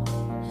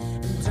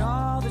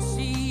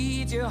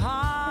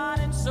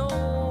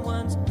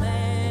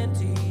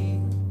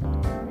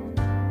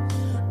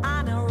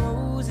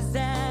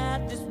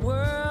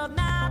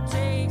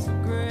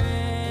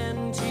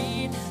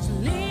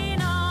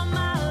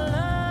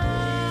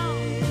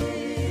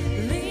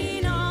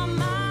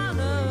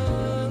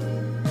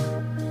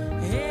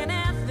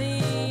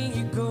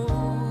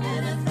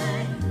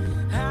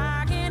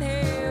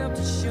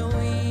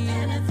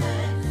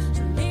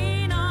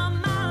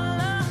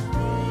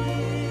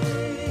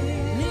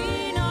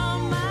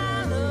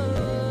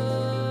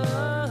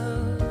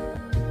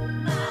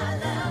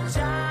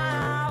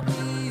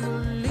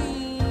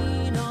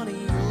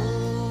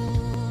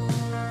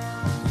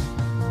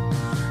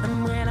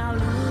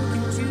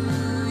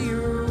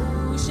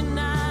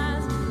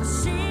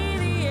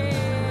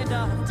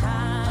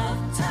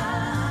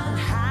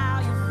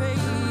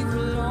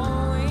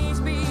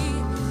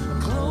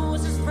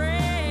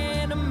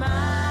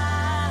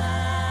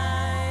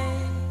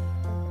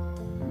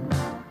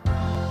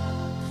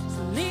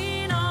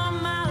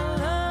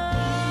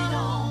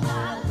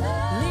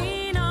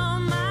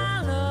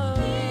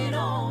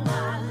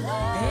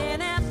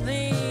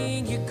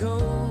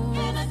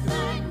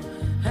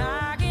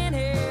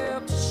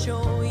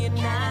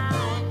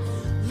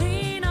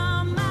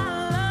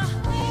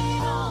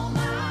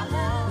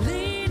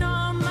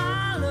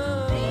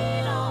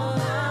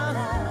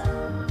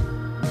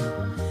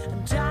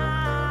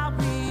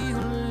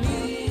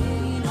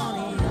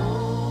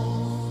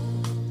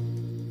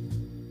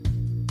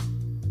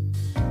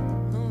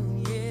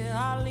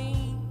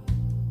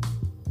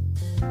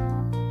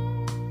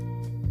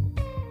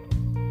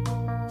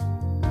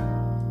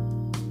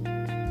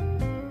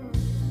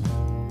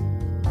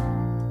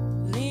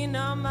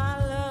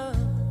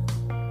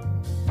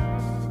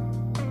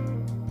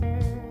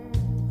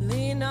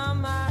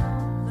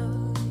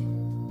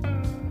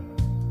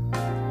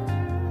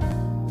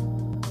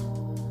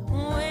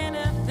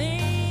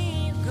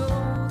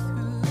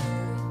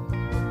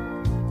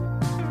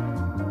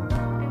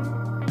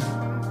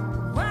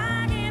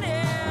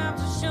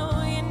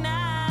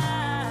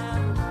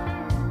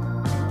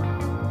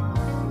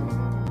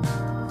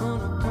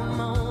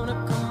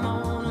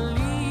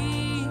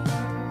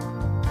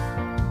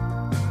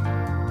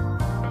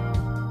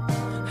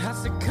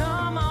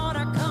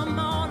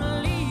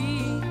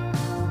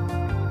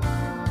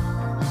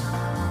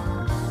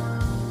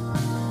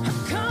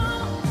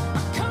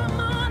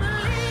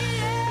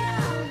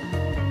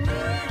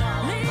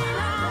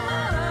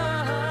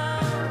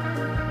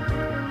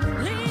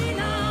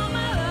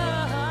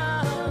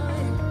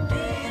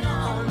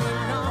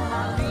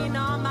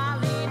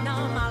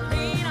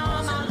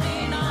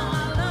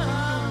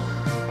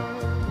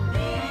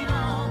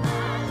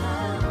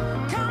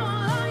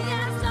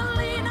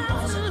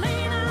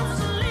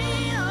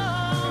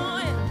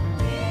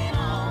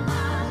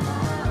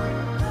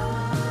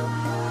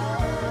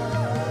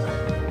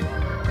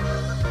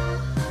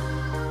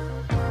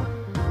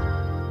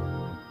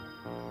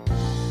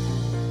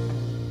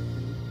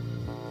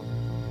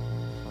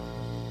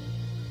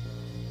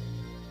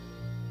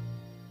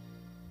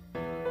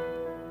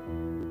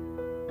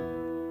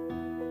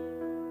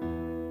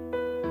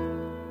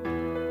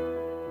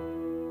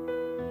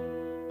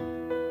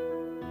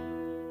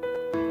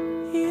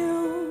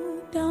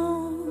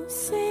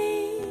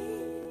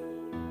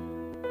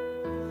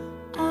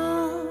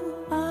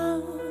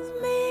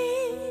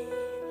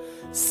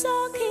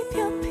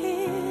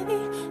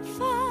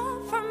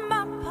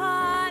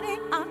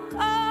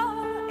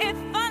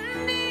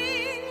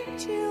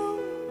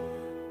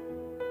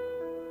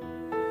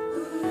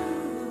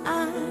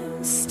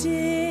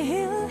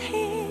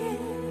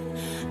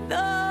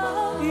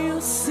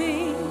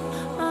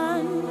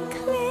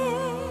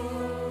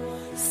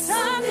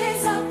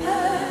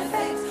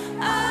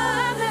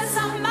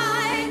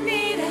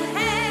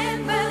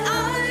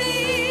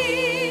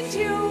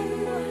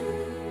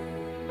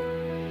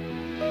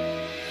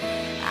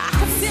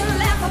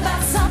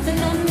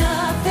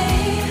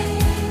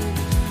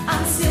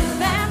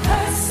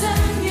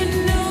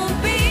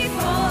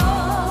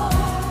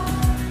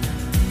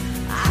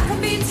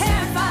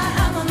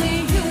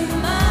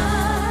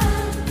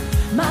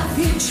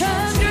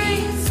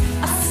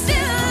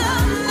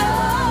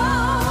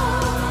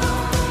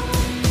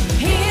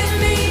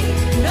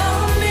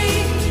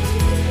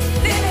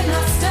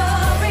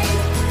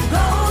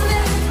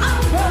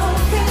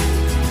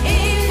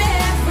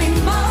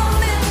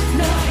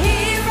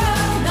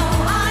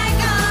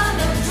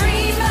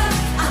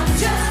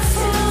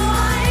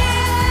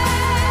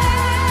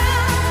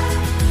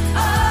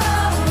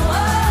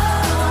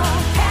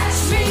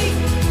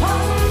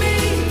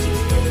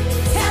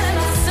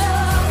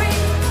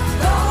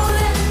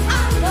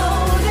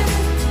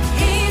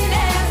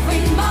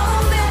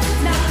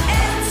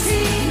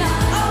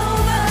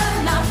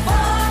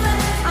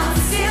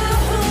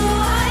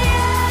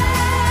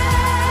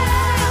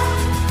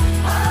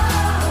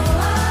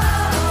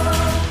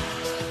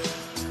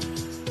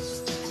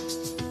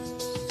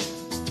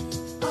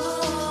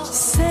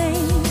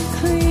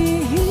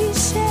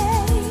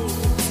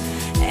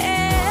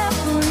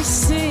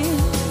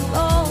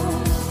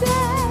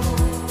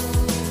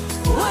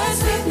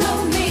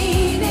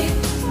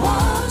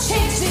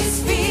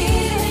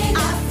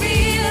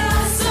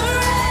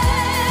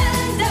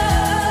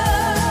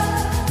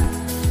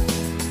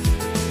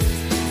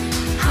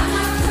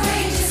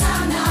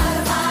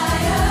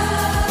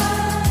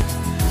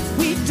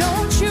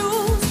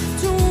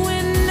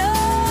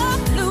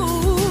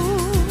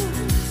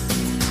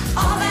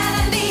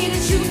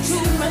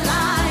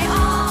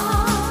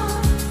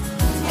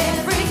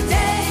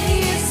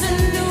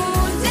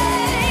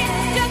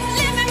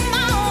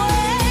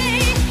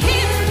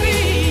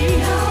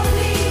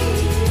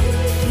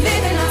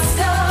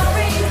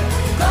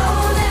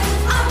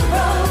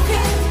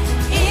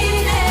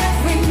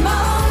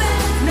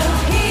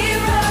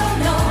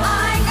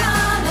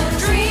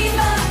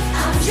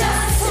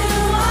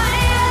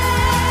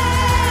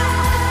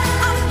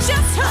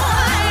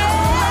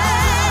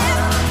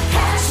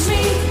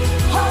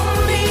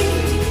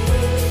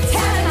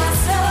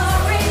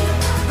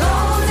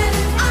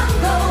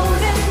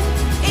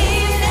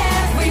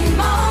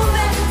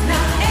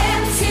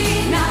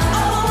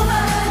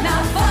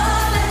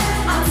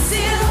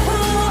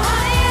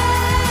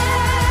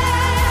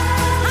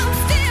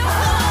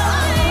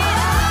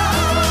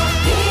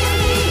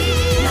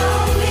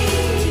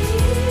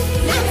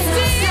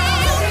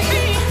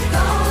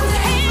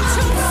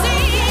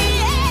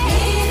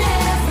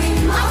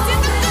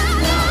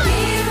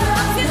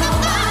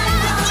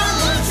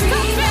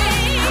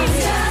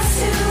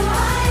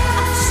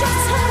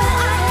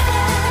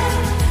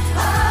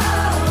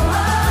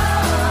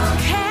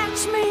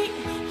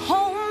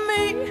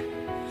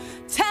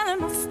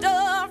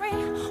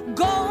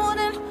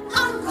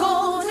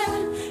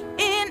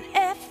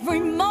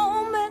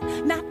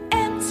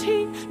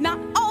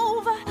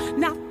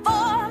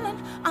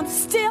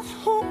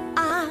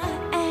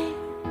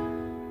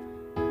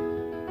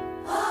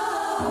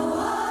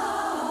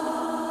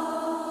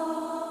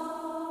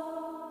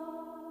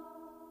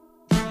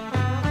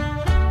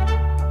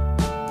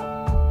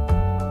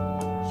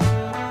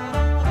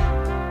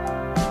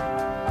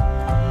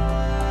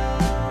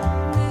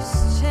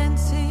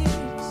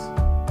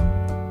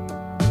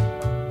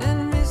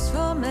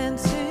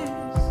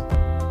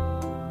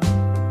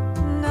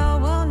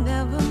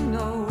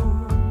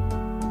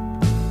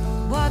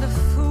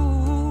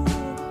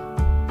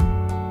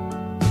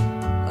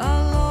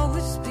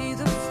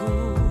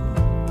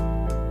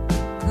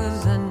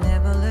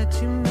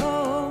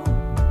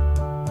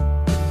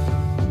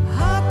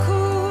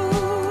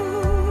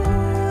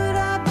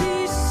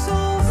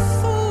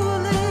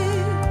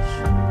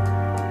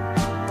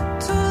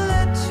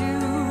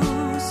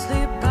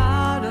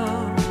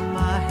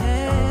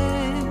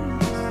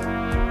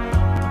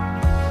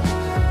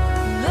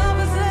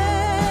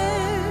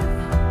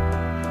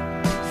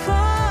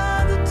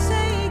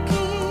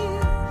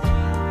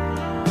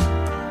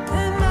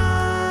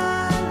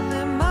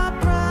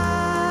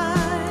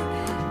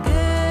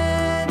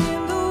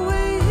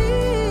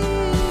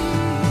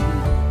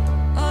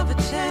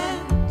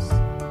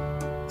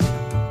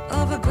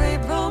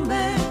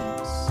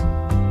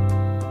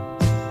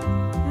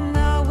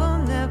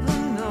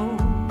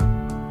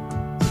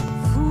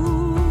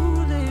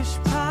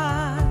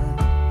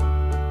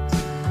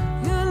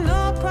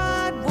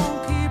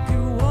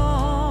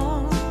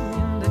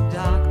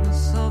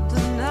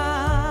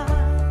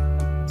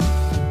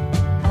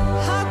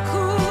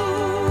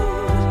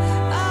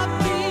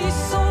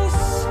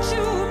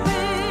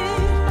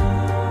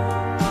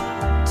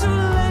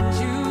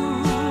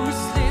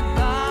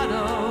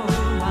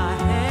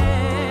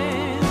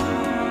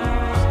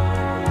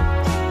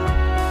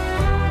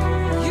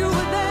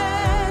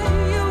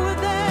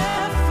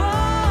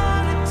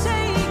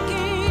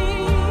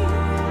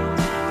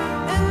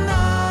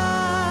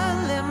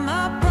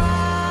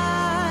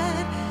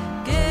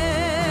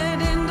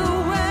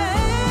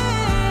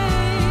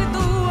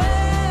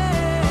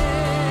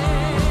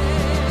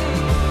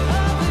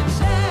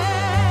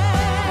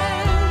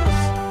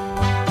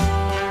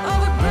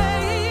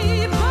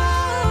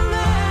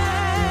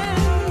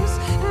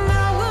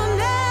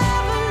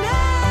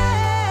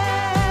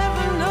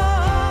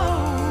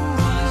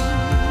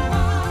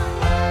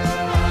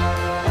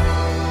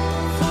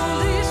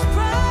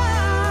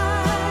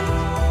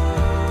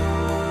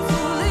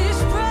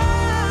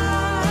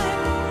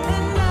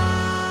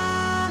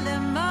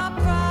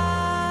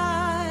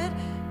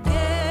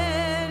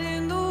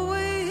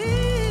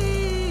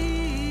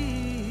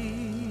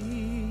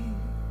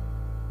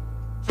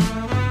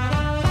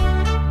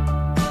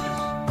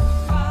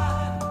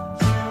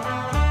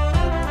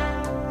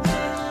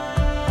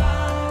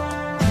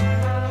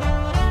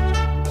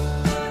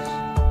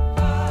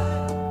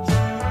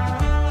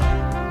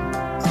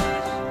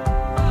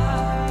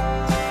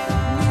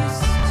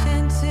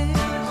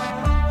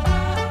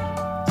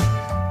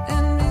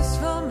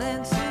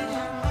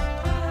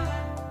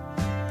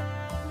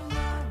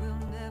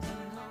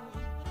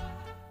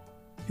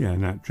 Yeah,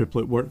 and that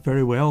triplet worked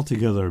very well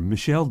together.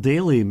 Michelle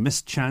Daly,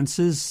 Missed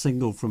Chances,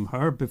 single from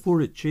her,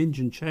 Before It Change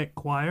and Check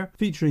Choir,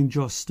 featuring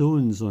Joss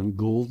Stones on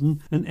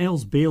Golden, and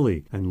Els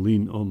Bailey and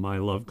Lean on My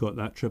Love got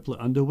that triplet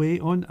underway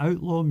on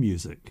Outlaw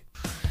Music.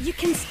 You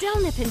can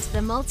still nip into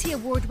the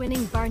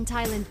multi-award-winning Burnt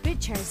Island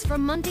Butchers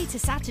from Monday to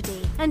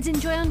Saturday and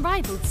enjoy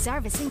unrivaled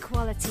service and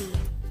quality.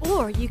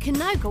 Or you can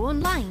now go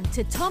online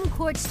to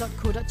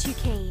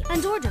tomcords.co.uk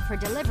and order for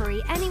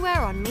delivery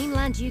anywhere on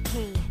mainland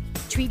UK.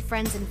 Treat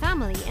friends and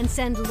family and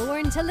send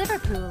Lauren to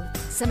Liverpool,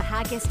 some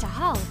haggis to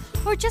Hull,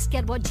 or just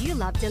get what you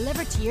love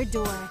delivered to your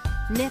door.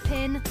 Nip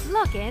in,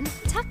 log in,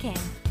 tuck in.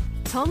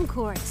 Tom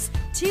Cords,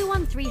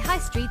 213 High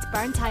Street,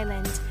 Burnt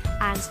Island,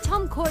 and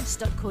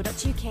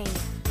tomcords.co.uk.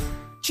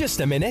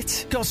 Just a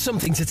minute. Got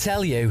something to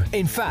tell you.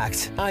 In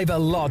fact, I've a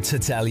lot to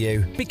tell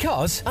you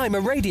because I'm a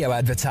radio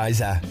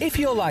advertiser. If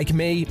you're like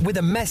me with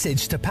a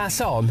message to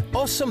pass on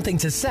or something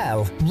to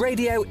sell,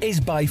 radio is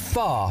by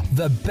far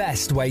the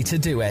best way to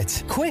do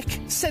it.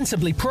 Quick,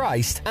 sensibly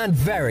priced, and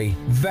very,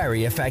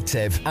 very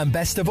effective. And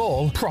best of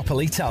all,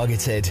 properly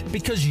targeted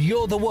because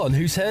you're the one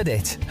who's heard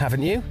it,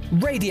 haven't you?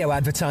 Radio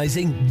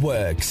advertising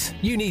works.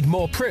 You need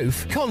more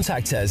proof?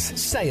 Contact us.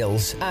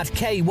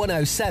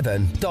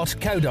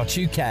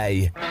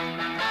 sales@k107.co.uk.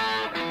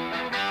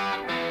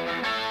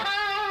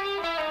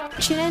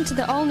 Tune in to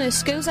the all-new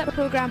Schools Out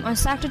programme on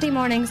Saturday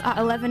mornings at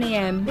 11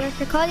 a.m. where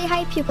Kirkcaldy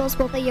High pupils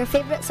will play your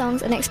favourite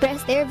songs and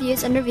express their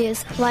views and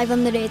reviews live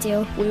on the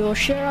radio. We will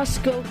share our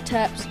school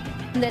tips,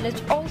 and then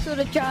it's also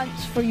the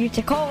chance for you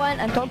to call in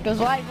and talk to us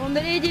live on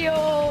the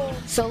radio.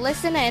 So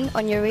listen in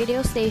on your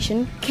radio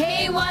station,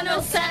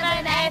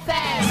 K107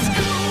 FM.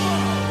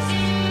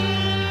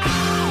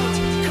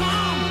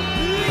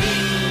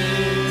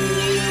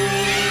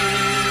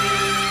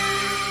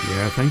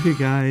 Yeah, thank you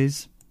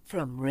guys.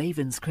 From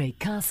Ravenscraig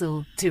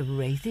Castle to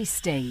Wraith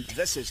Estate.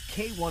 This is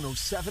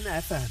K107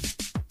 FM.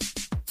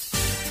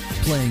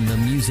 Playing the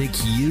music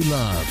you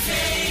love.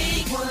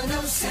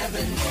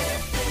 K107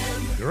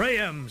 FM.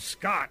 Graham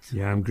Scott.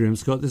 Yeah, I'm Graham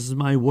Scott. This is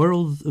my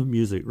world of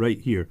music right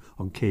here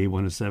on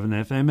K107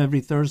 FM every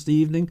Thursday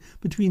evening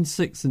between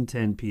 6 and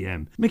 10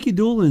 p.m. Mickey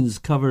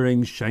Dolenz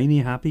covering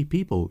Shiny Happy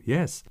People.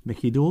 Yes,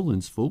 Mickey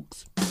Dolenz,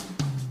 folks.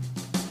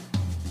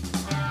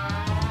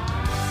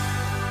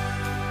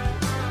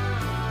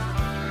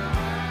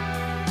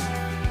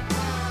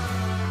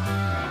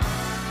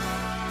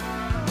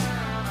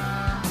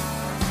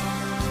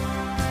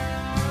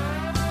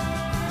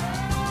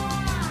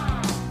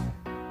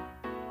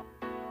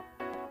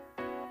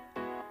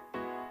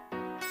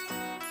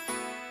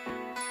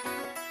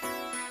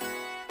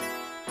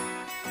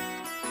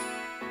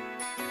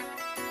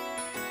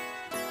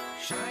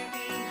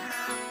 Shiny,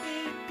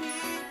 happy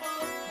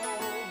people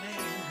call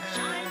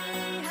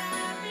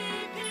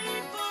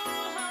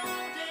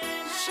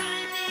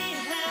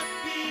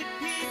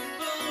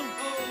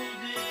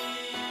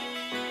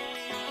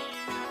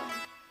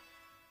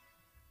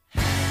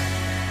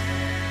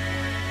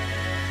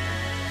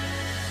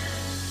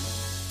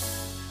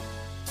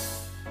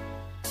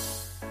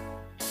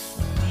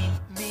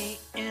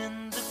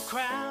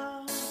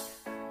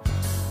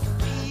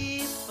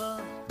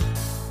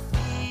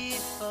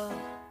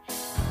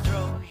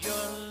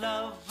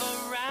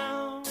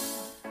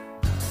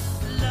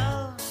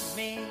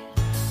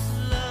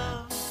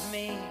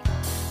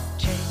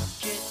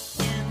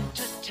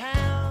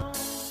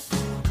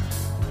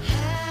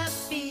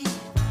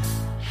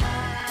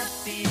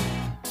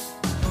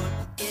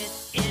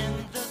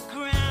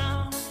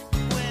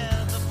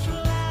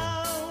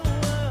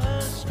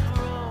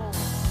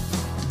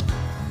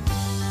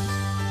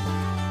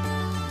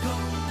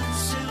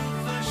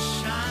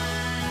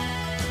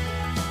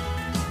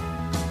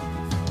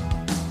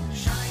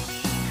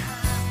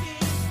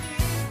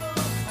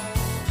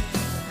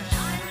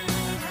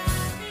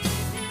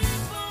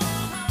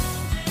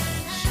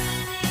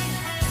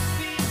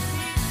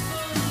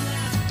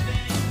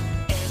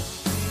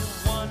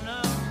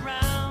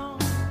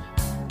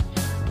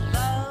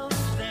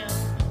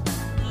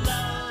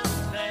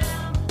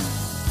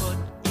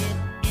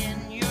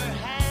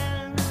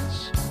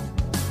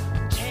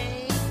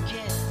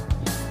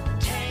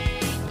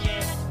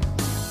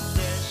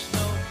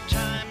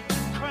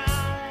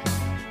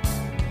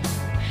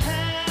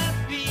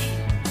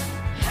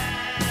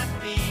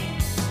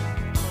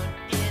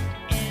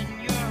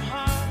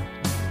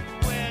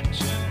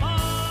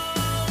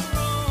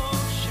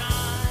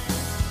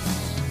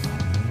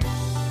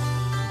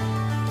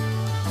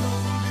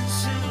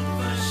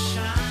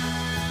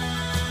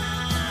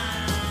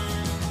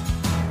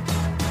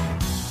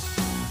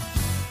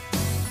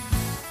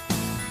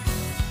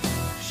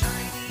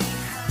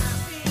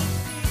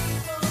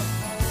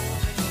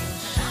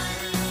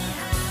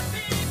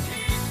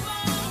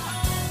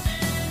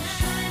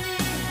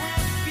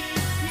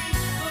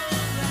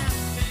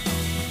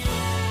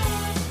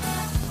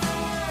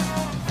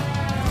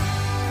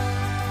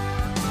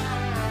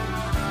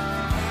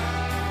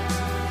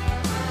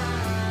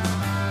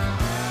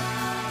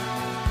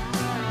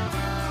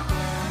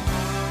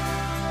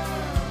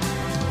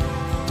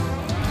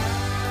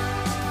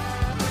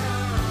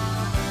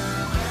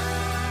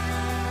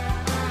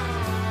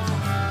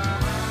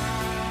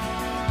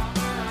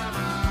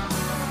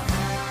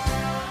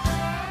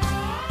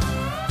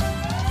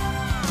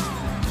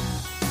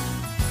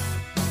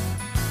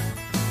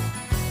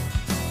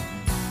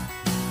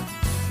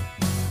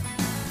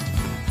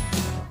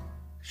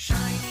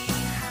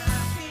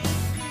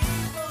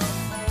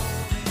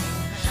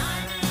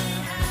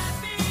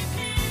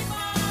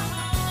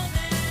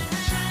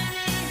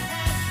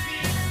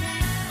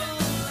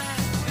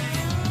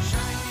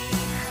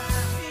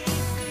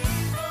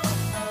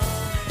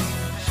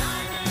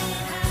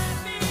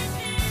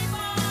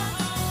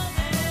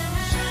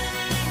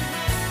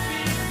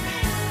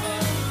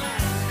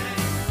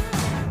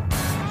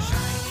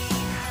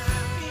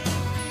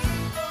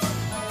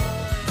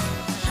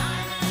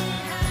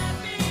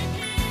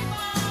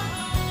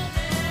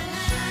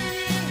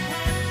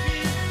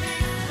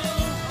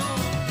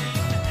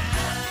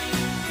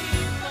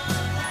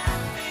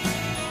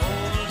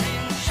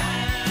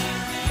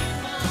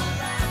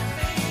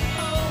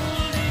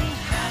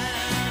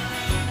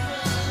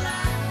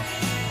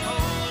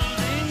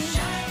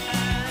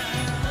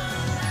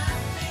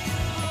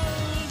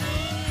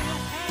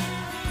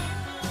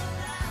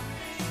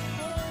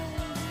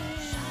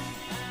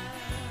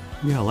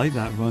Yeah, I like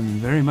that one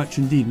very much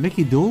indeed.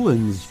 Mickey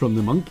Dolenz from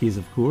the Monkees,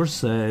 of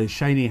course,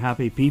 Shiny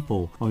Happy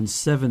People on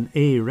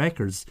 7A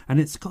Records,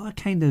 and it's got a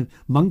kind of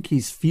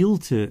Monkees feel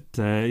to it.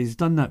 He's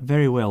done that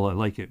very well. I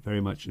like it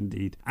very much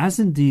indeed. As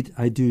indeed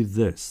I do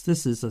this.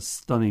 This is a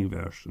stunning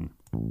version.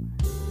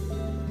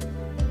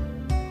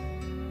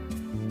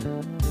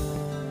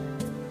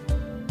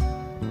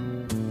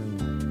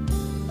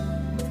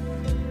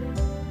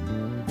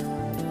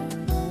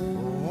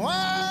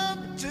 Why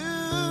do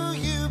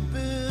you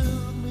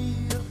build me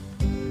up,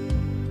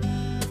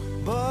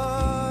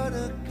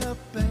 buttercup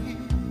baby,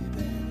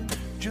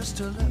 just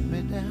to let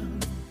me down?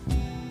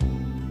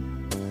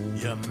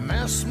 You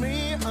mess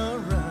me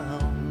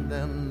around,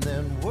 and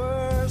then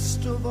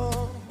worst of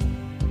all,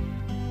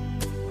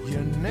 you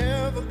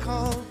never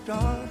call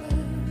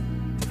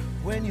darling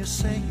when you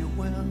say you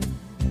will.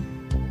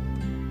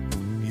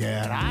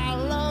 Yet I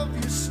love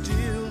you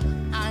still,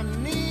 I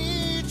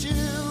need you,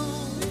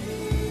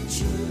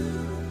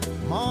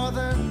 more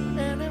than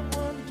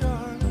anyone,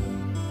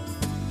 darling.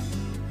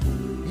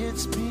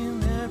 It's been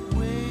that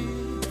way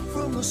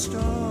from the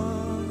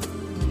start.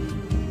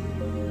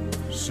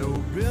 So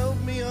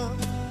build me up,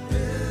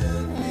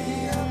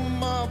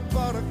 my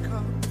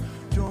buttercup,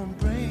 don't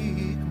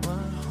break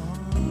my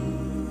heart.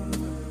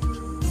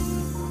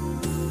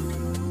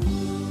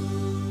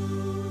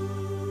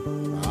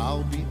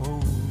 I'll be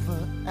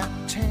over at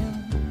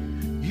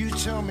 10. You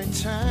tell me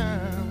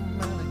time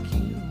and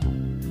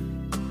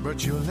again,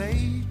 but you're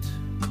late.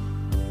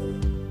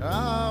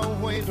 I'll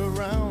wait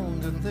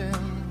around and then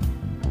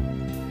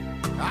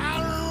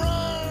I'll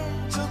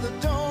run to the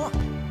door.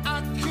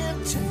 I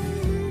can't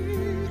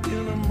take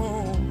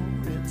anymore.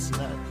 It's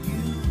not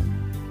you.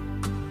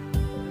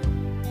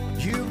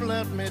 You've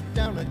let me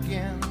down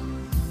again.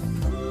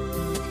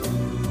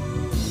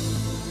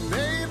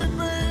 Baby,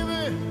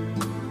 baby,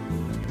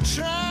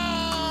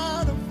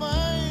 try to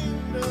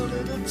find a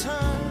little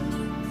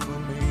time for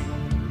me,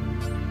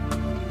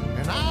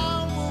 and I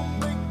will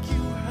make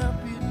you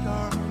happy,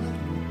 darling.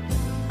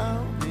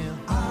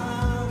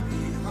 I'll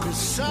be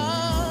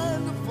beside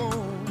the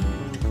phone,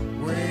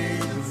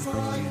 waiting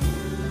for you.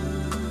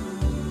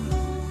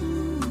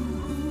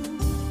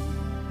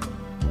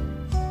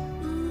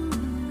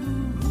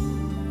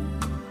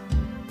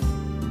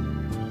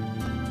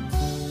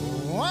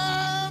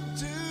 Why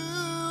do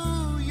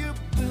you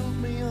build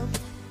me up,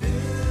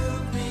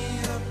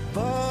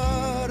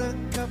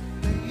 buttercup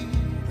baby,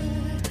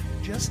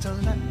 just to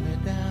let me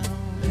down?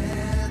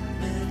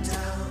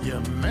 You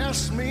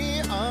mess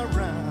me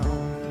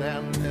around,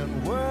 and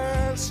then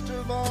worst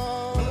of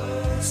all,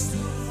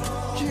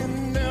 you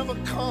never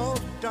call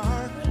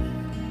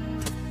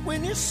darling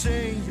when you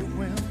say you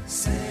will.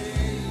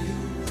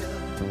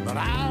 But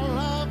I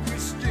love you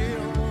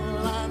still,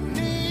 I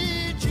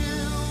need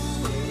you,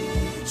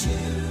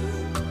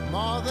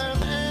 more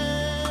than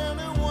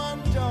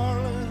anyone,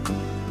 darling.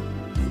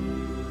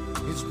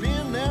 It's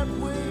been that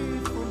way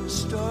from the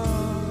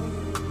start.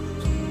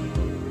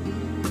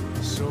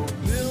 So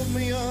build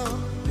me up,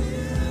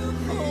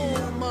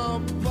 oh my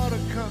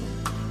buttercup,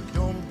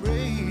 don't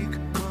break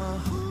my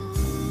heart.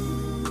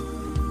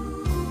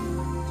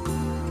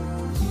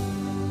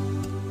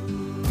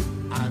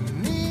 I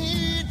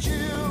need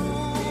you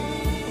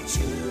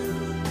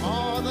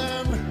more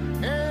than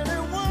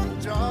anyone,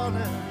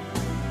 darling.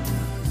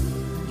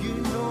 You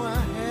know I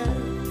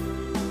have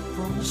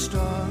from the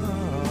start.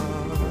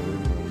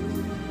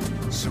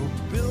 So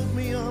build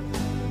me up,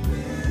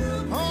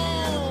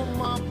 oh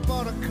my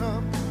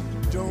buttercup,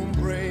 don't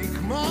break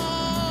my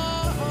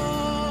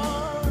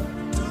heart.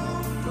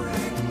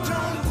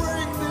 Don't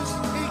break this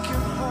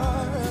aching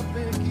heart, I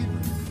beg you.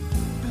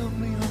 Build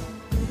me up,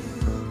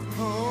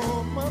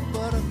 oh my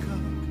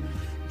buttercup,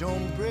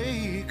 don't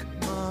break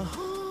my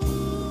heart.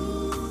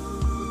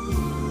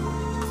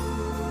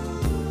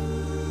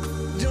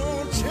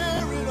 Don't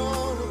tear it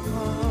all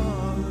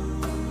apart.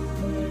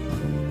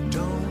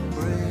 Don't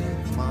break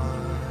my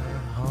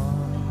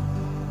heart.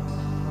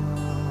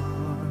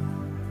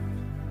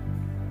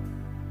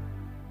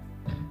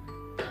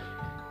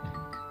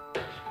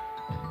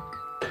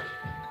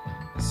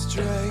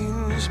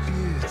 Strange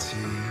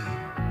beauty,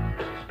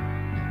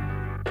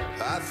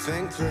 I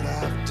think that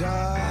I've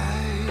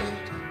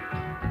died.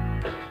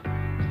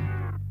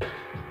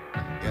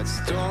 Yet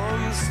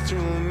storms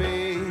through me,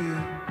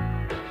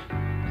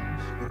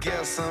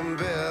 guess I'm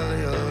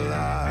barely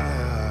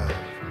alive.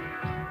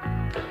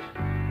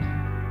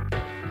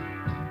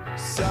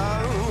 So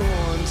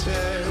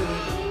wanted,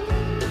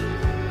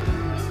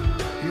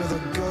 you're the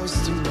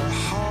ghost in my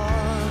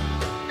heart.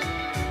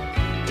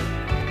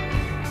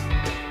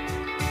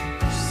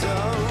 So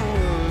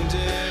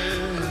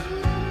wounded,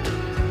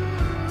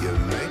 you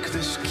make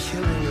this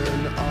killing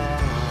an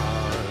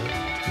art.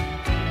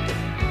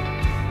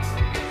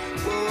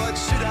 Well, what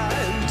should I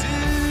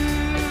do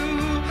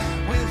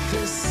with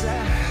this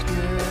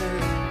sadness?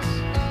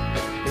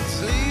 It's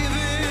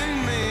leaving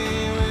me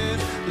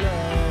with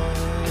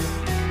love.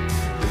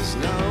 There's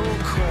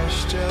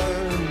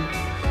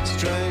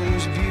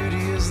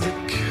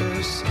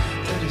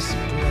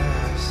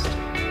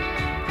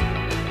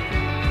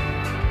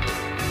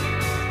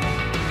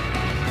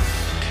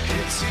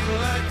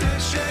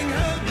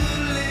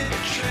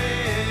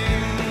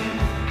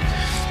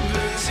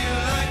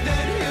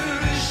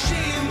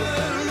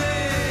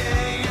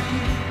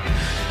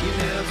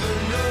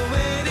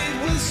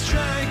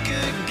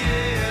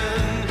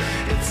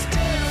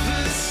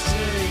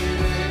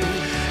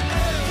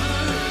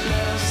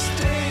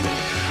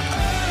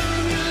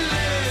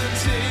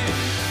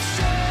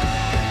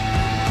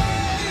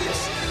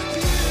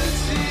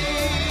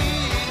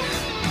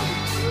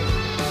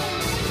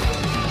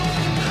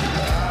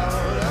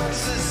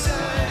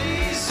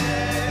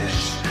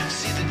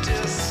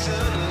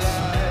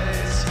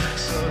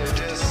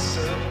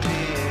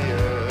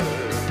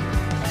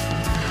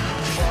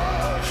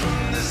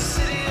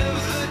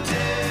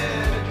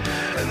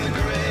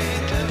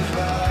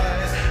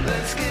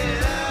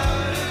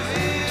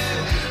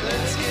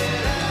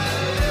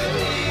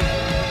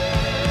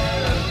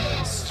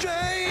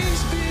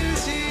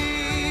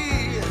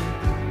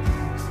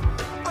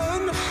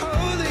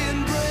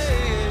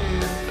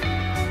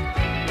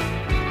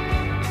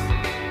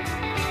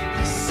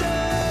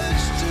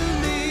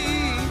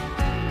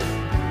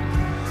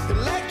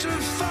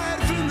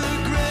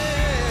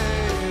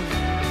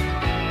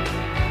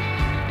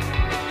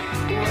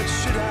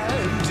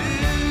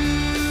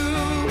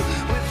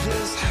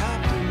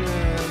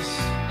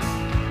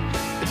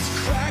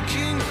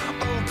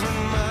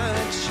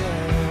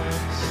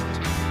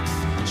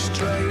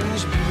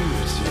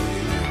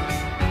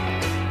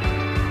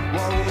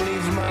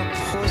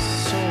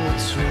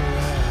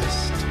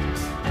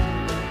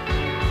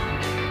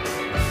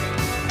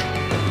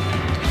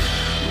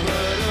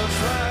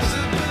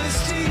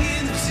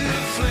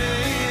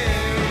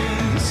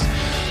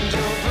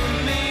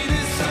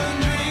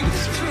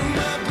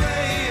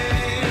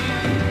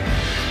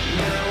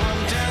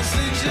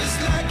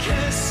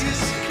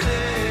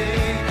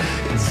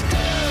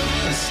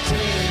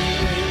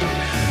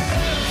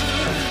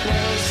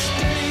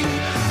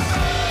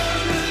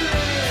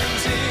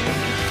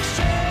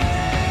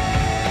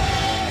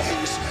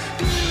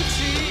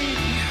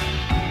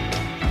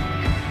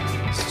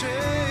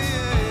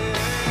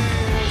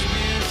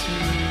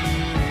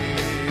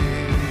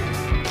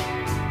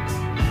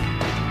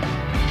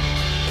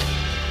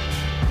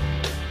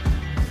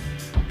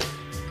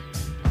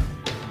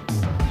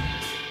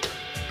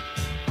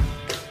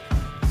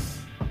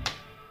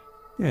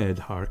Ed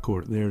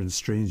Harcourt there in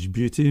Strange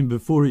Beauty, and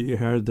before you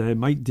heard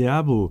Mike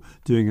Diabo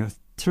doing a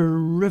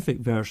terrific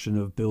version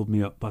of Build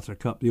Me Up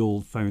Buttercup, the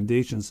old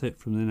Foundations hit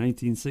from the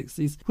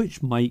 1960s,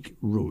 which Mike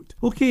wrote.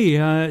 Okay,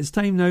 it's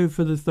time now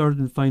for the third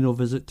and final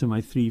visit to my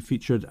 3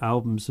 featured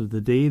albums of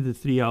the day. The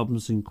 3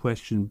 albums in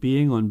question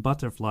being on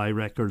Butterfly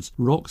Records,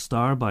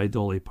 Rockstar by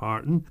Dolly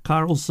Parton,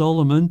 Carol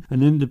Solomon,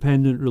 an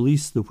independent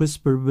release, The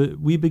Whisper. But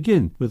we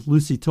begin with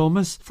Lucy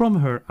Thomas from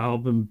her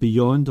album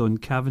Beyond on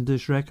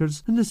Cavendish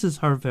Records, and this is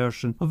her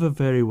version of a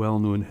very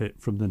well-known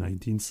hit from the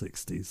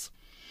 1960s.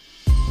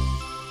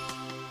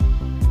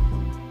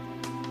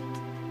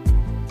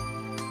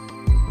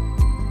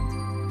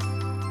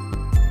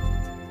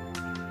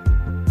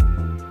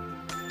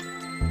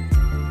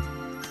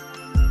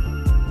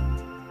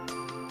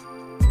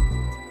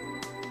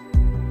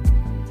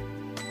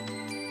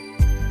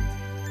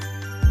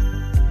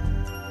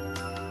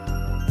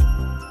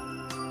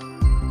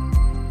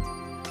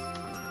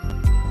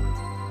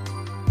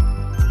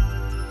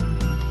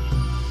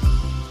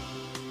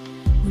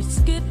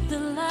 Skip the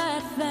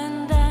light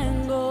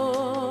fandango,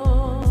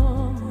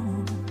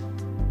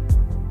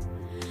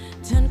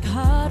 turn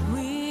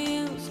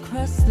cartwheels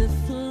across the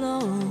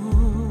floor.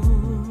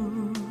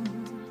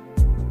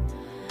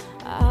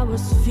 I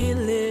was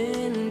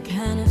feeling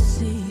kind of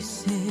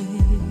seasick,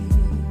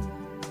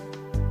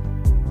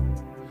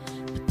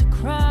 but the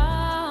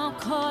crowd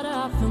caught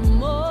up for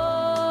more.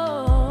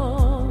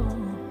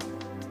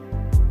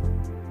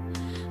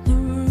 The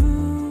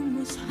room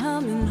was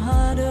humming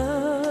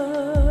harder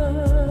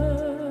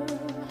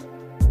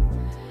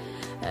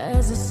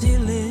as the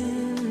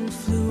ceiling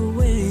flew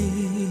away.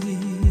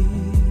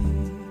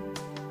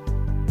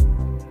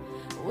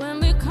 When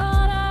we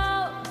caught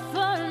out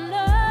for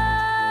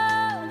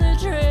another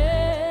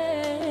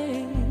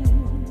train,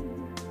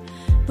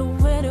 the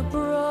waiter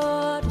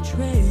brought a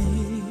tray,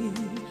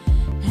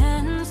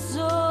 and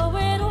so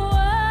it was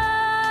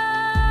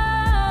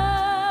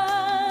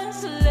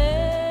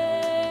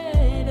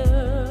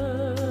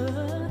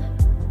later,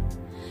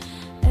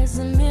 as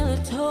the miller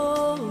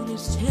told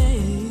his tale,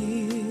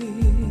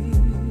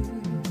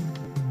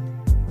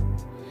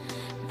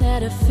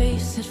 that her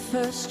face at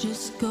first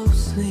just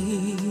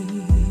ghostly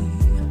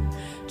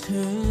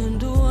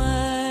turned a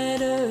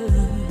whiter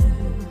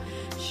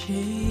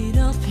shade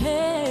of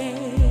pale.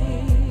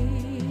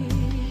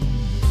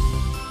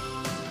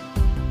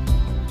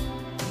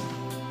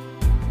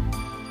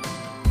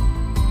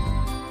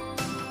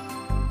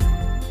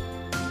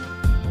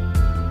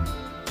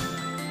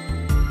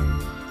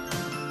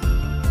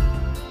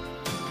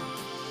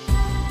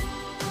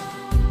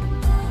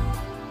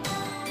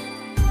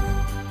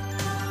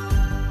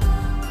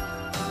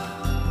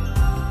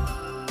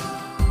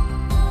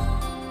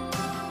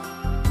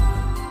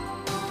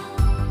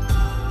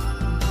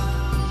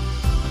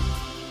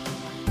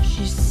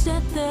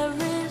 Said there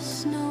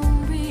is no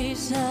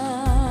reason,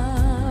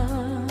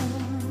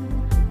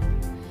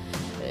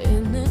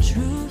 and the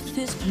truth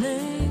is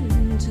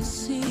plain to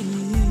see.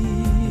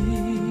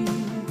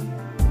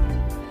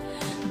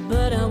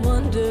 But I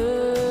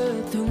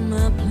wandered through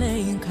my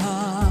playing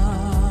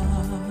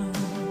cards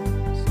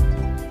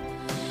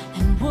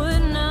and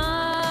would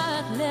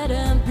not let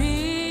her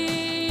be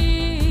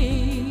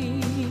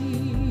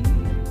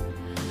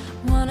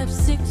one of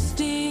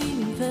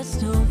 16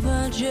 Vestal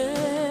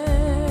virgins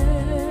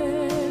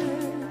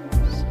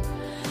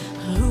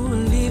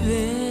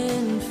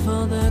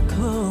for the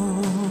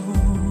coast.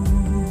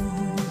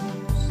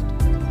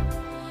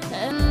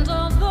 And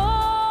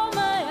although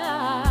my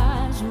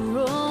eyes were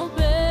open,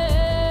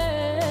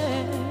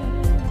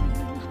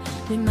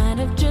 they might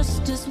have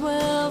just as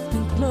well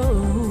been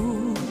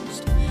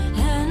closed.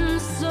 And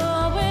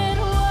so it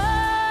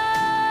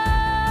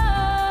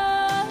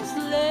was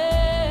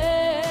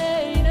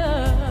later,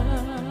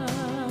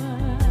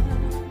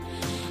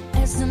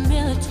 as the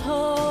miller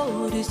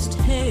told his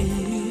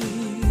tale,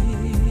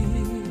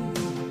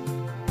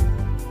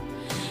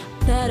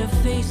 that her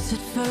face at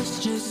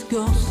first just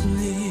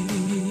ghostly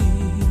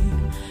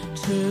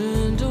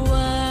turned a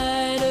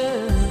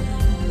whiter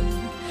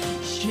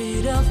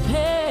shade of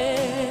pale.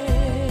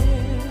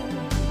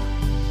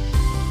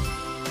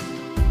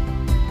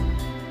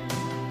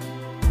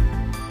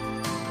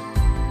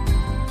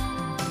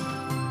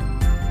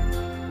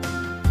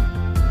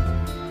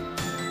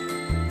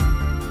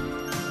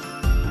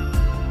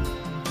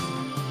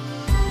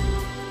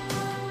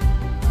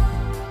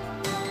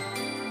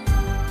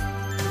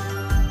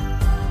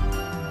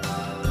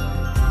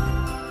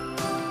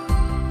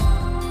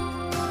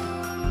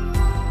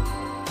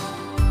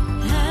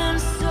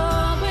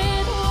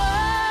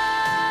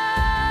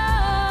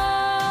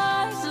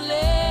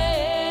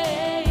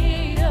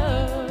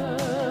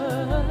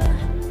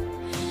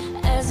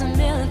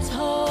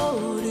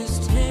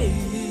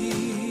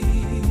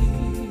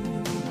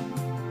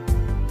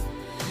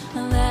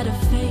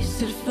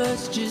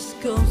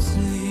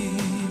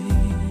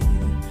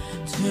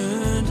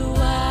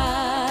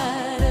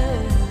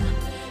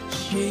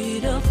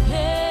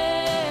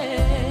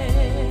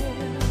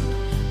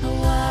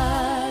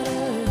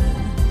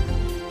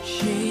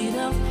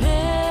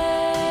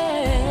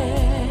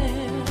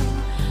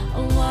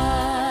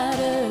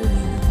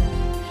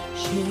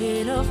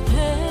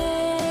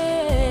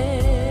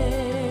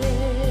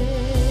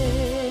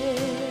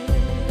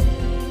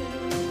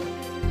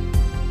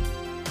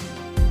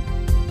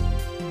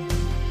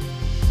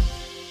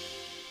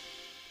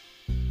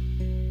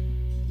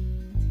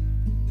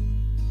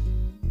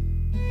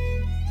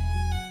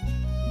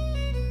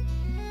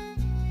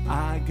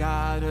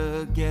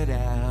 gotta get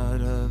out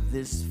of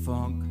this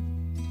funk.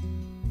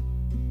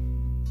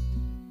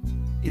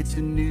 It's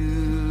a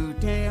new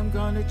day, I'm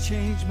gonna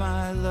change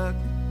my luck.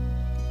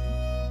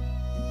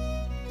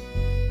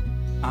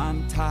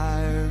 I'm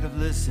tired of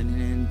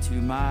listening to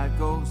my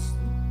ghost,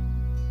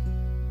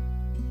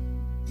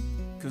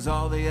 'cause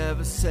all they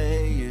ever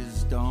say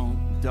is don't.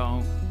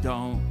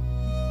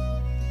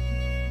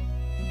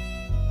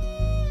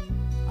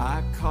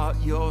 I caught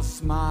your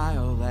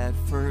smile at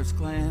first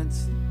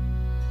glance.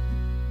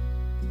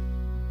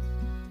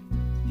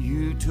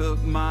 You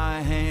took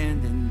my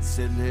hand and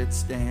said,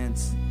 let's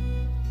dance.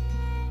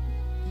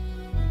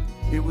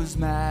 It was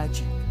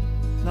magic,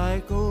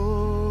 like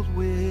old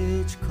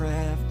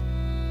witchcraft.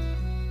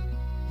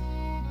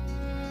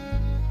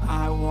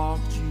 I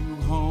walked you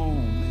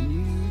home and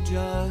you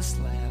just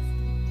laughed.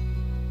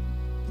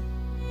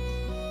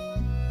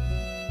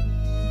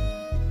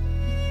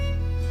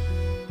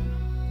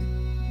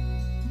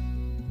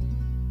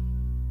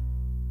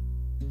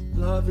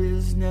 Love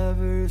is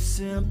never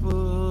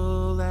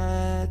simple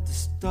at the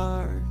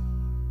start.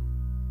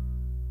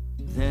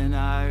 Then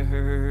I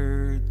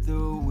heard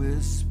the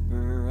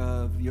whisper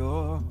of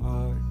your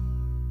heart.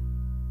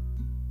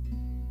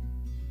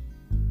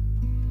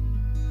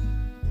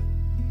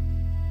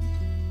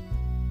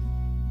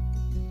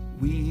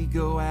 We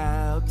go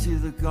out to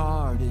the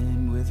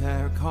garden with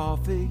our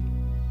coffee.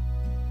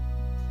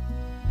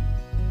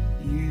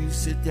 You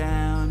sit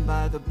down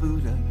by the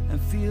Buddha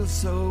and feel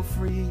so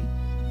free.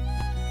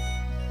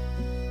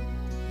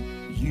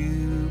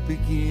 You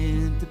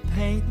begin to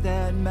paint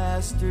that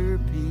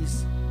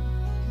masterpiece.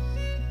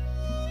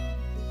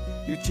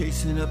 You're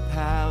chasing a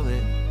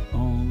palette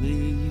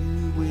only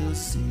you will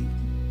see.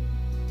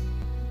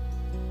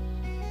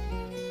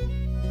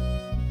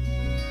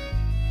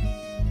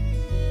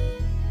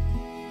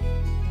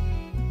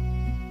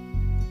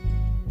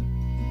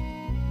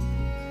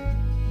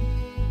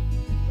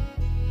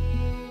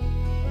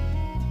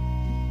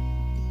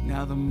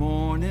 Now the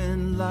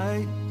morning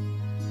light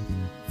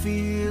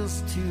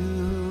feels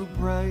too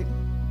bright.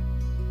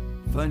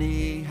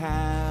 Funny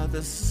how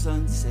the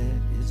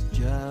sunset is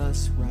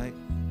just right.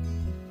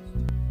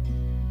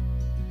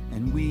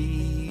 And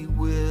we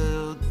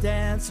will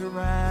dance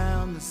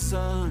around the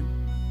sun.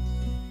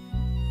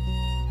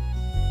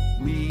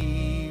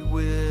 We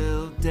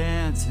will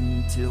dance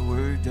until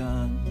we're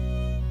done.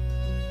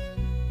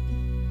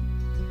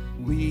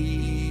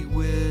 We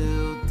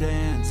will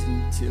dance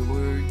until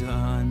we're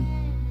done.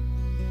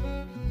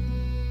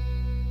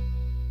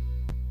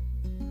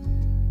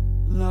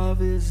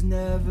 Love is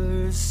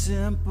never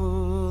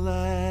simple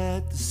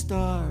at the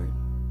start.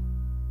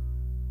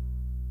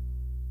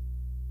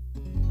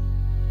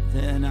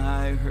 Then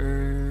I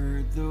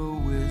heard the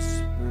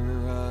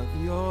whisper of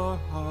your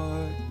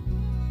heart.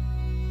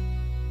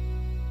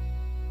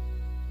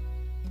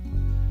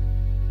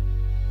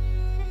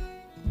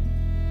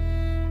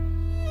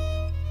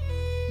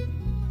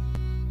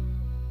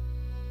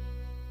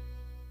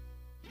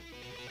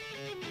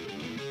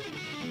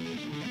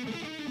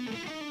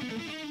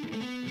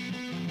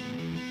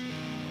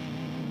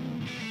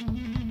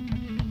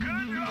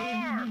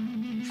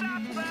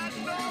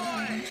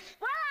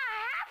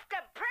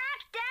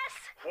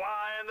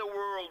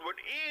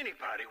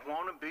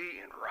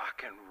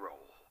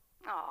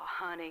 Oh,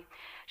 honey,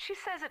 she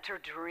says it's her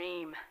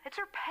dream. It's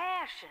her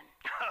passion.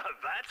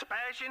 That's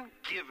passion?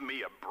 Give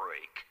me a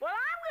break. Well,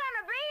 I'm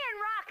gonna be in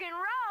rock and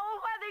roll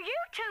whether you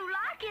two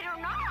like it or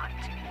not.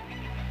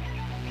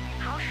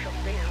 How she'll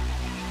feel.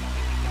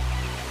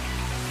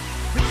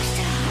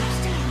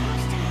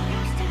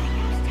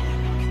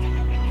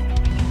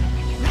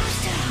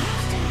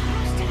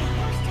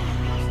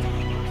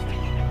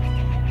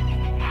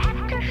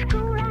 After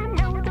school, I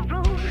know the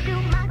rules, do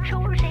my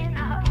chores in a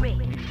hurry.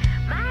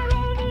 My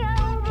radio,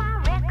 my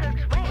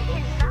records,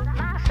 waiting, not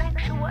my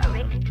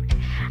sanctuary.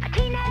 A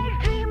teenage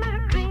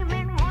dreamer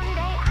dreaming one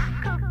day I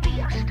could be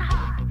a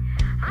star.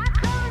 I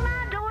close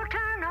my door,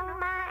 turn on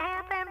my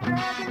amp, and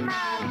plug in my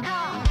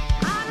guitar.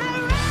 I'm a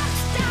rock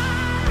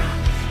star.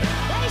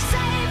 They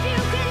say if you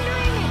can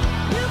dream it,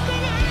 you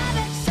can have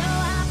it. So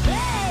I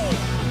play.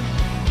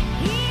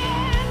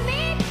 Hear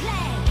me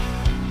play.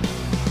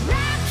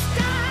 Rock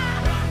star.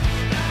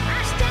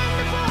 I stand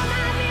before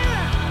my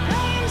mirror,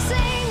 play and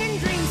sing and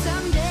dream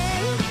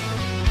someday.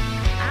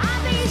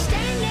 I'll be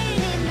standing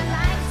in the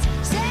lights,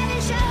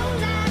 setting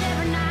shows out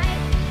every night.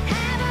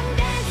 Have 'em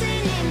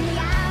dancing in the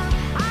aisle.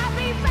 I'll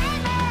be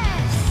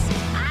famous.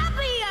 I'll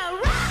be a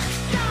rock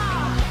star.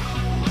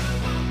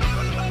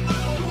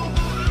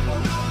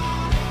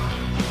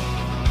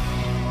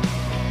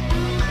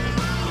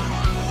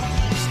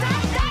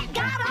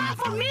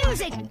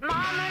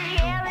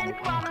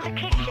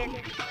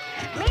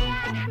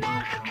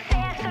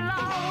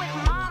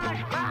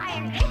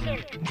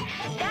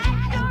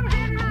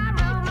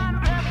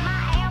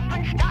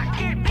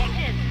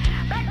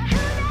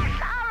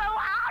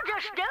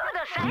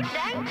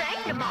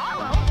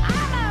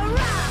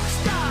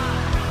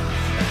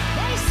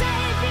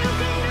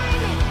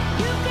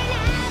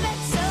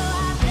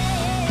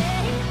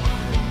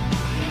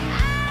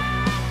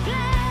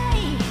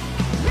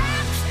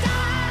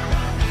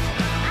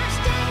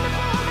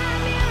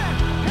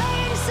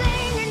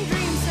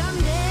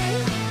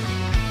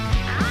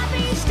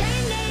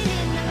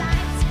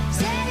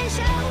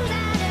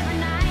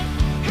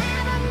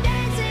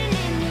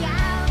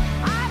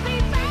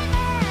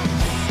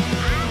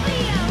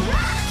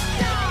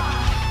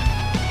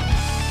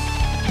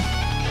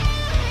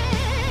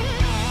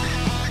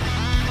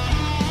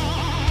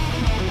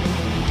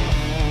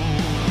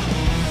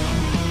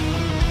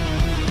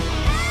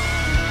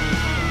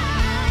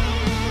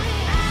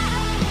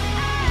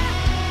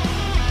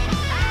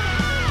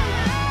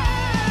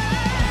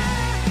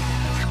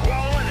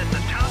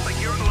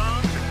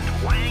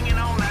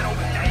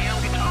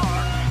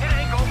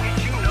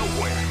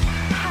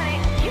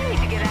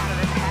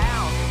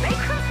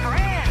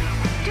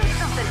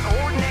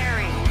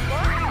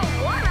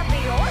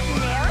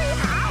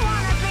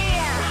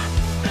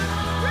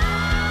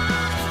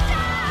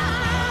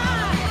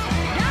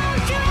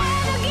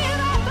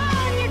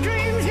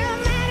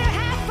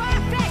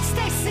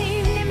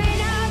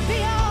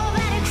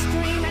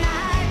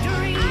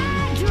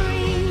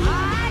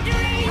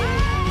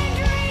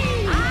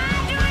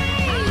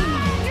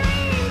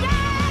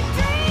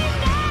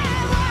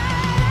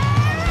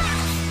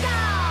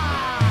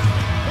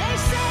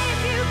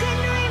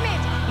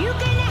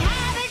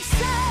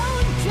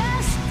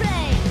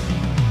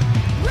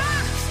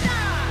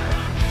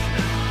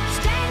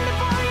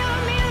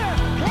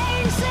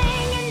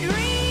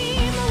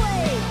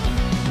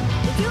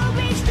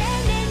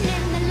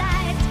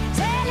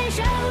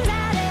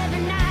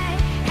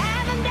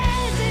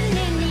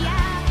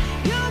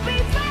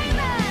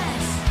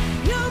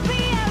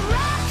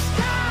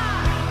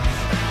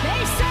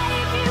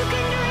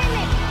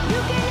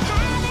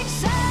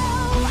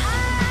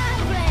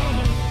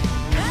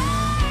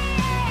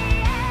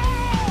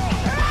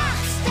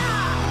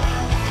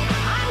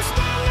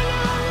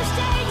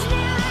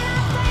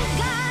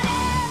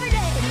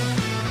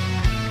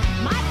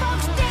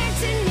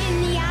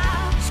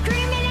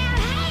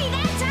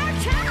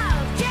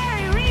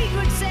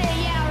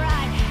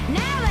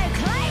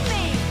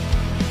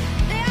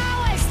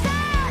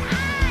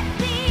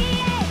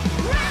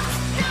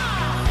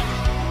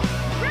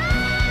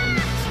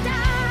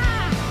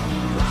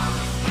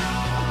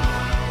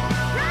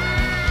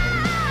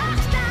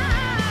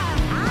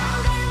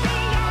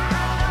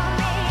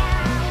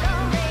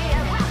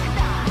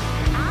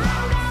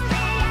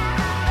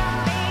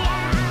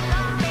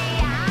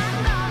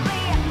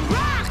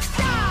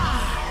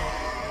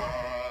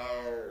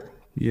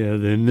 Yeah,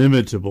 the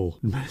inimitable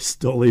Miss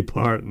Dolly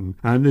Parton.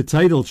 And the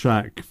title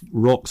track,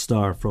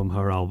 Rockstar, from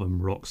her album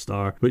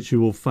Rockstar, which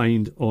you will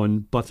find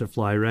on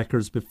Butterfly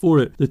Records. Before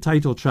it, the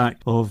title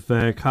track of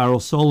Carol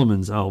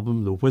Solomon's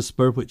album, The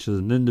Whisper, which is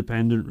an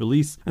independent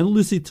release. And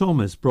Lucy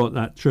Thomas brought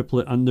that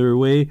triplet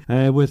underway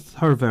with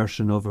her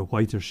version of A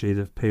Whiter Shade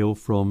of Pale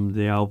from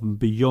the album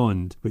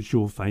Beyond, which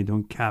you'll find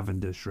on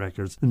Cavendish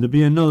Records. And there'll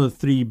be another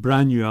 3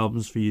 brand new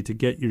albums for you to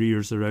get your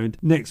ears around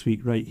next week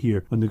right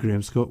here on the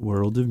Graham Scott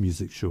World of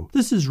Music Show.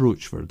 This is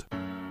Roachford.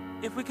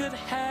 If we could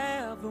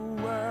have the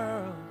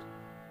world,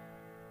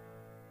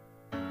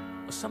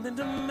 or something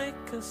to make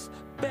us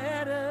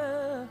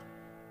better,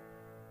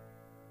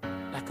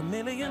 like a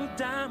million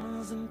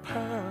diamonds and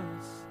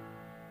pearls,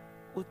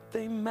 would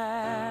they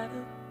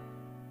matter?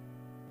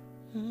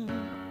 We've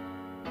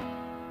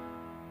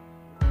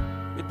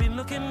been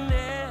looking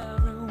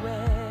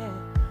everywhere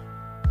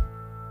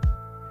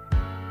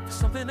for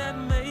something that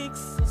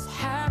makes us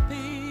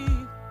happy,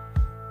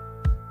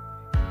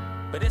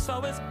 but it's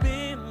always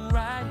been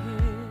right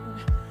here,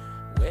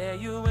 where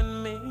you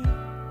and me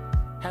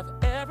have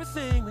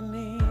everything we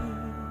need.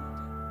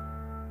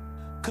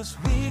 'Cause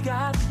we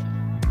got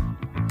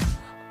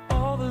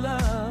all the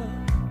love,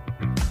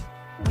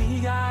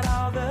 we got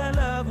all the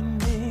love we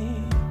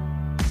need.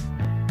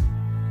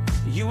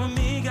 You and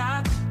me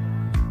got,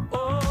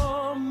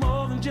 oh,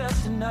 more than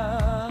just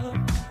enough.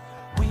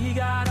 We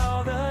got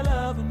all the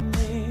love we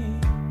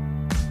need.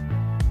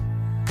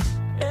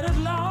 And as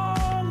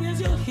long as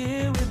you're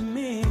here with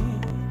me,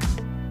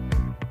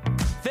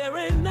 there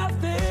ain't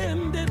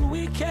nothing that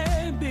we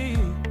can't be.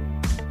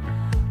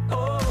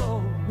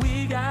 Oh,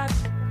 we got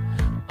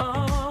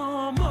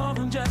more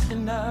than just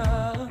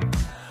enough.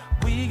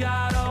 We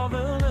got all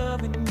the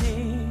love we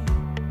need.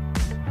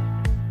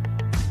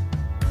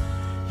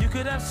 You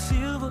could have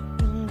silver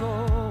and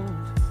gold,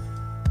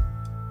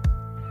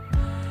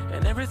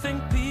 and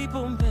everything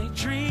people may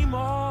dream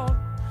of.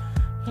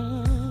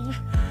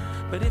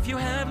 But if you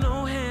have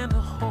no hand to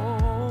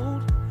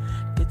hold,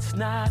 it's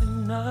not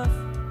enough.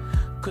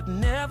 Could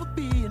never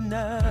be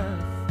enough.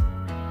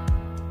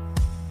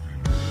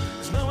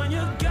 'Cause knowing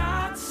you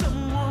got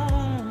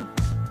someone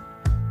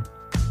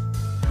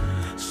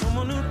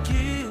who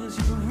gives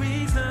you a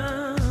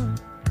reason,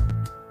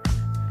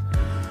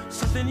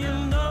 something you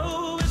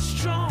know is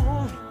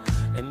strong,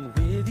 and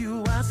with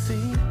you I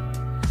see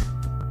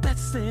that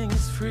thing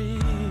is free.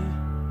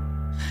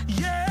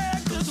 Yeah,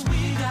 'cause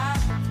we got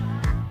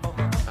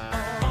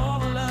all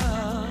the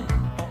love,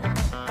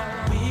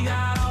 we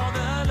got all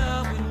the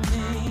love we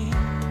need.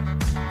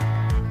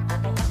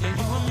 Yeah,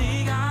 you and me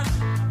got,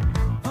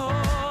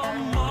 oh,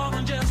 more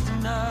than just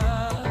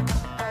enough.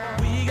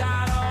 We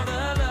got all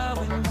the love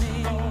we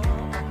need.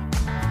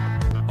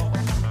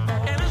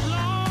 And as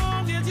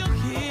long as you're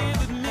here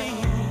with me,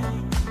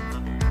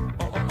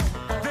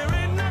 there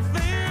ain't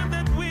nothing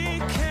that we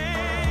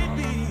can't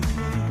be.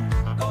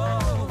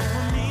 Oh, you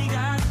and me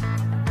got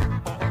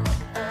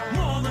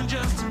more than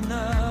just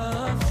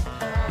enough.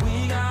 We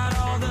got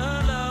all the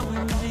love we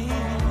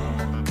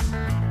need.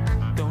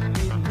 Don't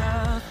need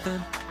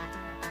nothing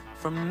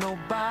from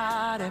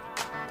nobody.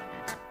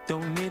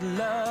 Don't need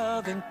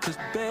loving, 'cause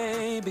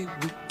baby,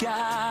 we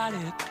got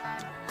it.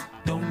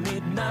 Don't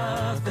need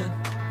nothing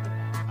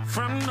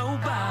from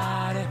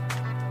nobody.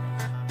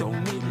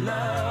 Don't need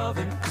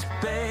loving, 'cause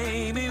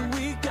baby,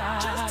 we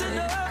got just it.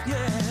 Enough,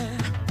 yeah.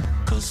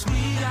 'Cause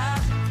we got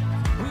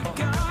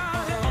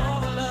all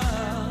the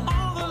love,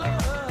 all the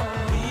love.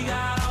 We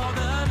got all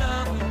the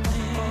love we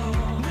need.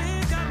 We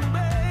got,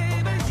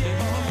 baby,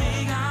 yeah. We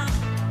got,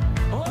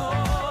 oh,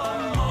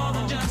 more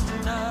than just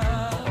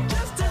enough.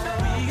 Just enough.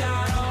 We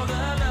got all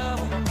the love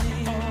we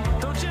need.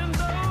 Don't you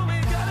know we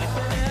got it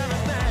for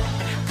everything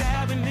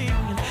that we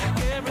need?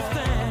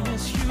 Everything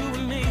is you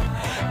and me.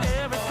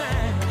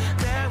 Everything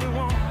that we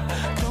want.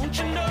 Don't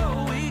you know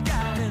we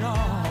got it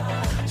all?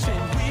 Say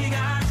we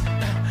got,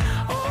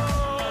 oh,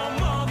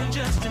 more than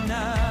just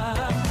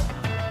enough.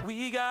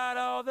 We got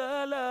all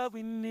the love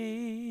we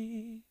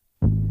need.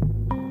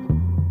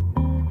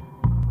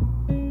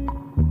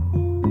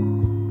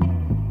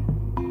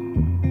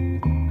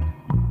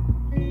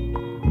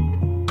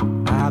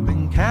 I've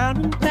been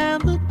counting down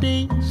the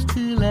days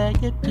till I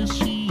get to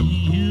see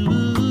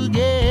you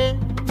again.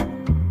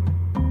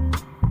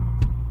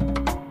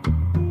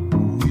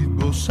 We've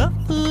both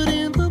suffered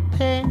in the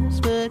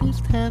past, but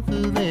it's time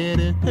for that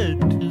hurt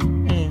to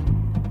end.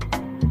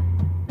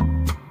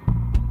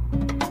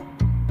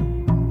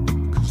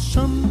 'Cause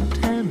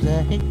sometimes I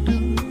act a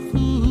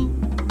fool,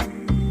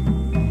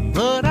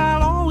 but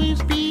I'll always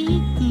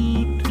be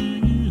good to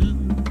you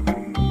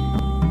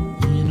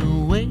in a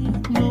way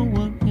no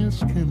one else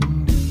can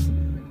do.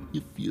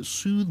 If you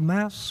soothe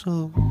my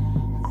soul,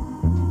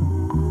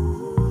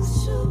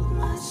 soothe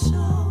my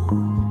soul.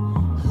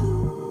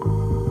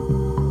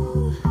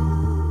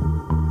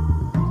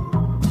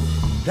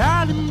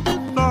 Darling,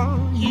 before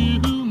you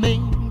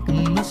make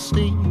a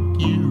mistake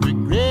you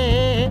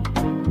regret,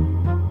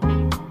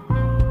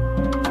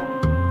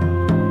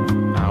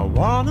 I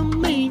wanna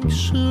make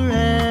sure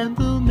I'm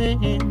the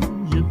man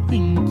you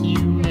think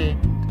you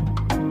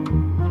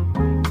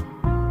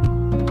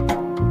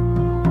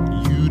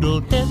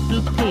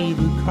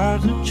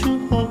wasn't your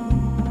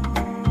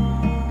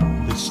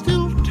home. There's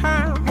still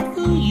time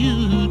for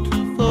you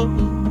to fall.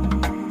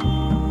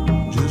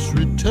 Just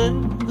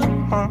return the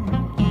heart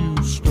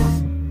you stole.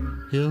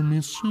 Help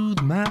me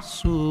soothe my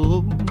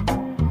soul.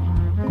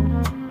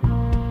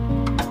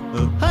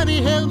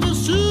 Honey, help me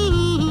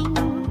soothe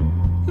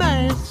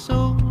my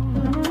soul.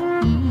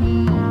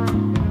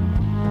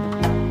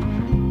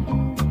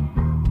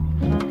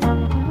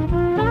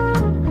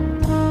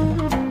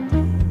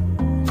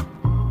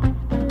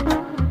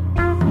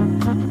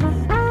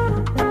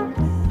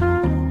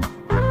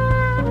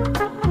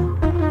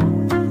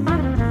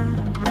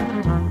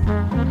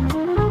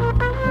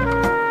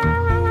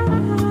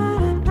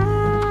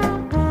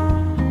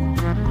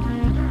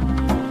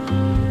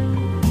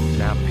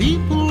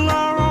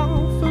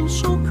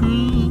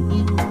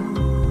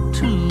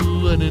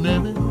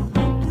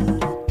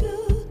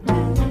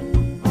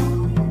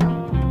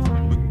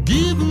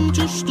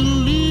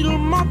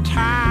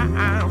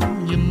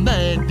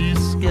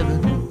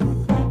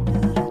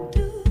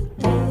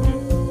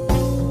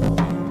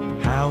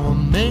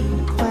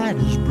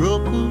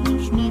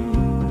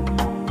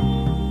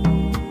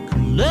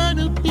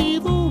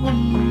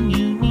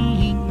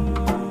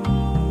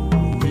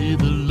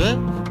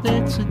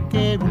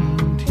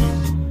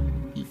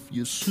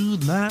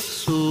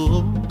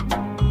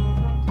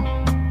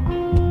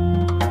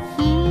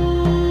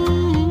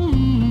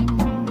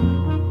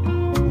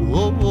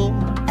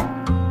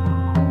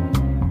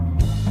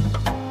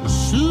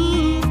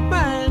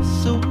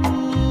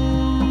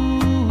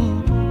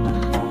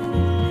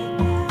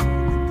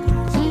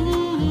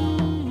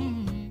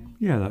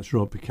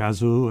 Rob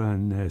Picasso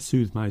and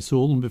Soothe My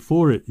Soul, and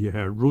before it you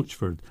heard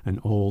Roachford and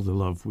All the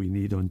Love We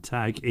Need on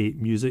Tag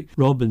 8 Music.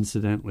 Rob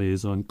incidentally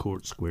is on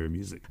Court Square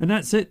Music. And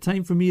that's it,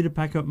 time for me to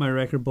pack up my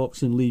record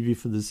box and leave you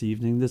for this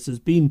evening. This has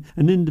been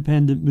an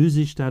independent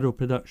Musikstadel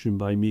production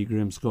by me,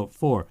 Graham Scott,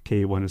 for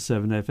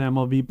K107 FM.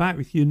 I'll be back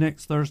with you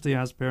next Thursday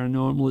as per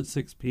normal at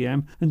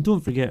 6pm, and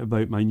don't forget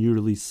about my new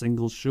release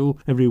singles show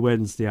every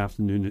Wednesday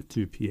afternoon at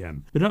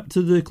 2pm. But up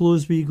to the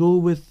close we go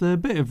with a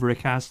bit of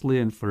Rick Astley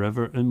and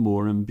Forever and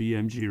More on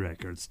BMG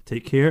Records.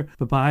 Take care,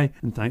 bye-bye,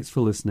 and thanks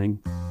for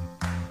listening.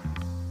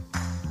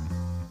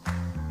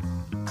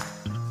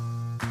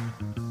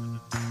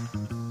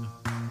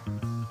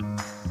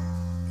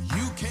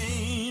 You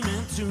came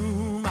into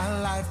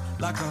my life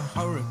like a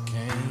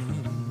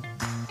hurricane,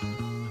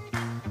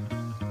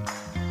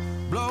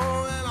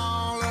 blowing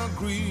all the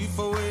grief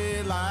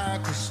away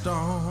like a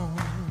storm.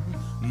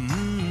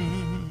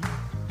 And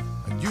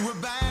you were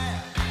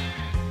bad,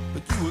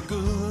 but you were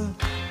good.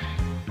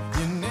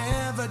 You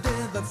never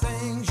did the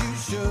things you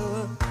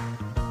should.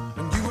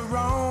 And you were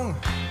wrong,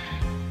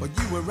 but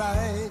you were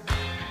right.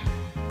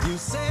 You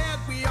said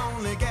we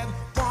only get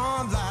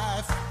one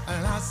life,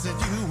 and I said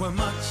you were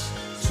much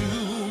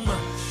too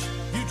much.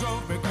 You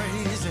drove me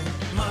crazy,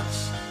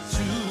 much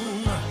too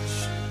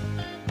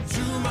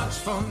much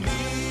for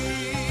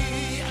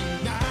me.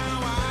 And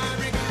now I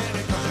regret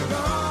it, 'cause you're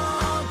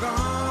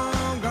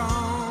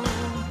gone,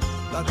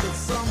 like the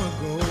summer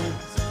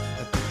goes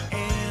at the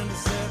end of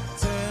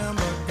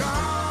September.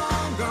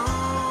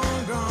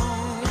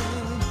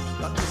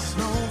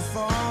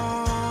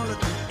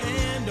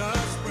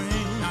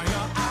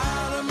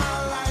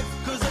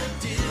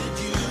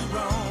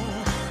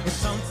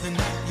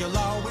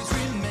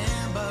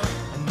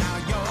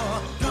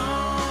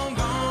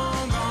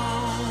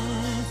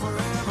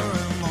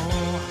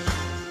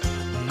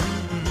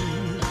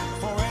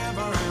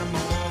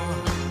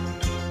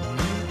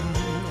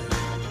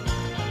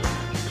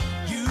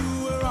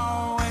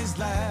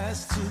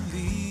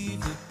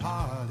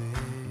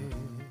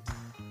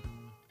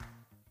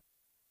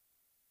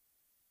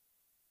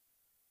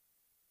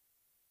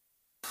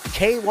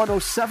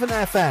 K107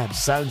 FM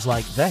sounds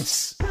like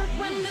this.